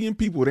 1 billion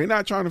people. They're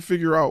not trying to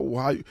figure out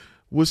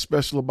what's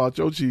special about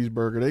your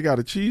cheeseburger. They got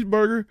a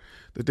cheeseburger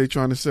that they're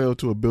trying to sell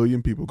to 1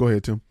 billion people. Go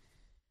ahead, Tim.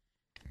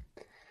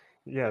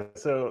 Yeah,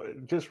 so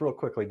just real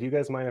quickly, do you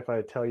guys mind if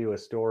I tell you a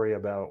story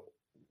about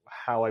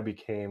how I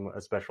became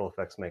a special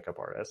effects makeup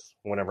artist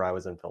whenever I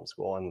was in film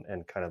school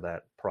and kind of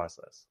that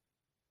process.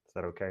 Is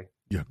that okay?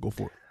 Yeah, go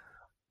for it.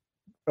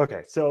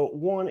 Okay, so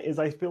one is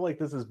I feel like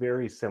this is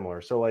very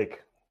similar. So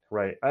like,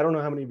 right, I don't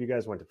know how many of you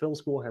guys went to film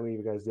school, how many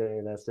of you guys did any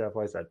of that stuff.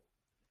 Like I said,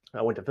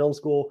 I went to film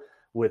school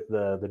with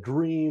the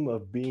dream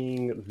of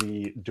being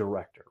the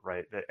director,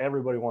 right? That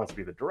everybody wants to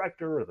be the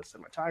director or the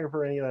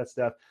cinematographer, any of that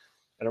stuff.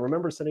 And I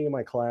remember sitting in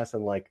my class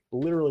and like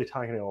literally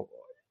talking to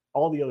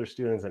all the other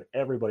students, and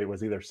everybody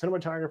was either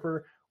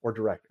cinematographer or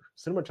director,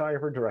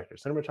 cinematographer, director,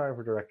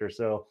 cinematographer, director.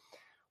 So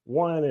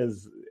one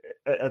is,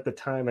 at the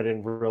time, I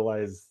didn't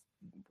realize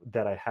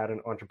that I had an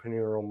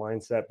entrepreneurial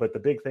mindset. But the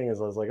big thing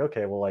is I was like,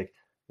 okay, well, like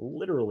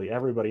literally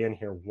everybody in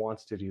here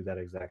wants to do that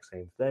exact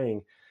same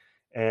thing.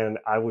 And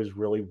I was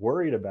really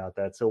worried about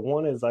that. So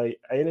one is I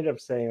ended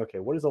up saying, okay,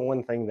 what is the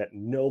one thing that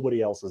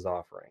nobody else is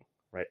offering,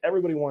 right?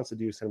 Everybody wants to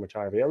do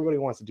cinematography. Everybody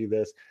wants to do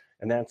this.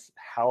 And that's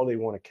how they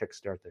want to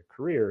kickstart their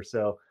career.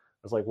 So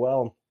I was like,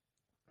 well,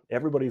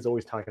 everybody's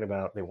always talking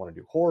about they want to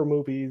do horror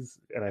movies.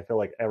 And I feel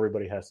like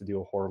everybody has to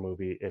do a horror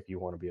movie if you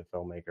want to be a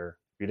filmmaker.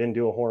 If you didn't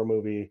do a horror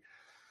movie,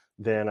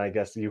 then I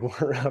guess you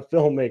were a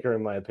filmmaker,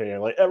 in my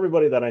opinion. Like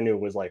everybody that I knew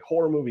was like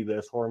horror movie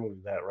this, horror movie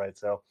that, right?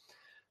 So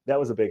that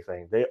was a big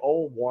thing. They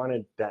all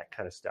wanted that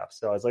kind of stuff.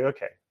 So I was like,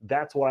 okay,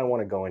 that's what I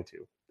want to go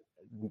into.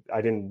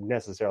 I didn't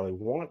necessarily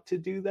want to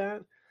do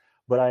that,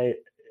 but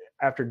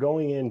after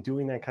going in,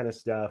 doing that kind of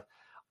stuff,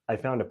 I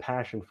found a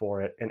passion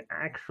for it. And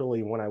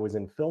actually, when I was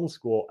in film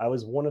school, I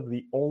was one of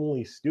the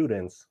only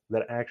students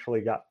that actually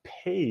got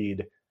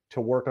paid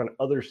to work on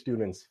other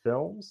students'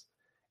 films.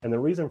 And the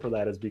reason for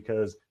that is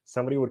because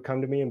somebody would come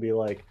to me and be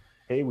like,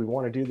 hey, we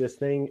want to do this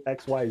thing,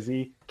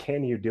 XYZ,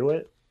 can you do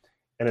it?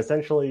 And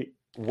essentially,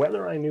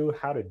 whether I knew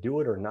how to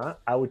do it or not,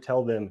 I would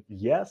tell them,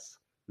 yes,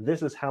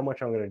 this is how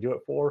much I'm going to do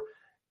it for.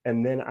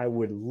 And then I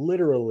would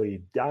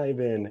literally dive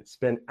in,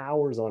 spend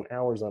hours on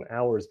hours on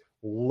hours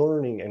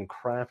learning and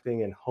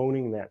crafting and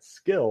honing that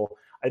skill.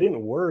 I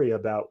didn't worry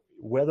about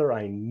whether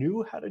I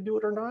knew how to do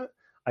it or not.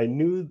 I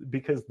knew,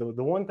 because the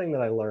one thing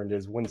that I learned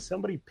is when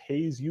somebody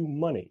pays you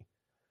money,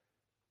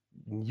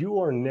 you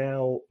are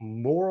now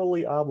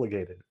morally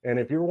obligated. And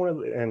if you're one of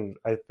the, and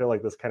I feel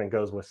like this kind of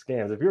goes with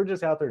scams, if you're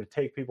just out there to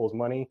take people's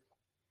money,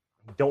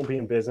 don't be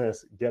in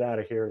business, get out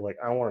of here. Like,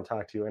 I don't want to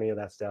talk to you, any of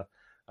that stuff.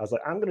 I was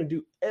like, I'm going to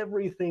do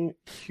everything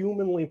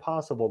humanly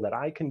possible that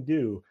I can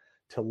do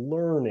to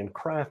learn and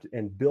craft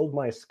and build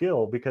my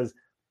skill, because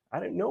I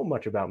didn't know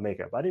much about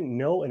makeup. I didn't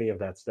know any of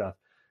that stuff.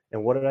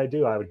 And what did I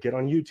do? I would get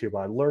on YouTube.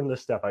 I'd learn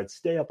this stuff. I'd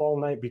stay up all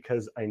night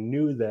because I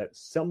knew that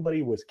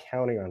somebody was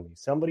counting on me.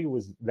 Somebody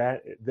was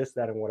that, this,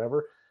 that, and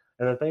whatever.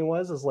 And the thing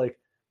was, is like,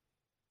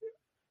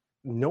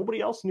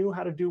 nobody else knew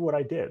how to do what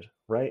I did,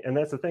 right? And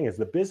that's the thing, is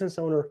the business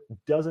owner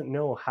doesn't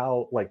know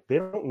how, like, they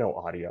don't know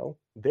audio.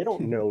 They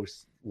don't know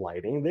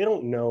lighting. They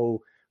don't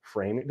know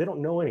framing. They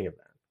don't know any of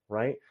that,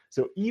 right?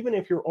 So even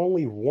if you're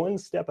only one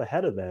step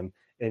ahead of them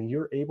and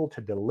you're able to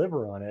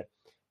deliver on it,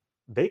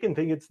 they can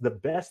think it's the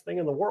best thing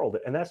in the world.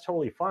 And that's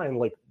totally fine.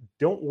 Like,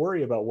 don't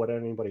worry about what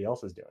anybody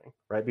else is doing,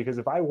 right? Because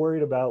if I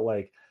worried about,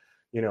 like,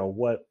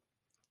 what,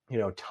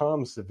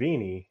 Tom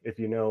Savini, if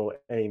you know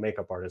any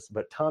makeup artists,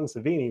 but Tom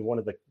Savini, one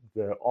of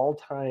the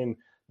all-time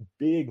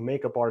big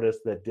makeup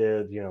artists that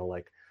did,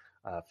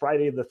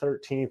 Friday the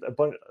 13th,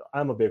 but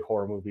I'm a big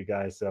horror movie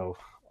guy, so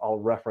I'll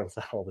reference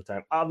that all the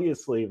time.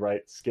 Obviously,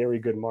 right, scary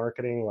good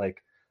marketing,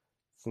 like,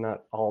 it's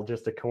not all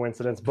just a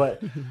coincidence,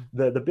 but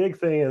the big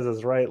thing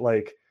is right,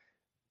 like,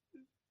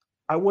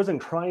 I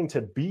wasn't trying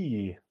to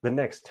be the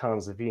next Tom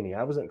Savini.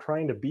 I wasn't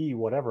trying to be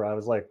whatever. I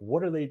was like,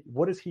 what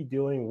is he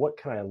doing? What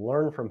can I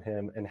learn from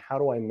him? And how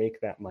do I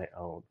make that my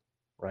own?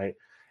 Right.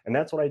 And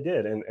that's what I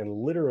did. And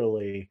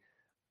literally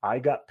I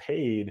got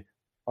paid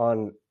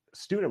on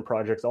student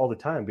projects all the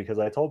time, because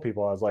I told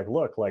people, I was like,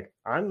 look, like,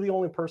 I'm the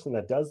only person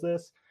that does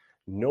this.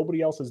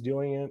 Nobody else is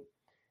doing it.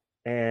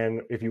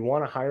 And if you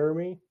want to hire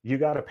me, you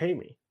got to pay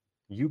me.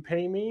 You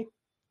pay me.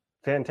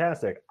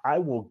 Fantastic. I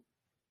will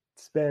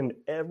spend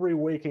every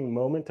waking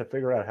moment to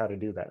figure out how to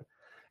do that.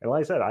 And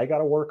like I said, I got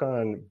to work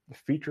on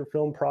feature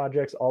film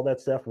projects, all that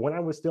stuff, when I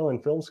was still in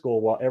film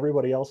school, while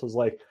everybody else was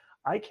like,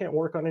 I can't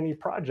work on any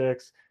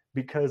projects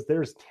because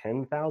there's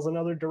 10,000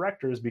 other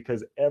directors,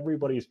 because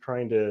everybody's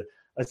trying to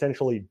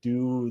essentially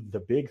do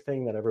the big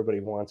thing that everybody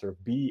wants, or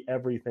be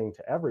everything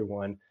to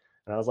everyone.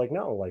 And I was like,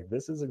 no, like,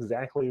 this is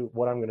exactly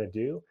what I'm going to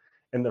do.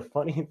 And the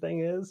funny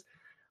thing is,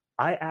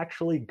 I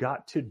actually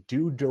got to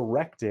do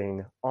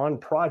directing on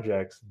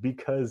projects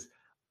because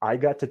I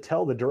got to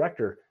tell the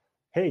director,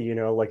 hey,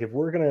 like, if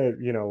we're going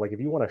to, like, if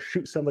you want to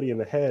shoot somebody in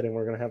the head and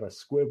we're going to have a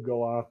squib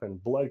go off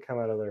and blood come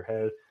out of their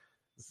head,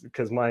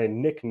 because my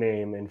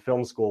nickname in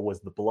film school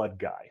was the blood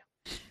guy.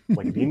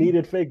 Like, if you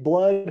needed fake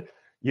blood,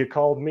 you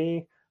called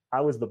me.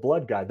 I was the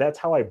blood guy. That's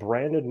how I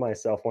branded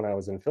myself when I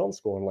was in film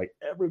school. And like,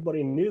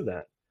 everybody knew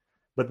that.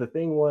 But the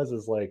thing was,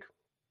 is like,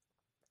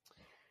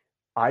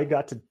 I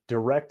got to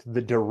direct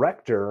the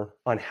director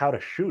on how to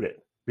shoot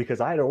it,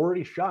 because I had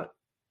already shot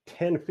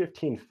 10,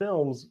 15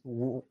 films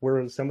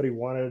where somebody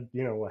wanted,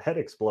 a head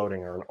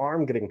exploding or an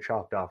arm getting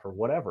chopped off or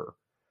whatever.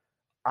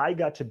 I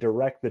got to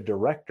direct the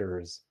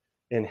directors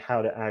in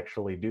how to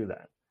actually do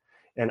that.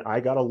 And I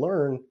got to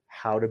learn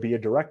how to be a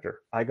director.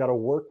 I got to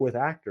work with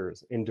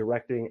actors in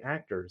directing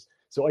actors.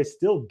 So I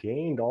still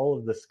gained all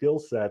of the skill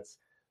sets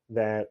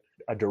that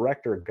a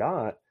director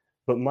got,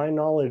 but my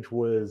knowledge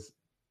was,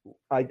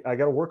 I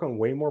got to work on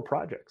way more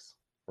projects,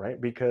 right?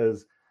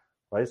 Because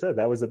like I said,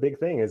 that was the big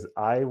thing, is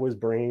I was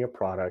bringing a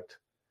product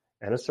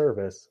and a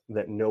service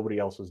that nobody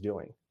else was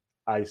doing.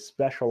 I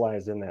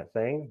specialized in that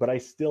thing, but I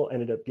still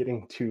ended up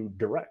getting to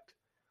direct,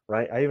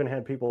 right? I even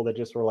had people that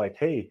just were like,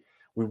 hey,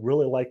 we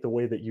really like the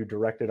way that you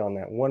directed on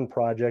that one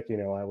project. You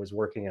know, I was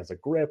working as a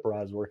grip, or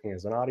I was working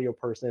as an audio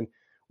person.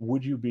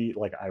 Would you be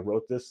like, I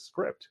wrote this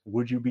script.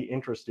 Would you be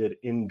interested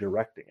in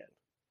directing it?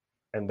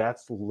 And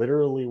that's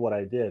literally what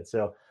I did.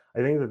 So I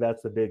think that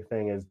that's the big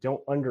thing, is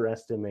don't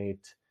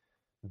underestimate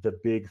the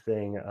big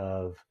thing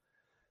of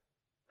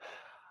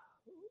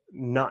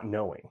not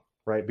knowing,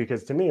 right?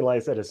 Because to me, like I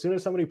said, as soon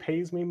as somebody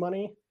pays me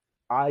money,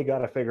 I got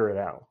to figure it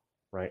out,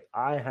 right?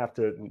 I have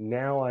to,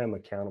 now I am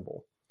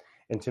accountable.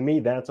 And to me,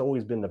 that's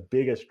always been the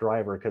biggest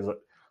driver, because like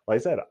I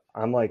said,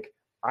 I'm like,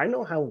 I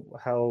know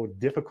how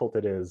difficult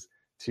it is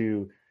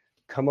to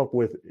come up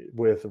with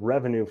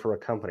revenue for a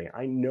company.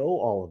 I know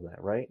all of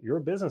that, right? You're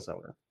a business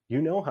owner.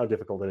 You know how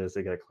difficult it is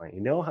to get a client.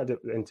 You know how to,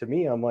 and to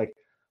me, I'm like,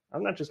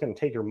 I'm not just going to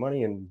take your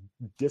money and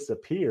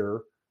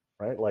disappear,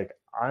 right? Like,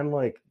 I'm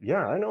like,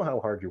 yeah, I know how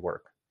hard you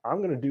work. I'm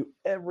going to do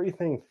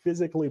everything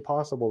physically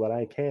possible that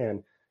I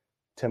can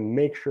to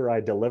make sure I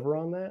deliver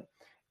on that.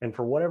 And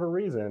for whatever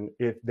reason,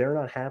 if they're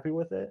not happy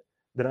with it,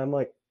 then I'm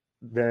like,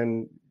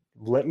 then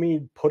let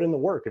me put in the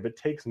work. If it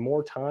takes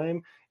more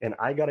time and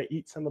I got to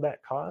eat some of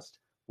that cost,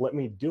 let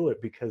me do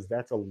it, because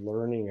that's a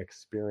learning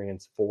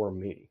experience for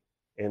me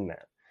in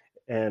that.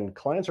 And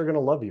clients are going to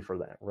love you for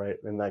that, right?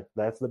 And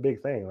that's the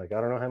big thing. Like, I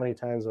don't know how many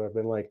times I've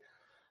been like,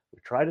 we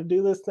tried to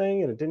do this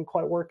thing and it didn't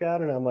quite work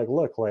out. And I'm like,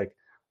 look, like,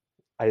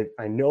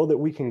 I know that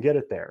we can get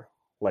it there.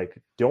 Like,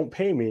 don't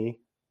pay me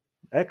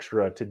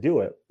extra to do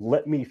it.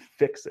 Let me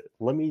fix it.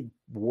 Let me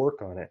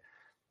work on it.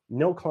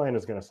 No client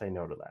is going to say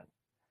no to that.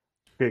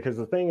 Because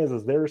the thing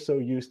is they're so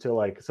used to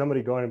like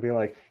somebody going and being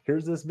like,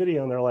 here's this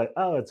video, and they're like,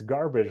 oh, it's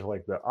garbage.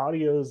 Like, the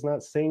audio is not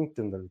synced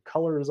and the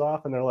color is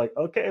off. And they're like,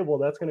 okay, well,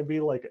 that's going to be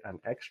like an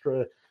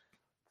extra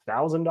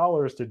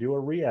 $1,000 to do a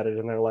re-edit.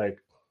 And they're like,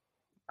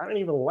 I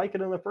didn't even like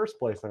it in the first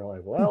place. And they're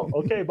like, well,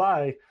 okay,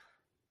 bye.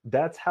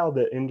 That's how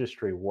the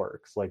industry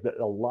works. Like,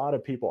 a lot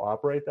of people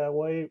operate that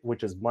way,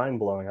 which is mind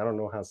blowing. I don't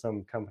know how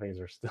some companies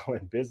are still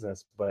in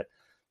business, but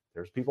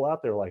there's people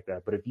out there like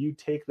that. But if you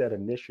take that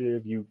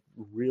initiative, you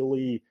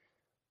really,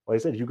 like I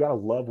said, you got to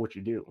love what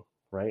you do,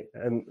 right?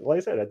 And like I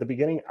said, at the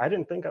beginning, I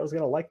didn't think I was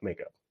going to like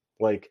makeup.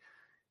 Like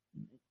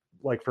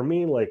for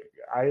me, like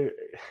and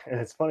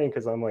it's funny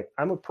because I'm like,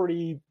 I'm a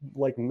pretty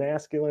like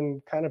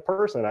masculine kind of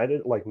person. I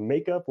did like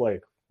makeup,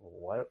 like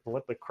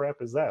what the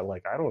crap is that?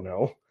 Like, I don't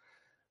know.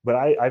 But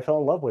I fell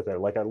in love with it.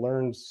 Like, I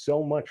learned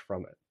so much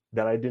from it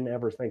that I didn't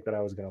ever think that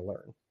I was going to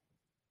learn.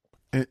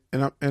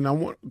 And I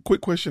want a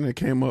quick question that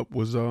came up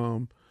was,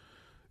 you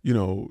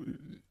know,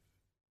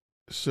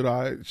 should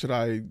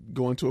I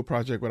go into a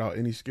project without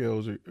any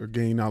skills or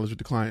gain knowledge with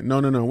the client? No.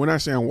 We're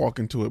not saying walk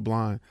into it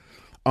blind.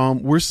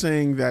 We're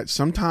saying that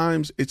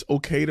sometimes it's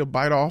okay to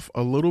bite off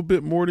a little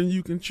bit more than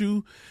you can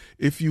chew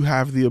if you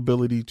have the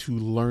ability to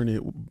learn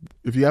it.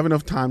 If you have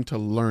enough time to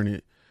learn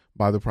it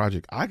by the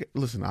project.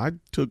 I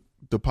took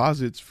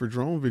deposits for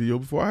drone video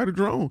before I had a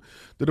drone.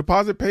 The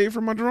deposit paid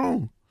for my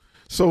drone.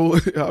 So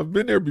I've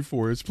been there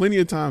before. It's plenty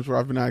of times where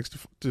I've been asked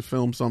to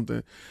film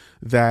something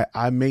that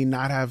I may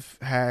not have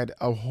had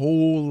a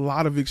whole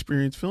lot of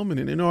experience filming.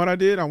 And you know what I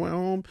did? I went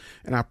home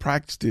and I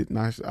practiced it, and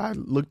I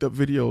looked up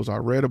videos. I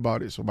read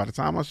about it. So by the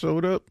time I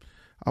showed up,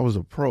 I was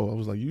a pro. I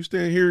was like, you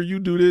stand here, you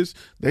do this.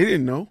 They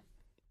didn't know.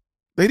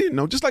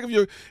 Just like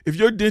if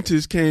your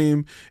dentist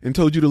came and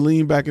told you to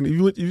lean back and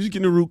you was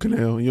getting a root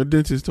canal, and your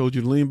dentist told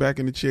you to lean back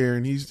in the chair,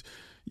 and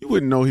you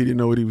wouldn't know he didn't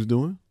know what he was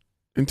doing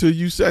until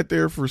you sat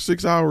there for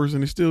 6 hours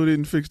and he still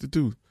didn't fix the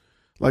tooth.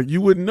 Like, you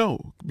wouldn't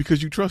know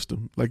because you trust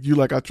him. I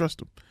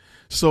trust him.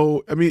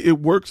 So, I mean, it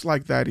works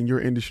like that in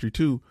your industry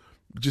too.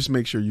 Just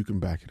make sure you can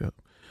back it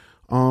up.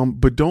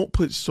 But don't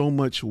put so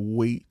much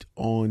weight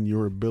on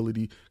your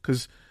ability,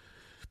 because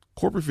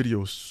corporate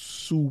video is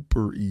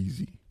super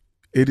easy.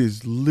 It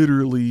is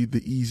literally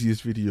the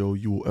easiest video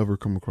you will ever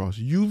come across.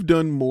 You've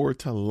done more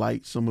to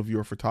light some of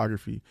your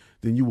photography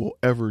than you will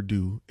ever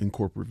do in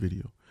corporate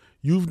video.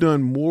 You've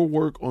done more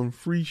work on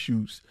free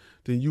shoots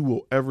than you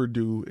will ever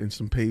do in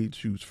some paid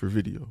shoots for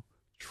video.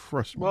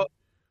 Trust me. Well,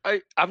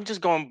 I'm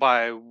just going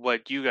by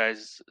what you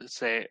guys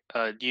say.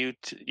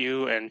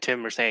 You and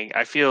Tim are saying.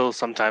 I feel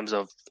sometimes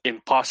of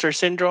imposter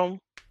syndrome.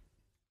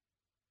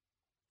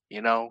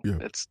 You know, Yeah.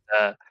 It's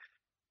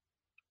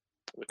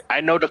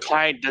I know the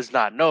client does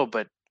not know,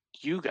 but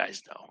you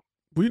guys know.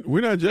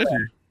 We're not judging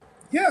you.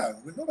 Yeah,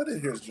 nobody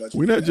here is judging.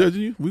 We're not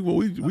judging you.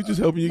 We just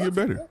helping you get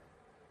better.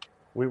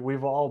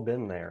 We've all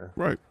been there.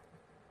 Right.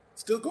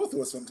 Still go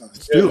through it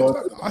sometimes.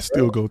 I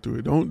still go through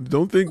it.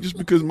 Don't think just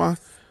because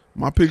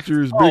My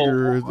picture is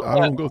bigger. I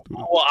don't go through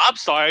that. Well, I'm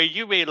sorry.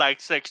 You made like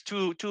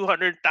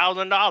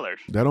 $200,000.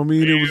 That don't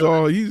mean it was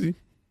all easy.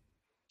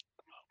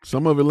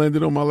 Some of it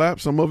landed on my lap.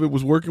 Some of it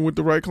was working with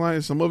the right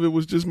client. Some of it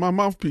was just my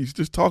mouthpiece,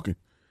 just talking.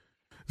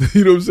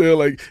 You know what I'm saying?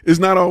 Like, it's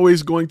not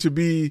always going to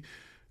be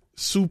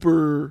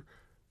super,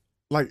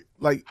 like.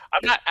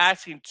 I'm not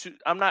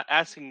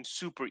asking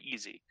super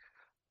easy.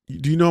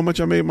 Do you know how much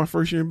I made my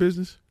first year in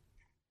business?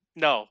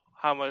 No.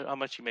 How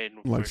much you made?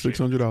 Like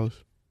 $600.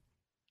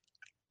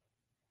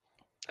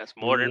 That's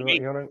more than me.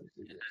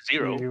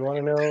 Zero. You want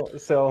to know?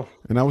 So,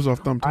 and I was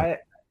off Thumbtack.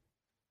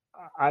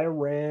 I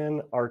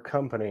ran our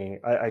company.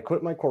 I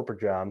quit my corporate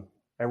job.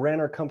 I ran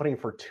our company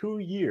for 2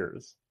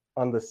 years.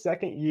 On the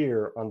second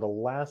year, on the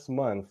last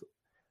month,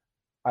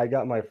 I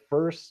got my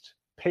first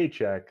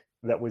paycheck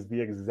that was the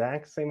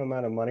exact same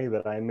amount of money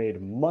that I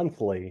made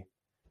monthly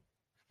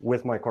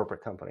with my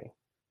corporate company.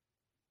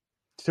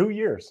 2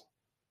 years.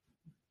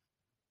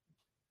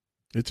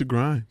 It's a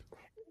grind.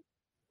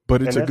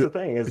 But it's a good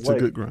thing. It's like, a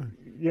good grind.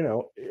 You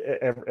know,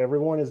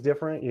 everyone is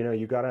different. You know,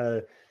 you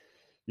gotta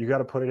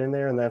put it in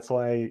there, and that's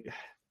why,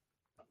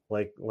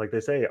 like they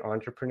say,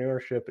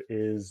 entrepreneurship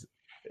is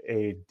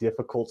a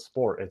difficult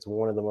sport. It's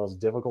one of the most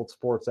difficult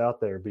sports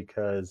out there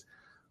because,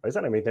 like I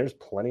said, I mean, there's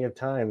plenty of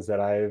times that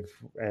I've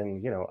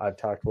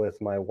talked with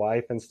my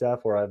wife and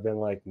stuff where I've been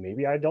like,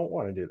 maybe I don't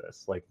want to do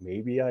this. Like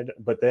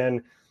but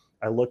then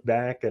I look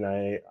back and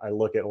I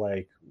look at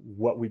like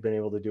what we've been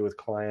able to do with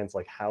clients,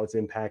 like how it's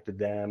impacted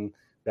them,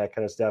 that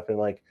kind of stuff. And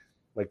like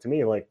to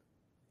me, like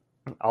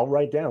I'll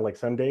write down, like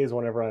some days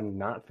whenever I'm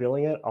not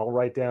feeling it, I'll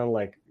write down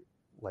like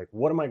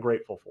what am I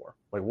grateful for?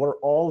 Like what are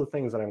all the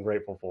things that I'm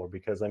grateful for?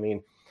 Because I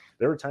mean,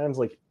 there were times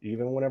like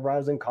even whenever I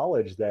was in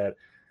college that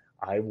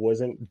I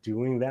wasn't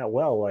doing that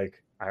well.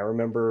 Like I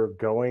remember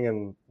going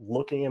and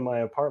looking in my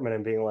apartment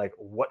and being like,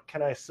 what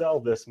can I sell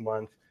this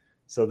month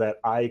so that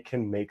I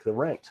can make the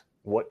rent?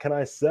 What can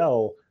I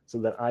sell so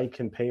that I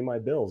can pay my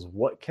bills?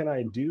 What can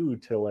I do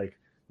to like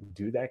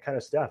do that kind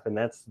of stuff? And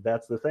that's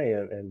the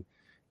thing. And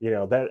you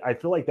know, that I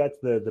feel like that's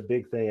the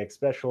big thing,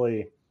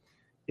 especially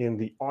in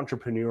the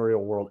entrepreneurial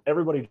world.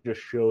 Everybody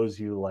just shows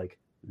you like,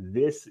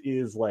 this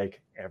is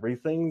like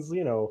everything's,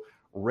 you know,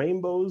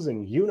 rainbows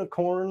and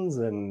unicorns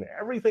and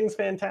everything's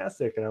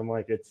fantastic. And I'm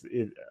like,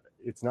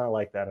 it's not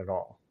like that at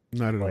all.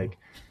 Not at like,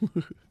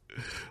 all.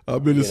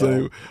 I've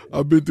been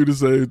I've been through the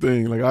same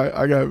thing. Like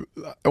I got,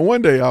 and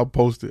one day I'll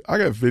post it. I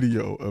got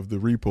video of the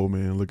repo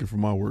man looking for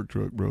my work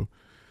truck, bro.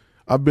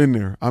 I've been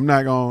there. I'm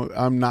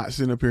not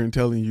sitting up here and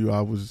telling you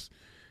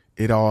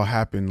it all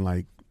happened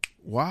like,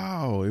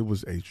 wow, it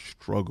was a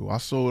struggle. I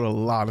sold a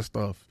lot of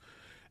stuff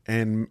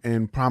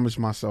and promised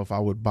myself I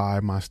would buy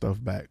my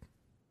stuff back.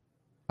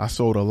 I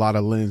sold a lot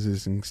of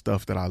lenses and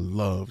stuff that I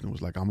loved and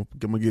was like, I'm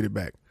gonna get it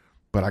back,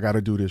 but I got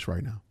to do this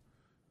right now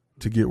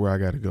to get where I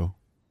got to go.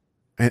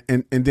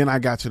 And then I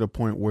got to the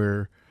point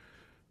where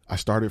I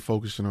started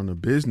focusing on the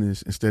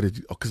business instead of,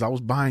 because I was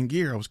buying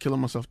gear. I was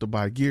killing myself to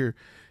buy gear.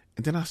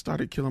 And then I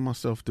started killing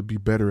myself to be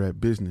better at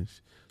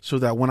business so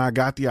that when I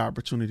got the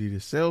opportunity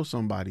to sell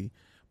somebody,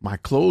 my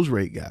close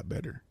rate got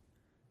better.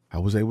 I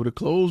was able to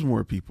close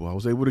more people. I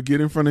was able to get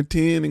in front of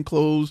 10 and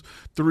close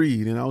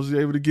 3. Then I was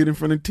able to get in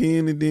front of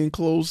 10 and then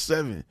close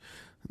 7.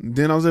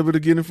 Then I was able to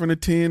get in front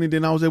of 10 and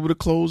then I was able to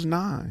close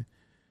 9.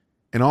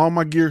 And all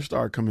my gear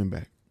started coming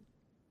back.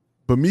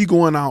 But me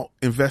going out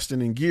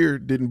investing in gear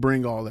didn't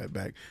bring all that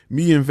back.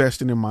 Me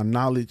investing in my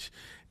knowledge,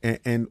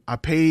 and I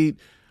paid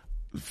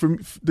for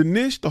the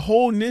niche, the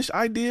whole niche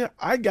idea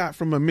I got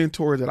from a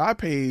mentor that I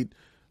paid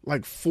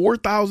like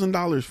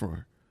 $4,000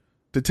 for,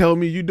 to tell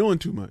me you're doing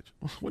too much.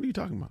 What are you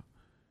talking about?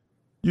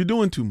 You're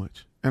doing too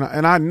much.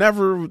 And I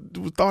never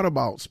thought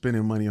about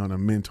spending money on a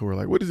mentor.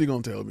 Like, what is he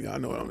going to tell me? I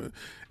know I'm.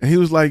 And he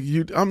was like,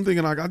 I'm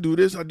thinking like, I do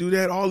this, I do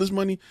that, all this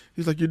money.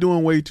 He's like, you're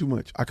doing way too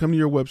much. I come to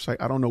your website.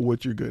 I don't know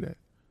what you're good at.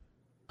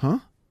 Huh?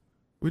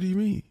 What do you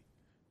mean?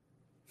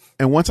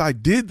 And once I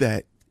did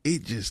that,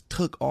 it just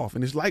took off.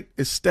 And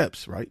it's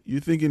steps, right?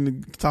 You're thinking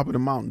the top of the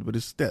mountain, but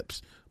it's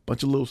steps.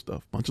 Bunch of little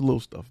stuff, bunch of little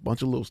stuff,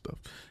 bunch of little stuff.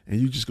 And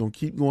you're just going to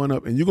keep going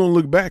up, and you're going to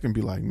look back and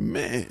be like,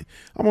 man,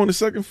 I'm on the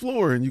 2nd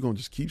floor. And you're going to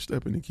just keep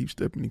stepping and keep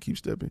stepping and keep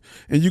stepping.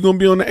 And you're going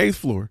to be on the 8th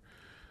floor.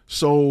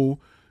 So,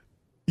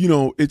 you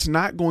know, it's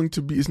not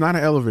an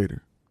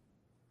elevator.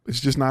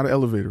 It's just not an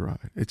elevator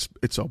ride.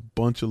 It's a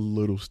bunch of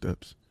little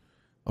steps,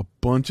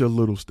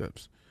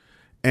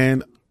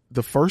 And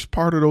the first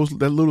part of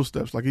that little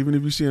steps, like even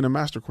if you see in a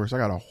master course, I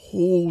got a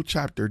whole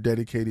chapter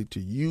dedicated to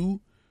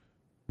you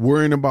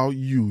worrying about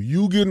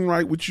you getting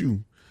right with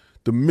you,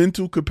 the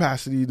mental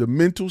capacity, the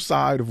mental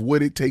side of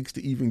what it takes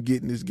to even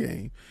get in this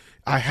game.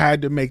 I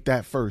had to make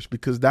that first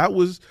because that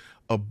was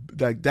a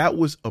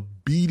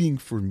beating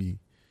for me.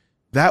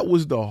 That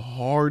was the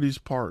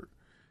hardest part,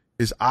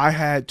 is I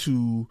had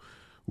to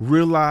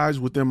realize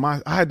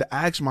I had to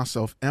ask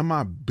myself, am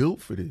I built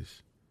for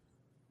this?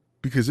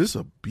 Because it's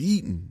a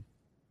beating.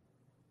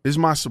 Is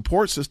my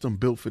support system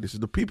built for this? Is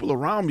the people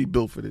around me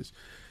built for this?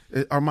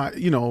 Am I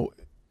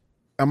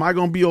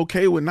going to be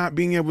okay with not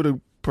being able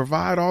to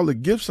provide all the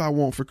gifts I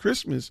want for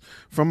Christmas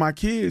from my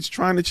kids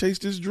trying to chase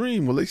this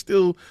dream. Well, they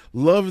still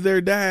love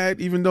their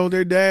dad, even though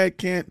their dad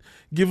can't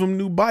give them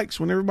new bikes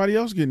when everybody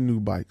else getting new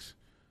bikes.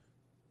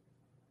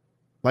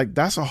 Like,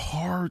 that's a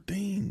hard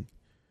thing.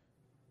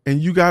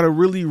 And you got to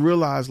really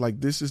realize,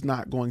 like, this is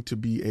not going to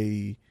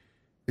be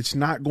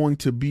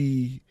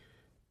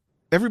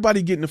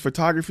everybody getting the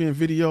photography and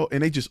video,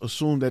 and they just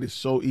assume that it's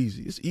so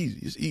easy. It's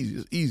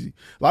easy.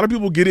 A lot of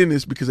people get in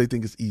this because they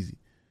think it's easy.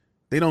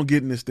 They don't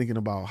get in this thinking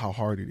about how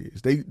hard it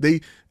is.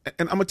 And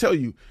I'm going to tell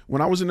you,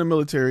 when I was in the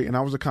military and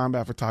I was a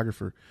combat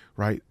photographer,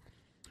 right?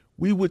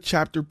 We would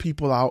chapter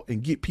people out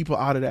and get people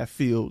out of that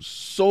field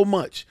so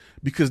much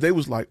because they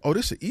was like, oh,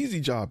 this is an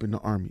easy job in the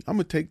Army. I'm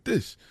going to take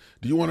this.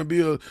 Do you want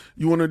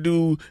to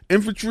do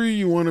infantry?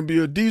 You want to be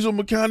a diesel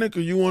mechanic,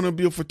 or you want to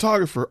be a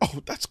photographer?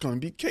 Oh, that's going to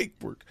be cake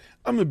work.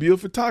 I'm going to be a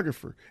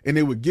photographer. And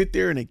they would get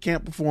there and they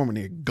can't perform and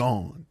they're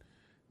gone.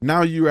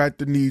 Now you're at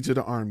the needs of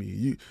the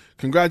Army.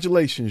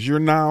 Congratulations. You're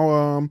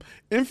now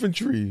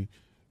infantry.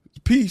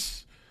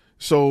 Peace.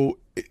 So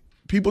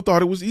people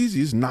thought it was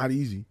easy. It's not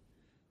easy.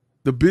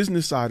 The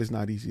business side is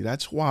not easy.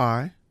 That's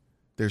why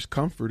there's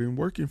comfort in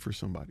working for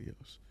somebody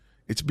else.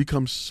 It's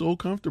become so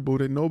comfortable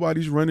that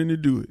nobody's running to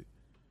do it.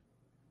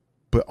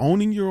 But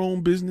owning your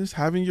own business,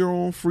 having your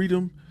own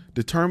freedom,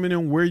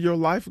 determining where your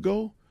life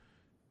go,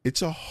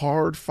 it's a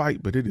hard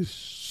fight, but it is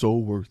so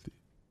worth it.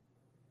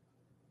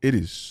 It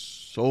is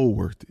so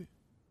worth it.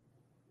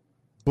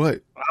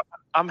 But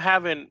I'm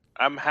having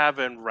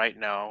right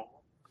now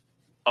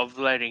of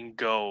letting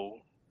go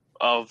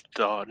of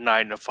the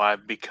 9 to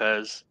 5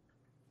 because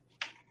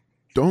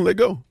don't let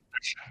go.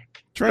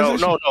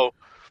 Transition.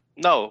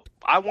 No.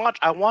 I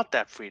want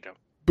that freedom.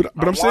 But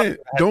I'm saying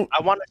don't.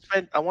 I want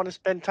to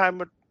spend time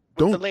with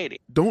the lady.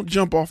 Don't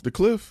jump off the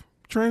cliff.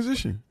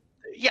 Transition.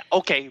 Yeah.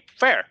 Okay.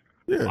 Fair.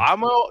 Yeah.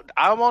 I'm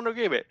on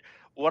agreement.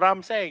 What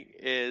I'm saying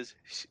is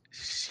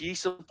she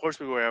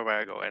supports me wherever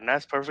I go, and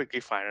that's perfectly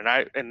fine.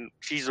 And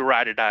she's a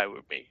ride or die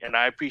with me, and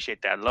I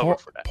appreciate that. I love her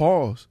for that.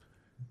 Pause.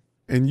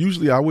 And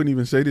usually I wouldn't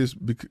even say this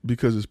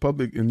because it's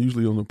public, and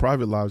usually on the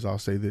private lives I'll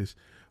say this.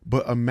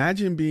 But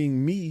imagine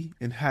being me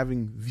and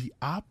having the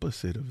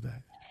opposite of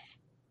that.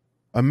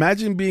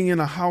 Imagine being in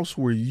a house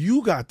where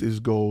you got this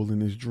goal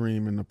and this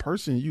dream, and the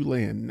person you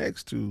laying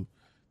next to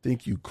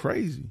think you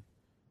crazy.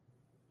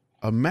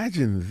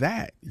 Imagine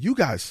that. You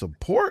got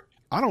support.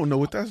 I don't know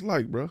what that's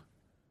like, bro.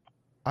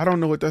 I don't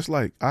know what that's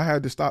like. I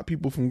had to stop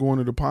people from going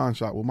to the pawn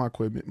shop with my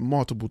equipment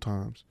multiple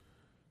times.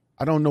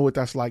 I don't know what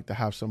that's like to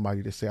have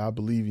somebody to say, I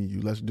believe in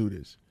you. Let's do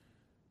this.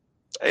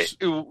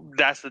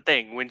 That's the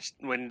thing.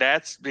 When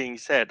that's being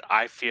said,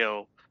 I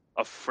feel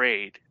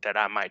afraid that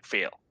I might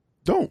fail.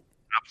 Don't.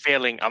 I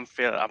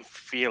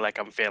feel like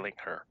I'm failing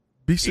her.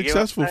 Be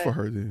successful for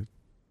her then.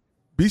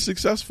 Be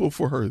successful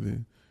for her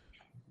then.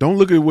 Don't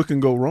look at what can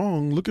go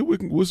wrong. Look at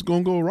what's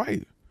going to go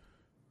right.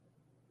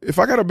 If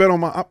I got to bet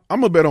on I'm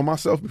going to bet on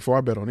myself before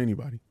I bet on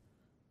anybody.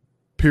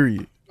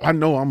 Period. I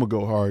know I'm going to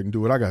go hard and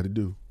do what I got to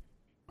do.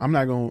 I'm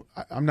not going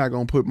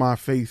to put my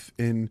faith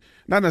in,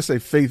 not necessarily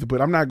faith,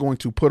 but I'm not going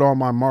to put all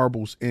my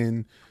marbles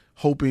in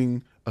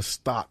hoping a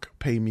stock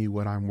pay me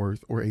what I'm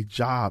worth or a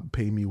job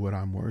pay me what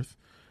I'm worth.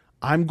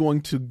 I'm going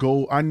to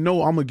go, I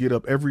know I'm going to get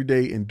up every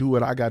day and do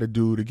what I got to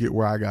do to get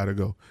where I got to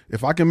go.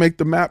 If I can make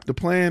the map, the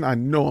plan, I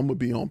know I'm going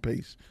to be on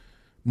pace.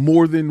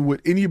 More than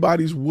what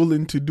anybody's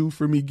willing to do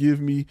for me, give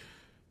me,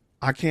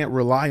 I can't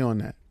rely on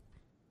that.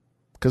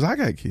 Because I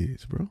got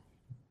kids, bro.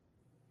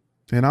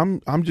 And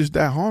I'm just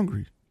that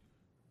hungry.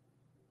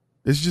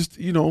 It's just,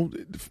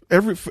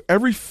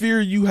 every fear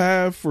you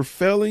have for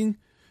failing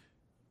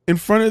in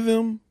front of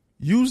them,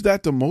 use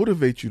that to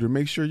motivate you to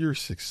make sure you're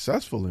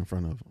successful in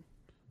front of them.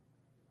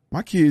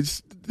 My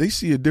kids, they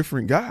see a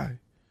different guy.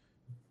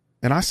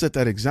 And I set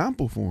that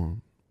example for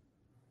them.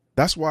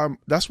 That's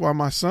why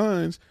my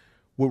sons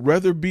would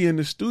rather be in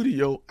the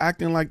studio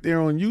acting like they're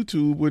on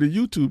YouTube with a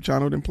YouTube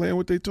channel than playing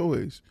with their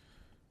toys.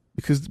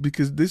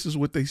 Because this is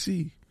what they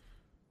see.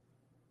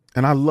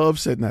 And I love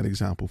setting that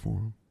example for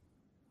them.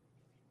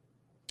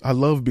 I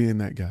love being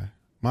that guy.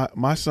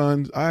 My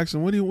sons, I ask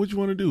them, what you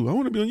want to do? I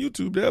want to be on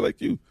YouTube, Dad,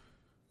 like you.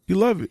 You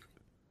love it.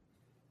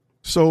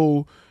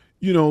 So,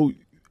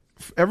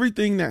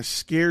 everything that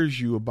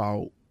scares you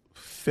about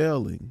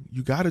failing,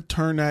 you got to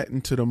turn that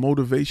into the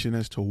motivation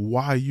as to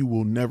why you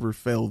will never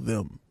fail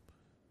them.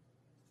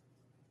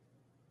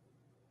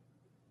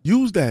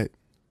 Use that.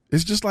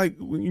 It's just like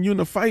when you're in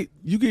a fight,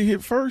 you get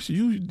hit first.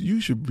 You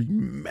should be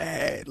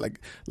mad. Like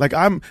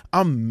I'm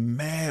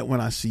mad when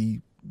I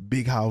see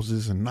big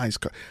houses and nice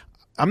cars.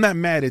 I'm not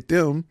mad at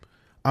them.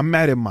 I'm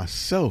mad at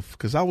myself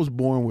because I was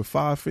born with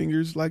 5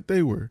 fingers like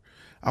they were.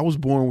 I was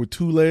born with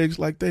 2 legs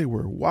like they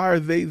were. Why are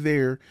they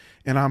there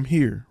and I'm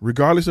here?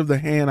 Regardless of the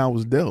hand I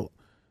was dealt,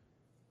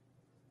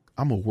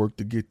 I'm going to work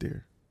to get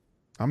there.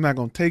 I'm not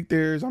going to take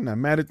theirs. I'm not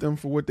mad at them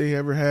for what they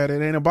ever had.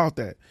 It ain't about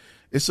that.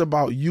 It's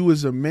about you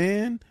as a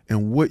man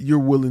and what you're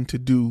willing to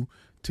do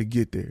to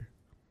get there.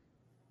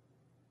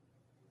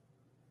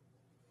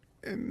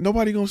 And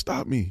nobody going to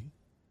stop me.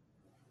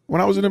 When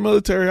I was in the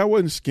military, I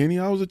wasn't skinny.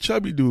 I was a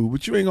chubby dude.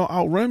 But you ain't gonna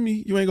outrun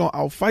me. You ain't gonna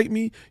outfight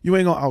me. You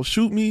ain't gonna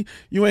outshoot me.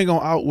 You ain't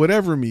gonna out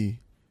whatever me.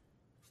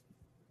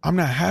 I'm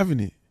not having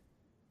it.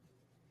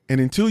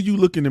 And until you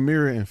look in the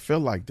mirror and feel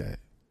like that,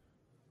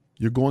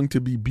 you're going to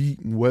be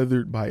beaten,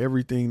 weathered by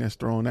everything that's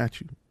thrown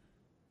at you.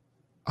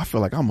 I feel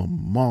like I'm a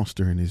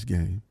monster in this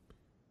game.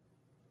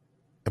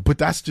 But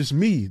that's just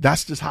me.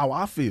 That's just how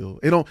I feel.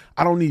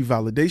 I don't need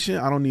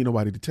validation. I don't need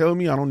nobody to tell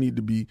me. I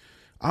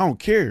don't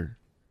care.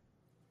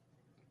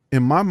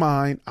 In my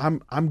mind,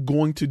 I'm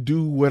going to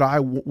do what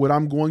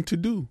I'm going to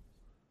do.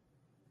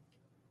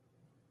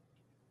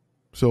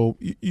 So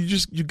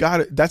you got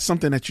it. That's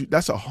something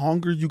that's a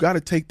hunger. You got to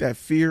take that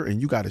fear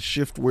and you got to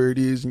shift where it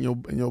is in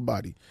your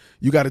body.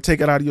 You got to take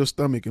it out of your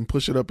stomach and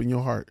push it up in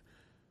your heart.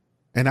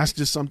 And that's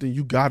just something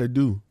you got to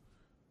do,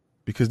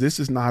 because this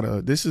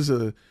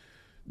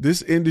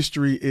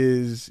industry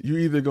is, you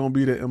either going to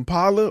be the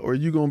Impala or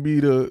you going to be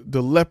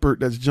the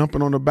leopard that's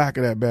jumping on the back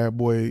of that bad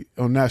boy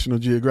on National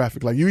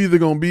Geographic. Like, you either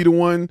going to be the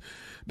one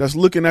that's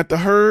looking at the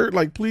herd,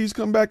 like, please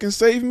come back and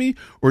save me,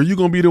 or you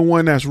going to be the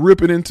one that's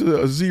ripping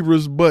into a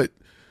zebra's butt.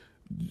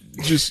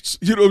 Just,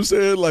 you know what I'm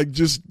saying? Like,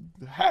 just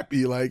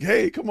happy, like,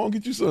 hey, come on,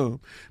 get you some.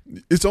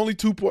 It's only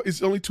two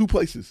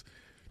places.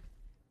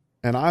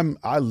 And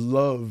I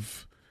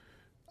love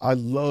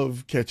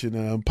catching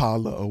an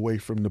Impala away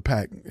from the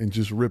pack and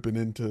just ripping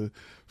into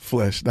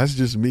flesh. That's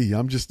just me.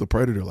 I'm just the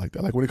predator like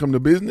that. Like, when it comes to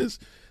business,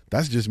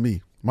 that's just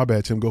me. My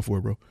bad, Tim. Go for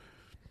it, bro.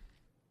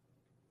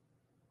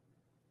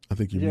 I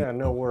think you. Yeah,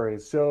 no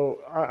worries. So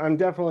I'm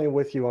definitely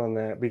with you on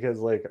that, because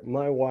like,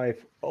 my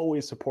wife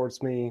always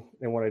supports me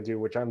in what I do,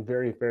 which I'm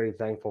very, very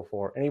thankful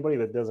for. Anybody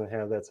that doesn't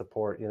have that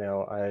support, you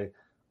know, I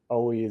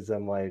always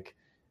am like,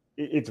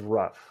 it's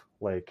rough.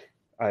 Like,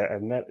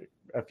 I've met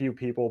a few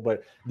people,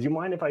 but do you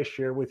mind if I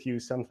share with you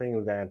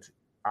something that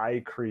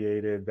I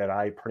created that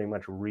I pretty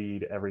much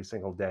read every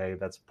single day?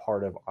 That's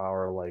part of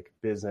our like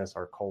business,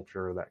 our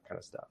culture, that kind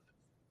of stuff.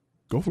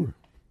 Go for it.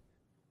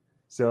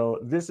 So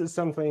this is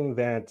something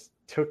that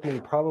took me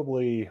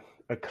probably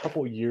a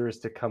couple years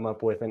to come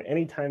up with. And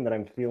anytime that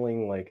I'm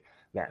feeling like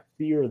that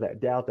fear, that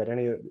doubt,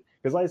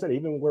 because like I said,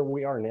 even where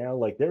we are now,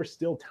 like, there's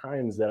still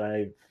times that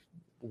I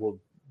will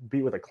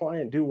be with a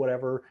client, do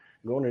whatever,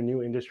 go in a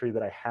new industry,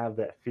 that I have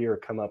that fear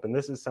come up. And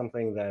this is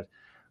something that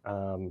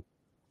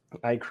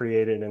I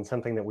created, and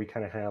something that we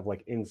kind of have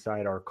like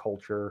inside our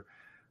culture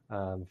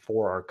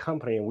for our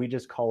company. And we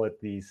just call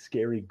it the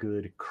Scary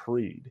Good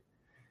Creed.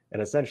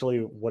 And essentially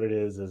what it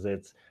is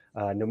it's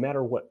no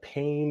matter what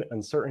pain,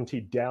 uncertainty,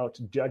 doubt,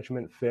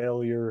 judgment,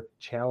 failure,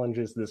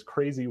 challenges this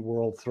crazy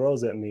world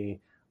throws at me,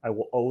 I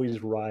will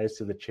always rise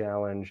to the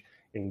challenge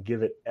and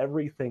give it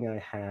everything I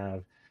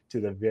have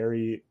to the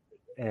very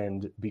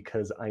end,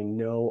 because I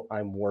know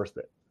I'm worth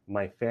it.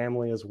 My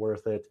family is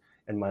worth it,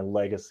 and my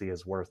legacy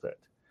is worth it.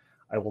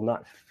 I will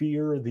not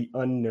fear the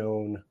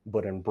unknown,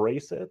 but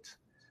embrace it.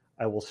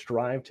 I will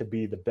strive to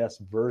be the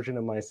best version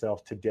of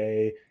myself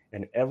today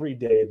and every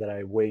day that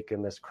I wake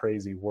in this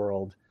crazy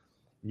world.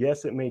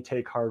 Yes, it may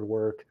take hard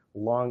work,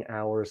 long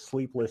hours,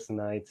 sleepless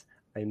nights.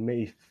 I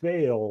may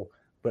fail,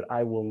 but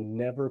I will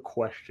never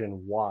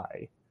question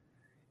why.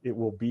 It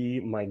will be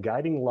my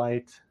guiding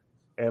light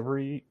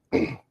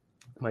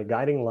my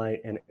guiding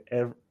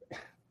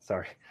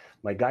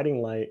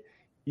light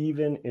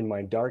even in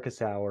my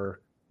darkest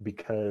hour,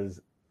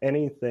 because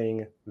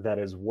anything that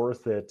is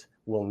worth it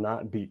will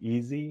not be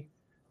easy,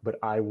 but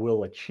I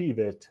will achieve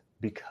it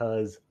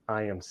because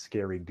I am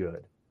scary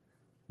good.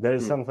 That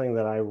is something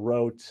that I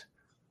wrote,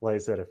 like I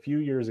said, a few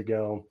years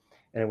ago.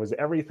 And it was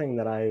everything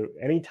that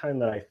anytime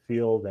that I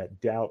feel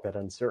that doubt, that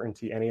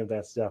uncertainty, any of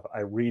that stuff,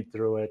 I read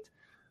through it.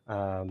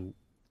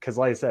 Because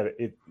like I said,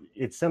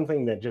 it's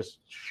something that just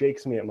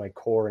shakes me at my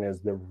core and is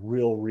the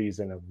real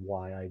reason of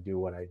why I do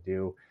what I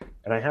do.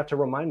 And I have to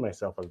remind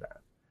myself of that,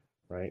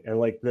 right? And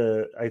like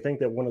I think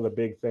that one of the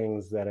big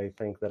things that I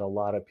think that a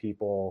lot of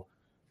people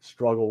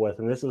struggle with,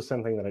 and this is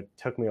something that it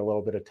took me a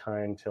little bit of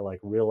time to like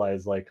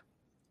realize, like,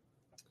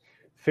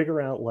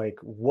 figure out like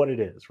what it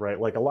is, right?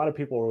 Like, a lot of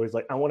people are always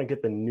like, I want to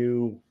get the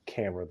new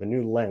camera, the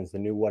new lens, the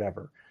new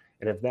whatever.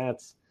 And if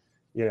that's,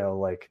 you know,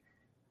 like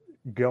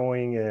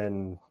going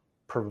and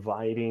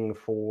providing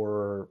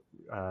for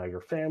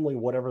your family,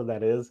 whatever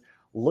that is,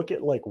 look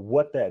at like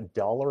what that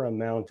dollar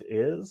amount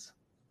is,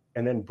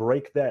 and then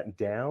break that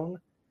down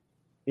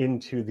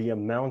into the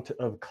amount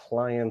of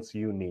clients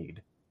you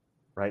need,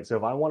 right? So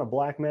if I want a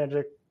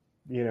Blackmagic,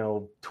 you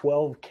know,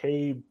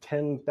 12K,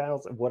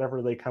 10,000,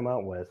 whatever they come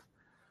out with,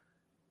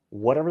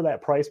 whatever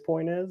that price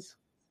point is,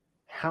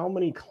 how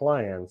many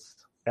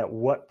clients at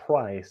what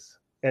price,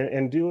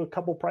 and do a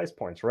couple price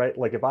points, right?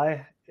 Like, if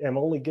I am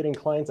only getting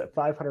clients at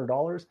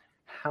 $500,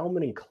 how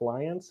many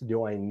clients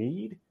do I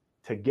need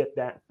to get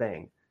that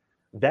thing?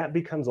 That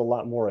becomes a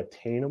lot more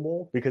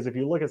attainable, because if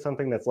you look at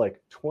something that's like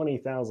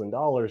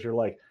 $20,000, you're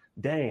like,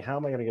 dang, how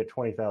am I going to get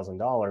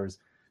 $20,000?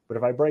 But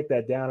if I break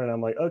that down and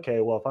I'm like,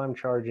 okay, well, if I'm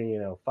charging, you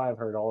know,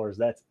 $500,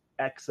 that's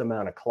X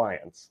amount of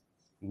clients.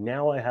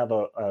 Now I have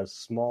a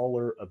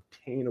smaller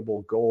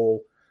obtainable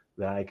goal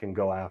that I can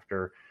go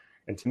after.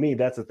 And to me,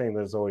 that's the thing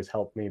that's always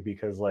helped me,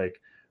 because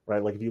like,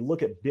 right, like if you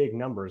look at big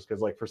numbers,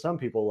 because like for some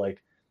people,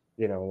 like,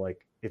 you know,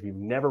 like if you've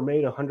never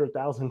made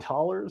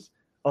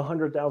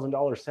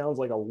 $100,000 sounds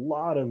like a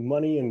lot of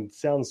money and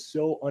sounds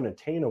so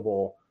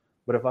unattainable.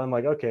 But if I'm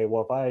like, okay,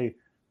 well, if I,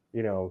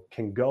 you know,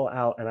 can go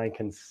out and I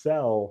can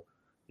sell,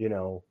 you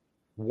know,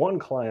 one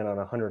client on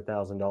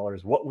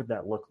 $100,000, what would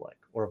that look like?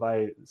 Or if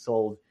I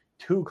sold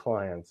 2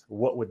 clients,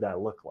 what would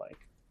that look like?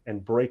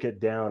 And break it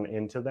down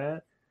into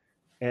that.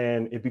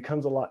 And it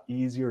becomes a lot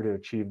easier to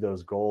achieve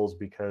those goals,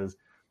 because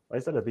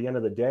like I said, at the end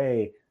of the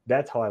day,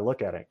 that's how I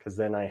look at it. Because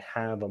then I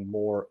have a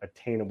more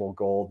attainable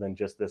goal than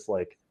just this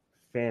like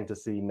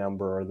fantasy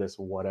number or this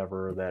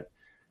whatever that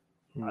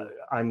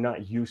I'm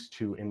not used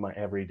to in my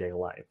everyday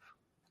life.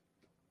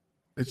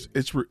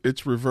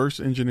 It's reverse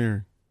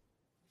engineering.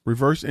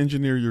 Reverse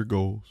engineer your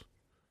goals,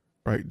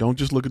 right? Don't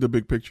just look at the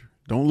big picture.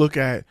 Don't look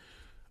at,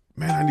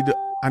 man,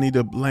 I need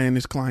to land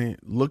this client.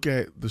 Look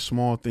at the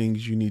small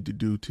things you need to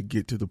do to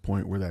get to the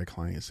point where that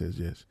client says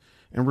yes,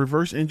 and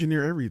reverse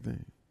engineer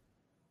everything,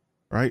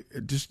 right?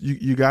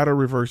 You got to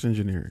reverse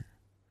engineer.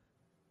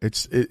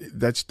 That's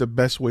the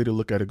best way to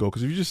look at a goal.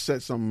 Because if you just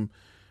set something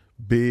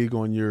big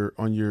on your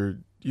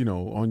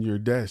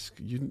desk,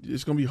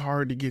 it's gonna be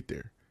hard to get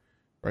there,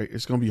 right?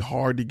 It's gonna be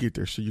hard to get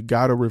there. So you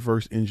got to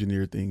reverse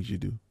engineer things you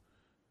do.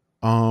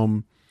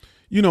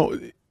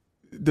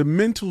 The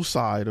mental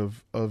side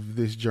of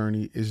this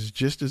journey is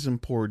just as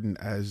important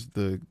as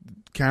the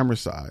camera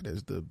side,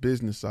 as the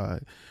business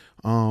side.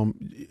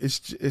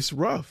 It's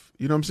rough,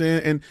 you know what I'm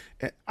saying? And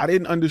I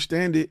didn't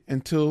understand it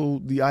until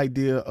the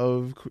idea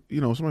of,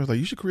 somebody was like,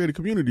 you should create a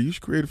community. You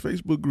should create a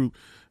Facebook group.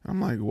 I'm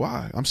like,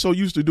 why? I'm so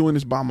used to doing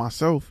this by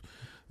myself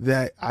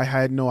that I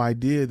had no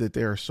idea that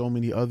there are so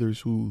many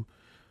others who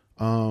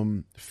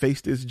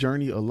face this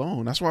journey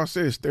alone. That's why I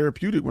say it's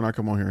therapeutic when I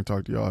come on here and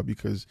talk to y'all,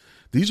 because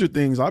these are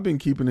things I've been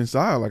keeping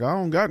inside. Like, I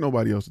don't got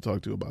nobody else to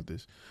talk to about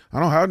this. I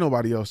don't have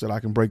nobody else that I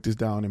can break this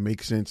down and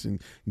make sense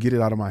and get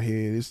it out of my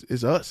head.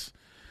 It's us.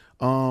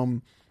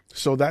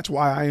 So that's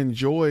why I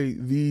enjoy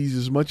these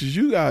as much as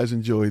you guys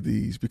enjoy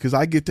these, because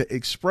I get to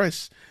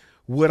express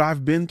what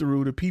I've been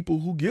through to people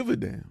who give a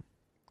damn.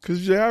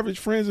 Because your average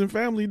friends and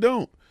family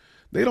don't.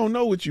 They don't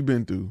know what you've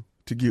been through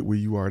to get where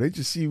you are. They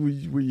just see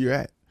where you're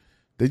at.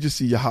 They just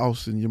see your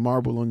house and your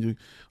marble on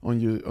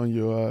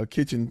your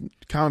kitchen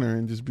counter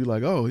and just be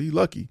like, oh, he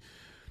lucky.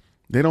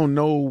 They don't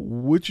know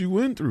what you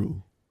went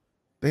through.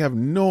 They have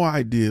no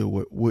idea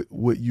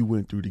what you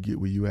went through to get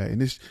where you at.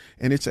 And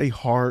it's a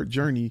hard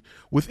journey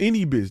with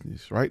any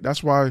business, right?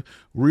 That's why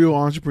real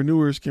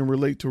entrepreneurs can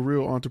relate to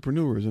real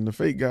entrepreneurs, and the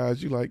fake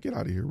guys, you like, get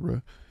out of here,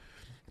 bro.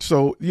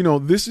 So,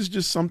 this is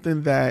just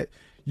something that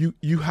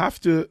you have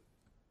to,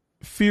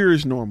 fear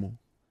is normal,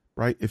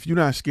 right? If you're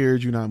not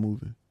scared, you're not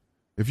moving.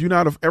 If you're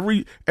not,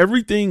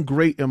 everything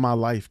great in my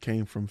life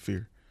came from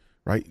fear,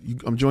 right?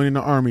 I'm joining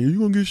the army. You're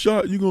going to get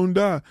shot. You're going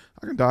to die.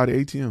 I can die at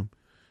ATM.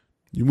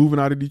 You moving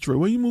out of Detroit.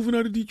 Well, you moving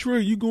out of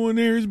Detroit. You going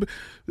there. It's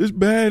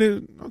bad.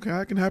 Okay,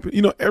 that can happen.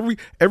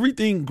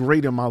 Everything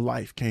great in my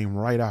life came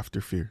right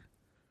after fear.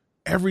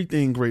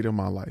 Everything great in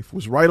my life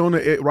was right on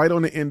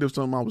the end of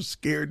something I was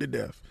scared to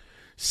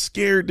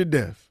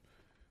death.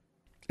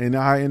 And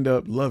I end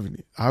up loving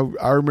it. I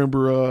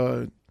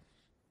remember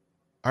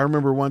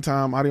one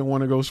time I didn't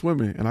want to go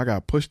swimming and I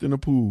got pushed in the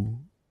pool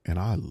and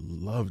I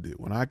loved it.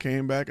 When I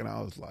came back and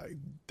I was like,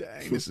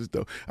 dang, this is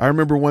dope. I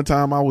remember one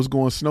time I was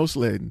going snow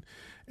sledding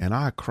and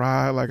I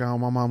cried like how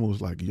my mama was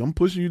like, I'm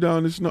pushing you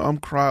down the snow. I'm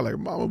crying like,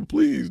 mama,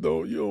 please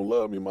don't. You don't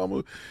love me,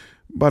 mama.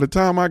 By the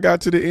time I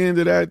got to the end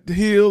of that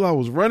hill, I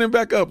was running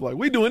back up like,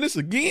 we doing this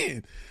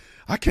again.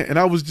 I can't. And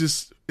it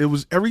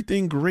was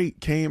everything great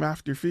came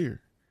after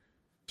fear.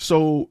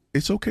 So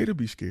it's okay to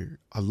be scared.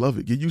 I love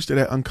it. Get used to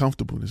that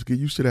uncomfortableness. Get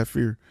used to that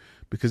fear,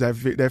 because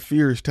that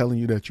fear is telling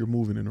you that you're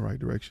moving in the right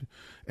direction.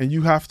 And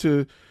you got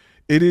to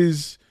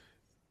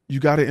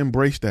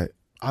embrace that.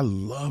 I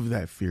love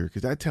that fear,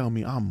 because that tells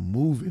me I'm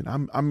moving.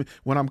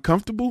 When I'm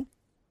comfortable,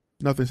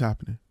 nothing's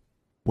happening.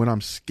 When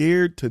I'm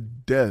scared to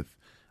death,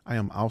 I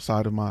am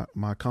outside of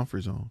my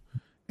comfort zone,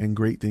 and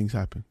great things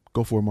happen.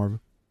 Go for it, Marvin.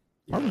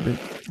 Marvin been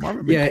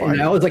yeah, quiet.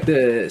 And I always like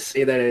to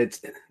say that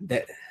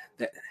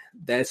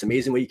that's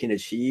amazing what you can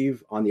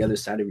achieve on the other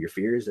side of your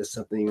fears. That's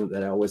something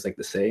that I always like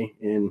to say,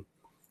 and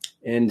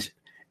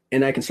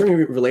I can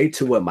certainly relate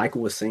to what Michael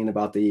was saying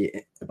about the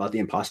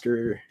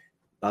imposterism,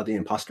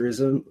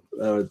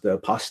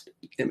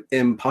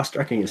 imposter.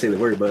 I can't even say the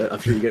word, but I'm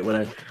sure you get what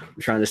I'm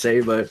trying to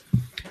say. But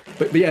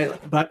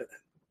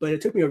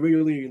it took me a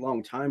really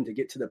long time to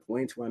get to the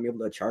point where I'm able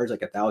to charge like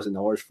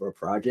 $1,000 for a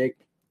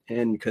project,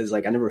 and because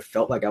like I never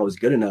felt like I was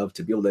good enough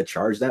to be able to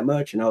charge that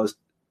much, and I was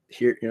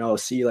here, I'll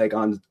see like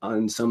on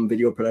some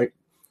video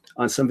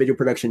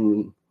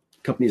production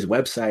companies'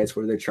 websites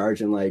where they're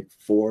charging like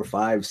 $4,000,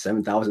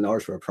 $5,000,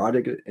 $7,000 for a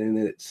project, and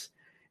it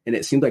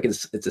seems like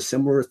it's a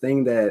similar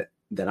thing that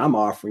I'm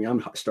offering.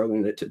 I'm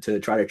struggling to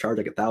try to charge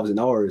like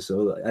 $1,000,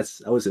 so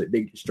that was a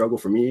big struggle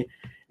for me.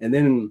 And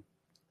then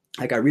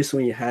like I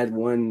recently had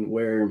one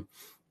where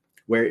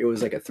it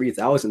was like a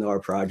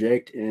 $3,000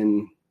 project,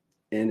 and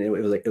and it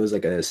was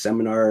like a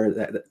seminar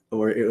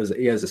it was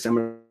a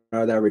seminar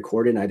that I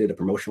recorded, and I did a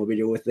promotional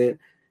video with it,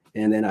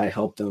 and then I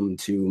helped them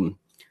to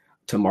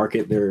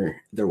market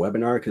their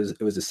webinar, because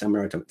it was a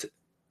seminar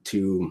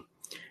to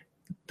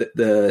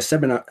the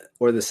seminar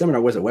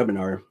was a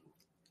webinar,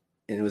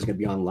 and it was going to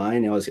be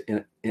online. I was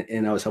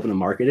helping to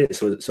market it.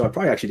 So I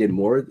probably actually did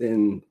more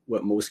than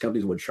what most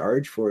companies would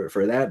charge for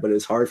that. But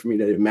it's hard for me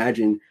to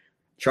imagine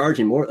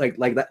charging more like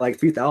that. Like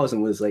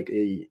 3,000 was like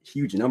a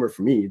huge number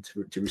for me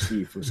to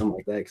receive for something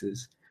like that.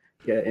 Because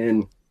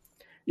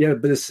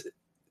but it's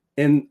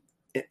and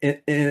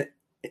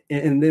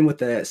then with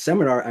the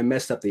seminar, I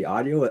messed up the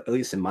audio, at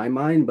least in my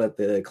mind. But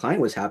the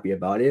client was happy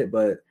about it.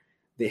 But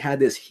they had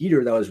this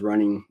heater that was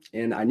running,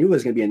 and I knew it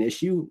was going to be an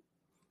issue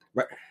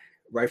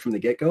right from the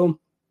get-go.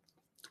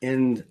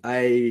 And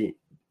I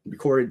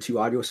recorded 2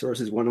 audio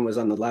sources. One was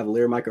on the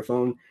lavalier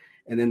microphone,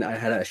 and then I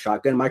had a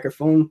shotgun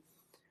microphone.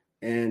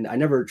 And I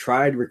never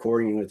tried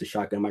recording with the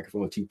shotgun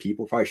microphone with 2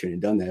 people. Probably shouldn't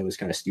have done that. It was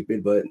kind of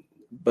stupid, but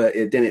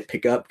it didn't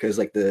pick up because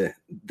like the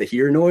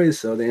heater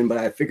noise. But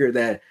I figured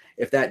that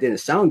if that didn't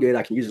sound good,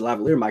 I can use a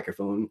lavalier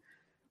microphone.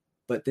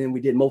 But then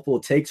we did multiple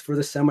takes for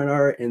the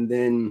seminar, and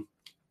then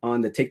on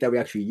the take that we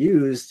actually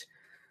used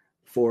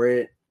for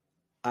it,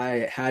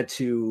 I had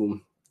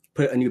to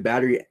put a new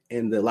battery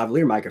in the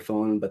lavalier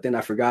microphone, but then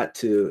I forgot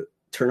to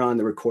turn on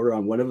the recorder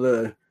on one of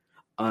the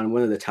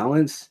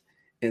talents.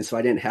 And so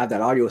I didn't have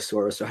that audio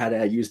source. So I had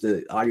to use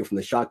the audio from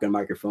the shotgun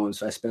microphone.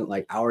 So I spent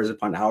like hours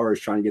upon hours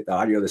trying to get the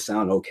audio to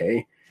sound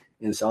okay.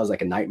 And so it was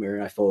like a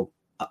nightmare. I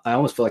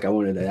almost felt like I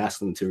wanted to ask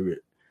them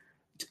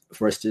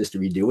for us just to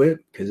redo it,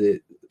 because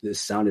it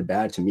just sounded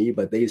bad to me,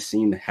 but they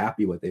seemed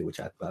happy with it,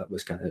 which I thought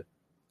was kind of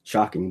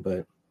shocking.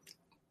 But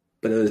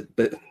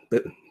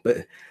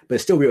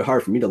it's still really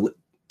hard for me to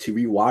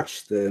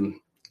rewatch the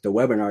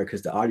webinar,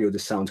 because the audio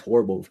just sounds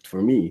horrible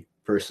for me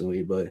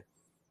personally.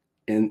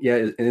 And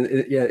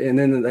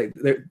then like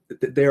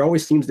there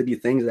always seems to be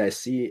things that I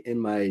see in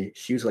my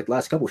shoots, like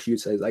last couple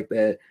shoots, I like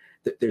that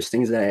there's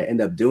things that I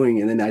end up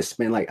doing, and then I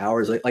spend like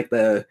hours like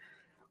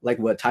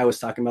what Ty was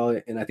talking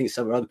about, and I think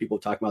several other people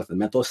talking about the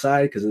mental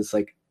side, because it's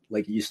like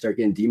you start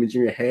getting demons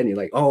in your head, and you're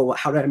like, oh,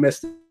 how did I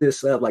mess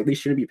this up? Like, they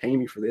shouldn't be paying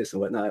me for this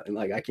and whatnot. And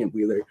like, I can't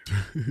believe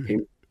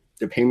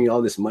they're paying me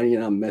all this money,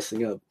 and I'm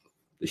messing up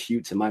the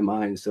shoots in my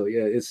mind. So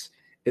yeah, it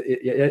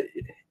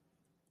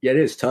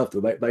is tough,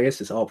 but I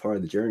guess it's all part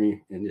of the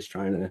journey, and just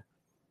trying to.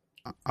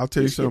 I'll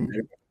tell you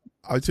something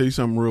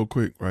real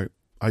quick, right?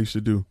 I used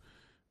to do,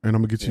 and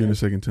I'm gonna get to you in a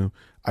second, Tim.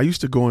 I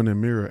used to go in the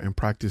mirror and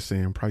practice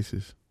saying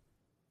prices.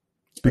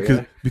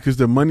 Because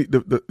the money,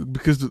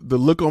 because the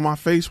look on my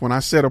face when I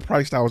said a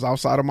price that was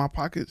outside of my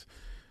pockets,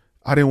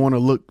 I didn't want to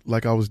look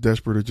like I was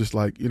desperate, or just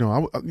like, you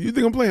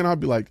think I'm playing? I'd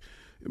be like,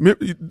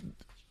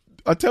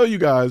 I tell you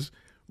guys,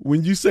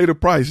 when you say the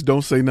price,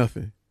 don't say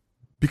nothing,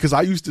 because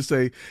I used to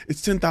say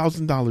it's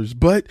 $10,000,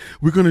 but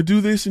we're gonna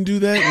do this and do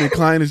that, and the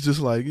client is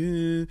just like,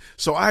 eh.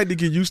 So I had to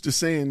get used to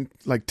saying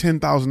like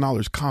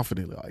 $10,000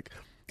 confidently, like,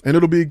 and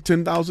it'll be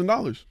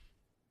 $10,000.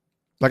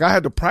 Like, I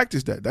had to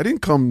practice that. That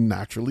didn't come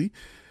naturally.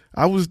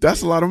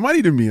 That's a lot of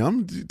money to me.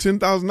 I'm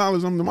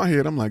 $10,000. I'm in my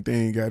head. I'm like, they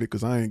ain't got it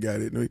because I ain't got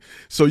it.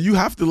 So you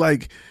have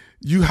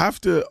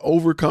to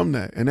overcome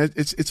that. And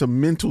it's a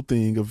mental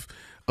thing of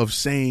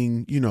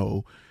saying,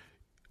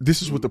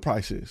 this is what the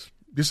price is.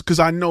 This, because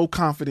I know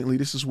confidently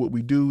this is what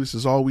we do. This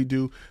is all we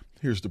do.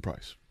 Here's the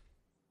price.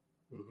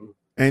 Mm-hmm.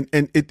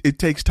 And it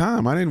takes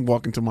time. I didn't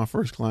walk into my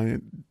first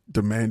client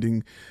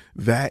demanding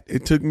that.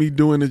 It took me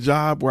doing a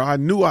job where I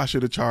knew I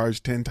should have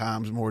charged 10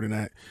 times more than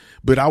that,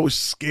 but I was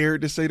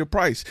scared to say the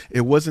price.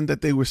 It wasn't that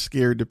they were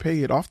scared to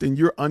pay it. Often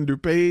you're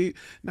underpaid,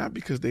 not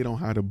because they don't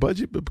have the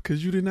budget, but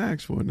because you didn't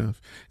ask for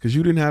enough, because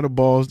you didn't have the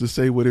balls to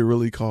say what it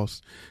really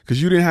costs,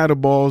 because you didn't have the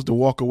balls to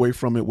walk away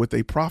from it with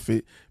a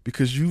profit,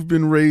 because you've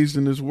been raised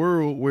in this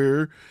world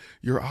where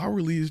your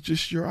hourly is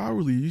just your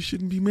hourly. You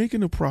shouldn't be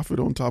making a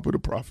profit on top of the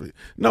profit.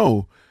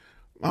 No,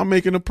 I'm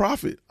making a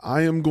profit.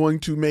 I am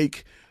going to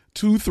make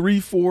 $2,000,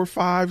 $3,000,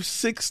 $4,000,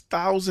 $5,000,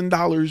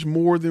 $6,000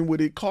 more than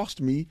what it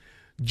cost me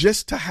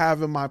just to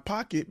have in my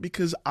pocket,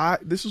 because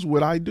this is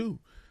what I do.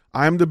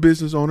 I'm the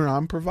business owner.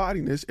 I'm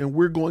providing this, and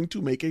we're going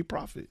to make a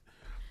profit.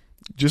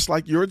 Just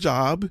like your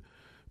job,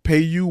 pay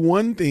you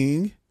one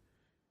thing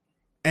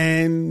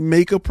and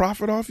make a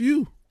profit off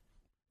you.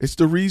 It's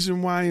the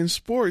reason why in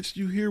sports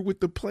you hear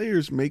what the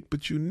players make,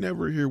 but you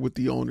never hear what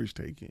the owners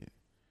take in,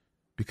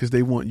 because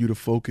they want you to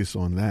focus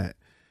on that.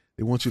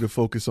 They want you to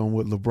focus on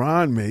what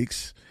LeBron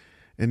makes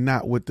and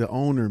not what the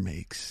owner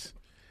makes.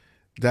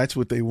 That's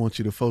what they want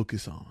you to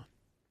focus on.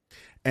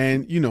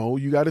 And,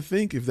 you got to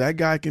think, if that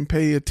guy can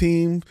pay a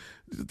team,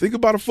 think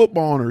about a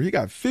football owner. He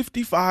got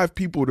 55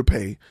 people to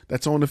pay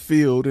that's on the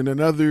field and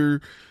another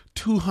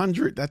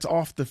 200 that's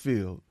off the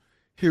field.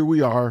 Here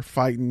we are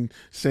fighting,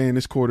 saying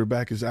this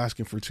quarterback is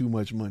asking for too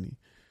much money.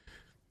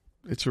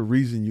 It's a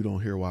reason you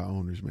don't hear why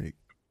owners make.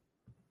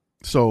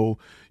 So,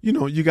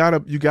 you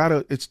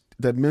gotta, it's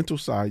that mental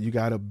side. You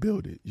gotta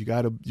build it. You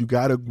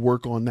gotta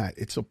work on that.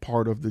 It's a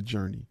part of the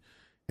journey.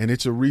 And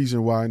it's a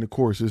reason why in the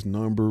course it's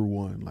number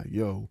one. Like,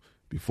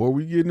 before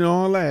we get into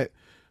all that,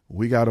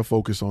 we got to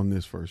focus on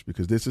this first,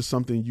 because this is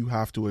something you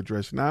have to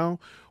address now,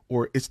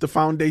 or it's the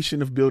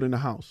foundation of building a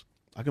house.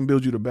 I can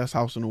build you the best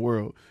house in the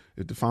world.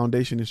 If the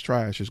foundation is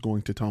trash, it's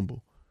going to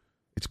tumble.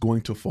 It's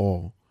going to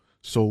fall.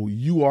 So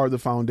you are the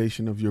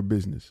foundation of your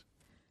business.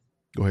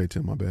 Go ahead,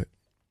 Tim, my bad.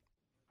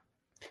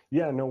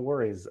 Yeah, no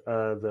worries.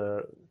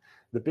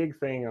 The big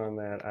thing on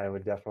that, I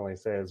would definitely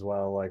say as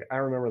well, like, I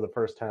remember the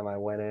first time I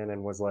went in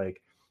and was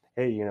like,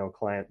 hey, you know,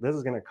 client, this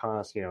is going to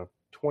cost, you know,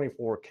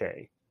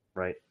 $24K,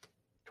 right?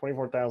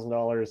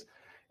 $24,000.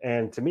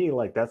 And to me,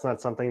 like, that's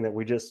not something that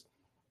we just,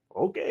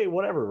 okay,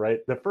 whatever, right?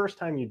 The first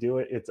time you do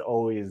it, it's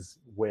always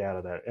way out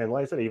of that. And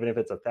like I said, even if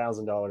it's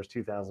 $1,000,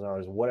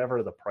 $2,000,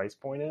 whatever the price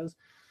point is,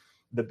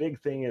 the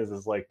big thing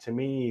is like, to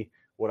me,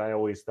 what I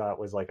always thought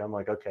was like, I'm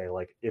like, okay,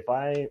 like, if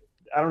I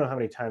don't know how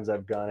many times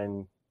I've gone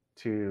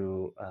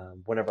into,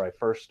 whenever I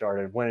first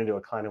started, went into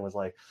a client and was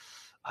like,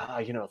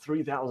 you know,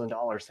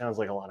 $3,000 sounds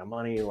like a lot of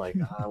money. Like,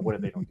 what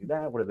if they don't do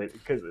that? What if they,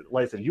 because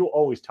like I said, you'll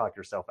always talk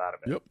yourself out of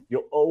it. Yep.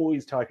 You'll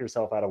always talk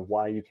yourself out of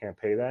why you can't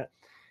pay that.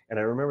 And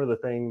I remember the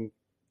thing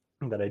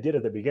that I did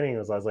at the beginning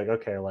was I was like,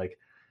 okay, like,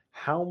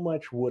 how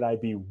much would I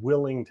be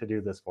willing to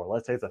do this for?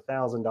 Let's say it's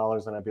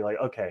 $1,000. And I'd be like,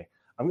 okay,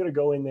 I'm going to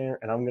go in there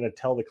and I'm going to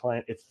tell the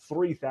client it's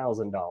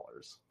 $3,000.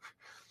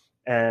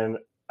 And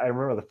I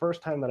remember the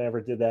first time that I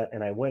ever did that,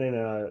 and I went in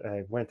and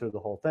I went through the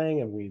whole thing,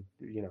 and we,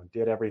 you know,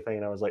 did everything.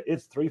 And I was like,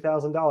 it's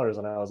 $3,000.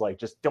 And I was like,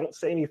 just don't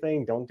say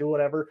anything. Don't do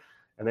whatever.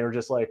 And they were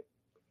just like,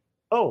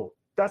 oh,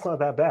 that's not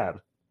that bad.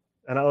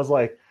 And I was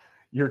like,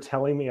 you're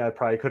telling me I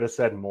probably could have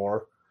said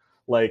more?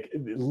 Like,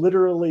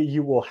 literally,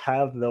 you will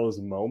have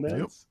those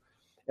moments.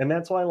 Yep. And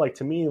that's why, like,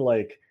 to me,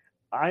 like,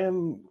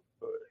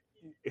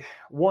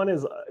 one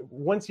is,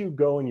 once you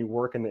go and you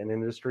work in an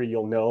industry,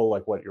 you'll know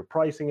like what your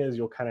pricing is.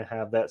 You'll kind of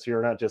have that. So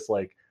you're not just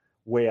like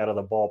way out of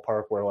the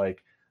ballpark where,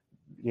 like,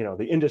 you know,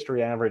 the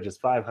industry average is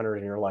 500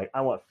 and you're like,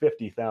 I want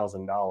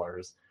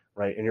 $50,000.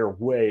 Right. And you're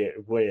way,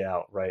 way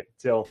out. Right.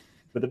 So,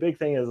 but the big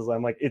thing is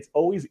I'm like, it's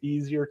always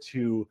easier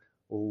to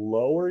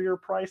lower your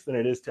price than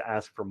it is to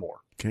ask for more.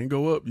 Can't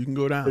go up. You can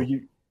go down.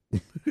 So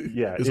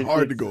yeah, it's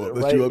hard to go up.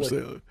 That's right, you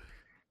upsell. Like,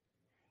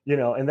 you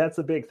know, and that's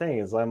the big thing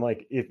is I'm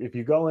like, if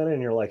you go in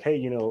and you're like, hey,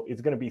 you know, it's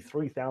going to be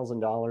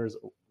 $3,000,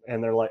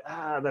 and they're like,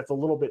 that's a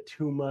little bit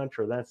too much,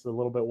 or that's a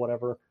little bit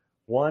whatever.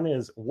 One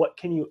is, what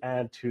can you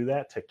add to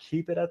that to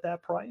keep it at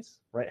that price,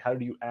 right? How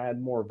do you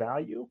add more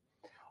value?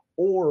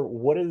 Or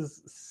what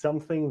is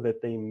something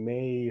that they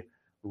may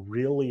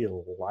really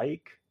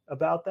like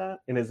about that?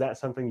 And is that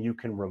something you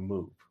can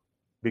remove?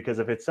 Because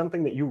if it's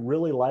something that you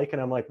really like,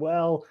 and I'm like,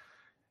 well,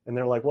 and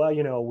they're like, well,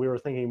 you know, we were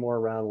thinking more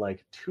around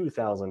like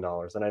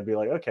 $2,000. And I'd be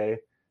like, okay,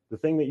 the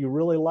thing that you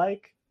really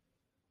like,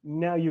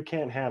 now you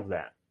can't have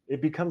that. It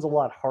becomes a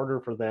lot harder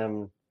for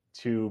them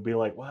to be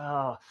like,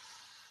 well,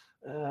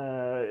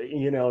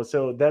 you know,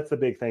 so that's the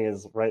big thing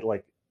is, right,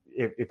 like,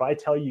 if I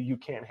tell you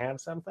can't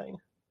have something,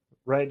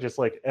 right, just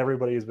like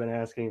everybody's been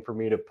asking for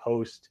me to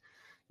post,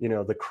 you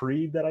know, the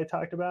creed that I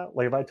talked about.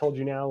 Like, if I told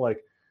you now, like,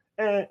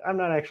 I'm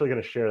not actually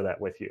going to share that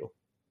with you.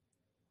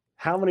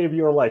 How many of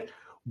you are like,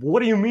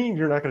 what do you mean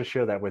you're not going to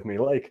share that with me?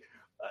 Like,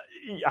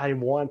 I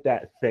want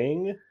that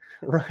thing,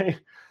 right?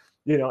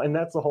 You know, and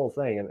that's the whole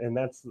thing. And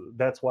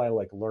that's why,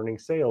 like, learning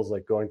sales,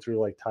 like going through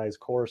like Ty's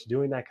course,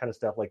 doing that kind of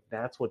stuff, like,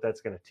 that's what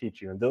that's going to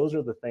teach you. And those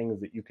are the things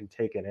that you can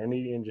take in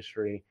any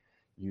industry,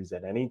 use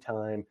at any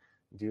time,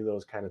 do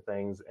those kind of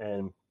things.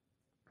 And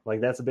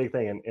like, that's a big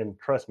thing. And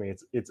trust me,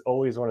 it's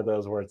always one of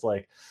those where it's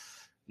like,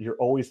 you're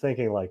always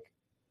thinking like,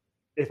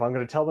 if I'm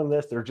going to tell them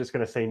this, they're just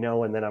going to say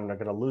no, and then I'm not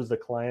going to lose the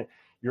client.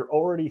 You're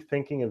already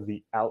thinking of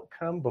the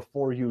outcome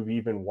before you've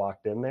even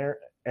walked in there,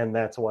 and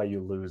that's why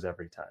you lose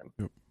every time.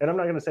 Yep. And I'm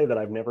not going to say that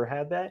I've never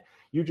had that.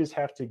 You just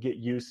have to get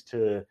used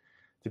to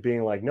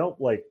being like, nope,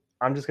 like,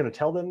 I'm just going to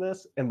tell them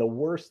this, and the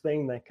worst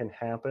thing that can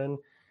happen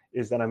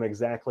is that I'm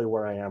exactly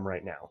where I am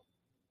right now,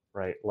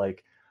 right?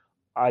 Like,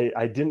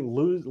 I didn't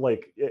lose,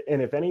 like,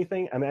 and if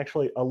anything, I'm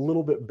actually a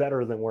little bit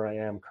better than where I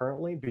am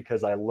currently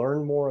because I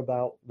learned more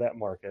about that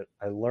market.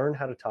 I learned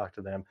how to talk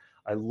to them.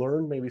 I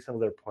learned maybe some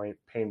of their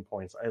pain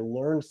points. I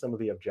learned some of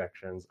the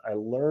objections. I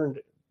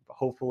learned,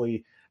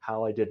 hopefully,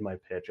 how I did my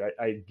pitch.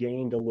 I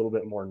gained a little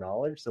bit more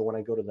knowledge. So when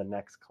I go to the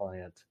next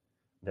client,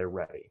 they're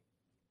ready,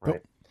 right?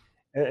 Yep.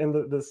 And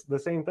the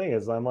same thing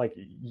is, I'm like,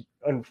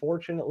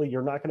 unfortunately,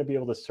 you're not going to be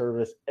able to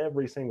service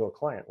every single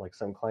client. Like,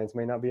 some clients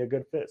may not be a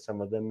good fit. Some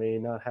of them may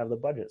not have the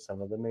budget.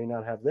 Some of them may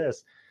not have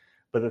this.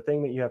 But the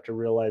thing that you have to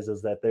realize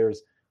is that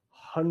there's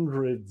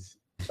hundreds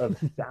of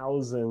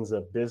thousands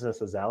of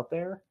businesses out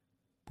there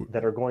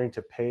that are going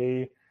to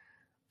pay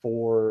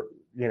for,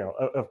 you know,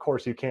 of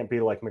course, you can't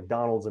be like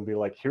McDonald's and be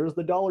like, here's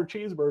the $1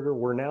 cheeseburger.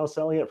 We're now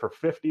selling it for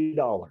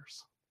 $50,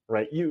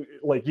 right?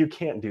 You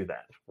can't do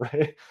that,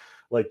 right?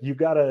 Like, you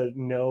got to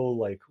know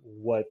like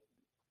what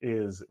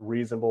is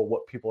reasonable,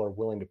 what people are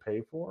willing to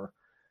pay for.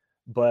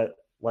 But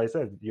like I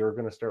said, you're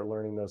going to start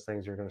learning those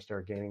things. You're going to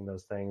start gaining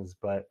those things.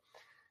 But,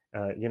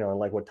 you know,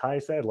 like what Ty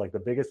said, like, the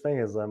biggest thing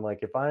is, I'm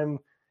like,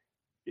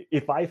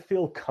 if I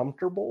feel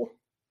comfortable,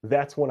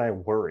 that's when I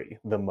worry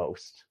the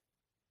most.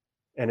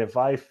 And if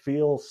I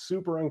feel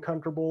super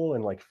uncomfortable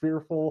and like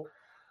fearful,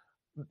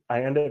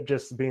 I end up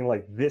just being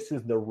like, this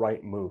is the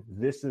right move.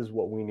 This is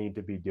what we need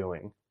to be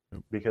doing.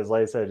 Because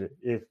like I said,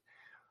 if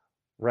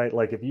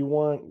you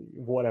want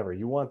whatever,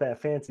 you want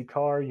that fancy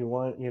car, you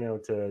want,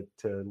 to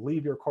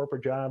leave your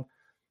corporate job,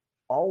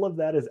 all of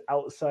that is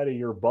outside of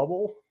your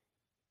bubble.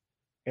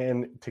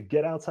 And to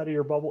get outside of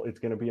your bubble, it's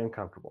going to be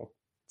uncomfortable.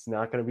 It's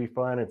not going to be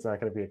fun. It's not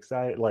going to be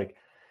exciting. Like,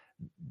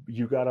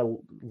 you got to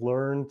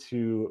learn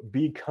to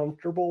be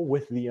comfortable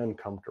with the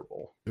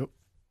uncomfortable. Yep.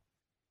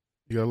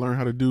 You got to learn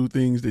how to do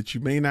things that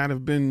you may not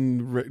have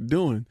been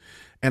doing.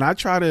 And I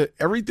try to,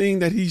 everything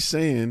that he's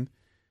saying,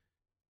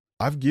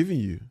 I've given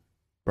you,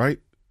 right?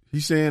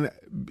 He's saying,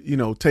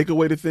 take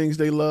away the things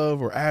they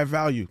love or add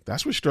value.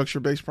 That's what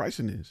structure-based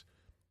pricing is.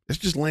 It's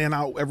just laying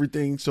out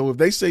everything. So if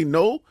they say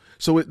no,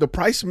 so the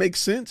price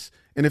makes sense.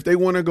 And if they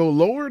want to go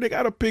lower, they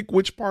got to pick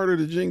which part of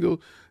the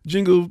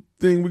jingle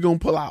thing we're going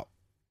to pull out.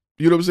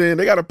 You know what I'm saying?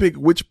 They got to pick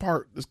which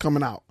part is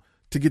coming out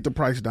to get the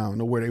price down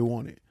to where they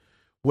want it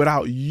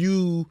without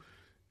you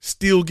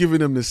still giving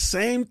them the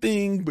same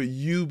thing, but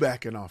you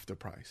backing off the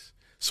price.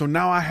 So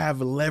now I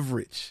have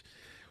leverage.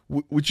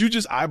 With you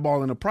just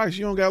eyeballing the price,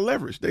 you don't got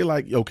leverage. They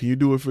like, yo, can you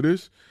do it for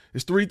this?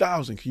 It's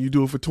 $3,000. Can you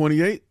do it for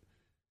 $28,000?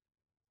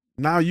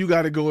 Now you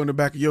got to go in the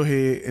back of your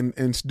head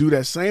and do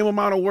that same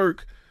amount of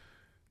work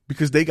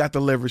because they got the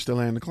leverage to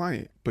land the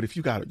client. But if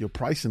you got your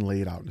pricing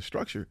laid out in the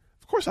structure,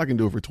 of course I can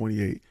do it for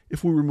 $28,000.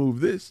 If we remove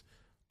this,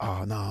 no,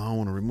 I don't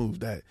want to remove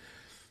that.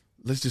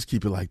 Let's just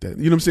keep it like that.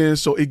 You know what I'm saying?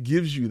 So it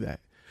gives you that.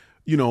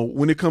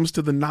 When it comes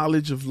to the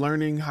knowledge of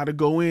learning how to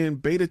go in,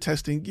 beta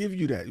testing give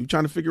you that. You're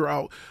trying to figure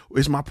out,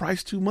 is my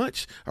price too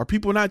much? Are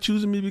people not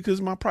choosing me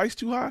because my price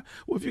too high?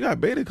 Well, if you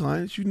got beta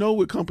clients, you know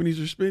what companies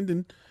are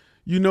spending.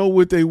 You know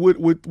what they would,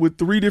 with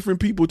 3 different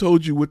people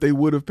told you what they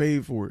would have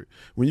paid for it.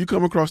 When you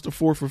come across the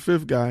 4th or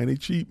 5th guy and they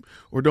cheap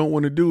or don't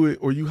want to do it,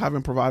 or you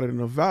haven't provided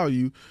enough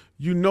value,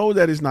 you know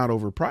that it's not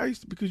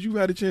overpriced because you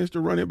had a chance to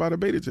run it by the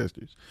beta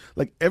testers.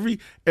 Like every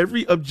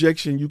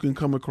objection you can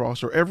come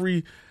across or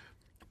every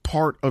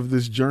part of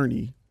this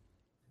journey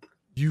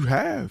you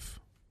have.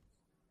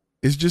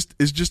 It's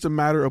just a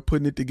matter of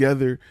putting it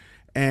together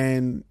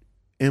and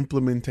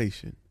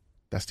implementation.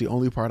 That's the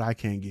only part I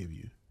can't give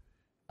you.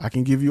 I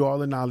can give you all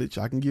the knowledge.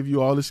 I can give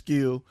you all the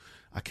skill.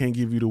 I can't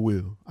give you the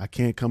will. I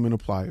can't come and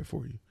apply it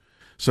for you.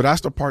 So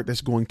that's the part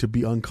that's going to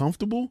be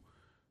uncomfortable.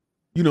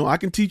 I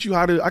can teach you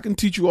all the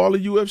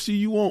UFC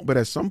you want, but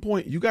at some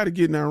point you got to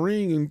get in that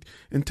ring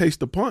and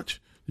taste the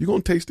punch. You're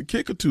going to taste the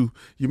kick or two.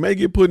 You may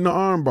get put in the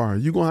arm bar.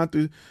 You're going to have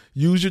to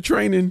use your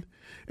training.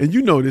 And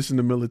you know this in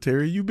the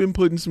military. You've been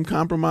put in some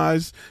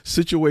compromised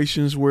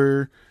situations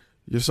where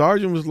your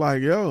sergeant was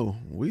like, yo,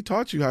 we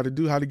taught you how to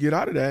get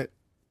out of that.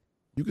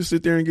 You can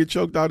sit there and get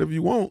choked out if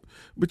you want,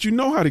 but you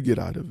know how to get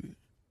out of it.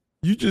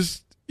 You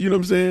just, you know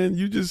what I'm saying?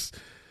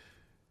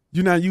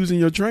 You're not using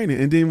your training.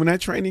 And then when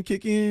that training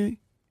kick in,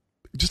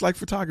 just like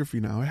photography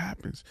now, it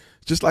happens.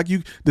 Just like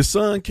the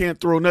sun can't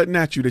throw nothing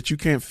at you that you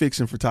can't fix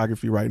in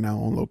photography right now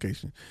on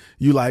location.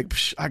 You like,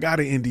 I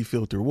got an ND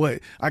filter. What?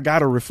 I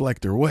got a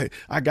reflector. What?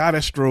 I got a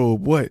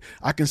strobe. What?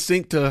 I can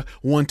sync to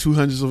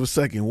 1/200th of a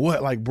second.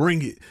 What? Like,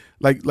 bring it.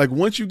 Like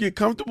once you get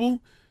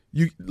comfortable,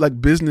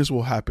 business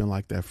will happen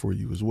like that for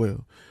you as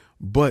well.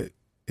 But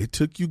it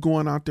took you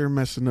going out there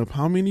messing up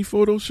how many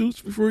photo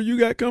shoots before you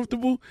got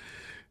comfortable?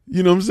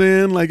 You know what I'm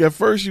saying? Like at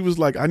first you was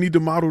like, I need the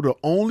model to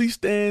only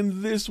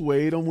stand this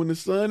way. And when the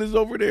sun is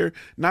over there,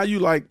 now you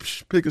like,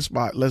 pick a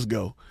spot. Let's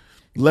go.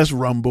 Let's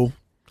rumble.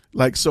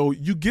 Like, so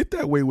you get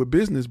that way with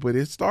business, but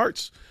it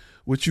starts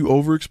with you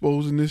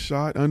overexposing this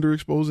shot,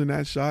 underexposing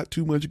that shot,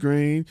 too much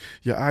grain,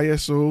 your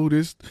ISO,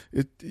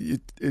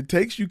 it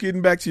takes you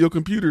getting back to your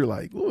computer.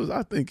 Like, what was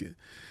I thinking?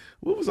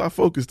 What was I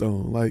focused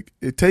on? Like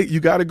you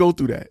got to go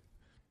through that.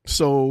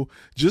 So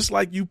just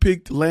like you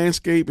picked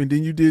landscape and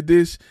then you did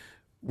this,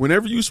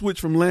 whenever you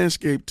switch from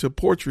landscape to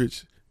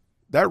portraits,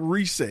 that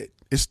reset,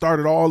 it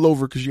started all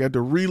over because you had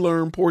to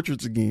relearn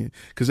portraits again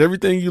because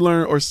everything you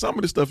learned or some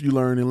of the stuff you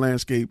learned in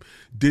landscape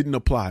didn't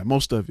apply,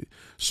 most of it.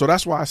 So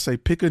that's why I say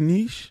pick a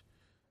niche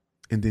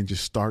and then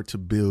just start to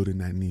build in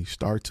that niche,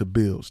 start to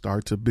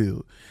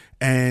build,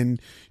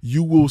 and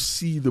you will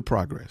see the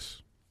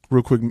progress.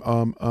 Real quick,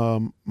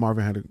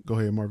 Marvin had to go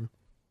ahead, Marvin.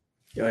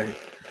 Yeah,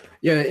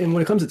 and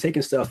when it comes to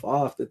taking stuff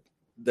off,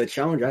 the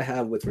challenge I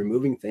have with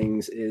removing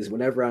things is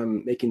whenever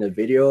I'm making a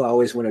video, I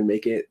always want to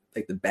make it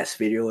like the best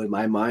video in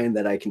my mind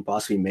that I can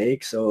possibly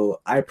make. So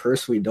I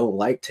personally don't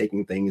like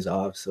taking things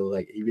off. So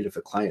like even if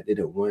a client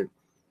didn't want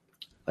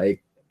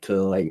like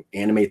to like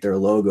animate their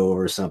logo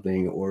or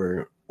something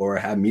or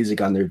have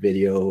music on their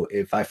video,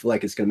 if I feel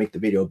like it's going to make the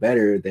video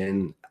better,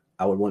 then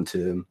I would want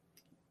to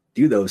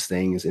do those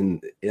things.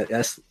 And it's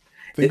hard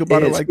for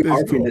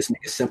me to just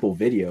make a simple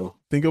video.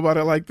 Think about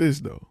it like this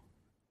though.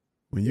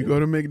 When you go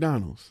to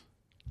McDonald's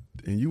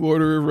and you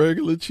order a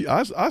regular cheese,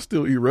 I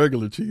still eat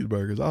regular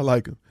cheeseburgers. I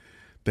like them.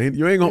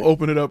 You ain't going to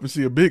open it up and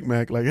see a Big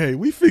Mac like, hey,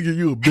 we figure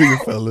you a bigger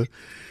fella.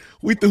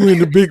 we threw in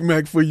the Big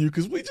Mac for you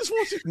because we just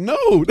want you.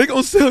 No, they're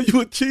going to sell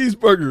you a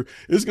cheeseburger.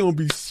 It's going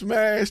to be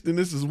smashed, and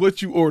this is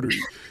what you ordered.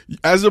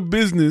 As a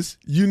business,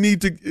 you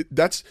need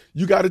to,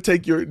 you got to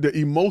take the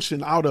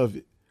emotion out of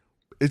it.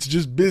 It's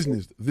just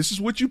business. This is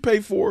what you pay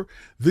for.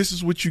 This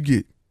is what you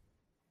get.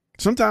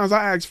 Sometimes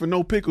I ask for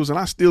no pickles and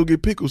I still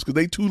get pickles because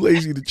they too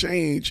lazy to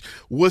change.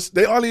 All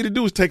they need to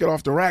do is take it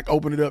off the rack,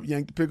 open it up,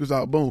 yank the pickles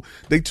out, boom.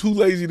 They too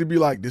lazy to be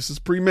like, this is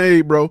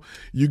pre-made, bro.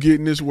 You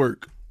getting this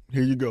work.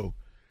 Here you go.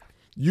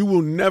 You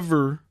will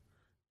never,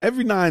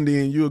 every now and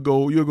then you'll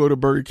go to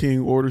Burger King,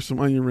 order some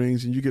onion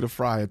rings, and you get a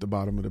fry at the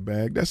bottom of the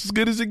bag. That's as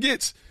good as it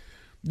gets.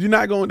 They're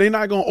not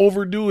gonna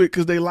overdo it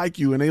because they like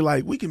you and they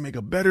like, we can make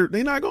a better.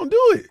 They're not gonna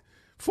do it.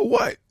 For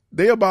what?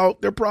 They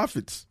about their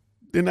profits.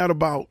 They're not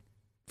about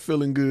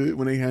feeling good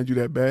when they hand you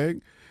that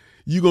bag.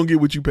 You're going to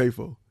get what you pay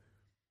for.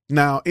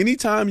 Now,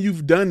 anytime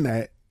you've done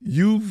that,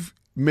 you've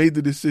made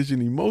the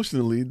decision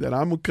emotionally that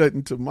I'm going to cut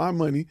into my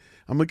money.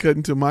 I'm going to cut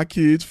into my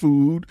kids'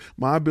 food,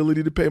 my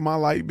ability to pay my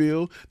light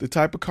bill, the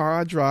type of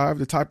car I drive,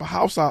 the type of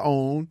house I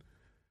own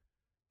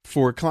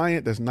for a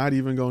client that's not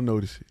even going to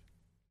notice it.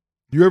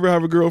 You ever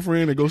have a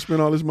girlfriend that go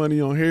spend all this money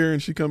on hair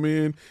and she come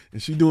in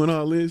and she doing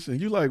all this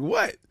and you like,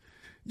 what?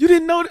 You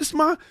didn't notice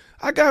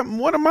I got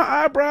one of my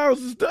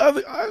eyebrows is the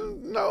other.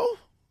 No,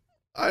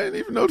 I didn't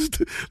even notice.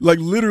 Like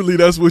literally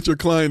that's what your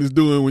client is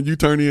doing when you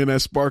turn in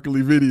that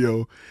sparkly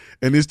video.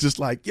 And it's just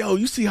like, yo,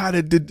 you see how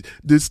that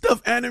did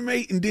stuff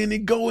animate and then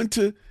it go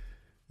into,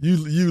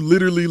 you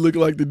literally look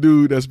like the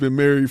dude that's been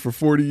married for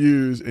 40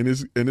 years and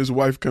his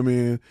wife come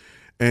in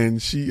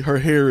and her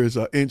hair is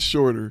an inch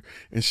shorter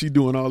and she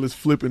doing all this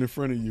flipping in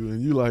front of you.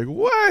 And you like,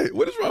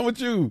 what is wrong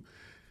with you?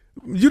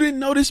 You didn't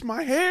notice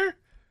my hair?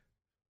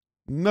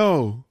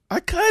 No, I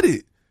cut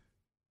it.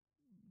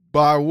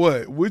 By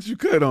what? What'd you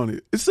cut on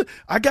it?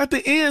 I got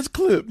the ends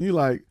clipped. You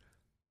like,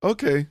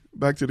 okay,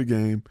 back to the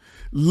game.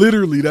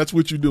 Literally, that's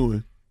what you're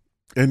doing.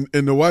 And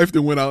the wife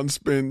that went out and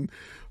spent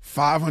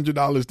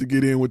 $500 to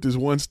get in with this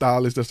one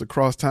stylist that's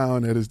across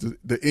town that is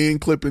the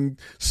end clipping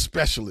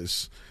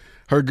specialist.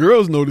 Her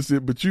girls notice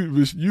it, but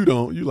you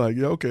don't. You like,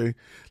 yeah, okay.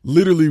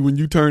 Literally, when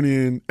you turn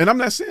in, and I'm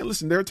not saying,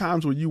 listen, there are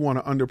times where you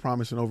want to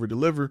underpromise and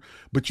overdeliver,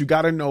 but you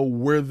got to know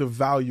where the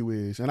value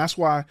is. And that's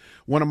why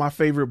one of my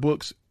favorite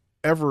books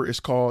ever is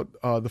called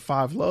The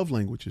 5 Love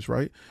Languages,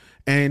 right?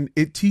 And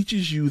it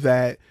teaches you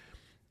that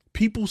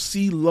people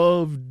see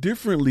love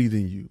differently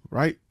than you,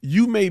 right?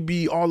 You may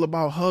be all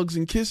about hugs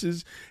and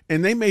kisses,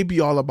 and they may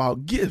be all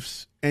about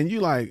gifts. And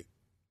you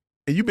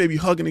may be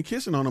hugging and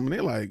kissing on them, and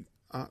they're like,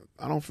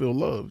 I don't feel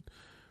loved.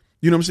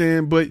 You know what I'm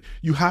saying? But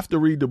you have to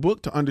read the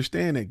book to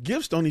understand that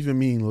gifts don't even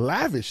mean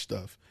lavish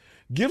stuff.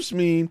 Gifts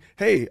mean,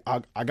 hey,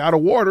 I got a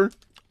water.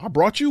 I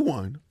brought you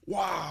one.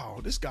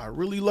 Wow, this guy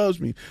really loves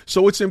me.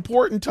 So it's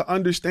important to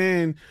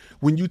understand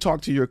when you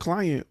talk to your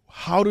client,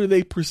 how do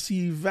they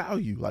perceive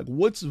value? Like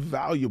what's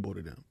valuable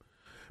to them?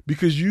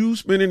 Because you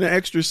spending the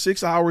extra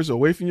 6 hours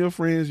away from your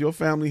friends, your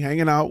family,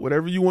 hanging out,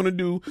 whatever you want to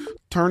do,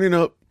 turning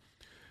up,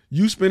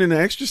 you spending the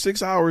extra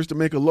 6 hours to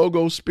make a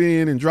logo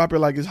spin and drop it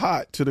like it's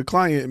hot to the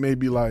client may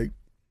be like,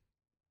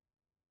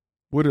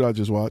 what did I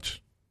just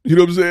watch? You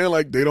know what I'm saying?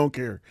 Like they don't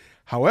care.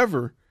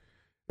 However,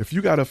 if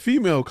you got a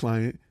female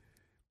client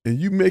and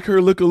you make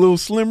her look a little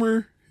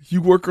slimmer,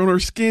 you work on her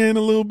skin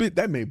a little bit,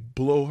 that may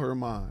blow her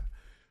mind.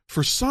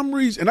 For some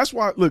reason, and that's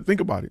why, look, think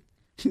about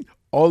it.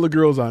 All the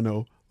girls I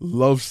know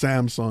love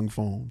Samsung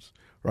phones,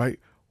 right?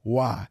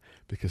 Why?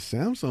 Because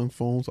Samsung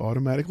phones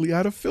automatically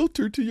add a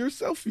filter to your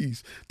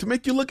selfies to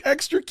make you look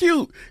extra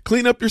cute,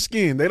 clean up your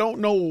skin. They don't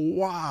know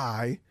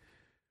why,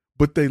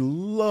 but they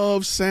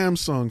love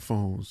Samsung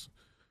phones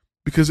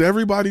because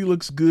everybody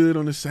looks good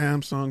on a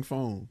Samsung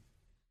phone.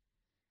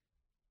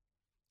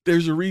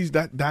 There's a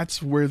reason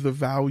that's where the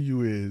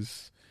value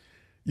is.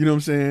 You know what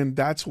I'm saying?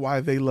 That's why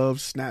they love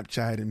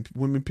Snapchat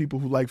and people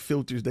who like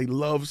filters, they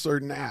love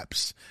certain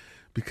apps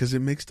because it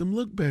makes them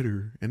look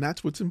better. And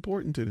that's what's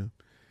important to them.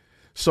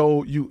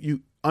 So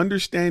you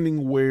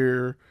understanding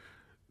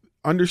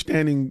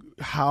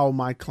how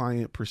my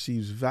client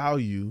perceives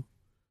value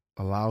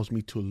allows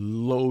me to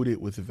load it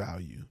with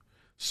value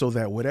so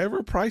that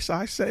whatever price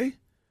I say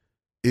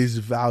is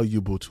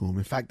valuable to them.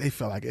 In fact, they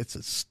feel like it's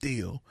a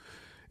steal.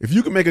 If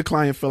you can make a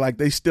client feel like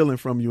they stealing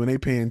from you and they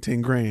paying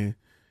 10 grand,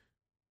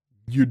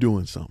 you're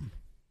doing something.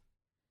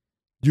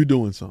 You're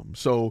doing something.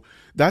 So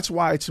that's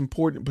why it's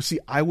important. But see,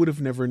 I would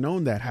have never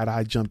known that had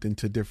I jumped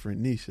into different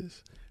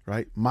niches,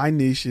 right? My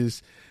niche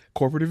is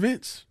corporate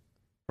events,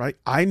 right?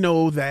 I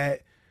know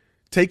that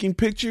taking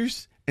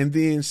pictures and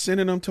then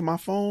sending them to my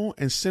phone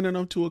and sending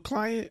them to a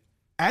client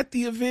at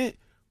the event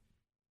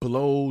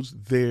blows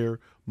their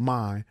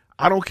mind.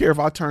 I don't care if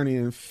I turn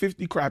in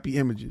 50 crappy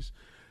images.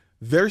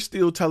 They're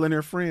still telling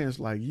their friends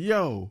like,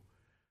 yo,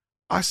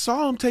 I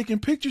saw him taking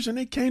pictures and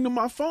they came to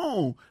my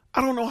phone.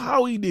 I don't know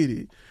how he did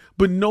it,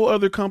 but no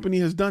other company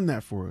has done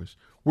that for us.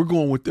 We're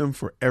going with them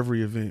for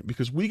every event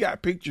because we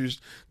got pictures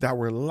that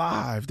were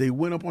live. They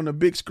went up on the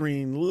big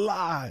screen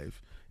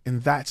live,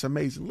 and that's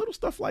amazing. Little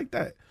stuff like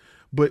that.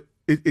 But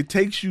it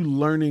takes you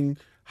learning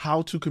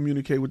how to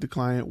communicate with the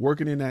client,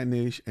 working in that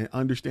niche and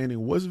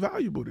understanding what's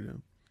valuable to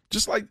them.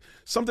 Just like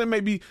something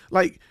maybe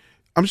like,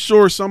 I'm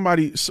sure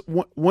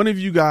one of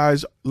you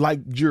guys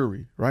like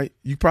jewelry, right?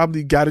 You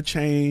probably got a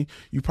chain.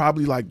 You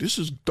probably like, this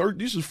is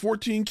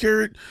 14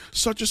 karat,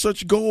 such and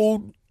such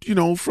gold,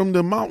 from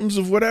the mountains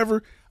of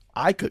whatever.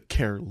 I could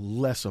care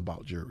less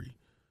about jewelry.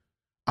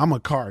 I'm a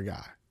car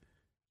guy.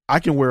 I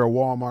can wear a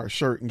Walmart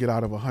shirt and get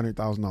out of a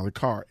 $100,000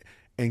 car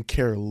and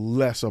care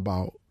less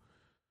about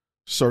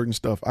certain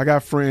stuff. I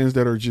got friends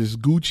that are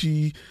just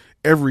Gucci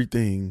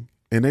everything,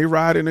 and they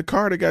ride in a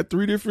car that got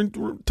 3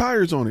 different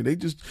tires on it. They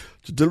just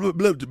blah,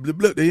 blah, blah,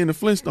 blah, they in the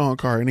Flintstone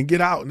car, and they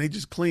get out and they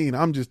just clean.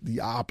 I'm just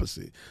the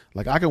opposite.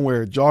 Like, I can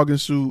wear a jogging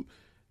suit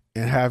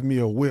and have me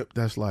a whip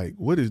that's like,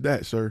 what is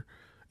that, sir?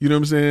 You know what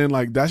I'm saying?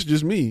 Like, that's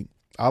just me.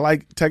 I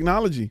like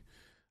technology.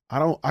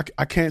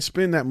 I can't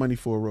spend that money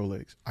for a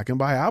Rolex. I can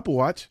buy an Apple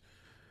Watch.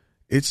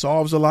 It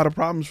solves a lot of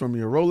problems for me.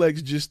 A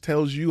Rolex just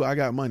tells you I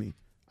got money.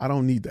 I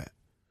don't need that.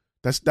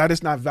 That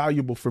is not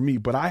valuable for me.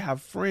 But I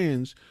have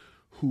friends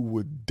who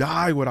would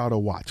die without a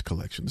watch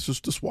collection.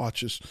 This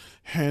watch is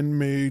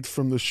handmade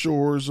from the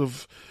shores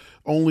of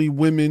only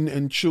women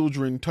and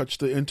children touch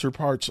the inner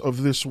parts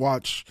of this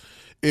watch.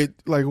 It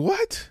like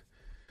what?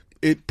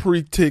 It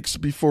pre-ticks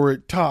before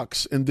it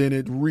talks, and then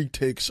it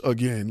reticks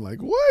again. Like,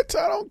 what?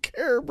 I don't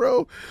care,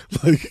 bro.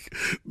 Like,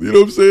 you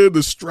know what I'm saying?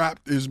 The strap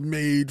is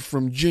made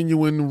from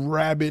genuine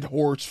rabbit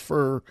horse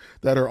fur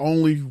that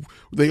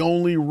they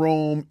only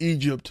roam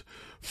Egypt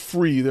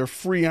free. They're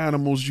free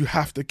animals you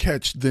have to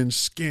catch, then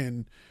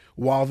skin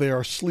while they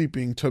are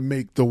sleeping to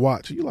make the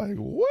watch. You're like,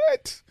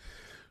 what?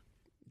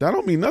 That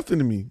don't mean nothing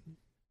to me.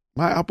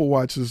 My Apple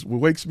Watch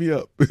wakes me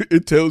up.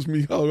 It tells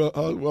me how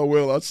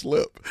well I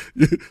slept.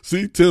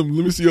 See, Tim,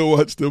 let me see your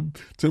watch.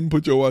 Tim,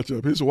 put your watch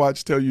up. His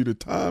watch tell you the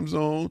time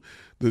zone,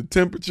 the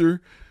temperature.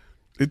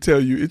 It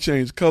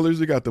changed colors.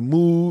 It got the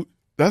mood.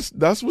 That's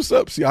what's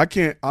up. See, I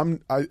can't. I'm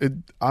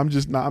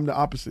just not. I'm the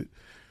opposite.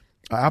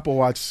 Apple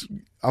Watch.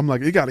 I'm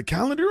like, it got a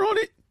calendar on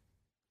it.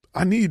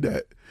 I need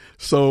that.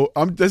 So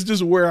that's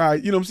just where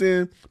you know what I'm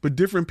saying. But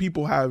different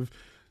people have.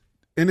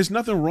 And there's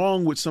nothing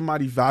wrong with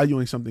somebody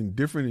valuing something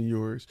different than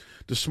yours.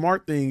 The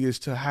smart thing is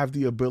to have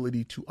the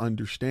ability to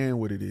understand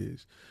what it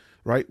is,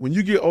 right? When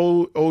you get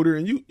older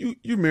and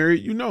you're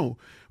married,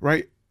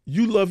 right?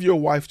 You love your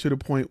wife to the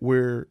point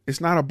where it's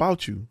not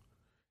about you.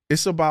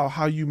 It's about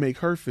how you make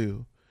her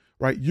feel,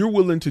 right? You're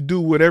willing to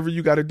do whatever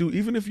you got to do,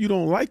 even if you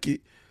don't like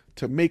it,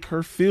 to make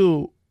her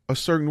feel a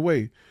certain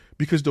way,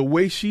 because the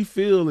way she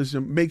feels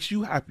makes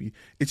you happy.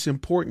 It's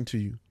important to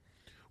you.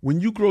 When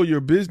you grow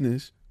your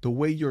business, the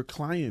way your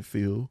client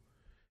feel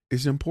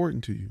is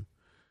important to you.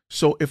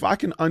 So if I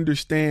can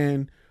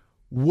understand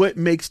what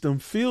makes them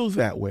feel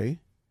that way,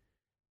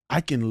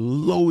 I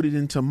can load it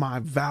into my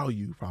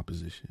value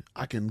proposition.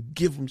 I can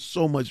give them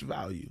so much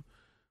value.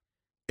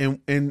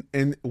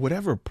 And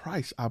whatever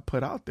price I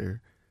put out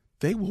there,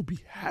 they will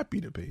be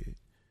happy to pay it.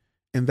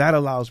 And that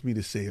allows me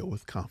to say it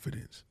with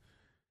confidence.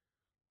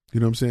 You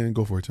know what I'm saying?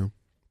 Go for it, Tim.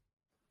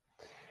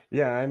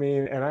 Yeah, I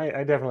mean, and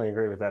I definitely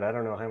agree with that. I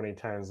don't know how many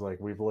times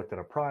like we've looked at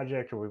a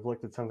project or we've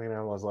looked at something and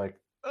I was like,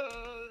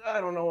 I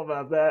don't know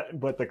about that.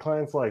 But the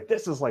client's like,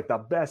 this is like the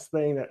best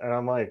thing. And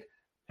I'm like,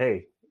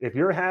 hey, if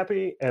you're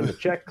happy and the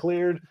check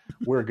cleared,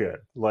 we're good.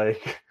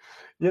 Like,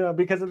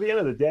 because at the end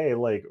of the day,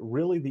 like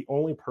really the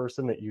only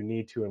person that you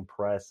need to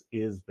impress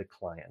is the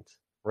client,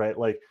 right?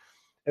 Like,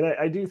 and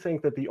I do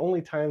think that the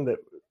only time that,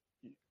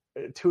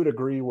 to a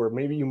degree where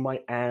maybe you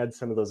might add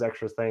some of those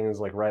extra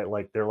things, like, right,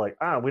 like they're like,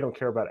 we don't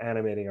care about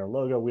animating our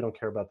logo. We don't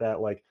care about that.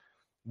 Like,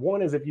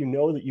 one is if you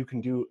know that you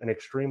can do an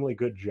extremely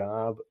good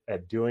job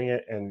at doing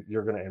it and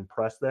you're going to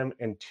impress them.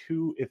 And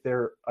two, if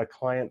they're a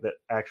client that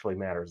actually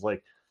matters,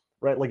 like,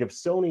 right, like if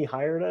Sony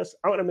hired us,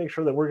 I want to make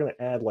sure that we're going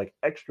to add like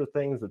extra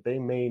things that they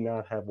may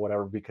not have,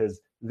 whatever,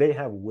 because they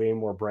have way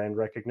more brand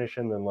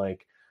recognition than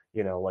like,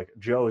 like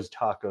Joe's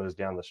Tacos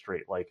down the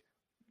street. Like,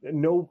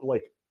 no,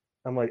 like,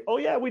 I'm like, oh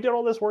yeah, we did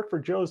all this work for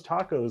Joe's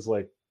Tacos.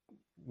 Like,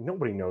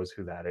 nobody knows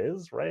who that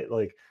is, right?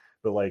 Like,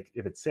 but like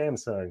if it's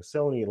Samsung,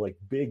 Sony, like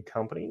big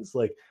companies,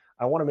 like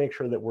I want to make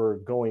sure that we're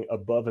going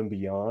above and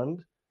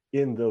beyond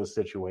in those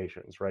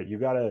situations, right? You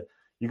gotta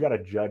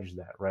judge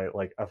that, right?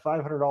 Like a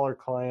 $500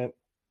 client,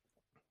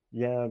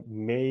 yeah,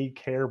 may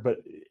care, but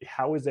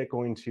how is that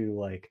going to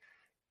like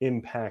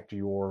impact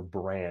your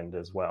brand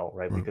as well,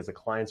 right? Because the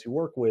clients you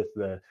work with,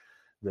 the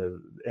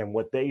and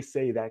what they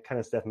say, that kind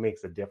of stuff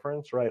makes a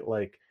difference, right?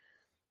 Like,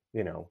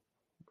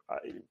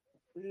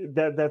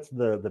 that's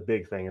the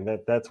big thing. And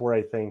that's where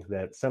I think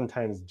that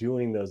sometimes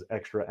doing those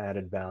extra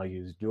added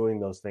values, doing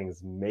those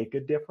things make a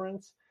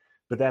difference.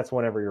 But that's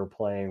whenever you're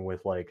playing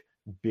with like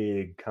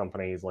big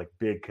companies, like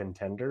big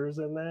contenders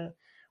in that,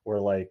 or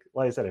like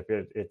I said, if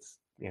it's,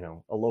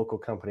 a local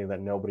company that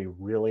nobody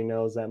really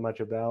knows that much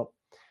about,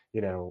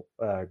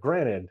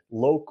 granted,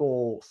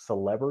 local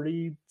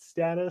celebrity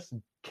status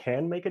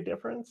can make a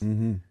difference.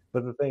 Mm-hmm.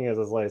 But the thing is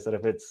like I said,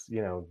 if it's,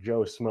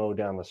 Joe Smo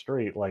down the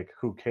street, like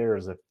who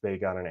cares if they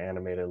got an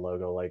animated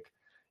logo? Like,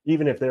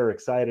 even if they're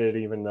excited,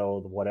 even though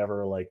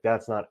whatever, like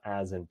that's not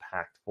as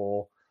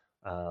impactful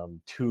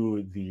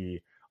to the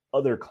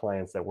other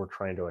clients that we're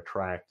trying to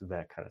attract,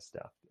 that kind of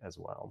stuff as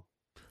well.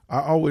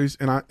 I always,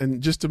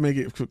 and just to make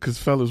it, because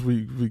fellas,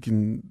 we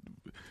can,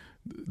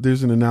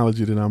 there's an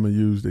analogy that I'm gonna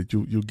use that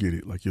you'll get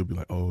it. Like you'll be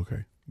like, oh,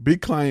 okay.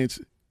 Big clients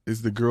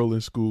is the girl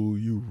in school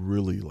you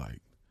really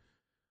like.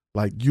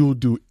 Like you'll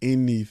do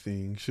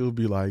anything. She'll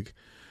be like,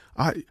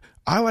 I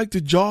like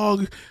to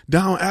jog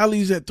down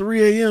alleys at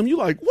 3 a.m. You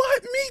like,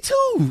 what? Me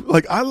too.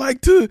 Like I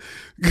like to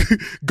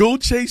go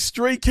chase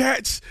stray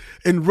cats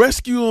and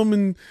rescue them.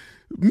 And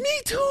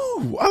me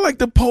too. I like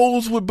to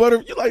pose with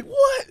butter. You're like,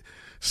 what?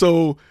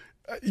 So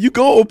you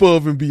go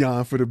above and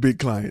beyond for the big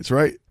clients,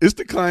 right? It's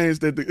the clients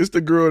it's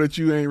the girl that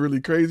you ain't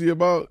really crazy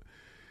about.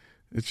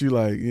 That you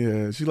like,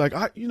 yeah. She like,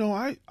 I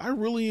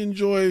really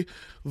enjoy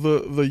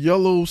the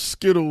yellow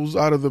Skittles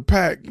out of the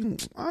pack.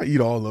 I eat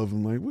all of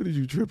them. Like, what did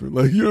you tripping?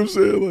 Like, you know what I'm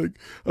saying? Like,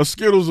 a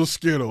Skittle's a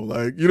Skittle.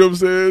 Like, you know what I'm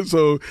saying?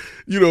 So,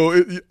 you know,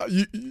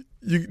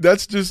 you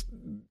that's just,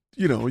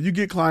 you know, you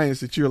get clients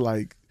that you're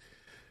like,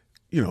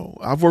 you know,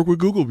 I've worked with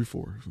Google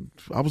before.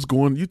 I was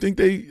going, you think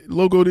they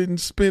logo didn't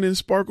spin and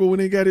sparkle when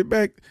they got it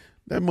back?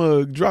 That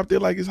mug dropped it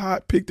like it's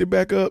hot, picked it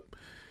back up,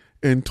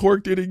 and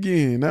torqued it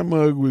again. That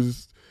mug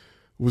was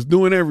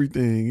doing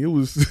everything. It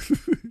was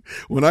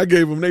when I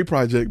gave them their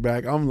project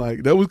back, I'm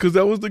like, that was because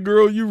that was the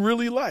girl you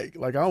really like.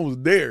 Like I was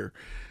there.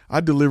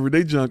 I delivered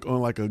their junk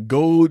on like a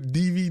gold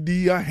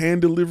DVD. I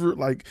hand delivered,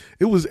 like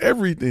it was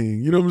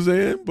everything. You know what I'm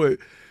saying? But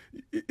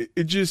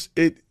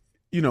it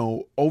you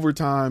know, over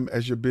time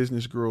as your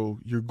business grow,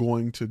 you're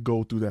going to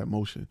go through that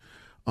motion.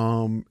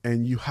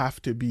 And you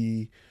have to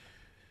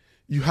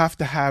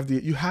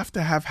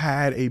have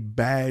had a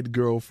bad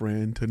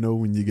girlfriend to know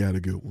when you got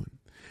a good one.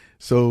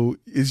 So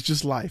it's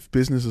just life.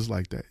 Business is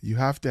like that. You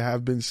have to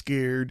have been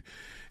scared,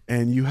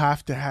 and you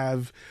have to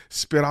have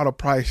spit out a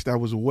price that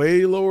was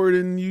way lower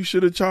than you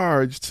should have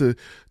charged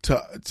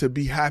to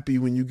be happy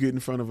when you get in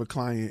front of a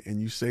client and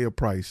you say a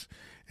price,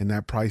 and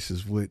that price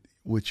is what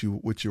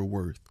you're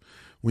worth.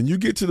 When you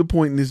get to the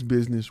point in this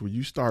business where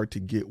you start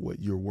to get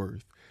what you're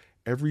worth,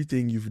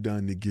 everything you've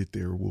done to get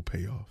there will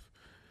pay off.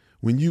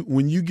 When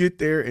you get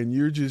there and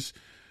you're just,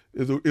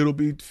 it'll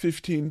be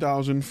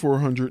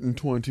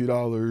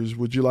 $15,420.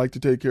 Would you like to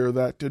take care of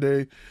that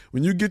today?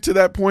 When you get to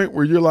that point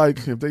where you're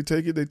like, if they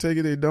take it, they take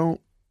it. They don't.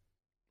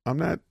 I'm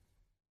not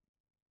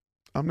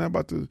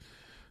about to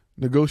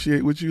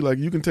negotiate with you. Like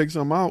you can take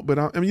something out, but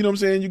I mean, you know what I'm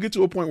saying? You get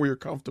to a point where you're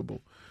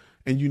comfortable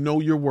and you know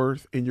your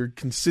worth and you're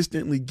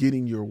consistently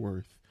getting your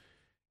worth.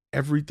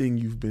 Everything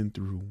you've been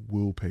through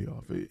will pay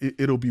off.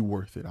 It'll be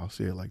worth it. I'll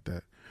say it like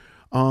that.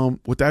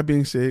 With that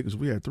being said, because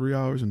we had 3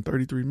 hours and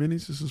 33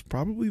 minutes, this is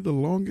probably the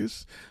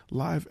longest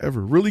live ever.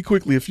 Really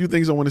quickly, a few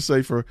things I want to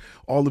say for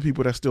all the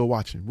people that's still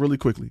watching. Really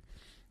quickly.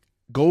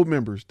 Gold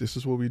members, this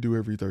is what we do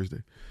every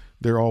Thursday.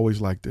 They're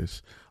always like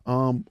this.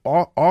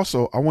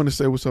 Also, I want to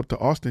say what's up to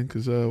Austin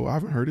because I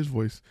haven't heard his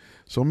voice.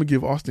 So I'm going to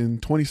give Austin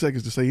 20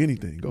 seconds to say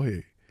anything. Go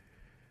ahead.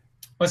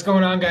 What's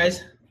going on,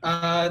 guys?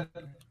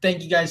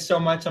 Thank you guys so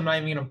much. I'm not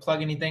even going to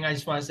plug anything. I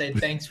just want to say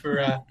thanks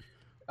for,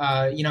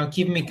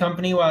 keeping me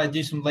company while I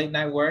do some late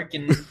night work,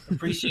 and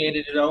appreciate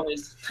it as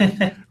always.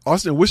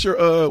 Austin, what's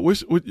your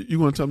what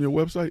you want to tell me your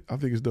website? I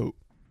think it's dope.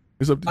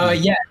 It's up to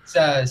you. Yeah, it's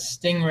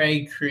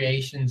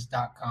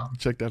stingraycreations.com.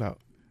 Check that out.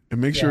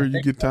 And make sure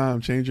you get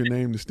time, change your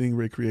name to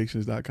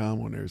stingraycreations.com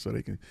on there so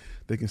they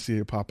can see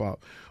it pop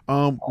out.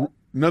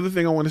 Another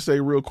thing I want to say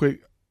real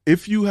quick,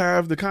 if you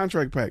have the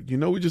contract pack,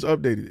 we just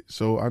updated it.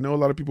 So I know a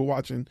lot of people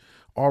watching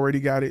already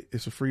got it.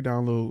 It's a free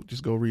download.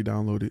 Just go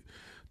re-download it.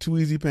 2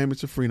 easy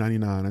payments are free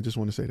 $99. I just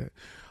want to say that.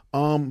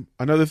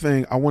 Another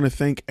thing, I want to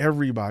thank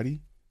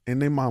everybody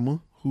and their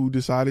mama who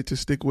decided to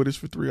stick with us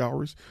for 3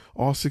 hours.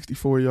 All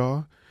 64 of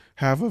y'all.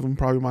 Half of them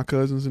probably my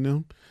cousins and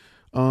them.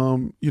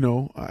 I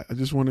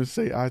just want to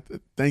say I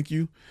thank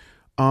you.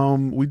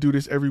 We do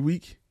this every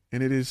week,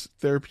 and it is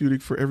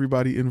therapeutic for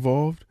everybody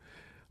involved.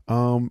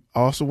 I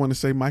also want to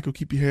say, Michael,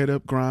 keep your head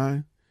up,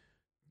 grind.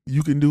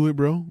 You can do it,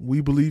 bro.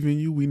 We believe in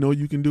you. We know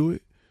you can do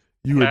it.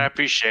 I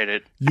appreciate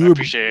it. You're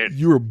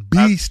a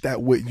beast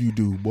at what you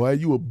do, boy.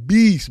 You a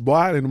beast,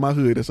 boy. In my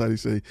hood, that's how they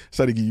say. That's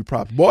how they give you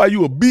props. Boy,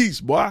 you a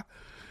beast, boy.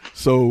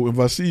 So if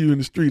I see you in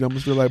the street, I'm going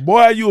to be like,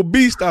 boy, you a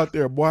beast out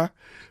there, boy.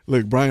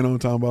 Look, Brian, I'm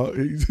talking about.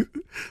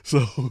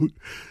 So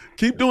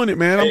keep doing it,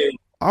 man.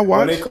 I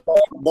watch. They call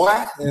it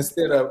boy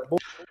instead of boy.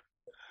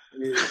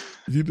 Yeah.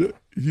 You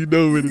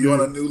know what it is.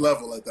 You're on a new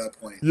level at that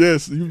point.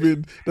 Yes,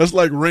 that's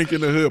like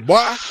ranking the hood.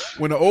 Boy,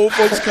 when the old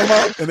folks come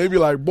out and they be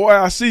like, boy,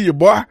 I see you,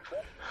 boy.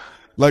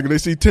 Like they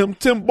see Tim,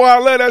 boy, I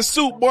love that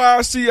suit, boy.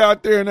 I see you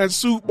out there in that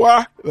suit,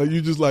 boy. Like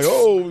you just like,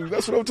 oh,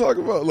 that's what I'm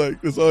talking about.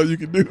 Like that's all you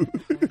can do.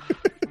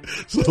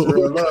 So that's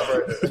real love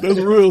right there. That's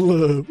real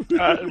love.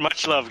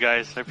 Much love,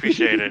 guys. I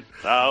appreciate it.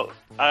 I'll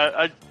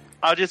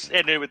just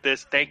end it with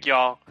this. Thank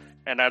y'all.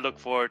 And I look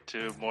forward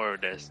to more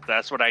of this.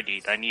 That's what I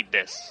need. I need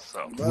this.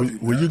 So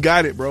well, you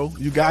got it, bro.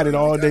 You got it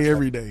all day,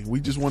 every day. We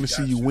just want to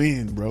see you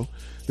win, bro.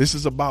 This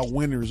is about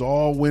winners,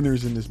 all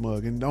winners in this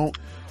mug. And don't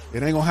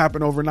It ain't gonna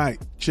happen overnight.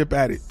 Chip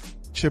at it.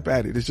 Chip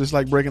at it. It's just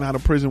like breaking out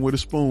of prison with a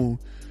spoon.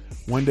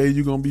 One day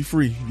you're gonna be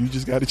free. You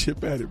just gotta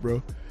chip at it,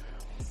 bro.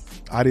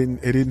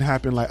 It didn't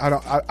happen like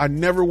I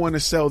never want to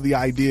sell the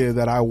idea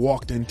that I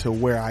walked into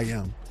where I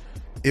am.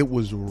 It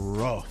was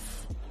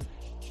rough.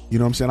 You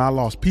know what I'm saying? I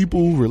lost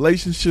people,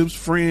 relationships,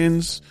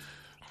 friends,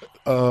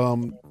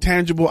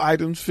 tangible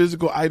items,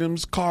 physical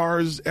items,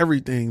 cars,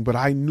 everything, but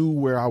I knew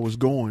where I was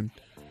going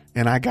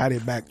and I got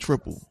it back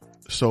triple.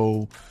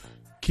 So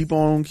keep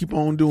on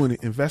doing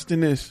it. Invest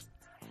in this.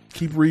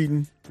 Keep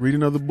reading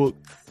another book.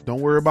 Don't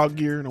worry about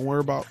gear. Don't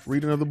worry about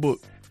read another book.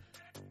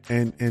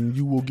 And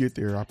you will get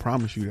there. I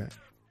promise you that.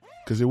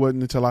 Because it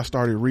wasn't until I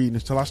started reading,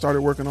 until I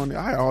started working on it.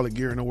 I had all the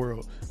gear in the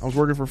world. I was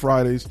working for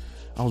Fridays.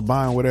 I was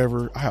buying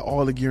whatever. I had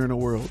all the gear in the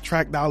world.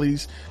 Track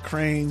dollies,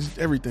 cranes,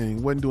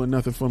 everything. Wasn't doing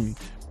nothing for me.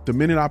 The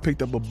minute I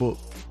picked up a book,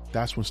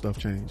 that's when stuff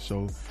changed.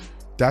 So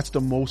that's the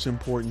most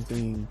important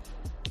thing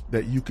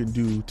that you can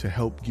do to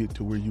help get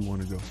to where you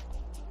want to go.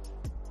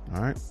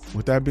 All right.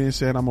 With that being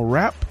said, I'm a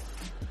wrap.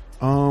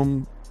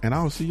 And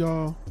I'll see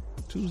y'all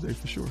Tuesday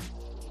for sure.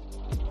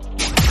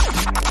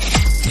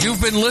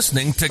 You've been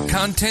listening to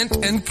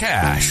Content and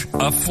Cash,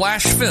 a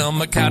Flash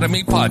Film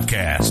Academy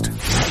podcast.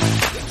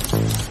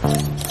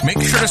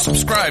 Make sure to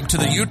subscribe to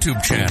the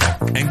YouTube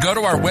channel and go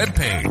to our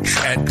webpage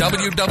at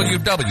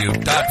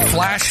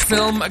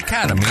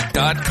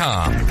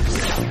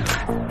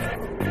www.flashfilmacademy.com.